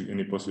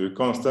 any possible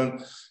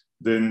constant.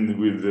 Then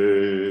with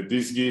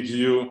this gives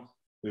you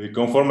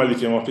conformal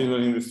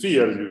diffeomorphism in the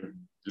sphere.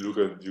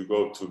 you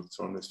go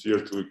from the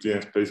sphere to a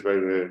clear space by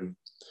the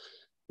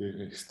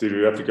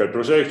stereographical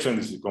projection.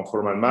 This is a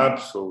conformal map.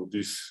 So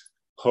this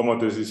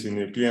homothésis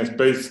in a clear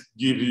space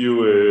give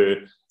you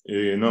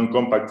a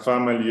non-compact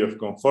family of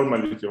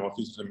conformal lithium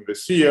homomorphisms in the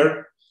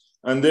sphere.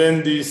 And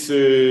then this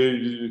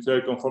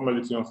conformal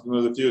lithium homomorphism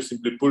of the sphere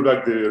simply pull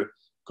back the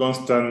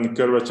constant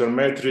curvature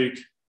metric.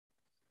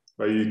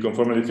 By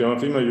conformal lithium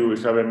homomorphism, you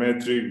will have a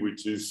metric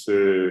which is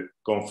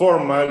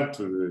conformal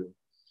to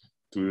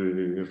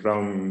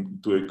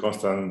the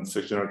constant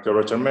sectional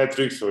curvature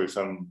metric. So it's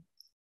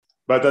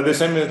but at the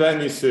same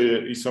time it's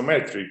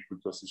isometric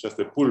because it's just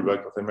a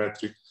pullback of the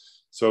metric.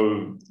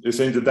 So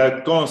essentially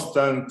that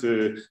constant,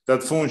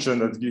 that function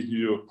that gives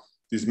you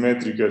this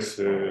metric as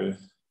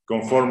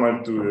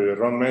conformal to the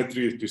round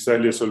metric is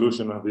precisely a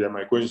solution of the Yama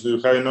equation. So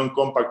you have a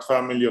non-compact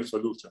family of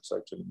solutions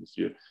actually in the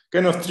sphere.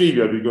 Kind of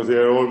trivial because they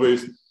are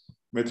always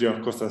metric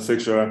of constant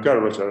sectional and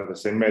curvature, the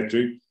same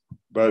metric.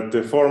 But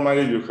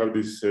formally you have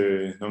this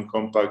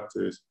non-compact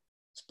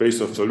space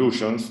of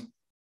solutions.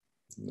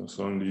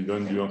 So you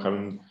don't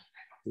have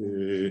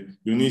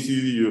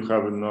unicity, you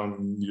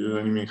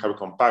don't even have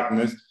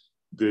compactness.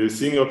 The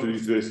thing of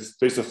the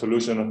space of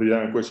solution of the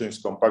Young equation is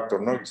compact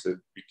or not. It's a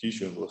big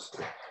issue. Was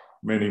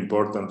many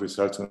important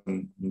results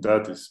on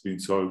that. It's been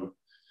solved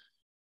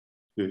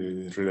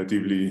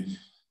relatively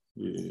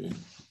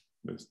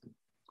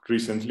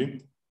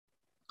recently.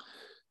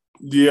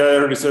 The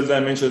other result I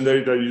mentioned there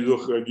is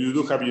that you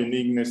do have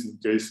uniqueness in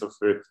case of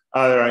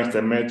other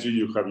Einstein metric.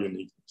 You have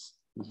uniqueness.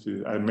 If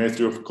a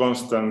metric of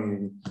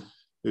constant.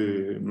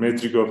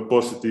 Metric of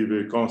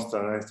positive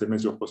constant, Einstein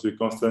metric of positive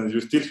constant, you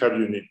still have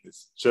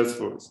uniqueness, just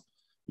for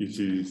if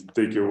you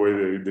take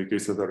away the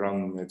case of the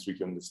round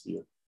metric on the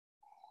sphere.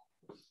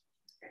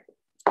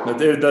 But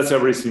that's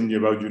everything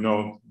about,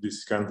 this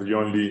is kind of the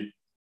only,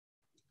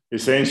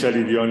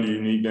 essentially the only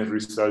uniqueness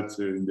result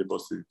in the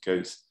positive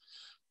case.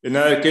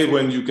 Another case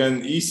when you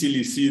can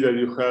easily see that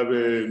you have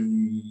a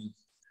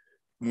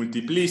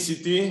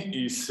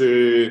multiplicity is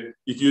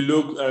if you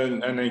look,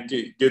 and I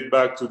get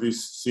back to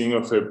this thing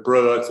of a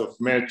product of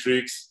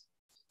metrics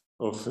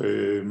of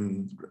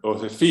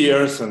the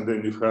spheres, and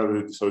then you have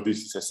it. So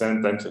this is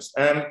Sn times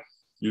Sm.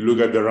 You look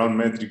at the round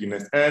metric in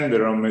Sn, the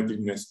round metric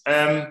in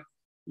Sm.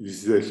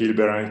 This is the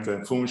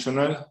Hilbert-Einstein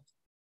functional,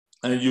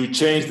 and you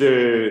change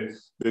the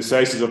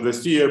sizes of the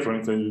sphere. For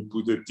instance, you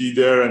put a t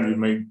there, and you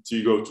make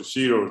t go to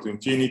 0 or to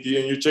infinity,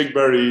 and you check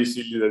very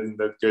easily that in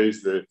that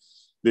case the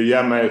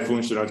Yama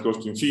functional goes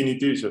to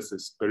infinity, just a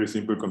very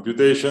simple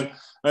computation.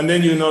 And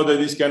then you know that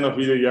this cannot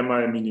be the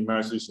Yama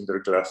minimaxes in their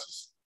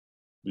classes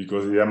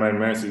because the Yama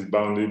mass is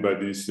bounded by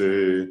this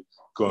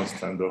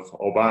constant of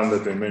Oban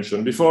that I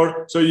mentioned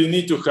before. So you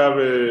need to have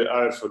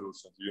other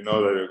solutions. You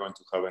know that you're going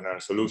to have another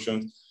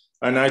solution.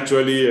 And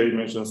actually, I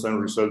mentioned some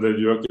result that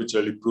you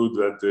actually prove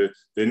that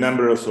the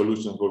number of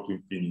solutions go to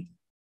infinity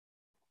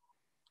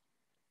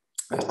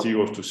as t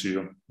goes to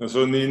 0. And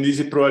so this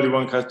is probably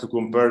one has to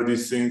compare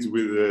these things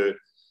with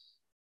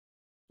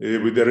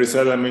the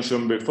result I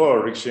mentioned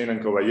before, Rick Shane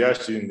and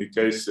Kobayashi, in the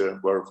case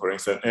where, for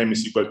instance, m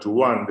is equal to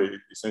 1, they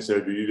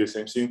essentially did the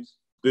same thing.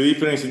 The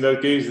difference in that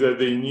case is that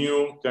they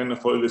knew kind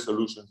of all the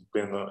solutions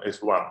depend on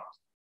S1.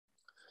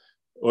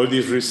 All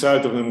these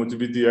results of the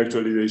multiplicity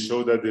actually, they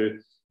show that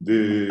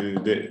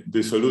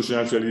the solution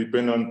actually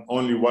depends on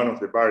only one of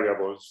the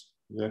variables.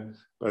 Yeah?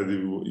 But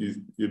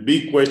the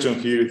big question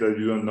here is that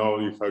you don't know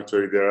if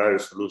actually there are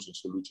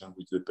solutions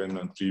which depend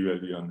on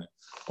trivially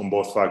on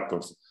both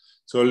factors.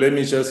 So let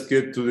me just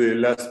get to the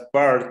last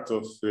part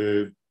of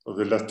the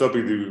last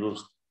topic that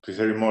was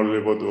precisely more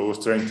what I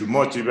was trying to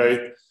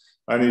motivate,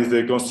 and is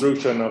the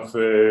construction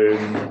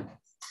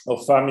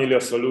of family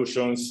of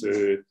solutions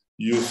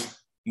use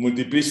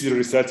multiplicity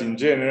results in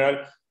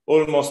general.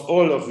 Almost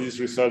all of these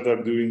results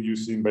are doing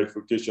using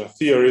bifurcation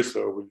theory.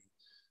 So we'll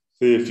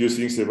say a few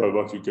things about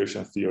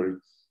bifurcation theory.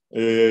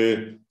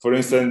 For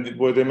instance,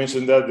 what I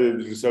mentioned that the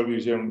result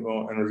with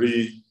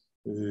Henry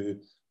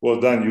was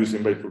done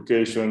using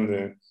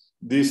bifurcation.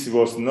 This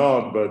was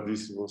not, but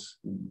this was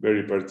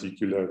very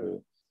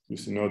particular.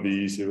 Using ODE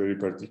is a very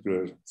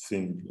particular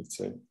thing, let's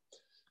say.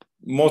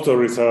 Most of the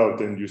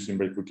results are using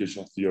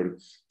bifurcation theory.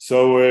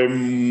 So,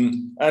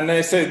 and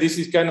I said this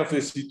is kind of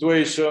a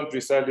situation,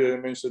 precisely I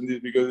mentioned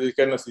this because it's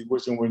kind of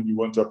situation when you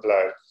want to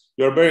apply.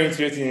 You're very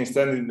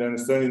interested in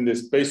understanding the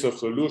space of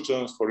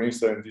solutions, for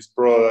instance, these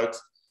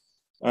products,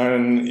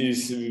 and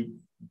is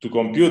to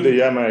compute the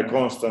Yama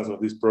constants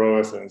of these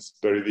products, and it's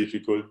very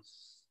difficult.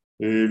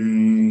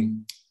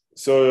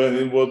 So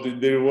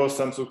there was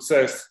some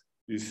success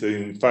is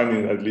in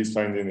finding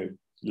a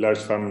large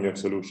family of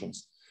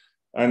solutions.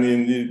 And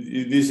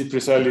this is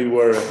precisely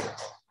where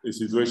a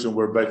situation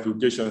where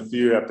bifurcation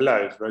theory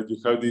applies, right? You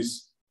have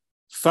this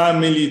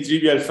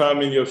trivial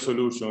family of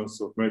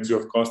solutions of metric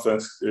of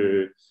constant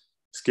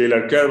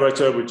scalar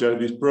curvature, which are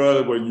this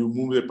product when you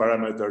move the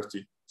parameter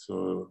t.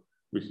 So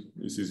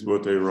this is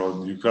what I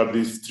wrote. You have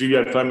this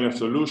trivial family of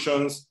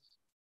solutions.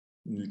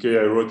 In the case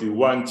I wrote it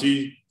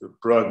 1t, the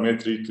product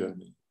metric,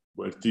 and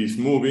well, t is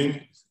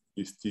moving,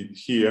 is t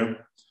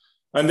here.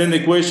 And then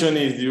the question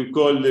is, you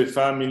call the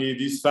family,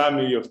 this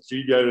family of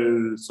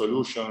trivial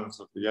solutions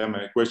of the Gamma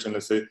equation,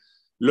 let's say,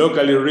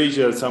 locally reach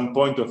at some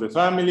point of the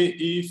family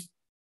if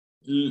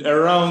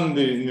around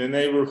in the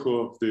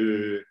neighborhood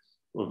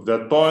of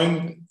that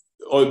point,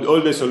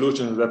 all the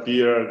solutions that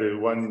appear are the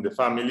one in the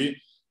family.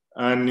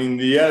 And in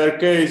the other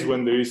case,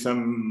 when there is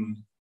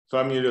some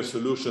family of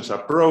solutions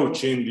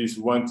approaching this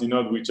one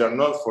node which are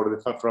not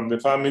from the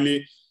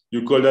family,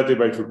 you call that a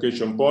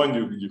bifurcation point.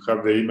 You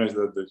have the image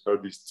that they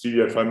have this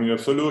trivial family of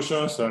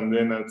solutions, and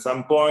then at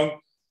some point,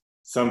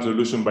 some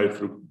solution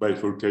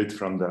bifurcate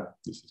from that.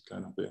 This is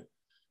kind of the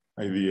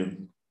idea.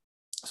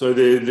 So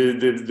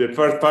the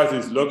first part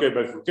is local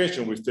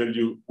bifurcation, which tell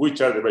you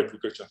which are the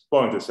bifurcation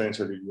points,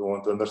 essentially, you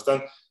want to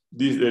understand.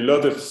 A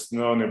lot is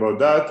known about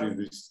that.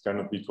 This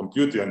cannot be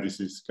computed, and this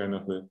is kind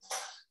of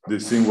the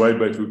thing why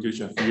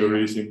bifurcation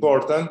theory is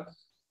important.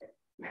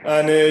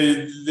 And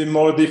the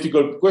more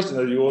difficult question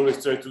that you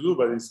always try to do,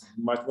 but it's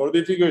much more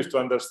difficult, is to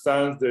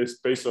understand the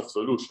space of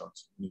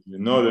solutions. If you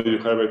know that you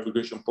have a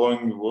bifurcation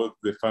point, what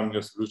the family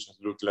of solutions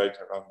look like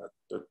around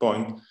that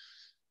point.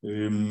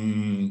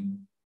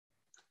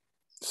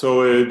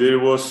 So there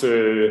was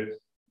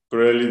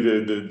probably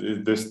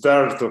the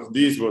start of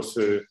this was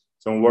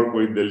some work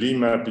with the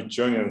Lima,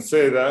 Piccioni, and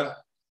Seda,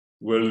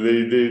 where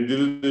they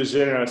do the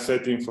general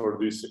setting for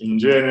this in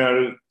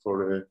general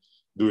for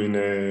doing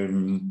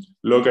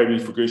local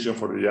bifurcation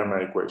for the Gamma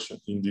equation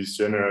in this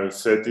general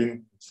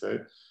setting, say,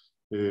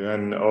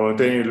 and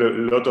obtaining a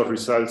lot of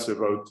results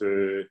about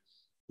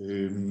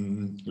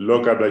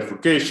local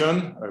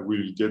bifurcation. I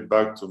will get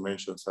back to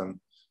mention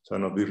some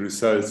of the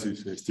results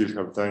if I still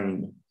have time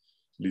in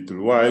a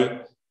little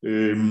while.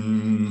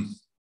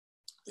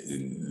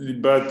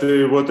 But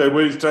what I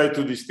will try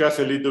to discuss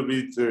a little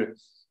bit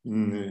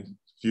in a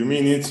few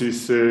minutes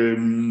is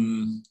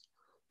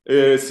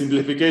a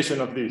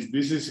simplification of this.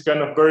 This is kind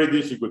of very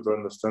difficult to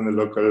understand the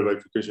local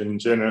bifurcation in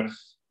general,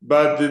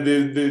 but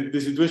the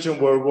situation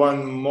where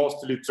one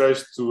mostly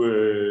tries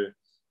to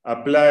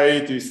apply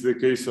it is the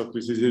case of the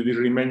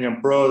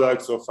Riemannian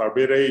products of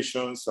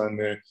aberrations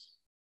and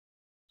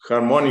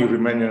harmonic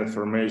Riemannian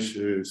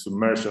formation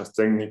submersions.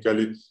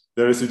 Technically,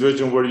 there is a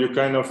situation where you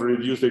kind of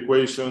reduce the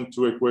equation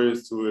to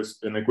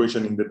an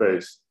equation in the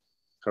base.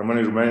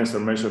 Harmonic Riemannian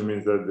summation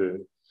means that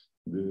the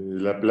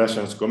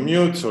Laplacians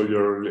commute, so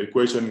your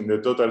equation in the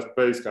total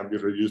space can be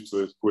reduced to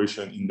the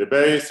equation in the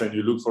base, and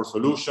you look for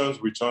solutions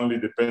which only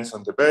depends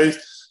on the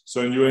base.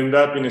 So you end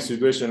up in a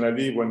situation like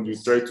this when you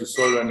try to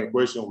solve an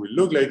equation will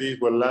look like this,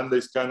 where lambda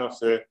is kind of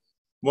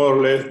more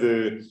or less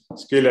the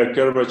scalar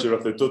curvature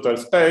of the total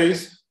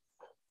space.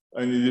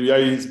 And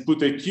I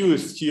put a Q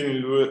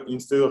here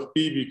instead of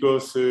P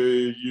because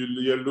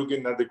you're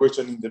looking at the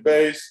equation in the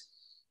base.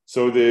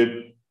 So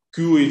the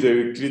Q is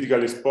a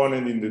critical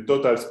exponent in the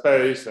total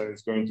space, and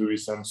it's going to be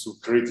some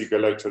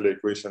subcritical actual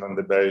equation on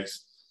the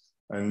base.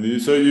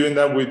 And so you end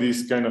up with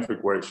these kind of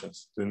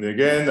equations. And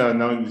again,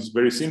 now it's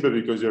very simple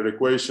because your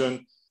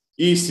equation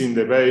is in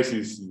the base,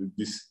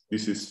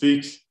 this is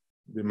fixed.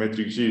 The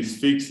metric G is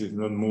fixed, it's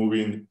not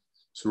moving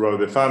throughout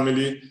the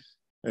family.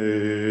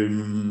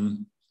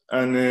 And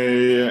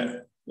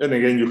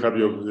again, you have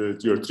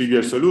your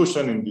trivial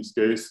solution. In this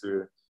case,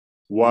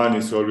 1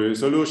 is always a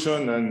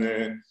solution,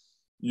 and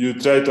you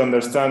try to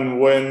understand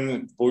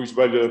which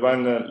value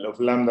of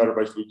lambda are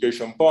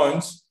bifurcation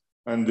points,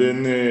 and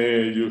then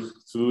to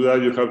do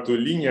that, you have to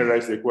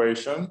linearize the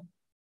equation,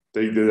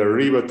 take the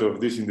derivative of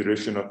this in the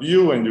direction of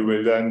u, and you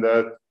will end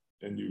that,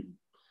 and you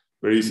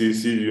very easy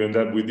see you end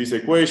up with this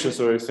equation.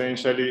 So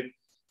essentially,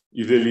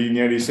 if the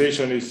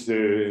linearization is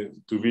to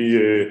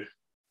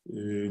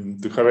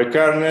have a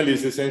kernel,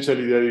 is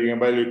essentially the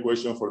eigenvalue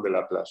equation for the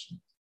Laplacian.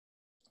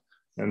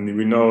 And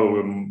we know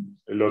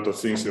a lot of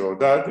things about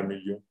that,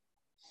 Emilio.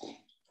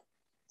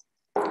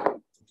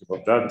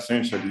 About that,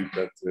 essentially,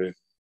 that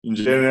in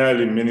general,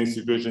 in many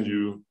situations,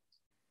 you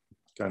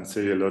can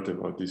say a lot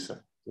about these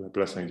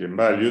Laplacian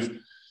eigenvalues.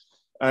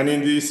 And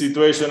in this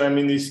situation, I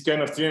mean, it's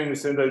kind of clear in the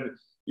sense that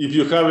if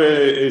you have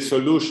a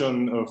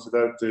solution of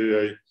that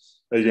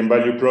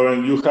eigenvalue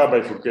problem, you have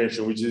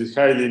bifurcation, which is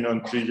a highly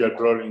non-trivial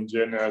problem in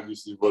general.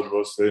 This is what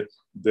was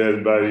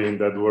dealt by in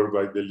that work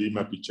by the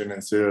Lima, Piccioni,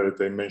 and Seda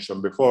that I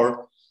mentioned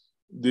before.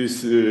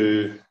 This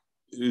the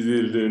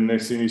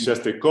next thing is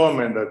just a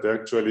comment that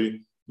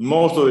actually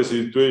most of the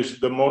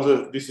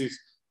situation, this is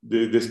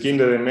the scheme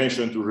that I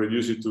mentioned to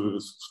reduce it to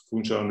the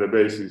function on the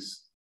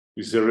basis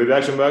is a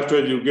reduction, but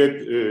actually you get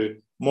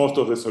most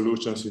of the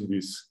solutions in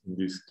this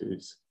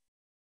case,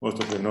 most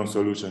of the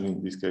non-solution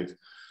in this case.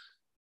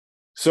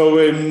 So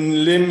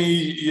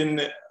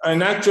and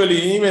actually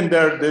even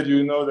there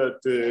you know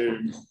that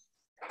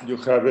you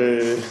have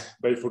a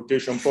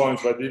bifurcation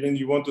points, but even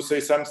you want to say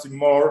something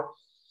more,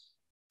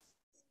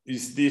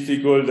 it's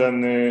difficult,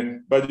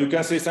 and but you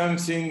can say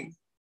something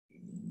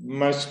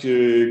much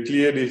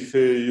clearer if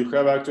you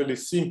have actually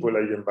simple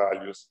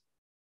eigenvalues.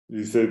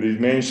 The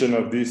dimension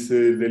of this,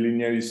 the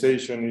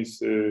linearization is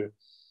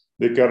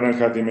the kernel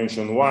has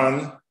dimension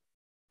 1.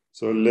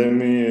 So let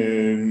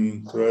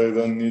me try, I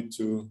don't need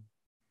to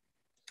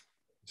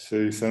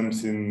say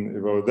something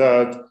about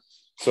that.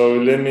 So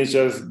let me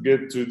just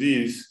get to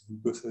this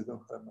because I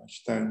don't have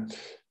much time.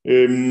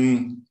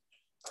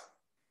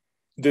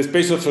 The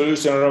space of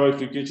solution around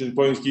bifurcation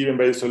points given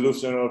by the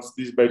solution of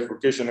this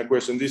bifurcation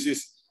equation. This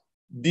is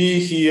D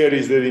here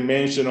is the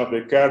dimension of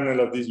the kernel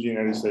of this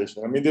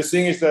linearization. I mean, the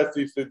thing is that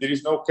if there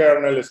is no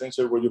kernel,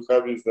 essentially what you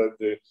have is that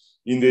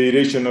in the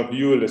direction of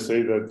U, let's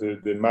say that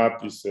the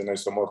map is an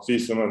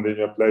isomorphism, and then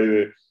you apply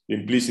the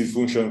implicit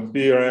function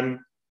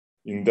theorem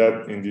in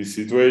this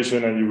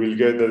situation, and you will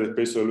get that the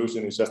space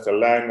solution is just a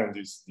line, and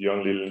this you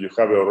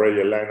have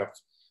already a line of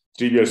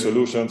trivial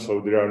solutions,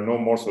 so there are no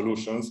more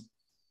solutions.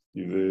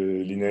 If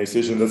the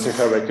linearization doesn't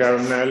have a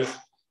kernel,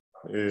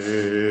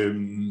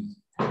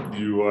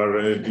 you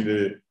are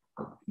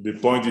the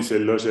point is a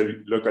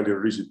locally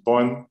rigid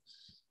point.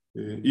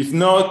 If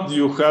not,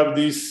 you have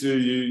this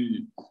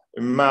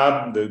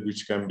map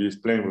which can be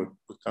explained where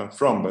it comes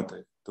from, but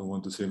I don't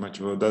want to say much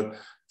about that.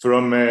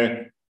 From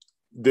the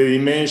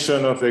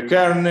dimension of the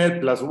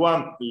kernel plus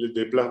one,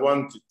 the plus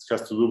one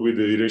has to do with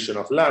the direction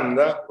of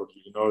lambda, but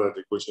you know that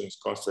the equation is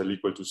constantly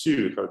equal to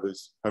 0. You have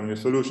this harmonic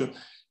solution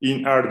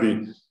in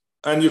RD.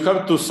 And you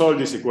have to solve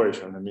this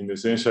equation. I mean,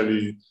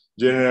 essentially,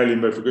 generally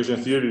in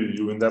bifurcation theory,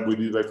 you end up with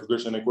this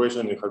bifurcation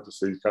equation. You have to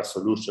say it has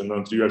solution,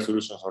 non-trivial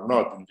solutions or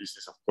not. And this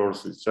is, of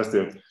course, it's just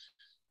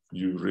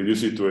you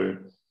reduce it to a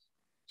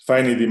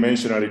finite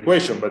dimensional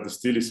equation, but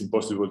still it's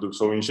impossible to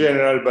solve in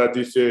general. But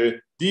if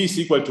D is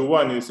equal to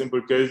 1, in a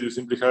simple case, you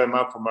simply have a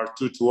map from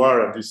R2 to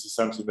R, and this is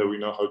something that we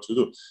know how to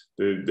do.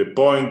 The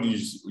point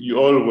is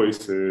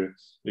always a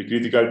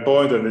critical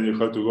point, and then you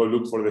have to go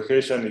look for the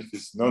Hessian. If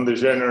it's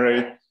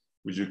non-degenerate,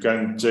 which you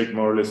can check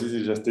more or less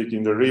easily, just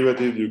taking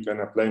derivative, you can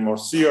apply more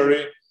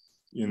theory.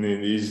 In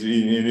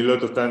a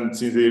lot of times,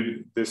 since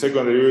the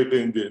second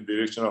derivative in the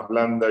direction of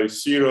lambda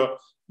is 0,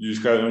 you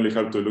only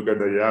have to look at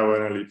the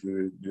diagonal. If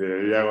the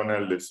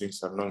diagonal, the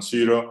things are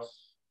non-zero,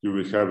 you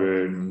will have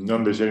a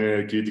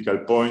non-degenerate critical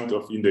point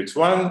of index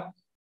 1.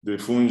 The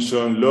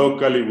function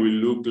locally will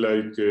look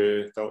like,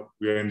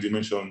 we are in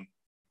dimension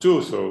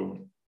 2,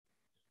 so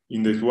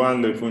index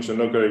 1, the function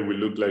locally will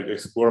look like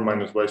x squared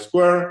minus y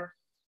squared.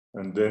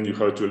 And then you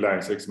have two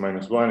lines, x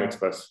minus 1, x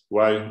plus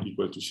y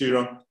equal to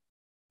 0.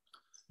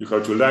 You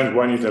have two lines.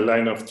 One is a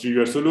line of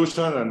trivial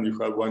solution, and you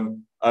have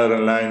one other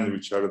line,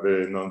 which are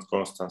the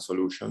non-constant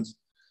solutions.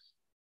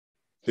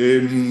 So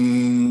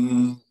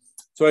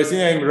I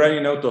think I'm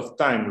running out of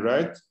time,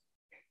 right?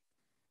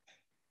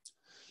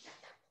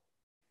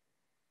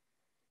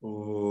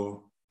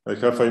 Oh, I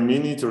have 5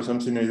 minutes or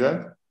something like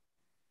that?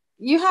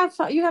 You have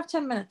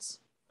 10 minutes.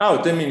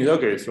 Oh, 10 minutes,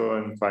 okay, so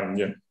I'm fine,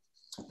 yeah,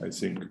 I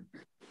think.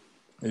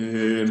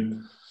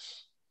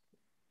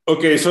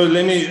 Okay, so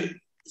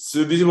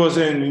so this was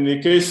in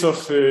the case of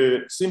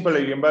simple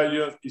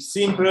eigenvalues. It's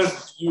simpler,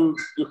 you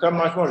have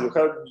much more. You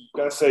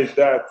can say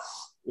that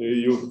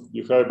you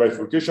have a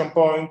bifurcation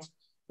point,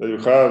 that you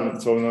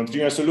have some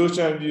non-trivial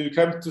solution. You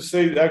have to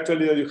say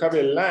actually that you have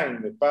a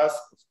line, the path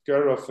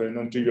curve of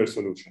non-trivial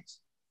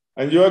solutions.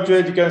 And you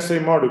actually can say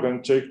more. You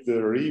can check the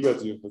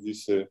derivative of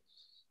this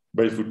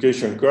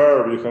bifurcation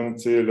curve. You can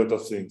say a lot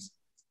of things.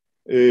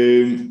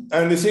 And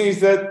the thing is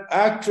that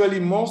actually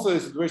most of the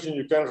situation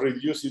you can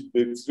reduce it,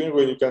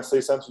 when you can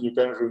say something, you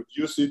can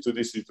reduce it to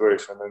this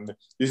situation. And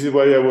this is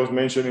why I was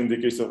mentioning the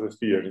case of the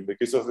sphere. In the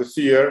case of the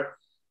sphere,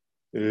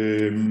 I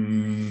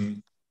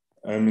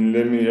mean,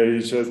 let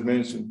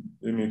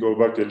me go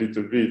back a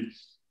little bit.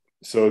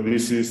 So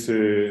this is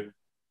in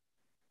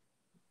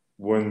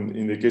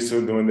the case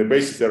of when the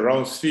base is a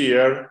round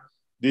sphere,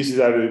 these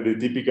are the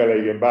typical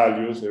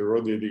eigenvalues, the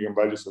rotated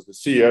eigenvalues of the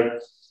sphere.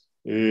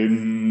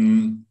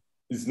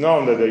 It's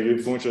known that the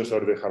eigenfunctions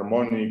are the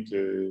harmonic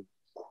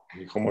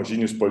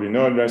homogeneous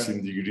polynomials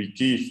in degree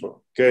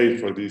k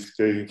for this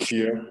k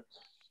here.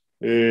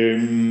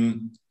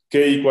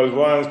 K equals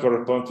 1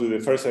 corresponds to the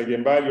first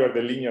eigenvalue are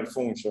the linear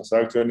functions,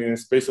 actually in a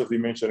space of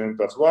dimension n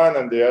plus 1,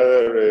 and the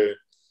other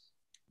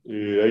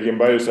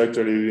eigenvalues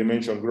actually the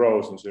dimension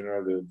grows. In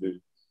general, the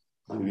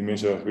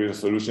dimension of the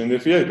solution in the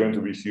sphere is going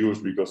to be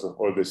huge because of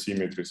all the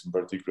symmetries, in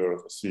particular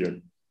of the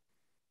sphere.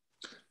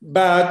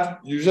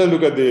 But you just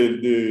look at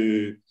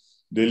the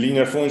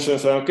linear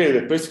functions, and okay,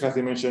 the space has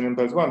dimension n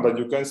plus 1, but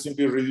you can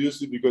simply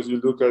reduce it because you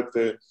look at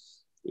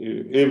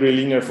every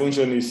linear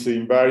function is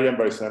invariant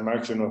by some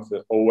action of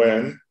the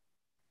ON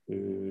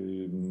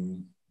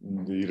in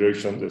the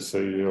direction, let's say,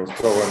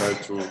 orthogonal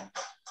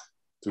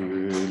to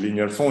the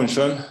linear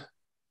function.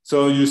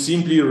 So you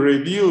simply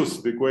reduce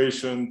the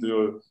equation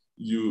to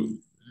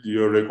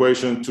your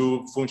equation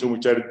to functions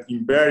which are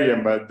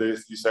invariant by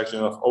this action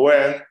of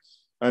ON,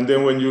 and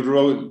then when you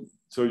roll,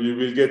 so you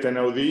will get an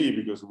ODE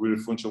because we're a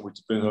function which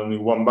depends on only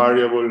one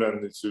variable,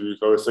 and so you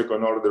have a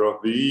second order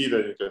of DE,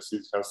 then you can see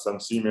it has some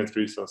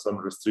symmetries or some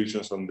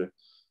restrictions on the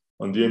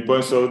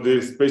endpoint. So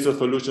the space of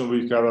solution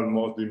we have at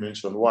most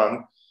dimension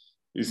 1.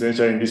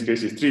 Essentially, in this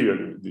case, is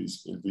trivial.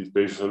 This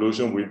space of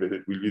solution will be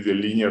the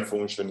linear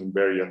function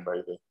invariant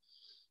by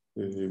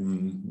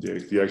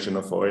the action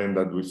of ON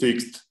that we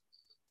fixed.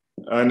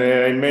 And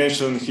I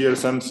mentioned here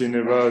something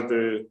about,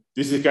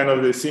 this is kind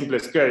of the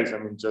simplest case. I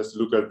mean, just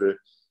look at the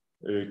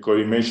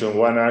co-dimension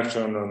one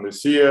action on the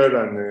sphere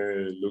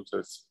and look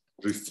at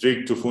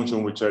restrict two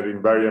functions which are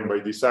invariant by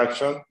this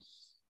action.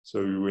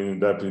 So you will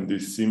end up in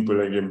this simple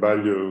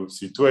eigenvalue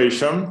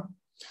situation.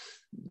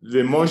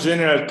 The most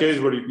general case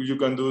where you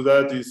can do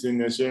that is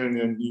in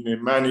a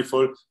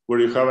manifold where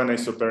you have an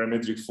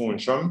isoparametric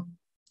function.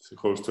 It's the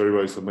whole story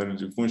about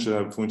isoparametric function,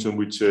 a function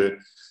which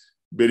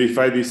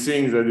verify these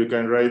things, that you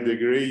can write the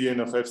gradient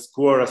of f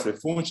squared as a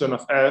function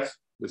of f.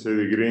 Let's say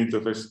the gradient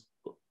of f,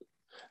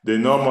 the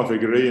norm of the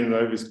gradient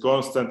of f is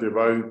constant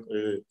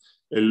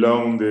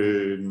along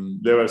the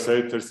level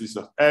surfaces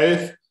of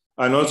f,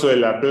 and also a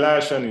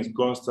Laplacian is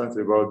constant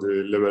about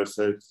the level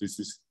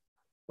surfaces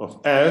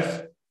of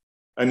f.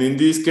 And in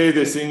this case,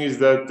 the thing is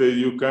that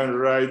you can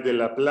write the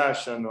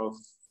Laplacian of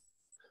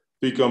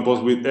p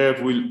composed with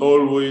f will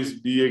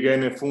always be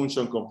again a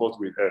function composed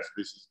with f.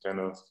 This is kind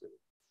of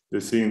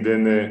the thing.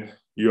 Then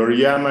your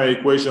Yama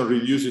equation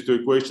reduces to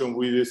equation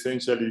with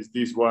essentially is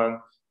this one.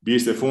 B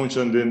is a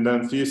function, then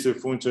phi is a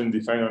function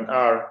defined on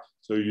R.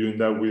 So you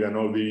end up with an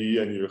ODE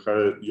and you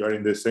are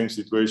in the same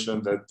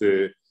situation that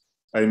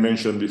I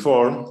mentioned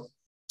before.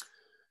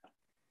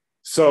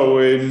 So,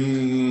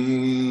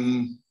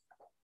 and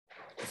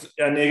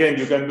again,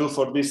 you can do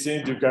for these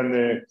things, you can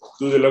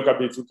do the local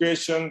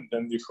bifurcation,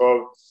 then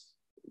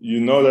you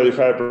know that you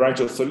have a branch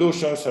of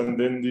solutions, and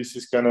then this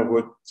is kind of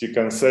what you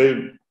can say,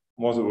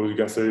 most of what you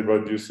can say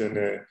about using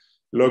a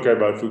local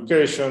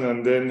bifurcation,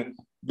 and then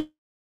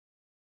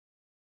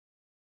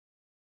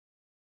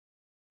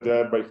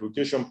the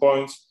bifurcation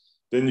points,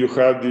 then you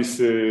have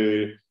this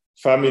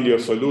family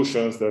of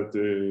solutions that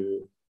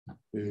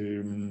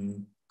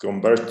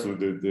convert to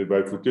the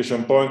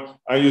bifurcation point,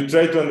 and you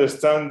try to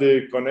understand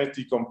the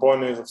connected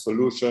components of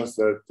solutions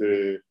that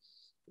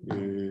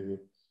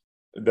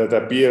that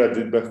appear at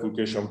the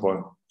bifurcation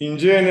point. In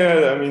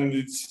general, I mean,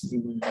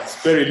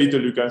 it's very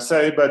little you can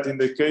say, but in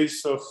the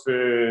case of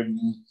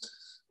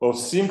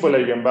simple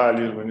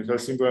eigenvalues, when you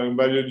have simple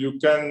eigenvalues,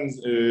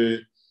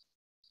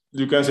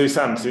 you can say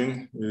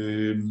something.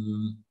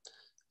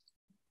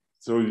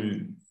 So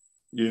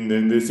in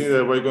the thing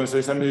that we're going to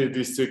say something,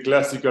 this is a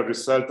classical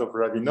result of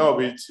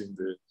Rabinovich in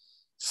the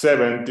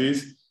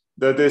 70s,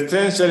 that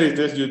essentially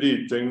tells you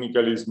this.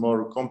 Technically it's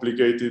more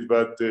complicated,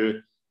 but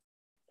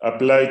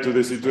applied to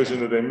the situation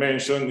that I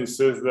mentioned, it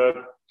says that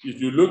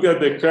if you look at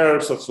the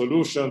curves of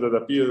solutions that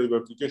appear at the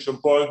bifurcation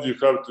point, you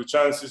have two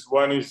chances.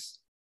 One is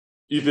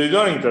if they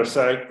don't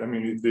intersect, I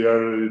mean, if they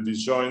are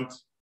disjoint,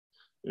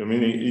 I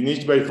mean, in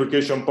each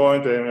bifurcation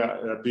point, they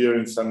appear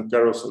in some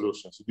curve of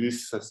solutions. If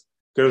these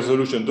curve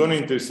solutions don't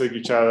intersect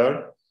each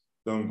other,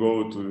 don't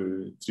go to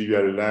the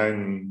trivial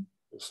line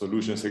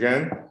solutions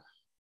again,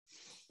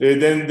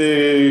 then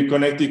the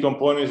connected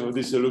components of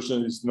this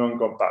solution is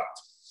non-compact.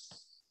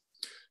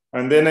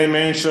 And then I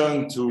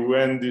mentioned, to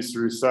end this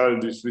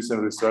result, this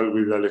recent result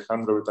with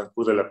Alejandro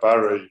Betancourt de la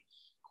Parra and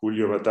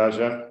Julio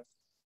Batalla,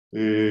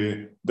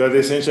 that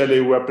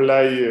essentially we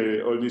apply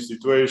all these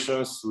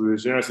situations to the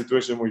general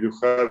situation where you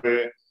have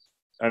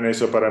an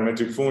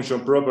isoparametric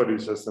function property,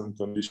 just some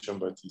condition,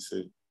 but it's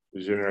a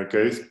general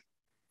case.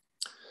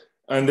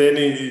 And then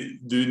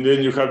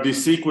you have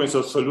this sequence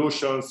of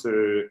solutions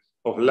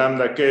of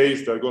lambda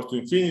case that goes to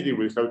infinity.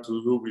 We have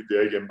to do with the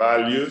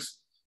eigenvalues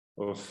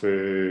of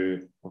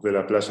the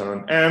Laplacian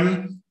on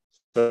M.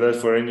 So that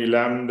for any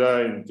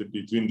lambda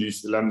between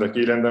this lambda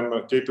k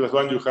plus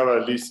 1, you have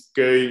at least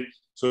k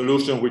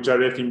solutions which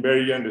are F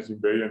invariant. F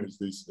invariant is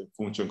this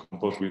function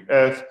composed with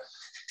F.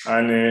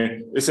 And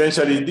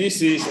essentially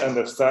this is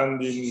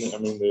understanding, I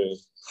mean,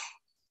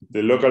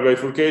 the local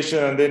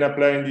bifurcation and then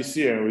applying this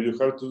here. And what you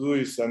have to do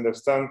is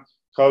understand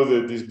how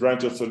this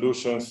branch of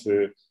solutions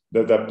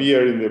that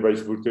appear in the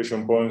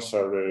bifurcation points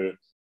are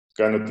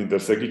cannot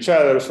intersect each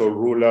other, so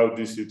rule out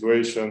this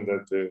situation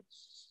that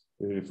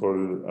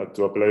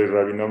to apply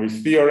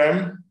Rabinovich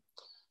theorem.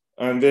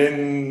 And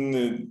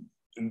then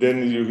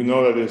you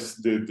know that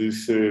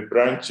these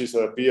branches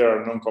that appear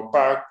are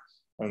non-compact.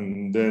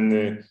 And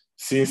then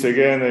since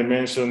again I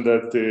mentioned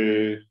that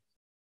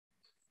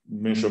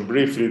mentioned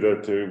briefly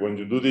that when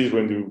you do this,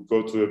 when you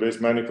go to the base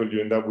manifold, you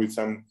end up with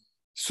some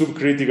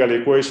subcritical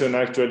equation.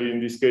 Actually,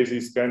 in this case,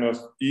 it's kind of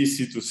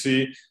easy to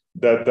see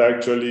that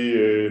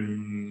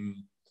actually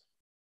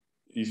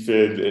if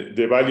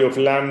the value of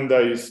lambda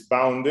is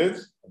bounded,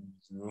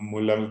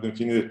 lambda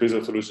infinity, the space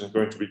of solution is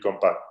going to be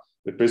compact.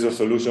 The space of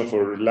solution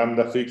for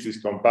lambda fixed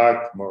is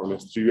compact, more or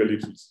less trivial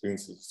if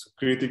it's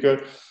critical.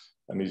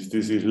 And if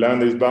this is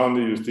lambda is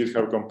bounded, you still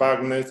have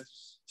compactness.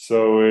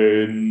 So,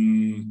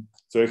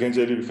 so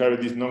essentially, if you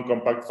have this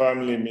non-compact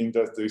family, it means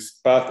that this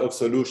path of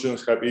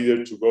solutions have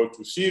either to go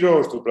to 0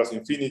 or to plus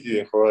infinity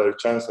and have other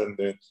chance, and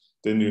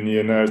then you need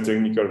another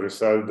technical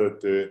result that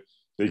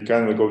they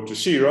cannot go to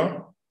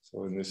 0.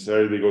 So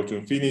necessarily they go to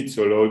infinity.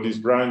 So all these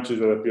branches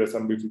that appear as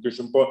some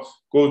bifurcation point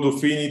go to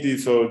infinity.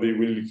 So they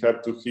will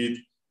have to hit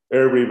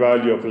every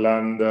value of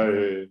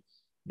lambda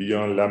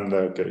beyond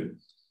lambda k.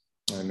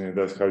 And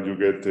that's how you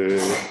get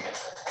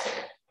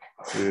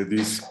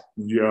this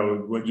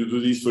when you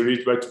do this for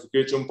each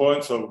rectification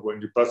point, so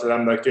when you pass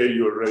lambda k,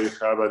 you already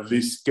have at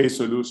least k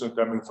solution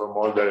coming from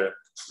all the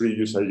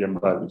previous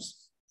eigenvalues.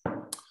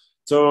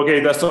 So, okay,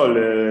 that's all.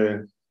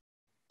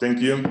 Thank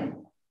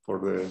you for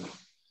the.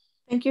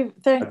 Thank you.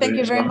 Thank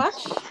you very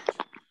much.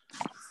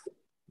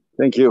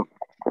 Thank you.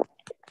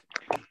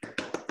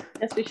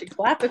 Yes, we should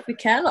clap if we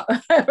can.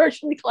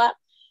 Virtually clap.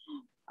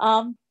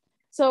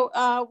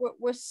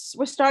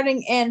 We're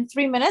starting in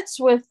 3 minutes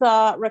with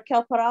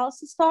Raquel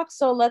Perales' talk.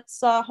 So let's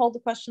hold the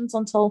questions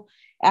until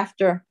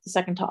after the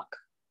second talk.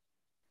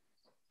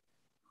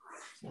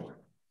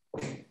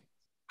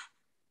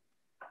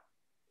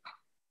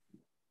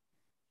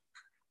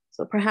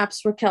 So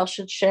perhaps Raquel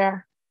should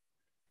share.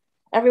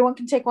 Everyone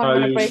can take 1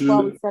 minute break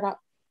while we set up.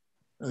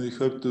 I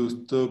have to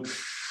stop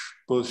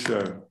post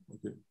share.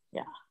 Okay.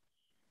 Yeah.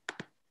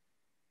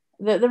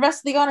 The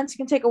rest of the audience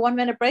can take a 1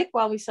 minute break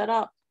while we set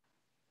up.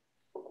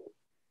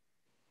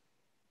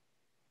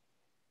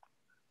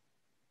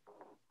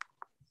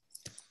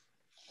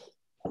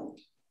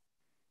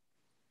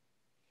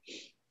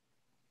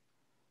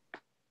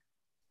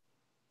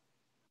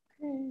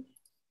 Okay.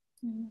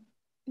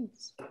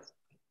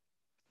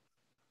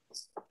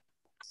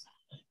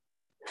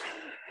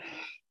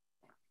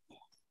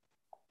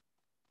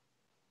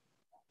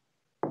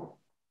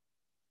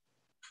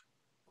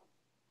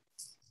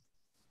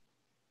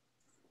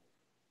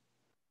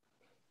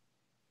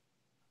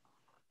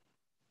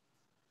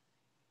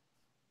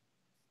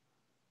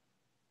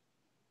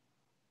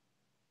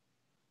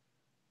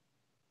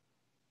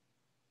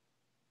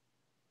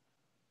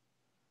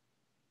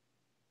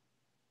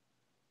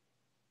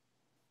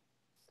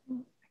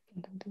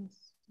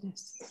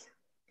 This.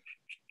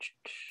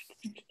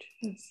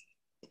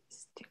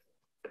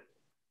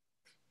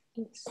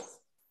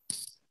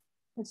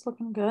 It's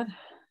looking good.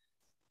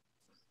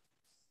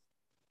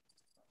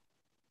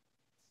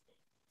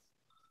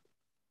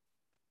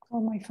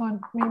 Oh, my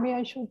phone. Maybe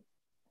I should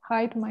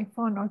hide my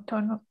phone or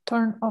turn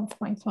off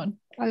my phone.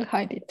 I'll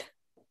hide it.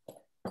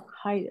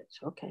 Hide it.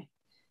 Okay.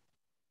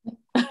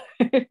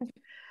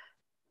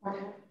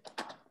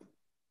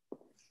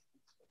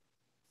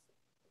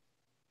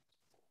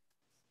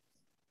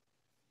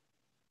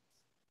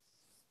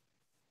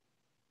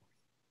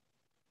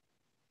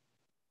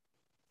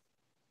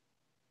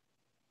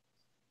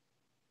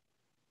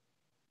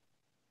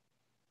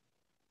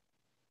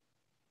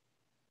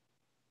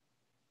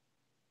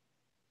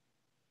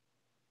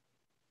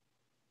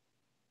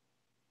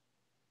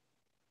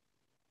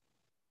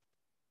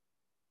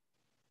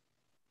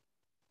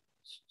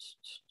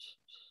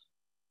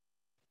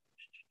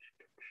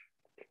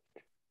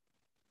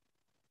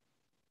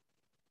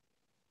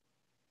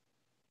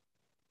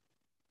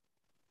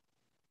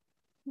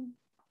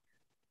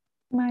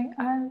 My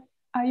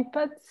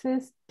iPad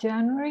says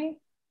January.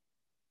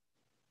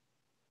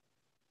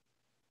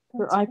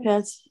 Your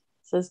iPad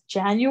says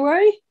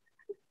January?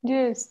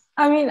 Yes.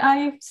 I mean,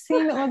 I've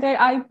seen other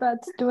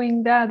iPads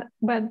doing that,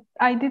 but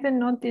I didn't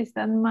notice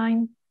that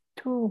mine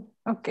too.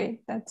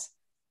 Okay, that's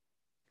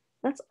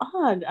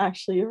odd,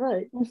 actually. You're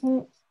right.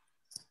 Mm-hmm.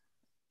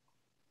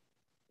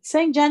 It's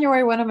saying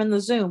January when I'm in the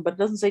Zoom, but it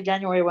doesn't say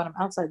January when I'm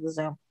outside the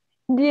Zoom.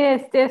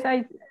 Yes,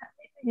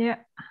 yeah.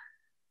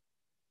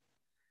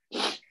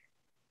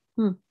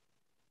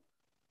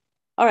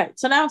 All right,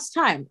 so now it's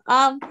time.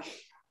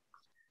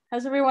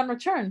 Has everyone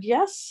returned?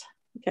 Yes?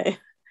 Okay.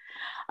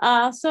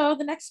 So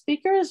the next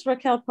speaker is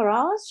Raquel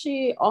Perales.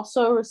 She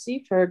also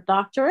received her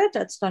doctorate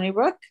at Stony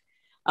Brook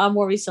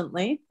more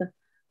recently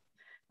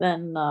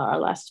than our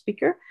last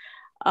speaker.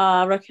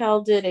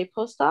 Raquel did a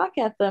postdoc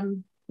at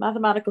the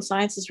Mathematical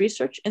Sciences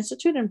Research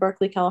Institute in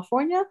Berkeley,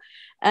 California,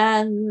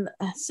 and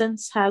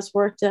since has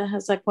worked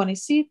as a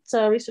CONICET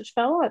research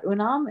fellow at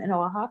UNAM in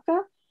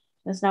Oaxaca,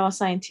 and is now a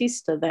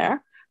scientista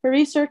there. Her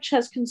research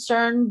has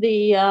concerned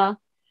the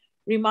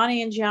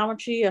Riemannian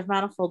geometry of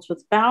manifolds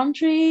with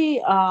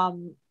boundary,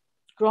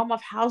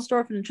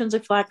 Gromov-Hausdorff and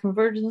intrinsic flat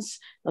convergence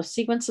of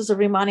sequences of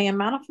Riemannian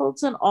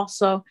manifolds, and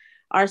also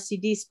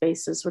RCD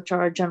spaces, which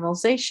are a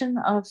generalization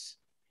of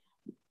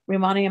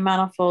Riemannian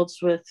manifolds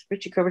with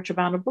Ricci curvature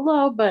bounded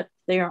below, but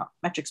they are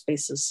metric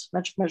spaces,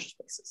 metric measure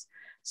spaces.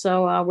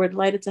 So we're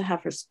delighted to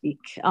have her speak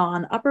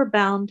on upper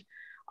bound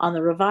on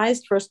the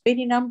revised first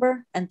Beatty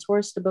number and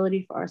torus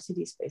stability for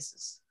RCD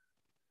spaces.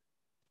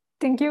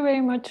 Thank you very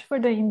much for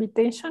the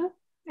invitation.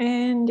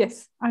 And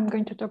yes, I'm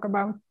going to talk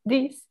about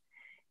this.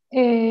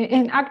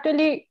 And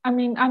actually, I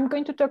mean, I'm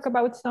going to talk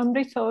about some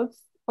results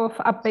of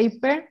a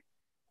paper.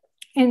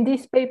 And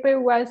this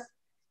paper was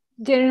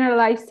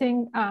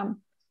generalizing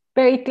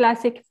very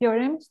classic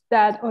theorems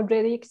that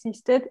already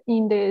existed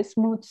in the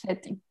smooth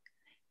setting.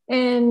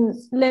 And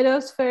let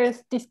us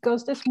first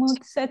discuss the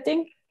smooth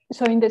setting.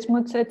 So in the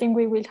smooth setting,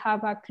 we will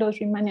have a closed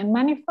Riemannian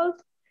manifold,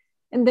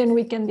 and then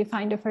we can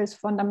define the first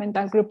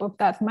fundamental group of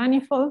that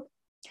manifold.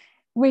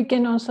 We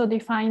can also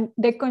define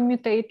the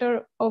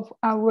commutator of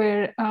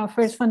our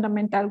first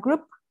fundamental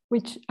group,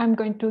 which I'm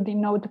going to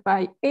denote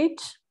by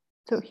H.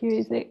 So here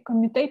is the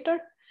commutator.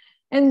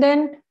 And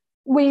then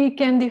we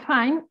can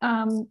define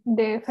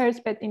the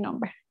first Betti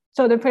number.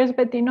 So the first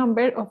Betti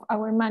number of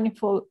our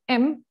manifold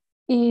M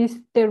is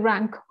the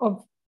rank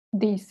of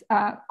this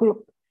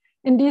group.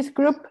 In this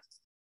group,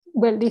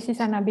 well, this is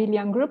an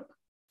abelian group,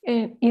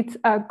 and it's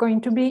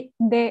going to be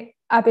the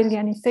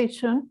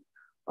abelianization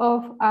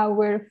of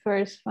our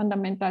first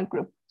fundamental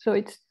group. So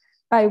it's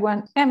pi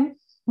 1M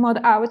mod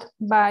out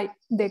by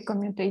the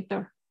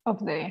commutator of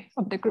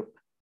the group.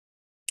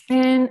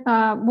 And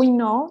we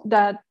know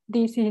that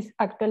this is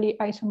actually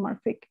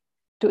isomorphic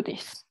to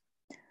this.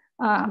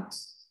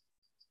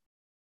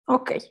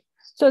 Okay,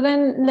 so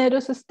then let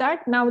us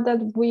start now that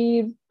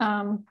we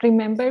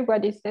remember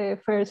what is the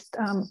first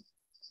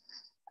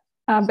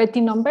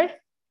Betti number.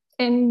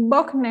 And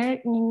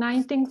Bochner in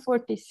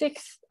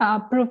 1946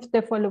 proved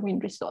the following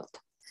result.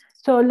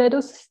 So let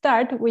us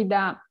start with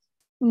a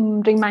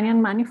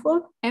Riemannian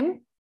manifold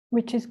M,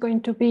 which is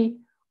going to be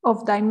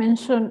of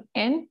dimension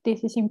n.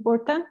 This is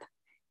important.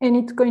 And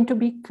it's going to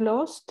be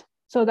closed.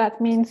 So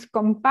that means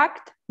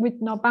compact with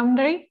no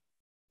boundary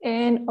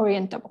and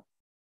orientable.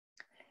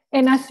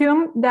 And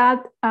assume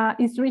that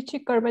its Ricci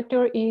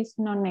curvature is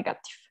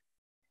non-negative.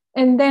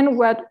 And then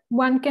what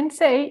one can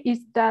say is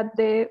that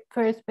the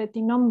first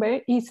Betti number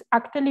is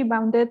actually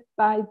bounded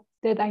by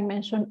the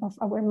dimension of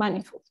our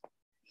manifold.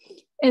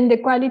 And the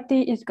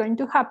equality is going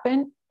to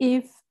happen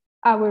if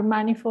our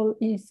manifold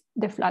is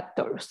the flat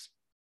torus.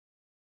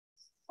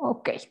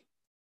 Okay.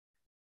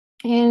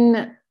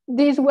 And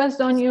this was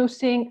done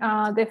using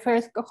the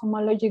first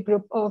cohomology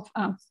group of,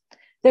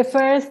 the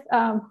first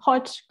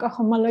Hodge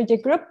cohomology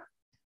group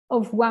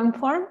of one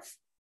forms.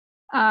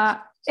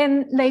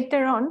 And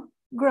later on,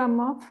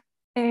 Gromov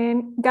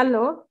and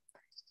Gallot,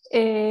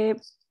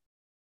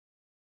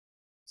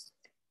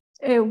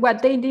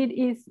 what they did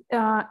is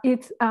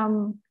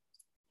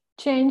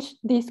change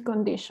this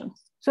condition.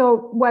 So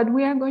what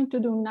we are going to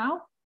do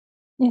now,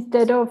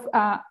 instead of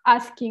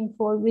asking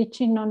for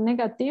Ricci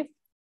non-negative,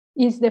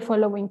 is the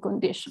following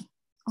condition,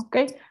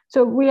 okay?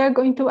 So we are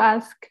going to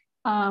ask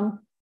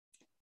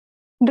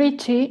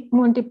Ricci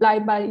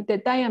multiplied by the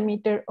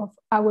diameter of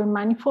our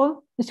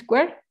manifold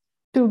square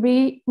to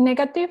be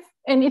negative,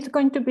 and it's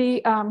going to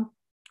be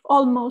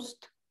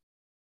almost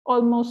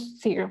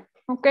zero,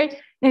 okay?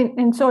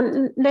 And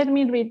so let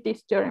me read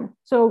this theorem.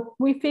 So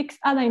we fix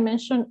a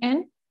dimension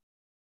n,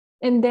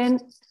 and then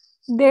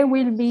there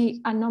will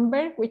be a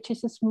number which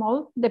is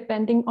small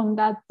depending on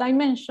that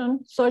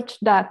dimension, such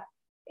that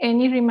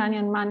any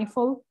Riemannian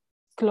manifold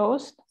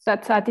closed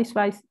that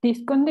satisfies this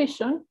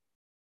condition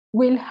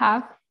will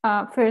have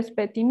a first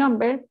Betti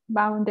number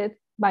bounded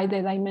by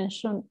the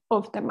dimension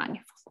of the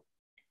manifold.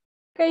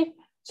 Okay,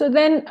 so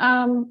then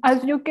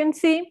as you can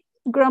see,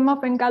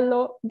 Gromov and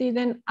Gallot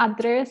didn't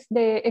address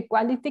the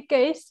equality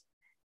case,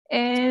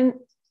 and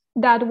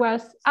that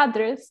was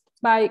addressed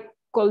by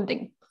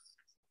Kolding.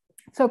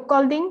 So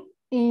Kolding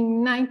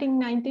in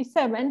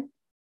 1997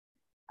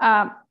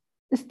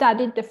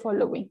 studied the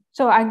following.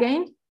 So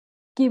again,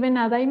 given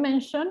a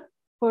dimension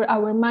for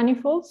our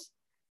manifolds,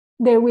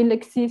 there will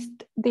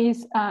exist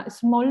this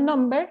small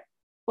number,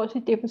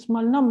 positive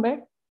small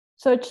number,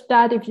 such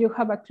that if you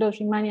have a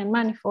closed Riemannian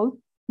manifold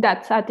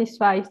that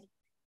satisfies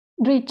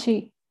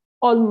Ricci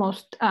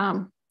almost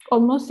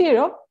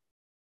zero,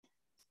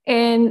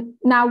 and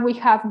now we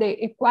have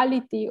the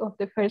equality of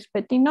the first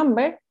Betti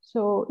number,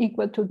 so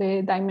equal to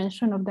the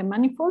dimension of the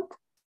manifold.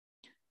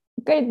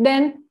 Okay,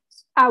 then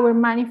our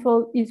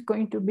manifold is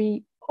going to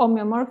be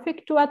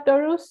homeomorphic to a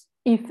torus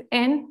if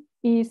n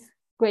is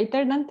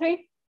greater than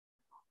 3,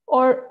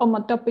 or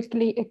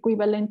homotopically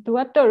equivalent to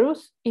a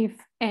torus if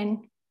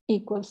n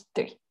equals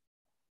 3.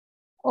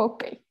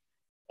 Okay,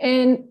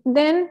 and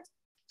then,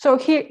 so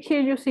here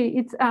you see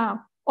it's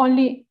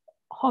only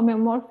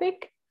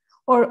homeomorphic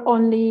or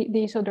only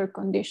this other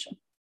condition.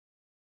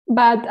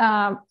 But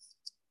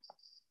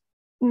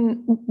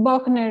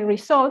Bochner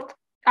result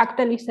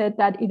actually said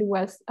that it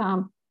was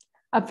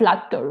a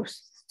flat torus.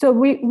 So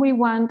we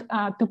want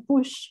to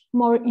push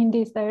more in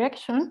this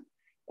direction.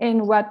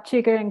 And what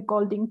Chigger and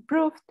Kolding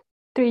proved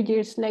 3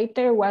 years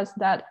later was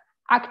that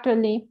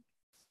actually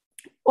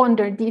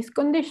under these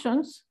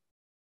conditions,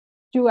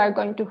 you are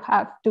going to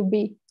have to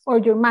be, or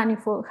your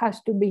manifold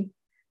has to be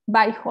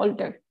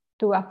biholder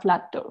to a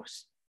flat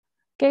torus.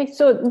 Okay,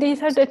 so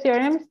these are the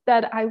theorems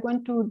that I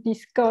want to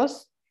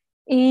discuss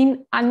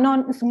in a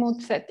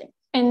non-smooth setting.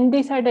 And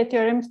these are the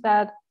theorems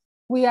that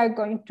we are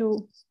going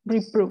to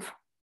reprove.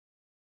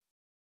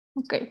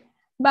 Okay,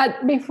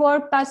 but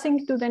before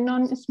passing to the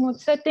non-smooth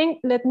setting,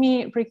 let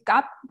me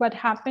recap what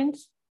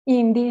happens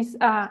in this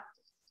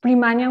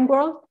Riemannian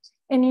world.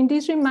 And in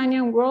this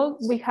Riemannian world,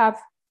 we have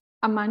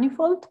a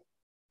manifold,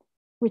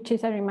 which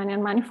is a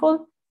Riemannian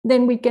manifold.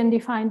 Then we can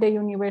define the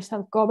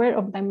universal cover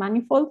of the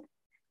manifold.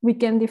 We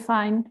can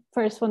define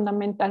first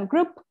fundamental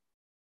group.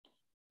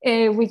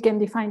 We can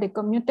define the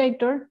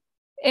commutator.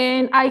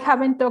 And I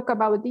haven't talked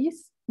about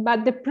this,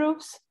 but the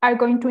proofs are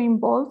going to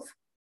involve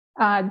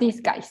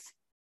these guys.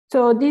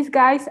 So these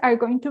guys are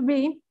going to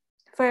be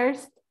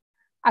first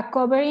a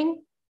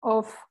covering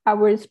of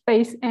our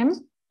space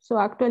M. So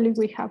actually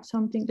we have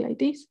something like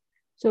this.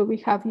 So we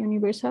have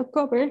universal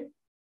cover.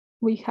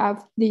 we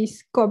have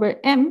this cover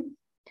M,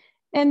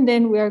 and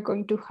then we are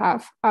going to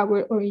have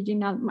our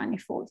original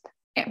manifold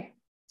M.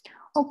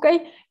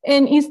 Okay,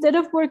 and instead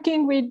of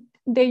working with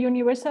the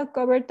universal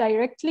cover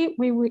directly,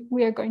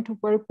 we are going to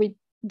work with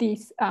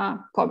this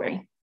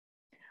covering.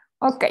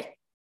 Okay,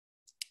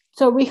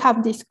 so we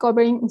have this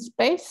covering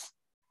space,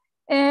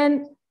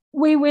 and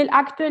we will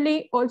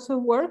actually also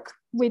work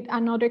with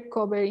another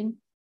covering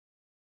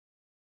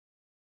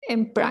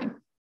M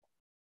prime,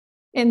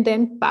 and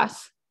then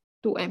pass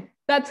to M.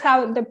 That's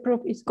how the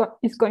proof is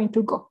going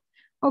to go.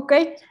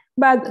 Okay,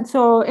 but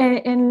so,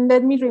 and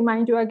let me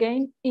remind you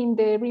again, in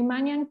the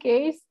Riemannian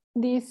case,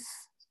 this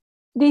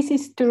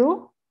is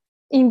true.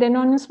 In the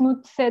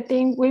non-smooth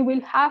setting, we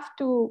will have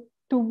to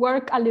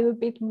work a little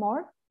bit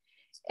more.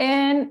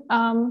 And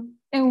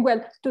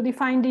well, to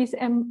define this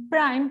M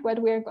prime,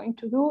 what we are going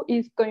to do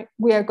is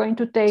we are going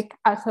to take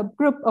a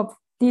subgroup of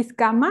this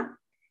gamma.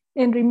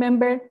 And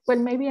remember, well,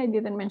 maybe I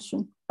didn't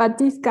mention, but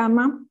this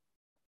gamma,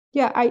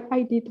 yeah,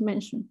 I did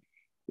mention,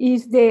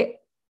 is the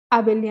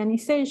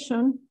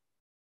abelianization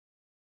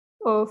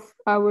of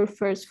our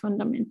first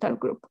fundamental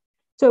group.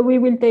 So we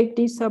will take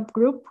this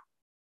subgroup.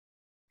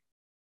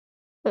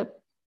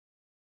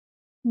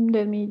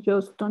 Let me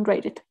just don't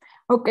write it.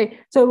 Okay,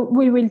 so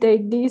we will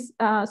take this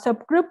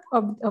subgroup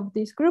of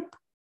this group,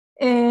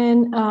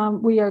 and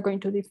we are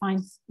going to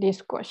define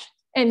this question.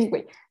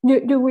 Anyway,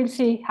 you will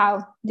see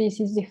how this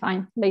is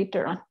defined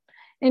later on.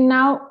 And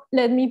now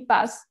let me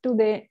pass to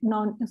the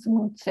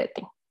non-smooth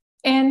setting.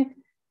 And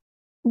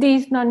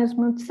this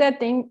non-smooth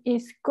setting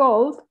is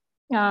called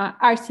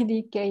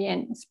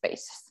RCD-KN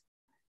spaces.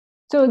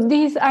 So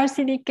these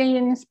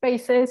RCD-KN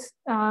spaces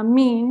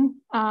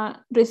mean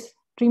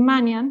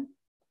Riemannian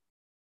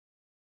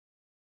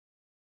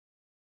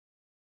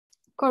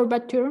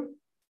curvature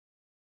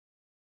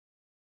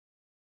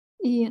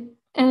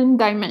and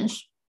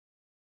dimension.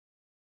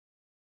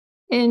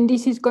 And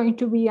this is going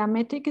to be a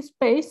metric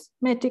space,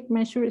 metric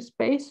measure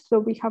space. So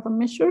we have a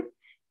measure,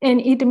 and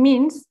it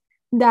means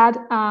that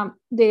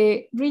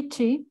the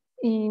Ricci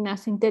in a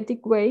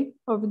synthetic way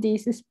of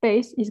this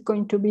space is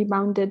going to be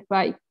bounded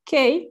by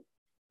K,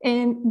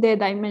 and the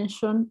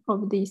dimension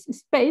of this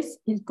space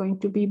is going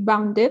to be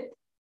bounded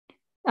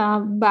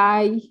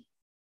by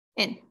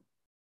N.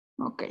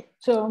 Okay,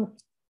 so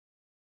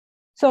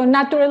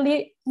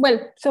naturally, well,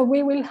 so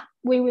we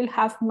will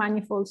have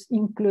manifolds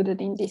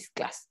included in this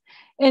class.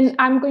 And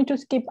I'm going to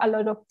skip a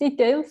lot of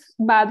details,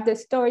 but the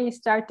story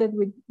started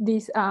with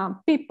these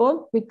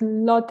people, with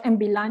Lot and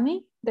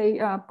Villani. They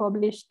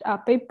published a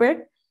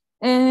paper,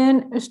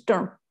 and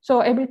Sturm.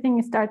 So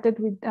everything started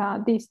with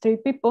these three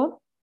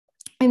people.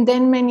 And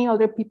then many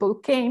other people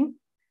came.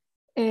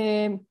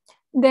 They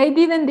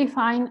didn't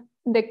define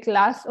the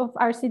class of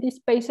RCD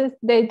spaces.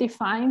 They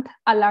defined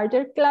a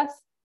larger class.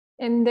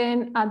 And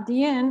then at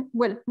the end,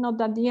 well,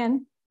 not at the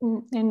end,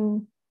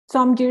 and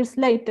some years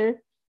later,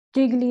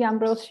 Gigli,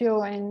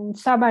 Ambrosio, and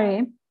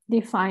Savare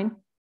defined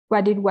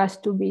what it was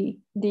to be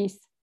this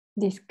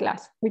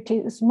class, which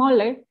is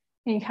smaller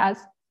and has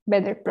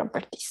better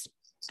properties.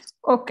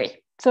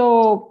 Okay,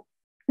 so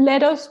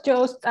let us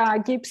just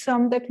give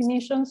some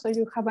definitions so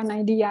you have an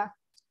idea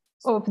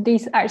of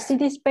these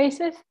RCD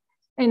spaces.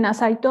 And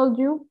as I told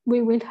you,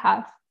 we will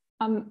have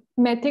a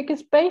metric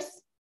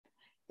space,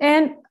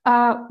 and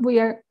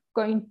we are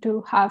going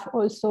to have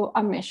also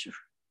a measure.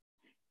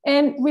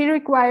 And we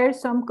require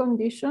some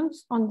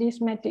conditions on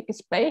this metric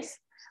space,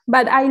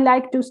 but I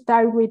like to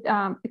start with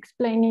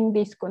explaining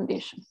this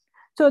condition.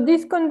 So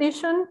this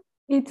condition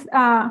is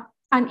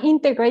an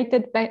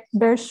integrated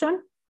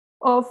version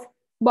of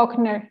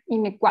Bochner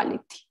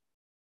inequality.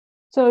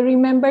 So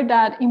remember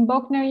that in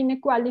Bochner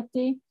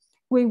inequality,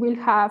 we will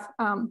have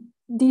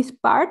this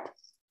part,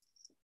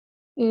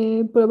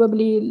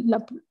 probably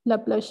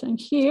Laplacian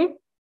here.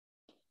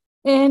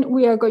 And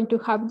we are going to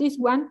have this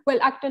one. Well,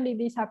 actually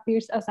this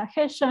appears as a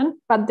Hessian,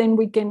 but then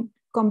we can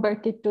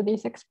convert it to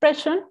this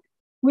expression.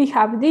 We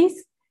have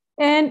this,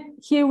 and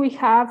here we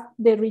have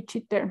the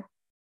Ricci term.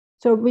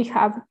 So we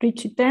have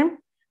Ricci term,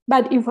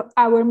 but if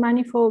our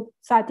manifold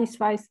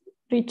satisfies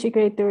Ricci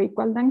greater or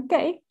equal than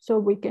K, so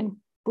we can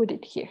put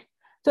it here.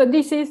 So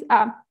this is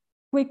a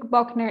quick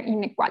Bochner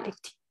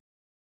inequality.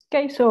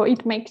 Okay, so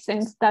it makes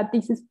sense that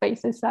these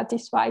spaces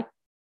satisfy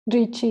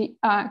Ricci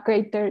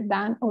greater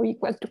than or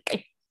equal to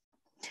K.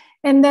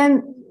 And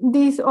then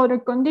these other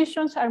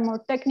conditions are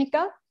more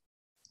technical.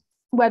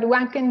 What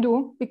one can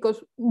do,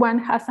 because one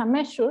has a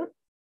measure,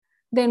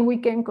 then we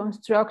can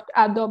construct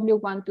a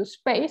W12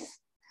 space.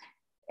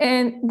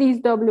 And this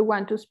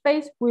W12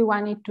 space, we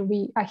want it to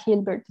be a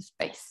Hilbert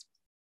space,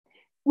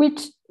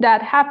 which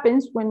that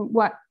happens when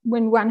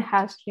one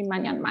has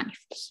Riemannian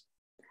manifolds.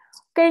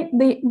 Okay,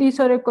 this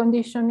other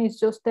condition is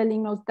just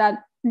telling us that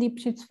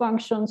Lipschitz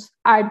functions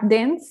are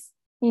dense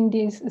in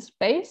this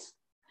space.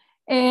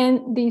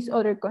 And this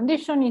other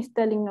condition is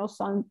telling us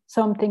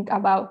something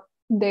about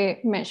the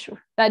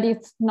measure, that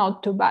it's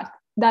not too bad,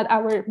 that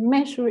our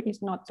measure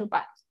is not too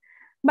bad.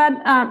 But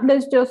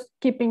let's just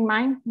keep in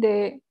mind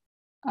the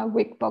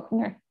weak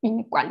Bochner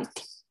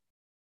inequality.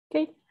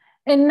 Okay,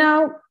 And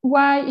now,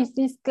 why is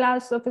this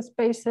class of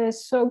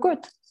spaces so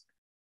good?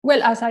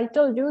 Well, as I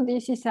told you,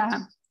 this is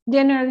a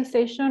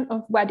generalization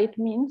of what it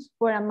means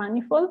for a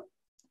manifold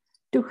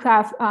to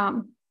have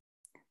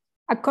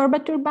a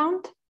curvature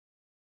bound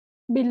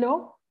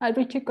below, a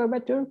Ricci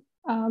curvature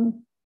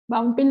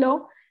bound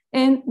below,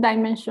 and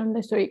dimension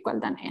less or equal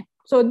than n.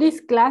 So this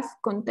class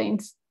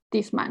contains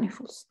these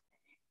manifolds.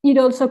 It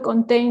also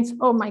contains,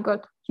 oh my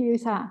God, here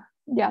is a,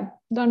 yeah,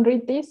 don't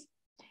read this.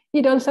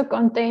 It also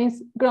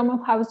contains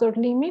Gromov-Hausdorff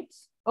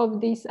limits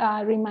of these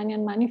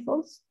Riemannian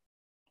manifolds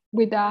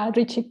with a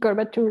Ricci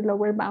curvature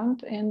lower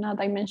bound and a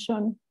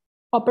dimension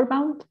upper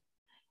bound.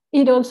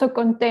 It also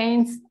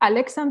contains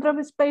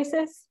Alexandrov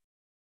spaces.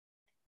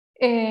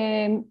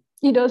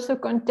 It also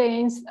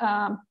contains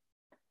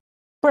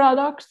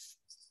products.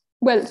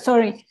 Well,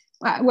 sorry,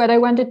 what I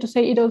wanted to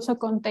say, it also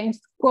contains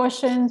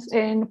quotients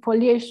and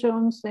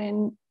foliations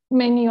and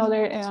many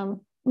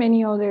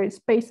other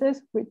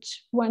spaces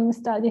which one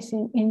studies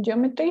in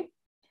geometry.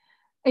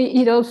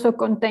 It also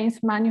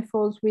contains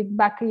manifolds with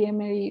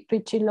Bakry-Emery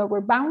Ricci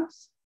lower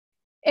bounds.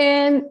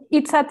 And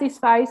it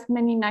satisfies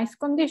many nice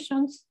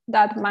conditions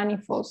that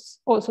manifolds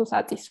also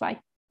satisfy.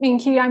 And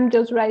here I'm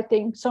just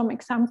writing some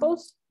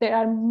examples. There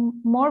are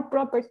more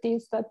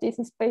properties that these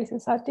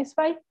spaces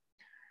satisfy.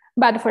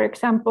 But for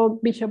example,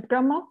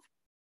 Bishop-Gromov,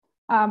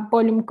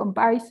 volume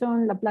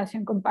comparison,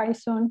 Laplacian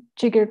comparison,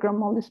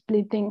 Jigger-Gromov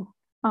splitting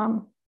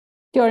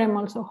theorem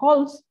also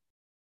holds,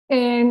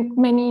 and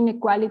many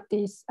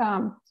inequalities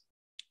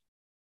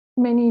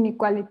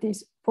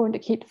for the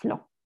heat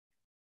flow.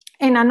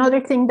 And another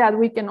thing that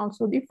we can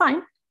also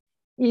define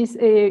is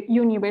a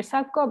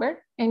universal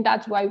cover, and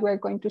that's why we're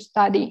going to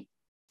study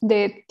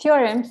the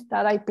theorems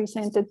that I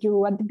presented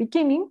you at the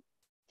beginning.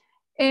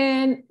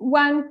 And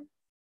one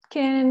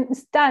can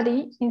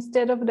study,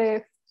 instead of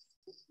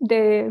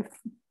the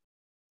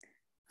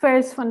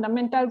first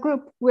fundamental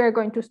group, we're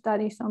going to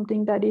study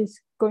something that is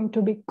going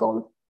to be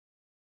called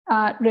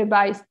a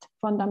revised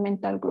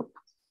fundamental group.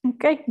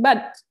 Okay,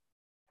 but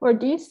for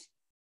this,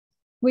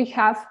 we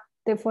have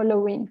the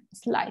following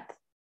slide.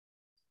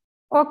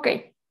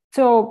 Okay,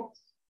 so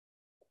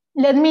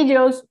let me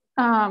just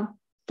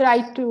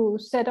try to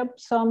set up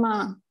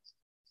some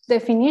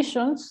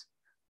definitions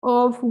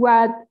of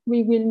what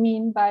we will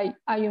mean by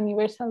a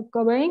universal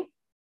covering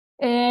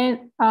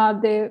and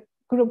the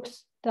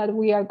groups that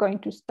we are going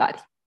to study.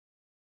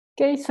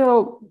 Okay,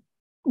 so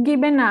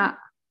given a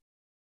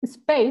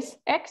space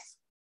X,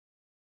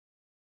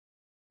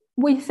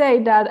 we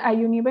say that a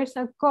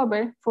universal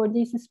cover for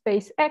this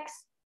space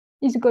X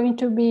is going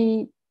to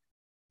be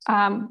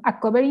a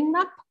covering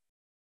map.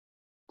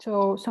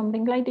 So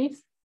something like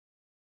this.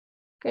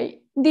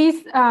 Okay,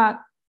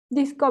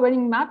 this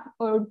covering map,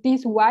 or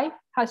this Y,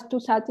 has to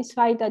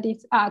satisfy that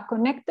it's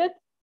connected,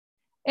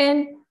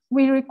 and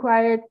we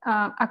require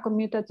a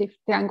commutative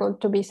triangle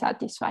to be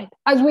satisfied,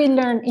 as we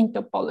learned in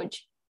topology.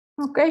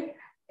 Okay,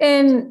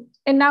 and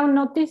now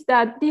notice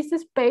that this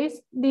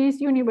space, this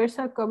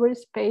universal cover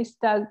space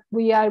that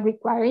we are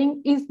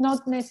requiring, is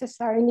not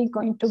necessarily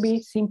going to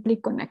be simply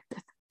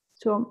connected.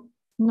 So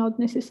not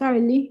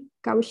necessarily,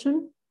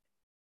 caution.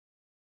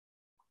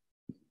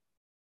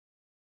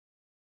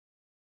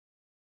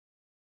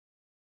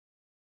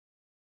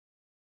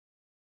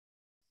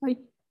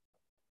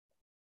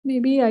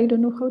 Maybe I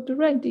don't know how to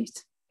write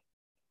this.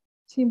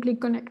 Simply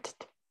connected.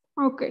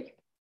 Okay.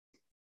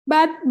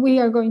 But we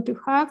are going to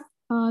have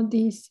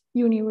this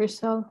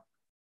universal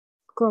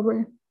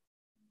cover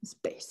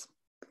space.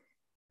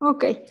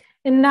 Okay.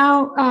 And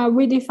now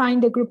we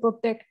define the group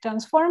of deck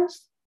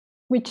transforms,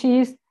 which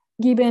is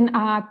given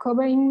a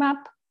covering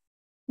map.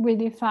 We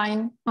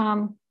define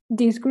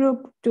this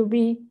group to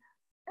be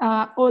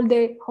all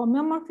the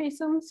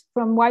homeomorphisms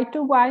from Y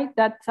to Y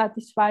that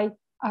satisfy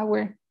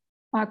our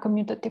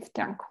commutative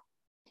triangle.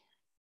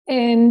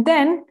 And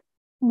then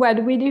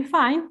what we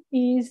define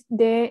is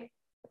the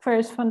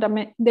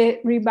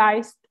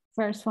revised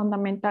first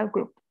fundamental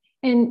group.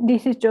 And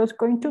this is just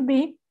going to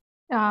be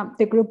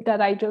the group that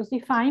I just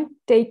defined,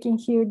 taking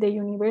here the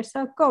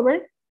universal cover,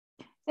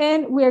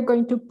 and we are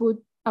going to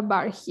put a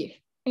bar here.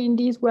 And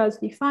this was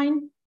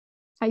defined,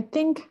 I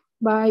think,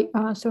 by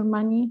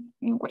Sormani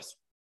and Weiss.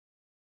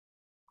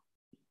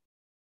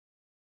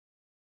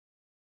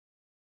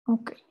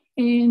 Okay.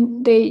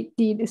 And they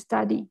did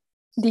study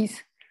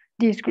this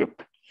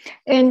group.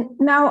 And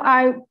now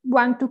I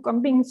want to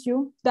convince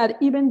you that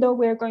even though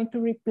we're going to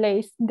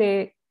replace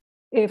the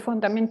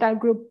fundamental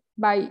group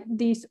by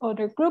this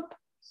other group,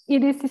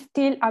 it is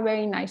still a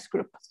very nice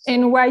group.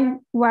 And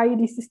why it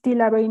is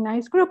still a very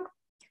nice group?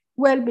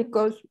 Well,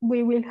 because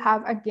we will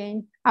have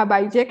again a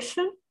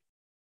bijection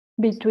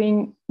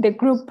between the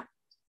group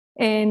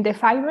and the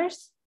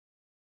fibers.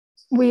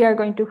 We are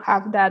going to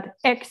have that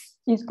X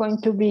is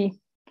going to be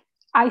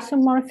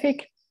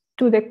isomorphic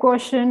to the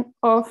quotient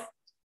of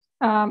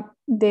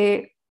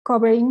the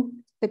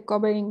covering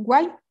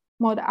Y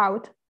mod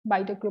out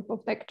by the group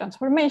of deck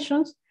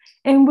transformations,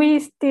 and we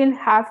still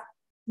have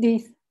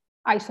this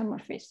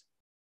isomorphism.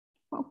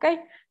 Okay,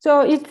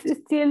 so it's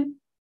still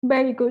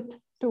very good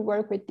to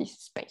work with this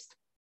space.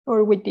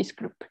 or with this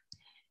group.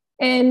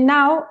 And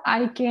now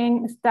I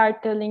can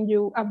start telling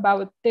you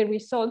about the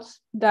results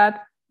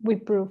that we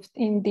proved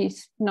in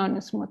this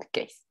non-smooth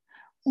case.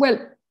 Well,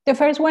 the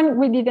first one,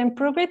 we didn't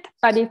prove it,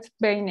 but it's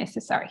very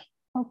necessary.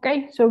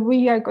 Okay, so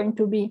we are going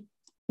to be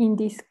in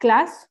this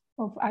class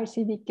of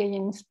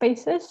RCD-KN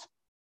spaces.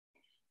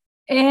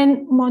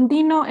 And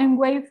Mondino and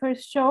Wei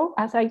first show,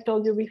 as I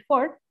told you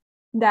before,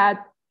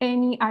 that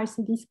any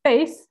RCD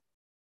space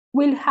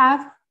will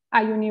have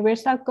a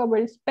universal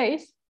cover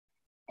space,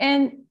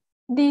 and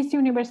this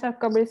universal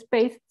cover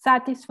space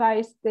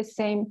satisfies the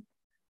same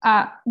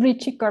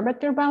Ricci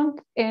curvature bound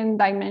and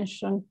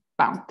dimension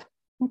bound.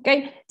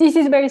 Okay, this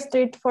is very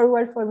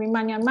straightforward for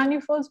Riemannian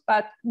manifolds,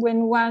 but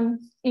when one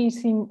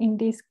is in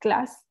this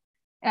class,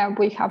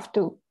 we have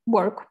to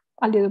work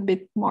a little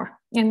bit more,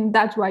 and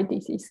that's why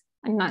this is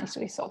a nice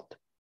result.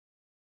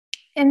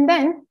 And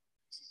then,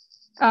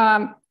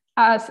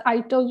 as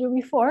I told you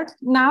before,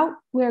 now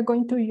we are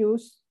going to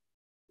use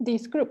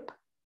this group.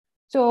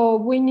 So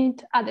we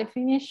need a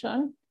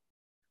definition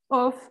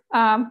of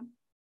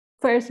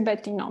first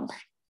Betti number.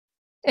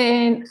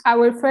 And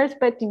our first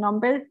Betti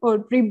number,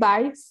 or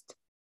revised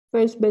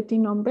first Betti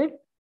number,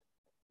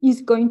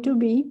 is going to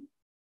be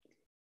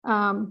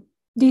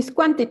this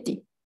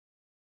quantity.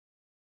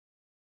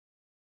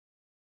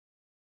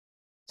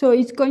 So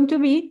it's going to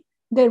be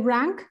the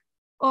rank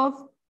of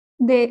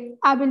the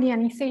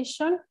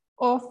abelianization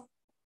of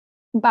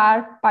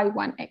bar by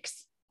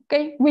 1x,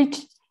 okay?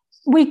 Which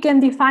we can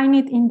define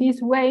it in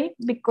this way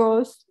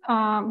because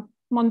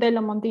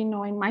Mondello,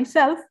 Mondino, and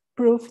myself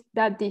proved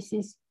that this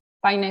is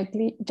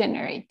finitely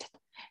generated.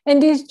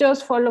 And this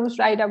just follows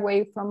right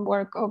away from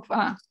work of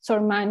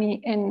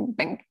Sormani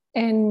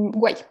and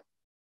Wei.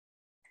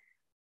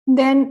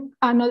 Then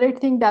another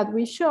thing that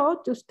we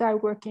show to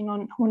start working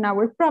on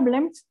our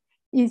problems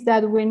is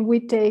that when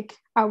we take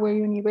our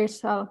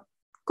universal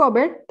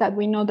cover that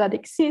we know that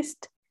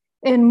exists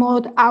and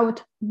mod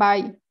out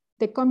by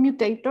the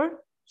commutator,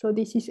 so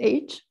this is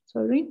H,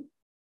 sorry.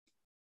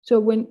 So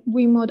when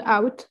we mod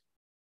out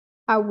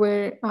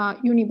our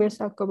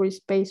universal cover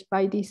space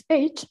by this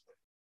H,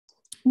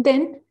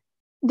 then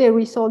the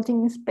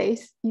resulting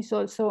space is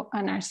also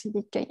an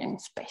RCD-KN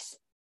space.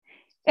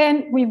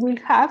 And we will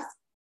have,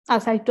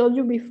 as I told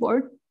you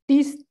before,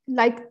 this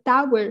like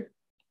tower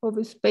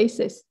of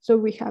spaces. So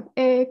we have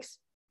X,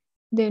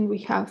 then we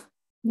have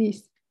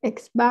this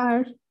X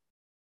bar,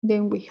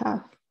 then we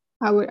have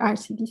our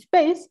RCD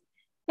space,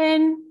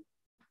 and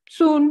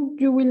soon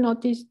you will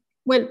notice,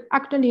 well,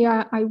 actually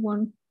I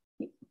won't,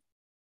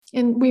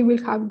 and we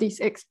will have this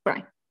X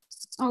prime.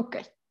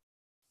 Okay.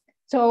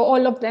 So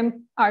all of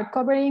them are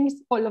coverings,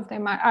 all of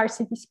them are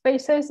RCD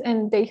spaces,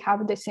 and they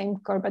have the same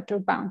curvature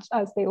bounds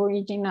as the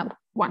original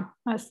one,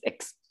 as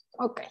X.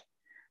 Okay.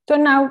 So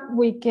now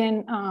we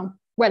can,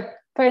 well,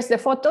 first the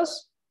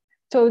photos.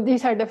 So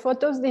these are the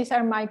photos. These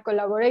are my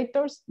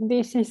collaborators.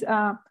 This is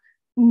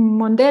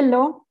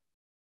Mondello.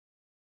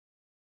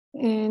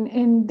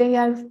 And they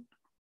are,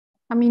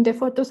 I mean, the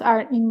photos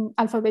are in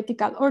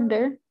alphabetical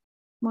order.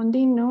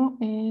 Mondino,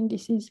 and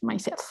this is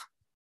myself.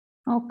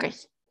 Okay,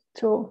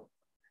 so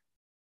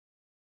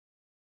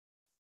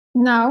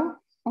now,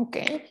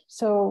 okay,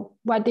 so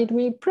what did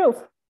we prove?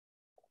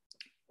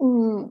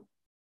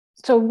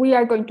 So we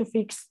are going to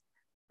fix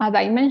a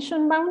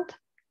dimension bound.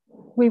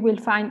 We will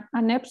find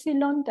an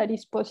epsilon that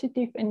is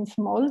positive and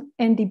small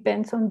and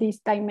depends on this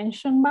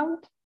dimension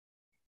bound,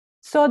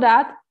 so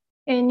that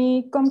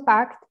any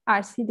compact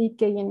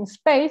RCD-KN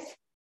space,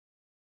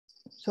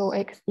 so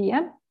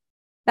XDM,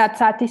 that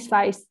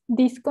satisfies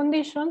these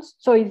conditions,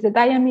 so it's the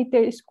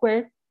diameter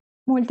squared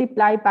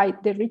multiplied by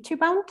the Ricci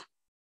bound.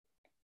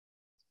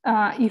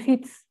 If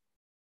it's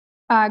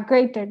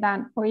greater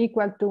than or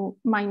equal to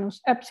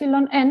minus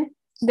epsilon n,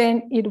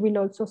 then it will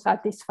also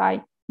satisfy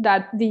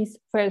that this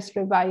first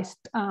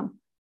revised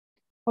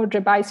or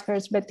revised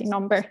first Betti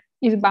number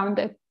is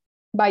bounded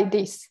by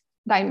this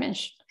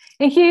dimension.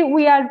 And here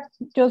we are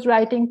just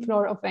writing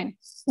floor of n.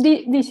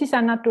 This is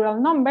a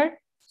natural number,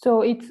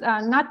 so it's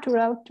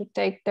natural to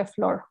take the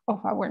floor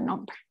of our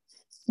number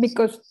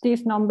because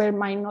this number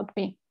might not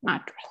be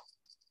natural.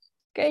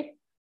 Okay,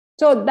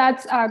 so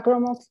that's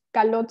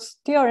Gromov-Galot's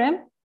theorem.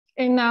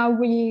 And now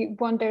we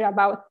wonder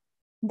about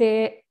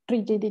the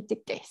rigidity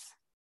case.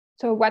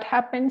 So what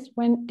happens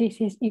when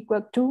this is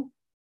equal to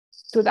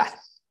that?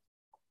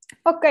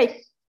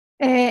 Okay,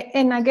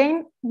 and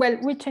again, well,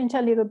 we change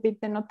a little bit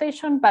the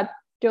notation, but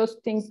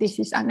just think this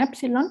is an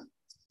epsilon,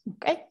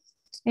 okay?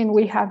 And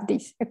we have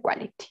this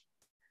equality.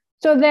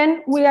 So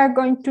then we are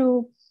going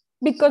to,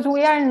 because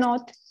we are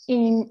not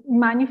in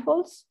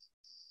manifolds,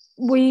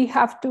 we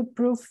have to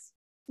prove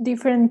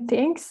different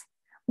things,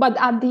 but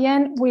at the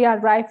end we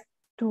arrive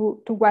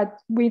to what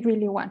we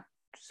really want.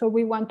 So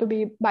we want to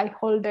be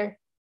biholder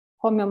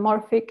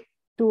homomorphic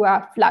to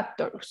a flat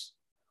torus.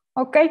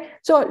 Okay,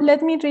 so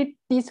let me read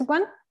this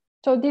one.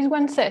 So this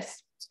one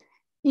says,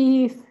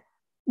 if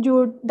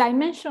your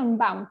dimension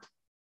bound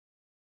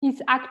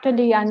is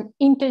actually an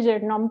integer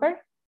number,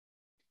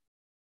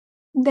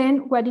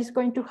 then what is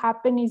going to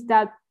happen is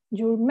that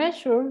your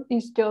measure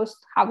is just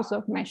house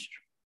of measure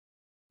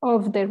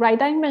of the right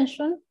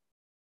dimension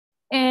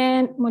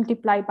and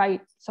multiply by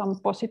some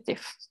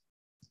positive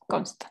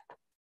constant.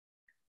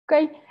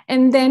 Okay,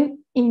 and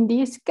then in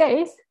this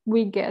case,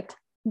 we get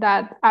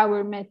that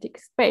our metric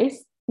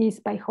space is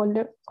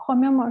bipolar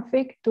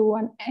homeomorphic to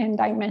an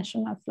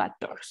n-dimensional flat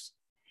torus.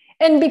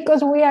 And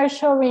because we are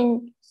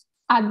showing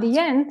at the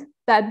end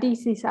that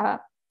this is a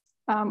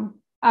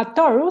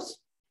torus,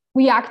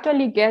 we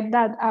actually get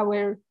that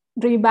our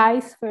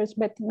revised first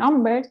Betti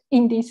number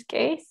in this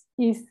case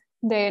is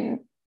the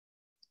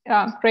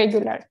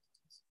regular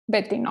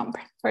Betti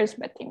number, first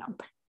Betti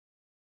number.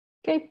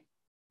 Okay,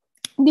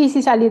 this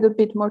is a little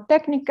bit more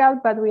technical,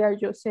 but we are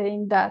just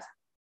saying that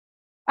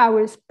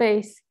our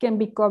space can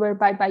be covered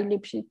by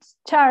Lipschitz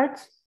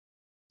charts,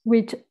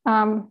 which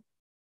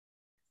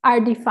are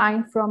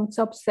defined from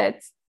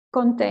subsets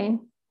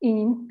contained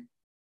in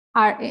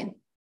Rn.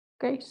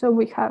 Okay, so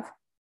we have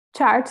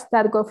charts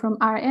that go from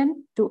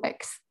Rn to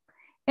X.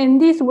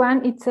 And this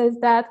one, it says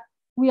that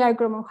we are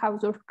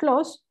Gromov-Hausdorff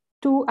close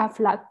to a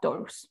flat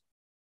torus.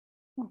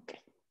 Okay,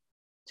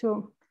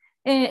 so,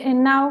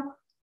 and now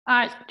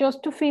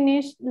just to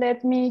finish,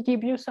 let me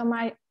give you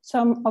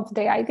some of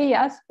the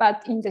ideas,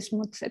 but in the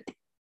smooth setting,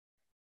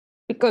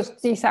 because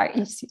these are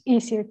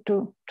easier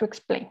to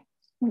explain,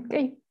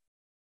 okay?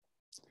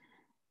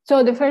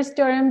 So the first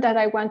theorem that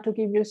I want to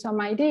give you some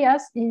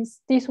ideas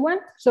is this one.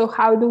 So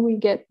how do we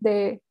get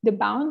the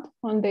bound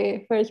on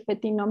the first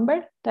Betti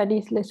number that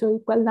is less or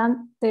equal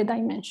than the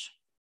dimension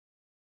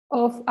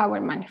of our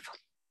manifold,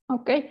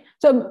 okay?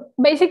 So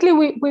basically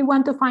we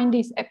want to find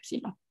this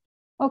epsilon,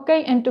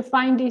 okay? And to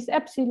find this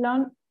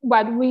epsilon,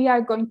 what we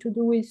are going to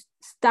do is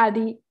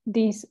study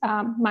this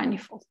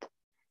manifold.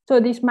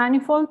 So this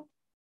manifold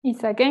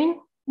is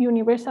again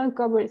universal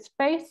covered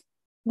space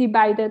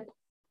divided,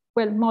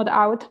 well, mod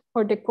out,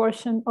 or the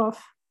quotient of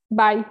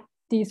by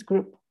this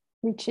group,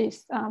 which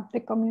is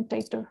the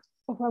commutator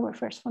of our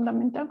first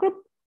fundamental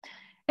group.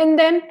 And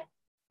then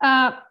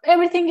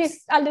everything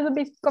is a little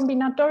bit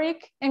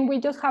combinatoric, and we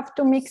just have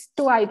to mix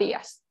two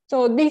ideas.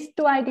 So these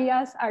two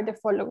ideas are the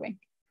following.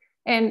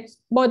 And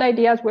both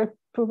ideas were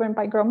proven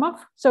by Gromov.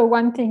 So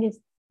one thing is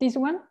this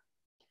one,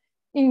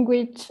 in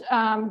which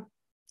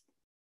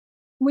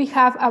we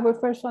have our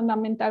first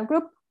fundamental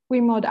group,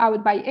 we mod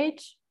out by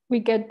H, we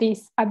get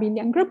this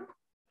abelian group.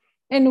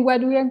 And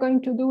what we are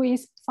going to do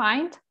is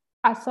find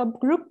a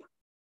subgroup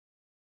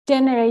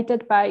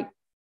generated by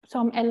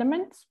some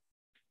elements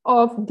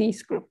of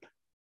this group,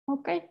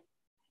 okay?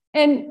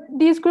 And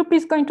this group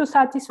is going to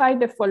satisfy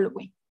the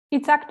following.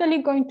 It's actually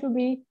going to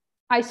be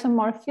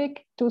isomorphic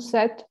to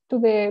set to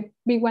the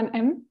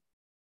B1M.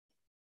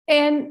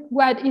 And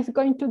what it's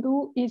going to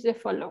do is the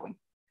following.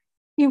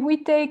 If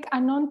we take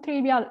a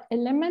non-trivial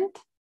element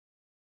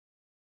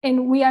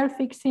and we are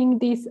fixing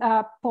this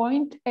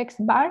point X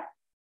bar,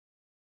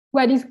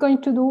 what it's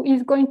going to do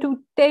is going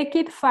to take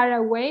it far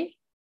away.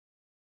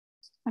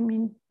 I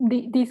mean,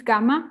 this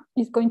gamma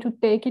is going to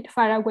take it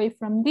far away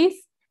from this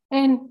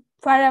and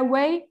far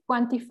away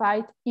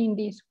quantified in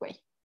this way.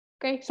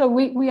 Okay, so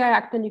we are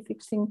actually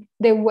fixing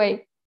the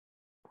way,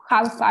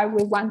 how far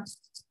we want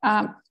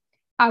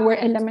our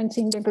elements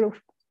in the group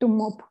to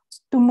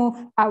move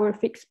our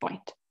fixed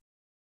point.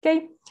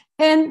 Okay,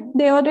 and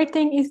the other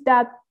thing is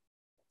that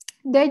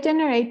the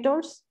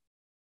generators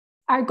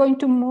are going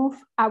to move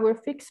our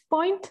fixed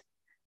point,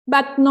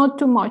 but not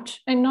too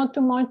much. And not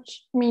too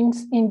much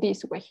means in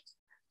this way.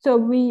 So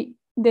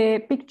the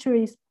picture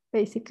is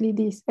basically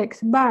this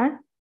X bar.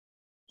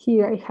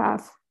 Here I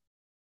have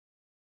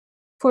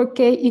for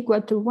k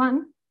equal to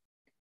 1.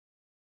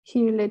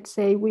 Here, let's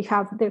say we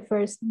have the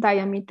first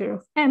diameter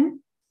of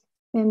M.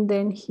 And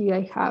then here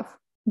I have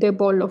the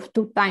ball of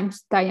 2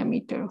 times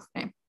diameter of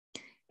M.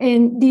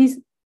 And this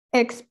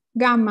X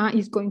gamma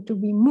is going to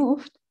be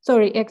moved.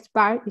 Sorry, X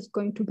bar is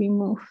going to be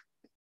moved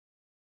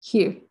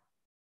here.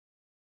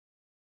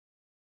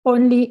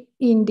 Only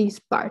in this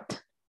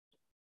part.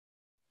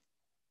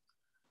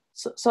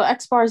 So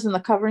X bar is in the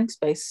covering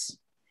space?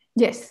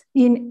 Yes,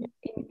 in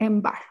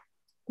M bar.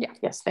 Yeah.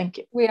 Yes, thank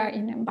you. We are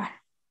in M bar.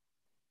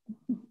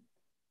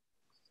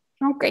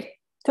 Okay,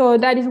 so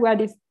that is what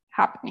is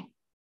happening.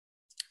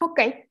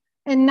 Okay,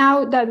 and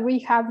now that we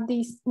have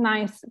these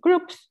nice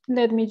groups,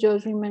 let me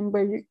just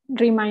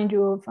remind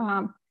you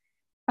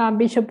of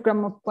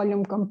Bishop-Gromov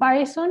volume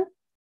comparison.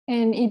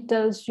 And it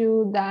tells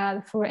you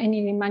that for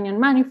any Riemannian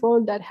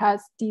manifold that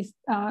has these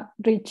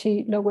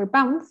Ricci lower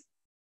bounds,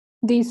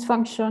 this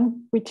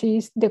function, which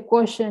is the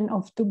quotient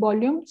of 2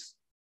 volumes,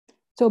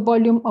 so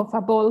volume of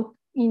a ball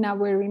in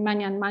our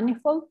Riemannian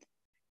manifold,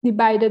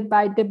 divided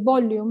by the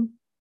volume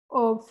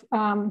of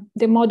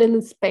the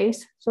modulus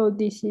space. So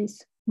this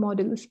is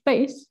modulus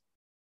space.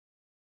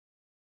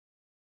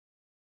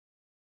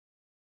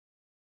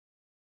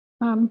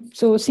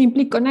 So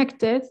simply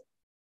connected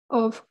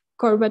of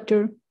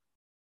curvature,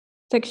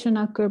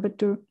 sectional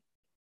curvature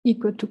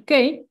equal to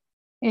K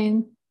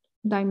and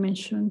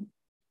dimension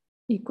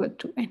equal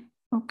to N.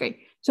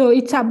 Okay, so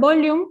it's a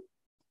volume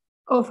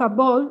of a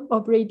ball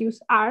of radius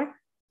R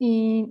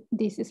in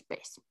this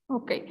space.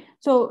 Okay,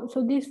 so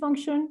this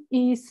function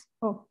is,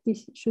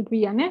 this should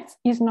be an S,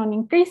 is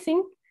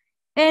non-increasing.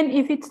 And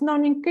if it's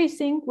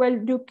non-increasing, well,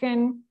 you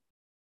can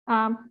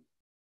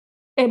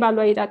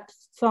evaluate that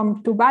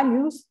some two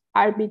values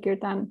are bigger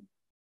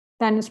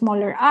than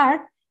smaller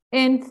r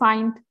and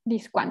find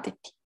this quantity.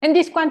 And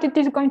this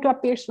quantity is going to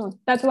appear soon.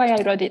 That's why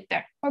I wrote it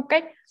there,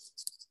 okay?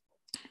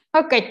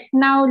 Okay,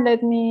 now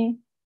let me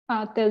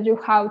tell you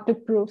how to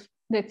prove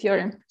the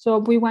theorem. So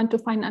we want to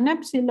find an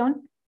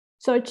epsilon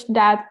such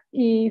that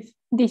if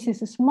this is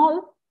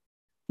small,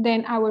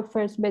 then our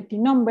first Betti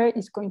number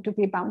is going to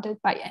be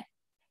bounded by n.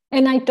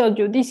 And I told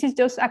you, this is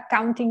just a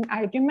counting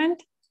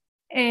argument,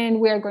 and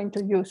we are going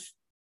to use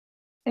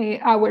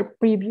our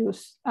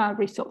previous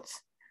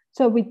results.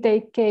 So we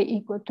take k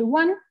equal to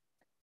 1,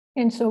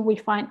 and so we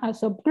find a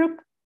subgroup,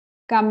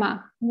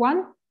 gamma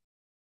 1,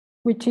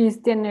 which is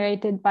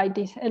generated by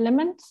these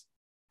elements.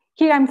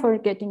 Here I'm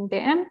forgetting the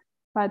m,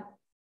 but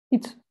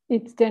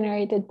it's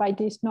generated by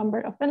this number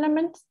of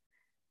elements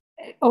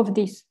of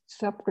this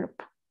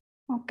subgroup.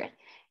 Okay,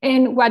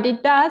 and what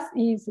it does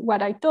is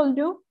what I told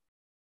you.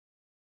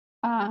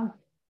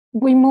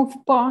 We move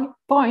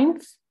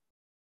points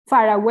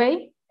far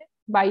away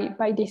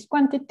by this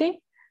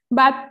quantity,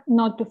 but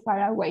not too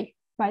far away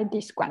by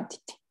this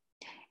quantity.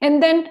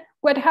 And then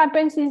what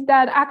happens is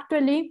that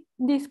actually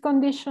this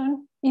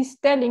condition is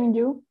telling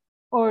you,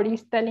 or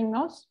is telling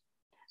us,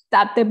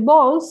 that the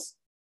balls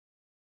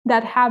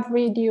that have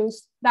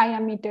reduced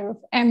diameter of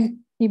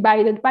m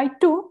divided by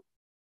 2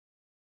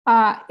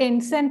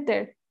 and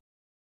center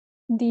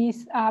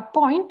this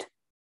point,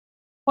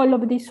 all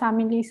of these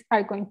families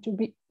are going to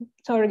be,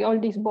 all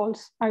these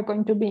balls are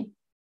going to be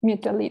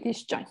mutually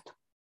disjoint,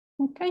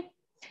 okay?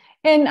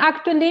 And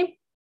actually,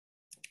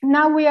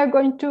 now we are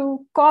going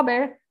to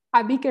cover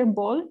a bigger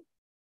ball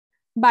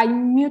by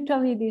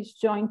mutually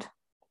disjoint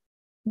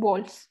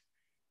balls.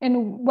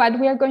 And what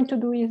we are going to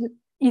do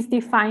is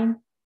define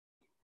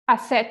a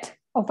set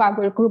of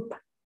our group,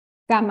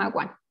 gamma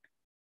 1.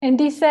 And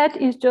this set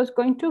is just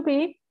going to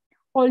be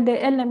all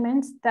the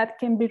elements that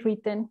can be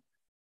written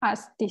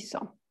as this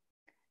sum.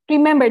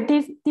 Remember,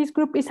 this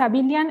group is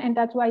abelian, and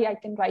that's why I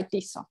can write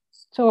this sum.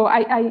 So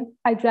I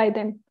write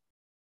them,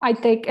 I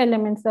take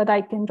elements that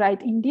I can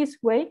write in this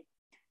way.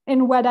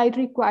 And what I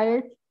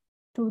require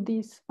to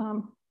this,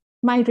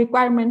 my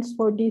requirements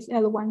for these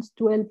L1s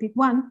to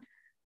LB1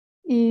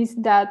 is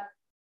that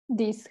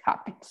this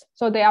happens.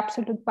 So the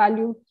absolute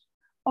value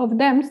of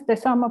them, the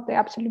sum of the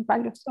absolute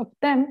values of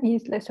them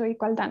is less or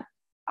equal than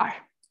R.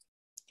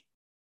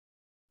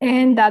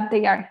 And that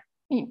they are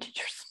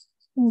integers,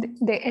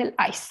 the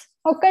LIs.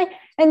 Okay,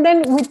 and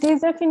then with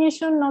this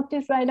definition,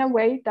 notice right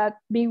away that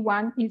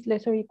B1 is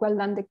less or equal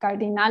than the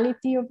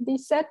cardinality of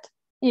this set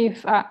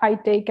if I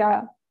take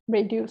a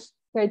radius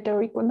greater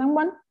or equal than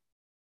 1.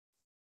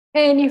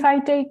 And if I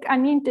take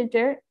an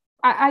integer,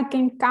 I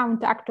can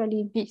count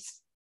actually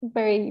this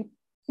very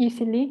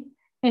easily,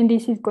 and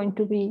this is going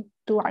to be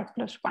 2r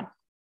plus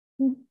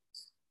 1.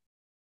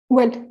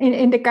 Well,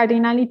 in the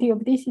cardinality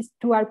of this is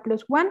 2r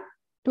plus 1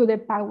 to the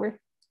power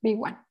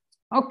B1.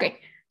 Okay,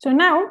 so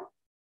now,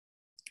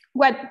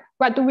 what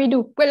do we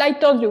do? Well, I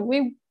told you,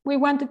 we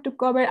wanted to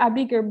cover a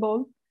bigger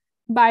ball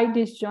by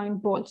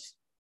disjoint balls.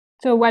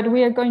 So what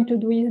we are going to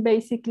do is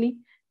basically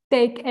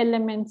take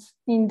elements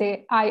in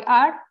the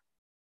IR,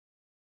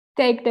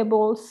 take the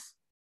balls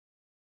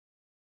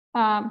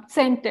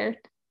centered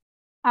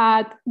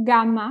at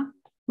gamma,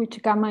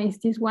 which gamma is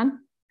this one,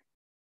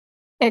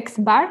 x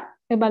bar,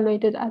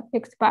 evaluated at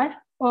x bar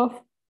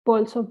of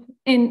balls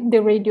in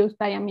the radius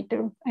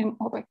diameter of m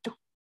over 2.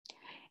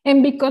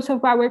 And because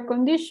of our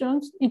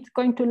conditions, it's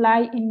going to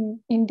lie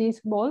in this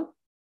ball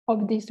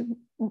of this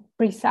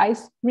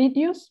precise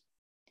radius.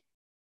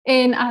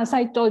 And as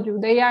I told you,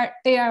 they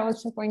are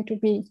also going to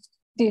be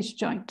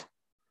disjoint.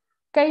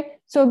 Okay,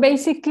 so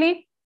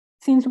basically,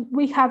 since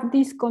we have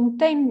this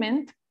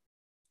containment,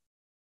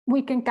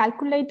 we can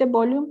calculate the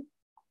volume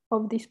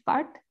of this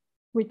part,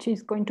 which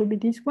is going to be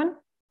this one,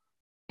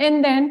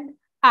 and then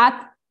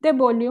add the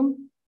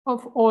volume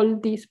of all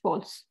these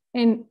balls.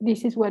 And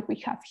this is what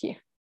we have here.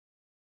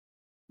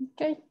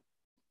 Okay,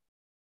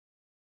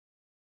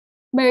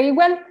 very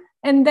well.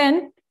 And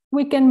then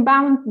we can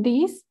bound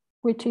this,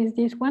 which is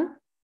this one.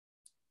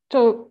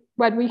 So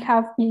what we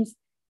have is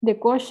the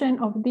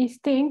quotient of this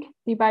thing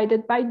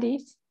divided by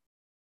this.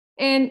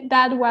 And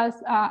that was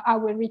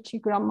our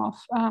Bishop-Gromov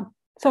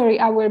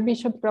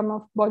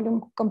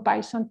volume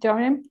comparison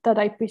theorem that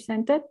I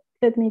presented.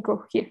 Let me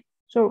go here.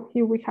 So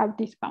here we have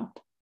this bound.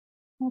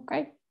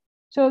 Okay,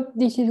 so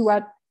this is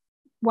what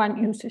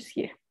one uses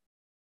here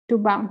to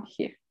bound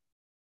here.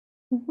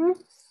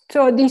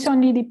 So this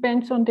only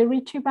depends on the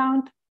Ricci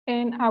bound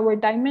and our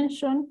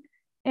dimension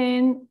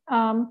and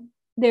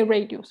the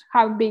radius,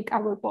 how big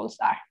our balls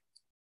are.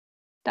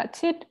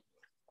 That's it.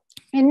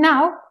 And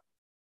now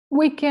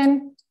we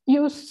can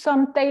use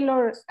some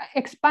Taylor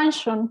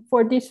expansion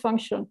for this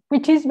function,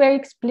 which is very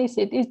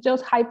explicit. It's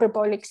just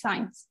hyperbolic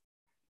signs.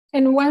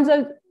 And once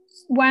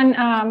one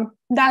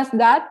does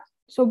that,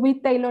 so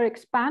we Taylor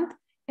expand,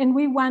 and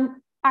we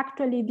want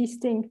actually this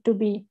thing to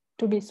be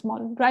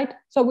small, right?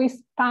 So we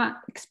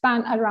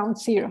expand around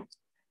 0.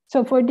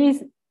 So for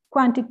this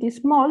quantity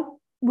small,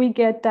 we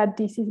get that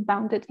this is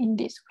bounded in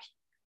this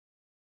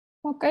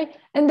way. Okay,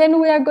 and then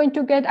we are going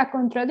to get a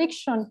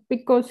contradiction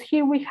because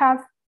here we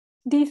have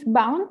this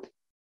bound,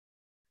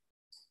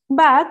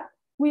 but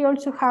we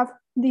also have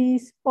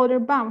this other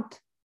bound,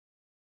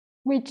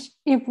 which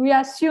if we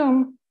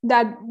assume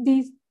that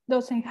this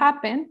doesn't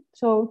happen,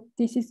 so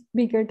this is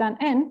bigger than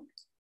n,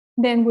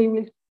 then we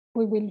will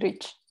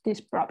reach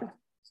this problem.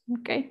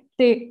 Okay,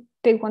 they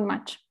won't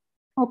match.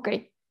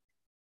 Okay,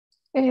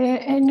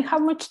 and how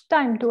much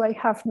time do I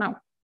have now?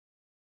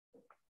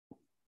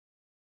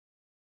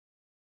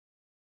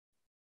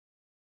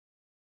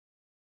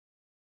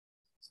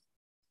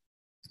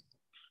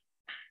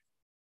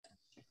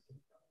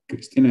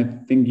 Christina,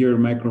 I think your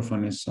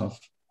microphone is off.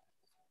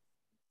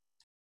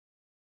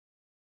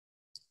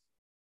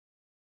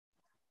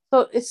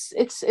 So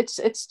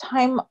it's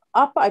time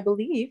up, I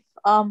believe.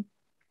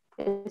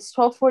 It's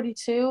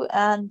 12:42,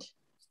 and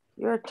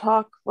your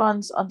talk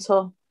runs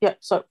until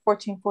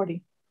 14:40.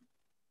 Okay.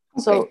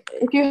 So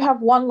if you have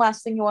one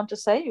last thing you want to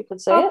say, you could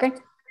say it.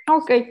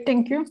 Okay,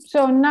 thank you.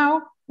 So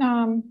now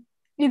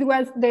it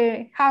was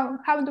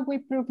how do we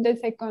prove the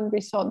second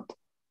result?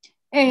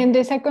 And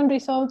the second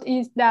result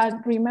is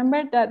that,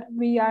 remember that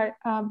we are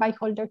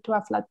biholder to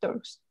a flat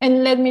torus.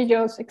 And let me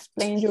just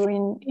explain you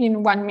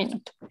in 1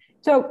 minute.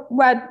 So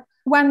what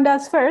one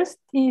does first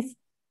is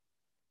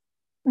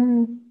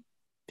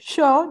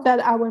show that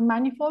our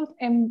manifold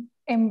M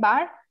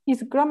bar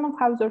is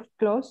Gromov-Hausdorff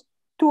close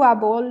to a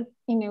ball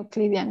in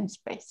Euclidean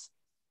space.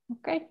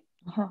 Okay.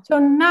 So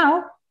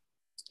now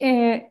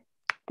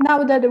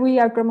that we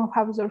are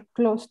Gromov-Hausdorff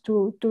close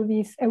to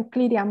these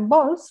Euclidean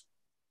balls,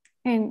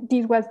 and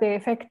this was the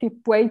effective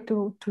way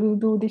to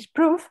do this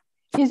proof,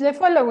 is the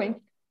following.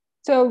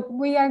 So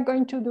we are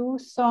going to do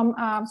some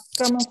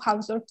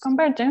Gromov-Hausdorff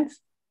convergence.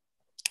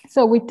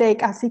 So we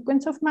take a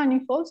sequence of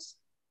manifolds.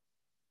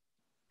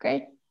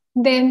 Okay.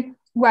 Then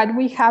what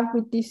we have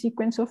with this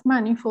sequence of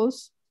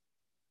manifolds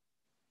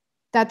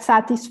that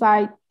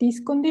satisfy these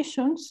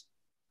conditions,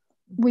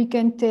 we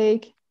can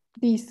take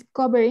these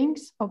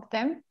coverings of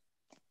them,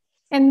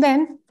 and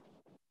then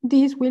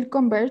these will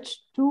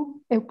converge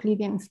to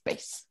Euclidean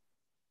space.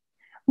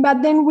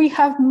 But then we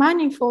have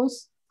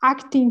manifolds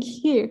acting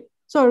here.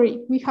 Sorry,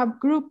 we have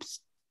groups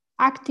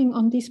acting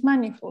on these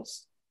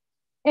manifolds.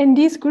 And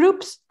these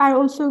groups are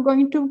also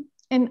going to,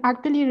 and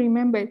actually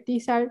remember,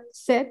 these are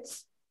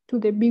sets to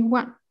the big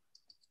one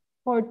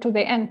or to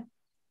the n,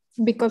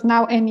 because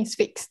now n is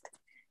fixed.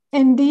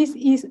 And this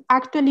is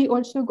actually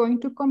also going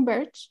to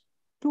converge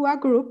to a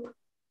group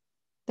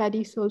that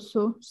is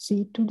also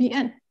C to the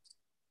n.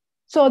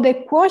 So the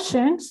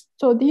quotients,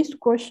 so these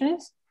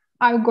quotients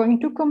are going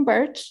to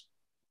converge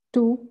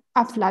to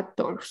a flat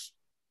torus.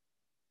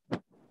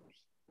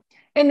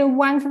 And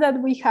once that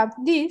we have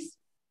this,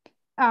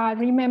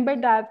 remember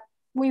that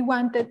we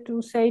wanted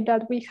to say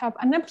that we have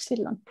an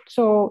epsilon.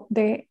 So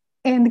the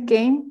end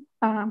game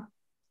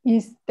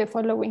is the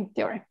following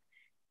theorem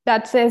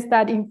that says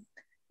that if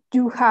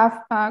you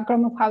have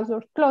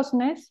Gromov-Hausdorff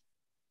closeness,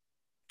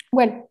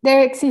 well,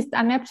 there exists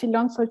an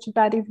epsilon such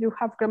that if you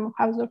have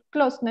Gromov-Hausdorff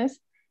closeness,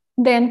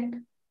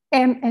 then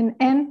M and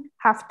N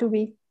have to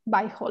be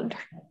biholder.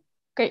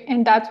 Okay,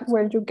 and that's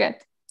where you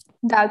get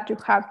that you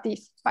have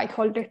this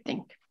biholder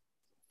thing.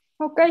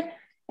 Okay,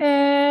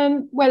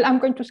 and well, I'm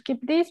going to skip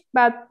this,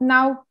 but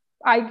now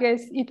I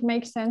guess it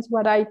makes sense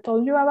what I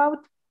told you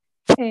about.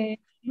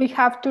 We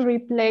have to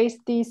replace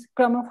this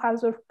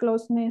Gromov-Hausdorff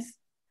closeness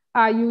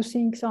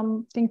using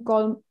something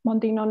called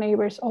Mondino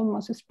neighbors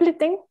almost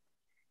splitting.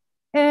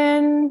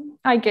 And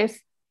I guess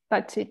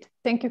that's it.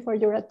 Thank you for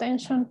your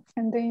attention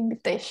and the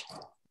invitation.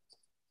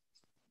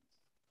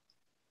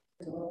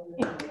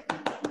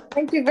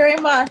 Thank you very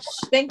much.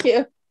 Thank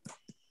you.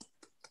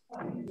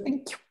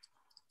 Thank you.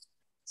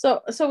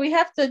 So we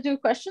have to do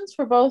questions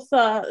for both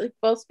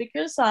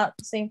speakers at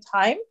the same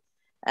time,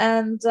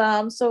 and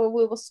so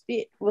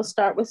we'll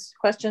start with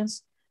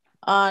questions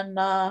on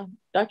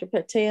Dr.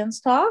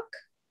 Petean's talk.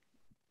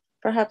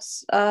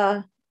 Perhaps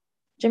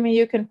Jimmy,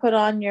 you can put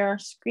on your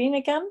screen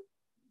again.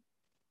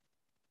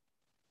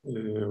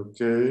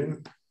 Okay.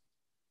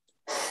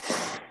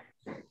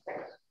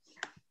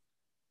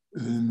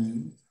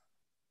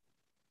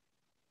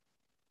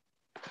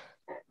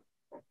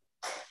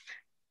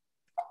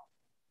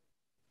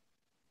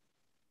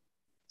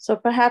 So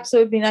perhaps it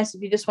would be nice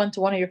if you just went to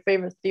one of your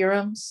favorite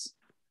theorems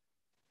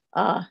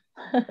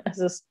as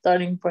a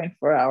starting point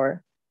for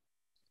our.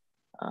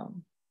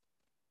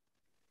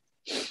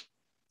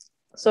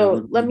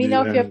 So let me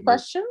know if you have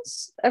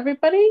questions,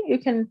 everybody. You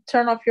can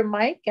turn off your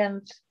mic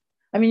and,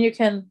 I mean, you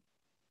can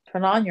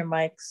turn on your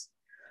mics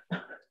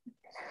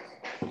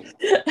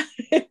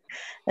and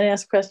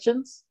ask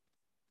questions.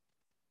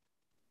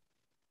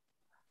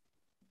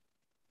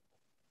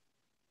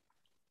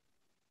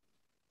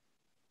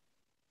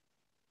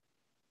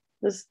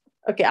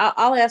 Okay,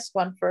 I'll ask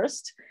one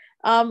first.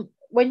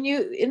 When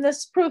you, in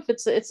this proof,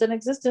 it's an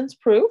existence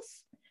proof.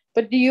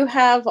 But do you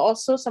have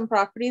also some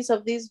properties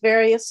of these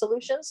various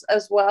solutions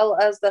as well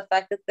as the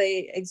fact that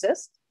they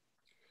exist?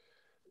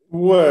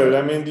 Well,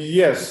 I mean,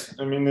 yes.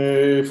 I mean,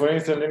 for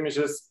instance, let me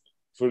just,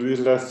 for this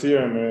last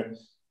theorem,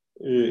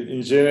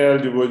 in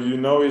general, what you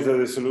know is that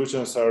the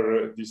solutions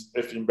are these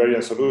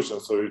F-invariant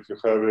solutions. So if you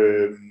have,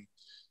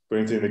 for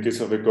instance, in the case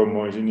of a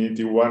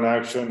cohomogeneity one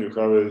action, you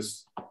have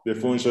the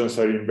functions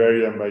are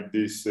invariant by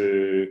this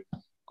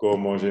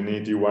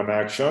cohomogeneity one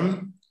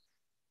action.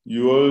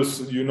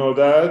 You know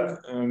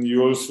that, and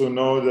you also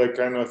know the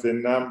kind of the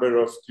number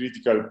of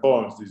critical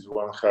points this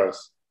one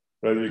has,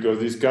 right? Because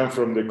these come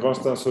from the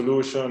constant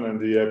solution, and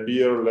they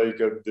appear like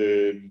at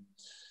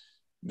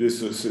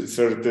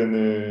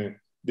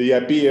they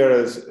appear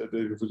as the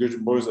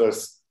verification points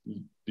as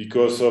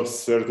because of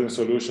certain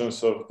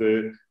solutions of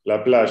the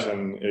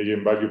Laplacian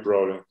eigenvalue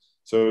problem.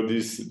 So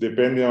this,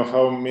 depending on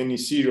how many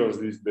zeros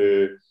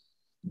the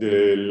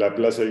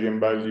Laplace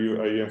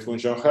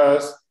eigenfunction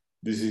has,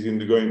 this is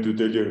going to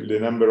tell you the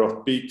number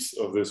of peaks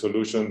of the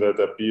solution that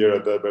appear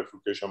at that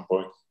bifurcation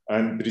point.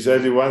 And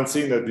precisely one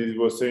thing that it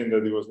was saying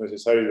that it was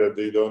necessary that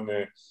they don't,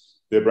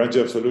 the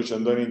branches of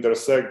solution don't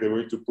intersect. The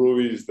way to prove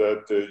is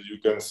that you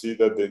can see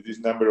that this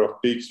number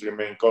of peaks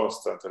remain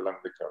constant along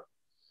the curve.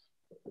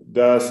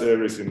 That's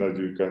everything that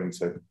you can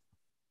say.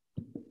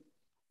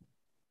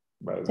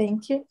 But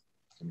thank you.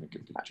 Let me make a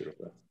picture of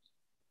that.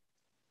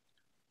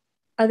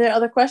 Are there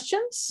other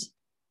questions?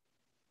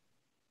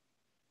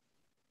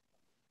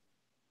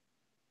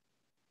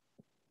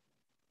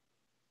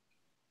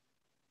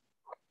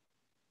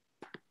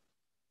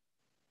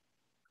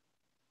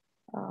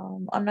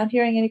 I'm not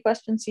hearing any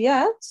questions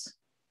yet.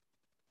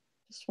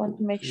 Just want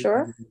to make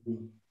sure.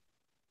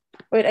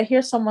 Wait, I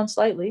hear someone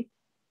slightly.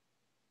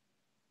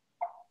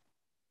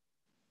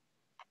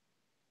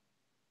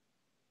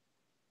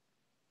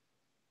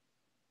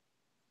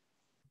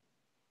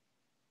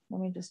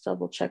 Let me just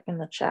double check in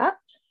the chat.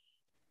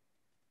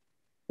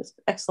 Just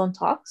excellent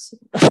talks.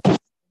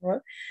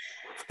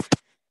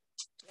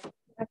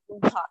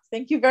 Excellent talk.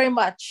 Thank you very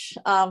much.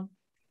 Thank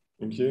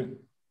you.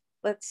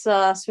 Let's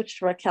switch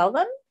to Raquel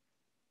then.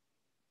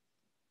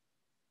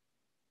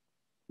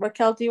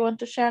 Raquel, do you want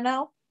to share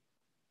now?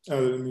 Oh,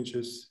 let me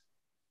just.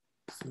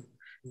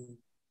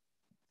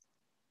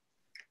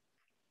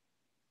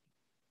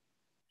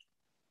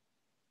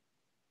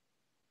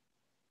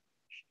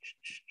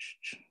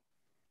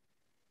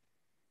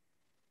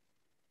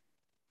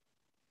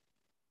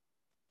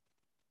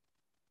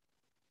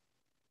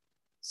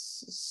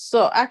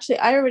 So actually,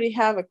 I already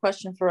have a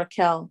question for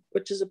Raquel,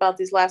 which is about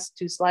these last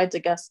two slides, I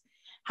guess.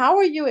 How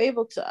are you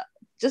able to,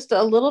 just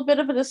a little bit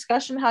of a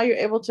discussion, how you're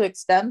able to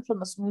extend from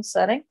the smooth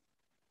setting?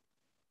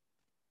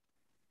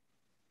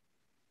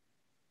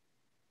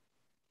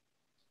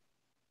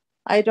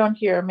 I don't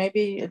hear,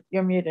 maybe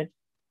you're muted.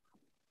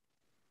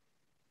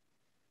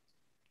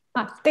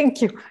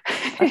 Thank you.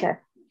 Okay.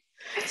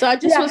 So I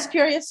just was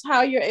curious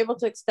how you're able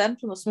to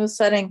extend from the smooth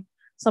setting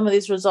some of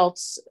these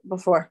results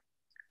before.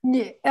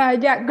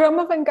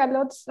 Gromov and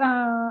Galot's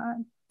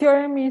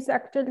theorem is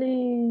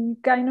actually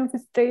kind of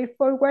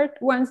straightforward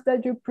once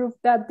that you prove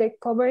that the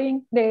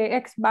covering, the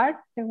X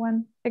bar, the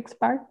one X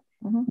bar,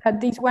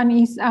 that this one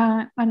is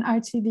an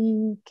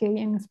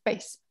RCD-KN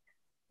space.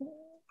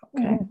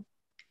 Okay.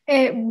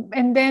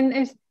 And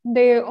then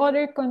the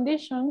other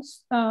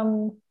conditions,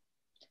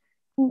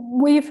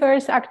 we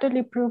first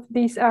actually proved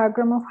this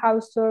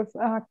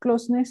Gromov-Hausdorff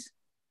closeness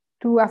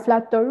to a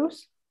flat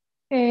torus.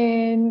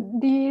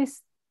 And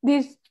this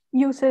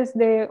uses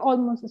the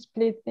almost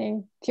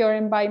splitting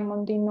theorem by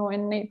Mondino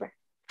and Neighbor,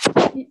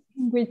 in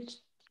which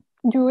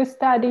you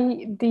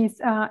study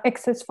these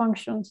excess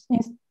functions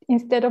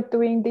instead of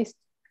doing this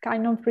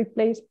kind of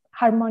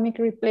harmonic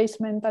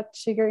replacement that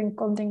Shiger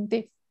encoding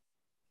did.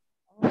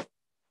 So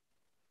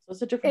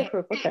it's a different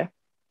proof, okay.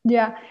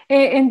 Yeah,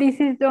 and this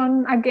is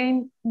done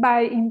again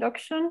by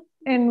induction.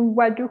 And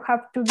what you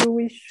have to do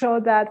is show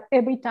that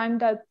every time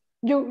that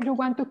you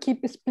want to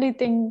keep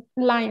splitting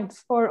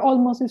lines or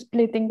almost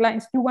splitting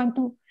lines, you want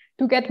to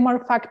get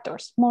more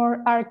factors,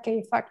 more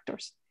RK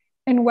factors.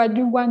 And what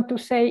you want to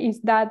say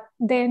is that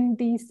then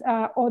this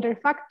other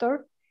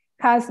factor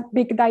has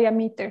big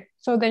diameter.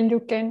 So then you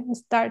can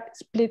start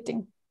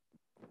splitting.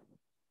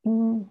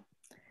 And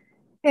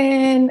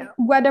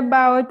what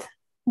about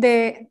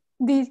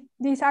these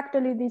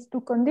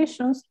two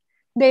conditions?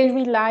 They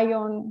rely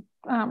on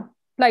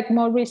like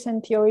more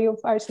recent theory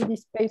of RCD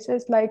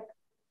spaces, like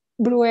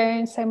Brue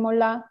and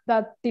Semola,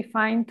 that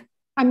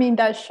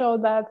show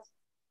that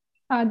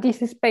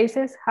these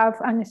spaces have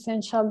an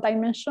essential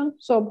dimension.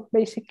 So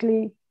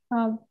basically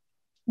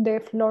the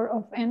floor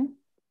of N.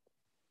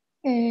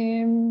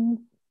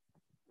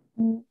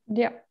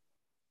 Yeah.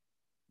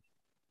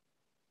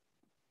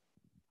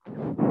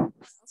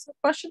 Some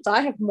questions.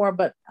 I have more,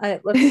 but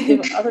let's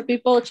give other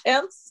people a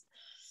chance.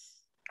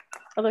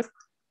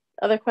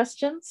 Other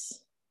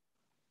questions?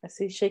 I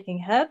see shaking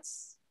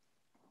heads.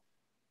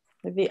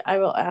 Maybe I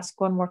will ask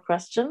one more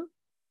question.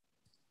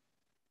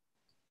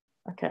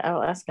 Okay, I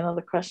will ask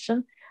another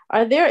question.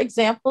 Are there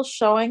examples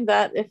showing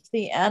that if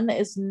the n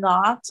is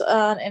not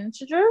an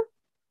integer?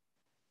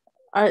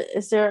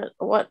 Is there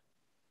what?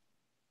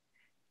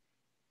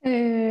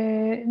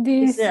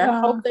 Is there a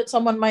hope that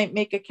someone might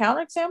make a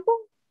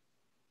counterexample?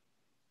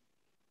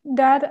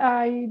 That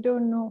I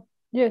don't know.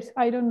 Yes,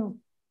 I don't know.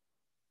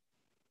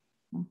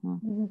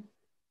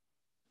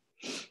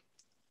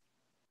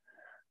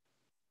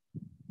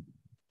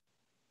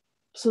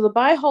 So the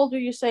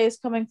byholder, you say, is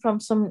coming from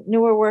some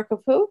newer work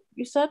of who,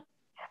 you said?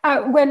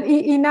 Well,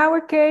 in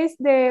our case,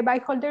 the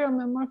byholder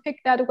homomorphic,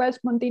 that was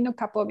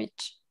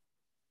Mondino-Kapovich.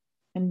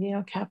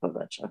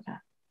 Mondino-Kapovich, okay.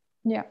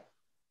 Yeah.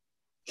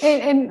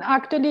 And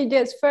actually,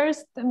 yes,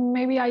 first,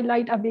 maybe I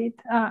lied a bit.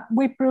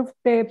 We proved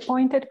the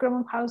pointed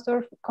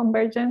Gromov-Hausdorff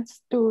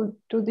convergence to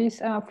this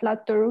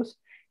flat torus.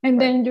 And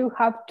then you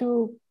have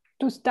to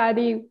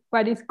study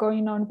what is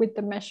going on with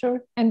the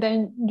measure. And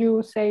then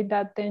you say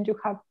that then you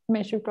have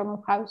measured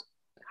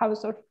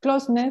Gromov-Hausdorff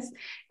closeness.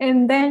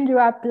 And then you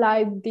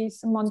apply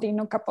this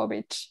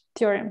Mondino-Kapovich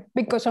theorem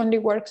because only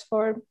works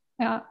for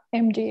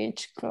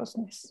MGH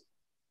closeness.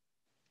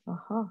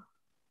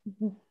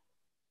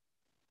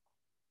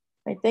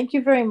 Right, thank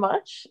you very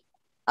much.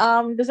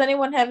 Does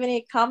anyone have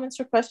any comments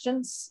or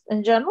questions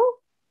in general?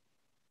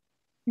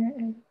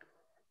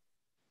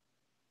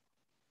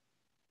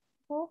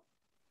 Well,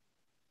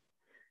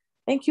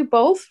 thank you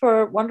both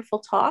for wonderful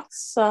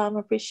talks.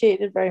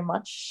 Appreciated very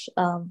much.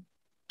 I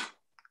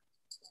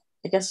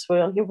guess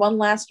we'll give one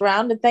last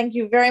round, and thank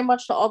you very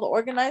much to all the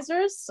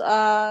organizers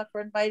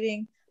for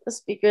inviting the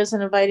speakers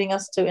and inviting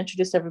us to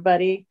introduce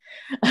everybody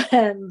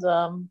and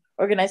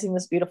organizing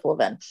this beautiful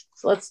event.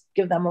 So let's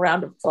give them a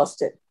round of applause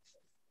too.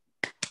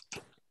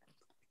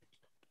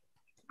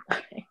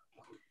 Okay.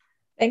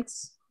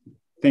 Thanks.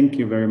 Thank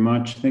you very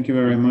much. Thank you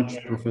very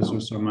much, Professor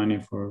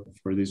Sormani, for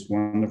this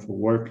wonderful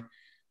work,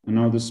 and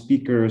all the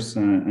speakers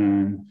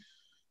and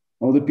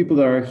all the people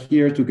that are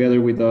here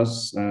together with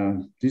us.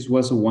 This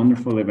was a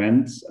wonderful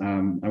event.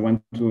 I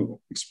want to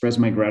express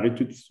my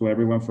gratitude to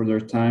everyone for their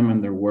time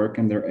and their work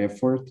and their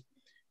effort.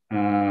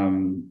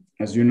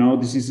 As you know,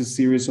 this is a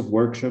series of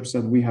workshops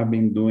that we have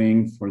been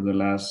doing for the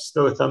last...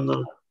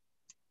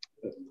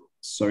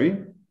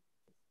 Sorry?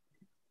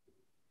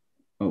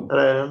 Oh.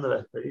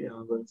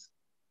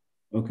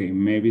 Okay,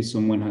 maybe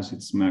someone has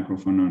its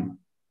microphone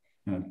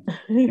on.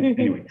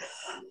 Anyway.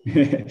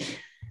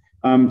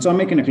 So I'm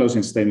making a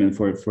closing statement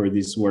for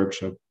this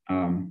workshop.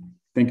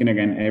 Thanking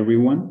again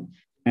everyone,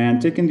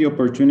 and taking the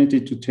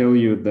opportunity to tell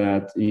you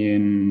that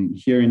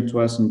here in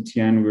TUAS and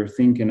TYAN, we're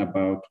thinking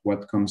about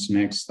what comes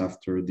next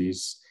after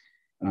this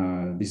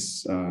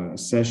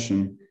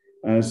session.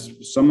 As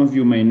some of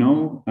you may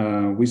know,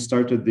 we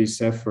started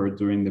this effort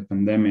during the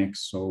pandemic,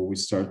 so we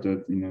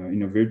started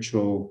in a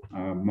virtual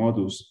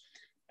modus.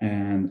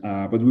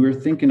 But we were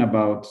thinking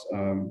about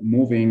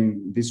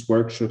moving these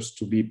workshops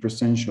to be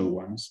presential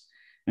ones.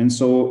 And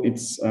so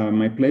it's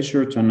my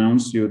pleasure to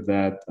announce you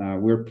that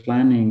we're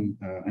planning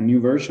a new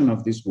version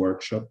of this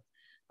workshop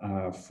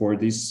for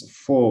this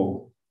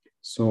fall.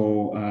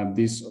 So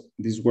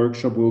this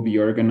workshop will be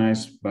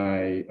organized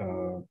by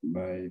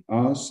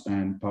us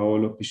and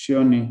Paolo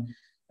Piscioni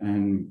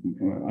and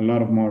a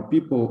lot of more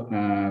people.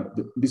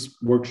 This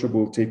workshop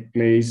will take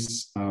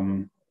place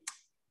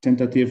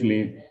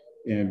tentatively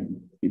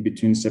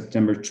between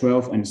September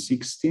 12 and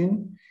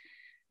 16.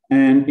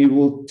 And it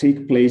will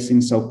take place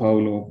in Sao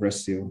Paulo,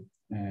 Brazil.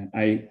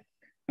 I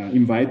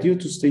invite you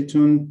to stay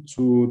tuned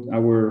to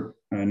our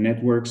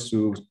networks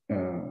to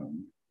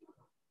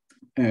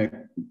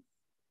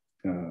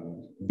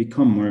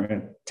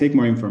take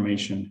more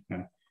information.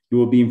 You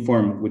will be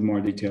informed with more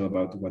detail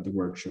about what the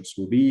workshops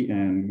will be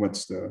and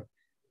what's the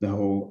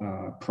whole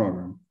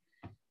program.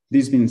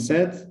 This being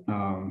said,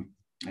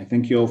 I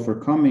thank you all for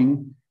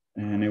coming,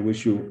 and I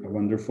wish you a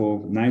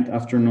wonderful night,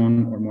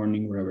 afternoon, or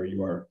morning, wherever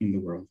you are in the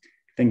world.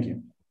 Thank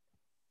you.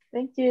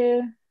 Thank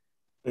you.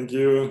 Thank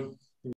you.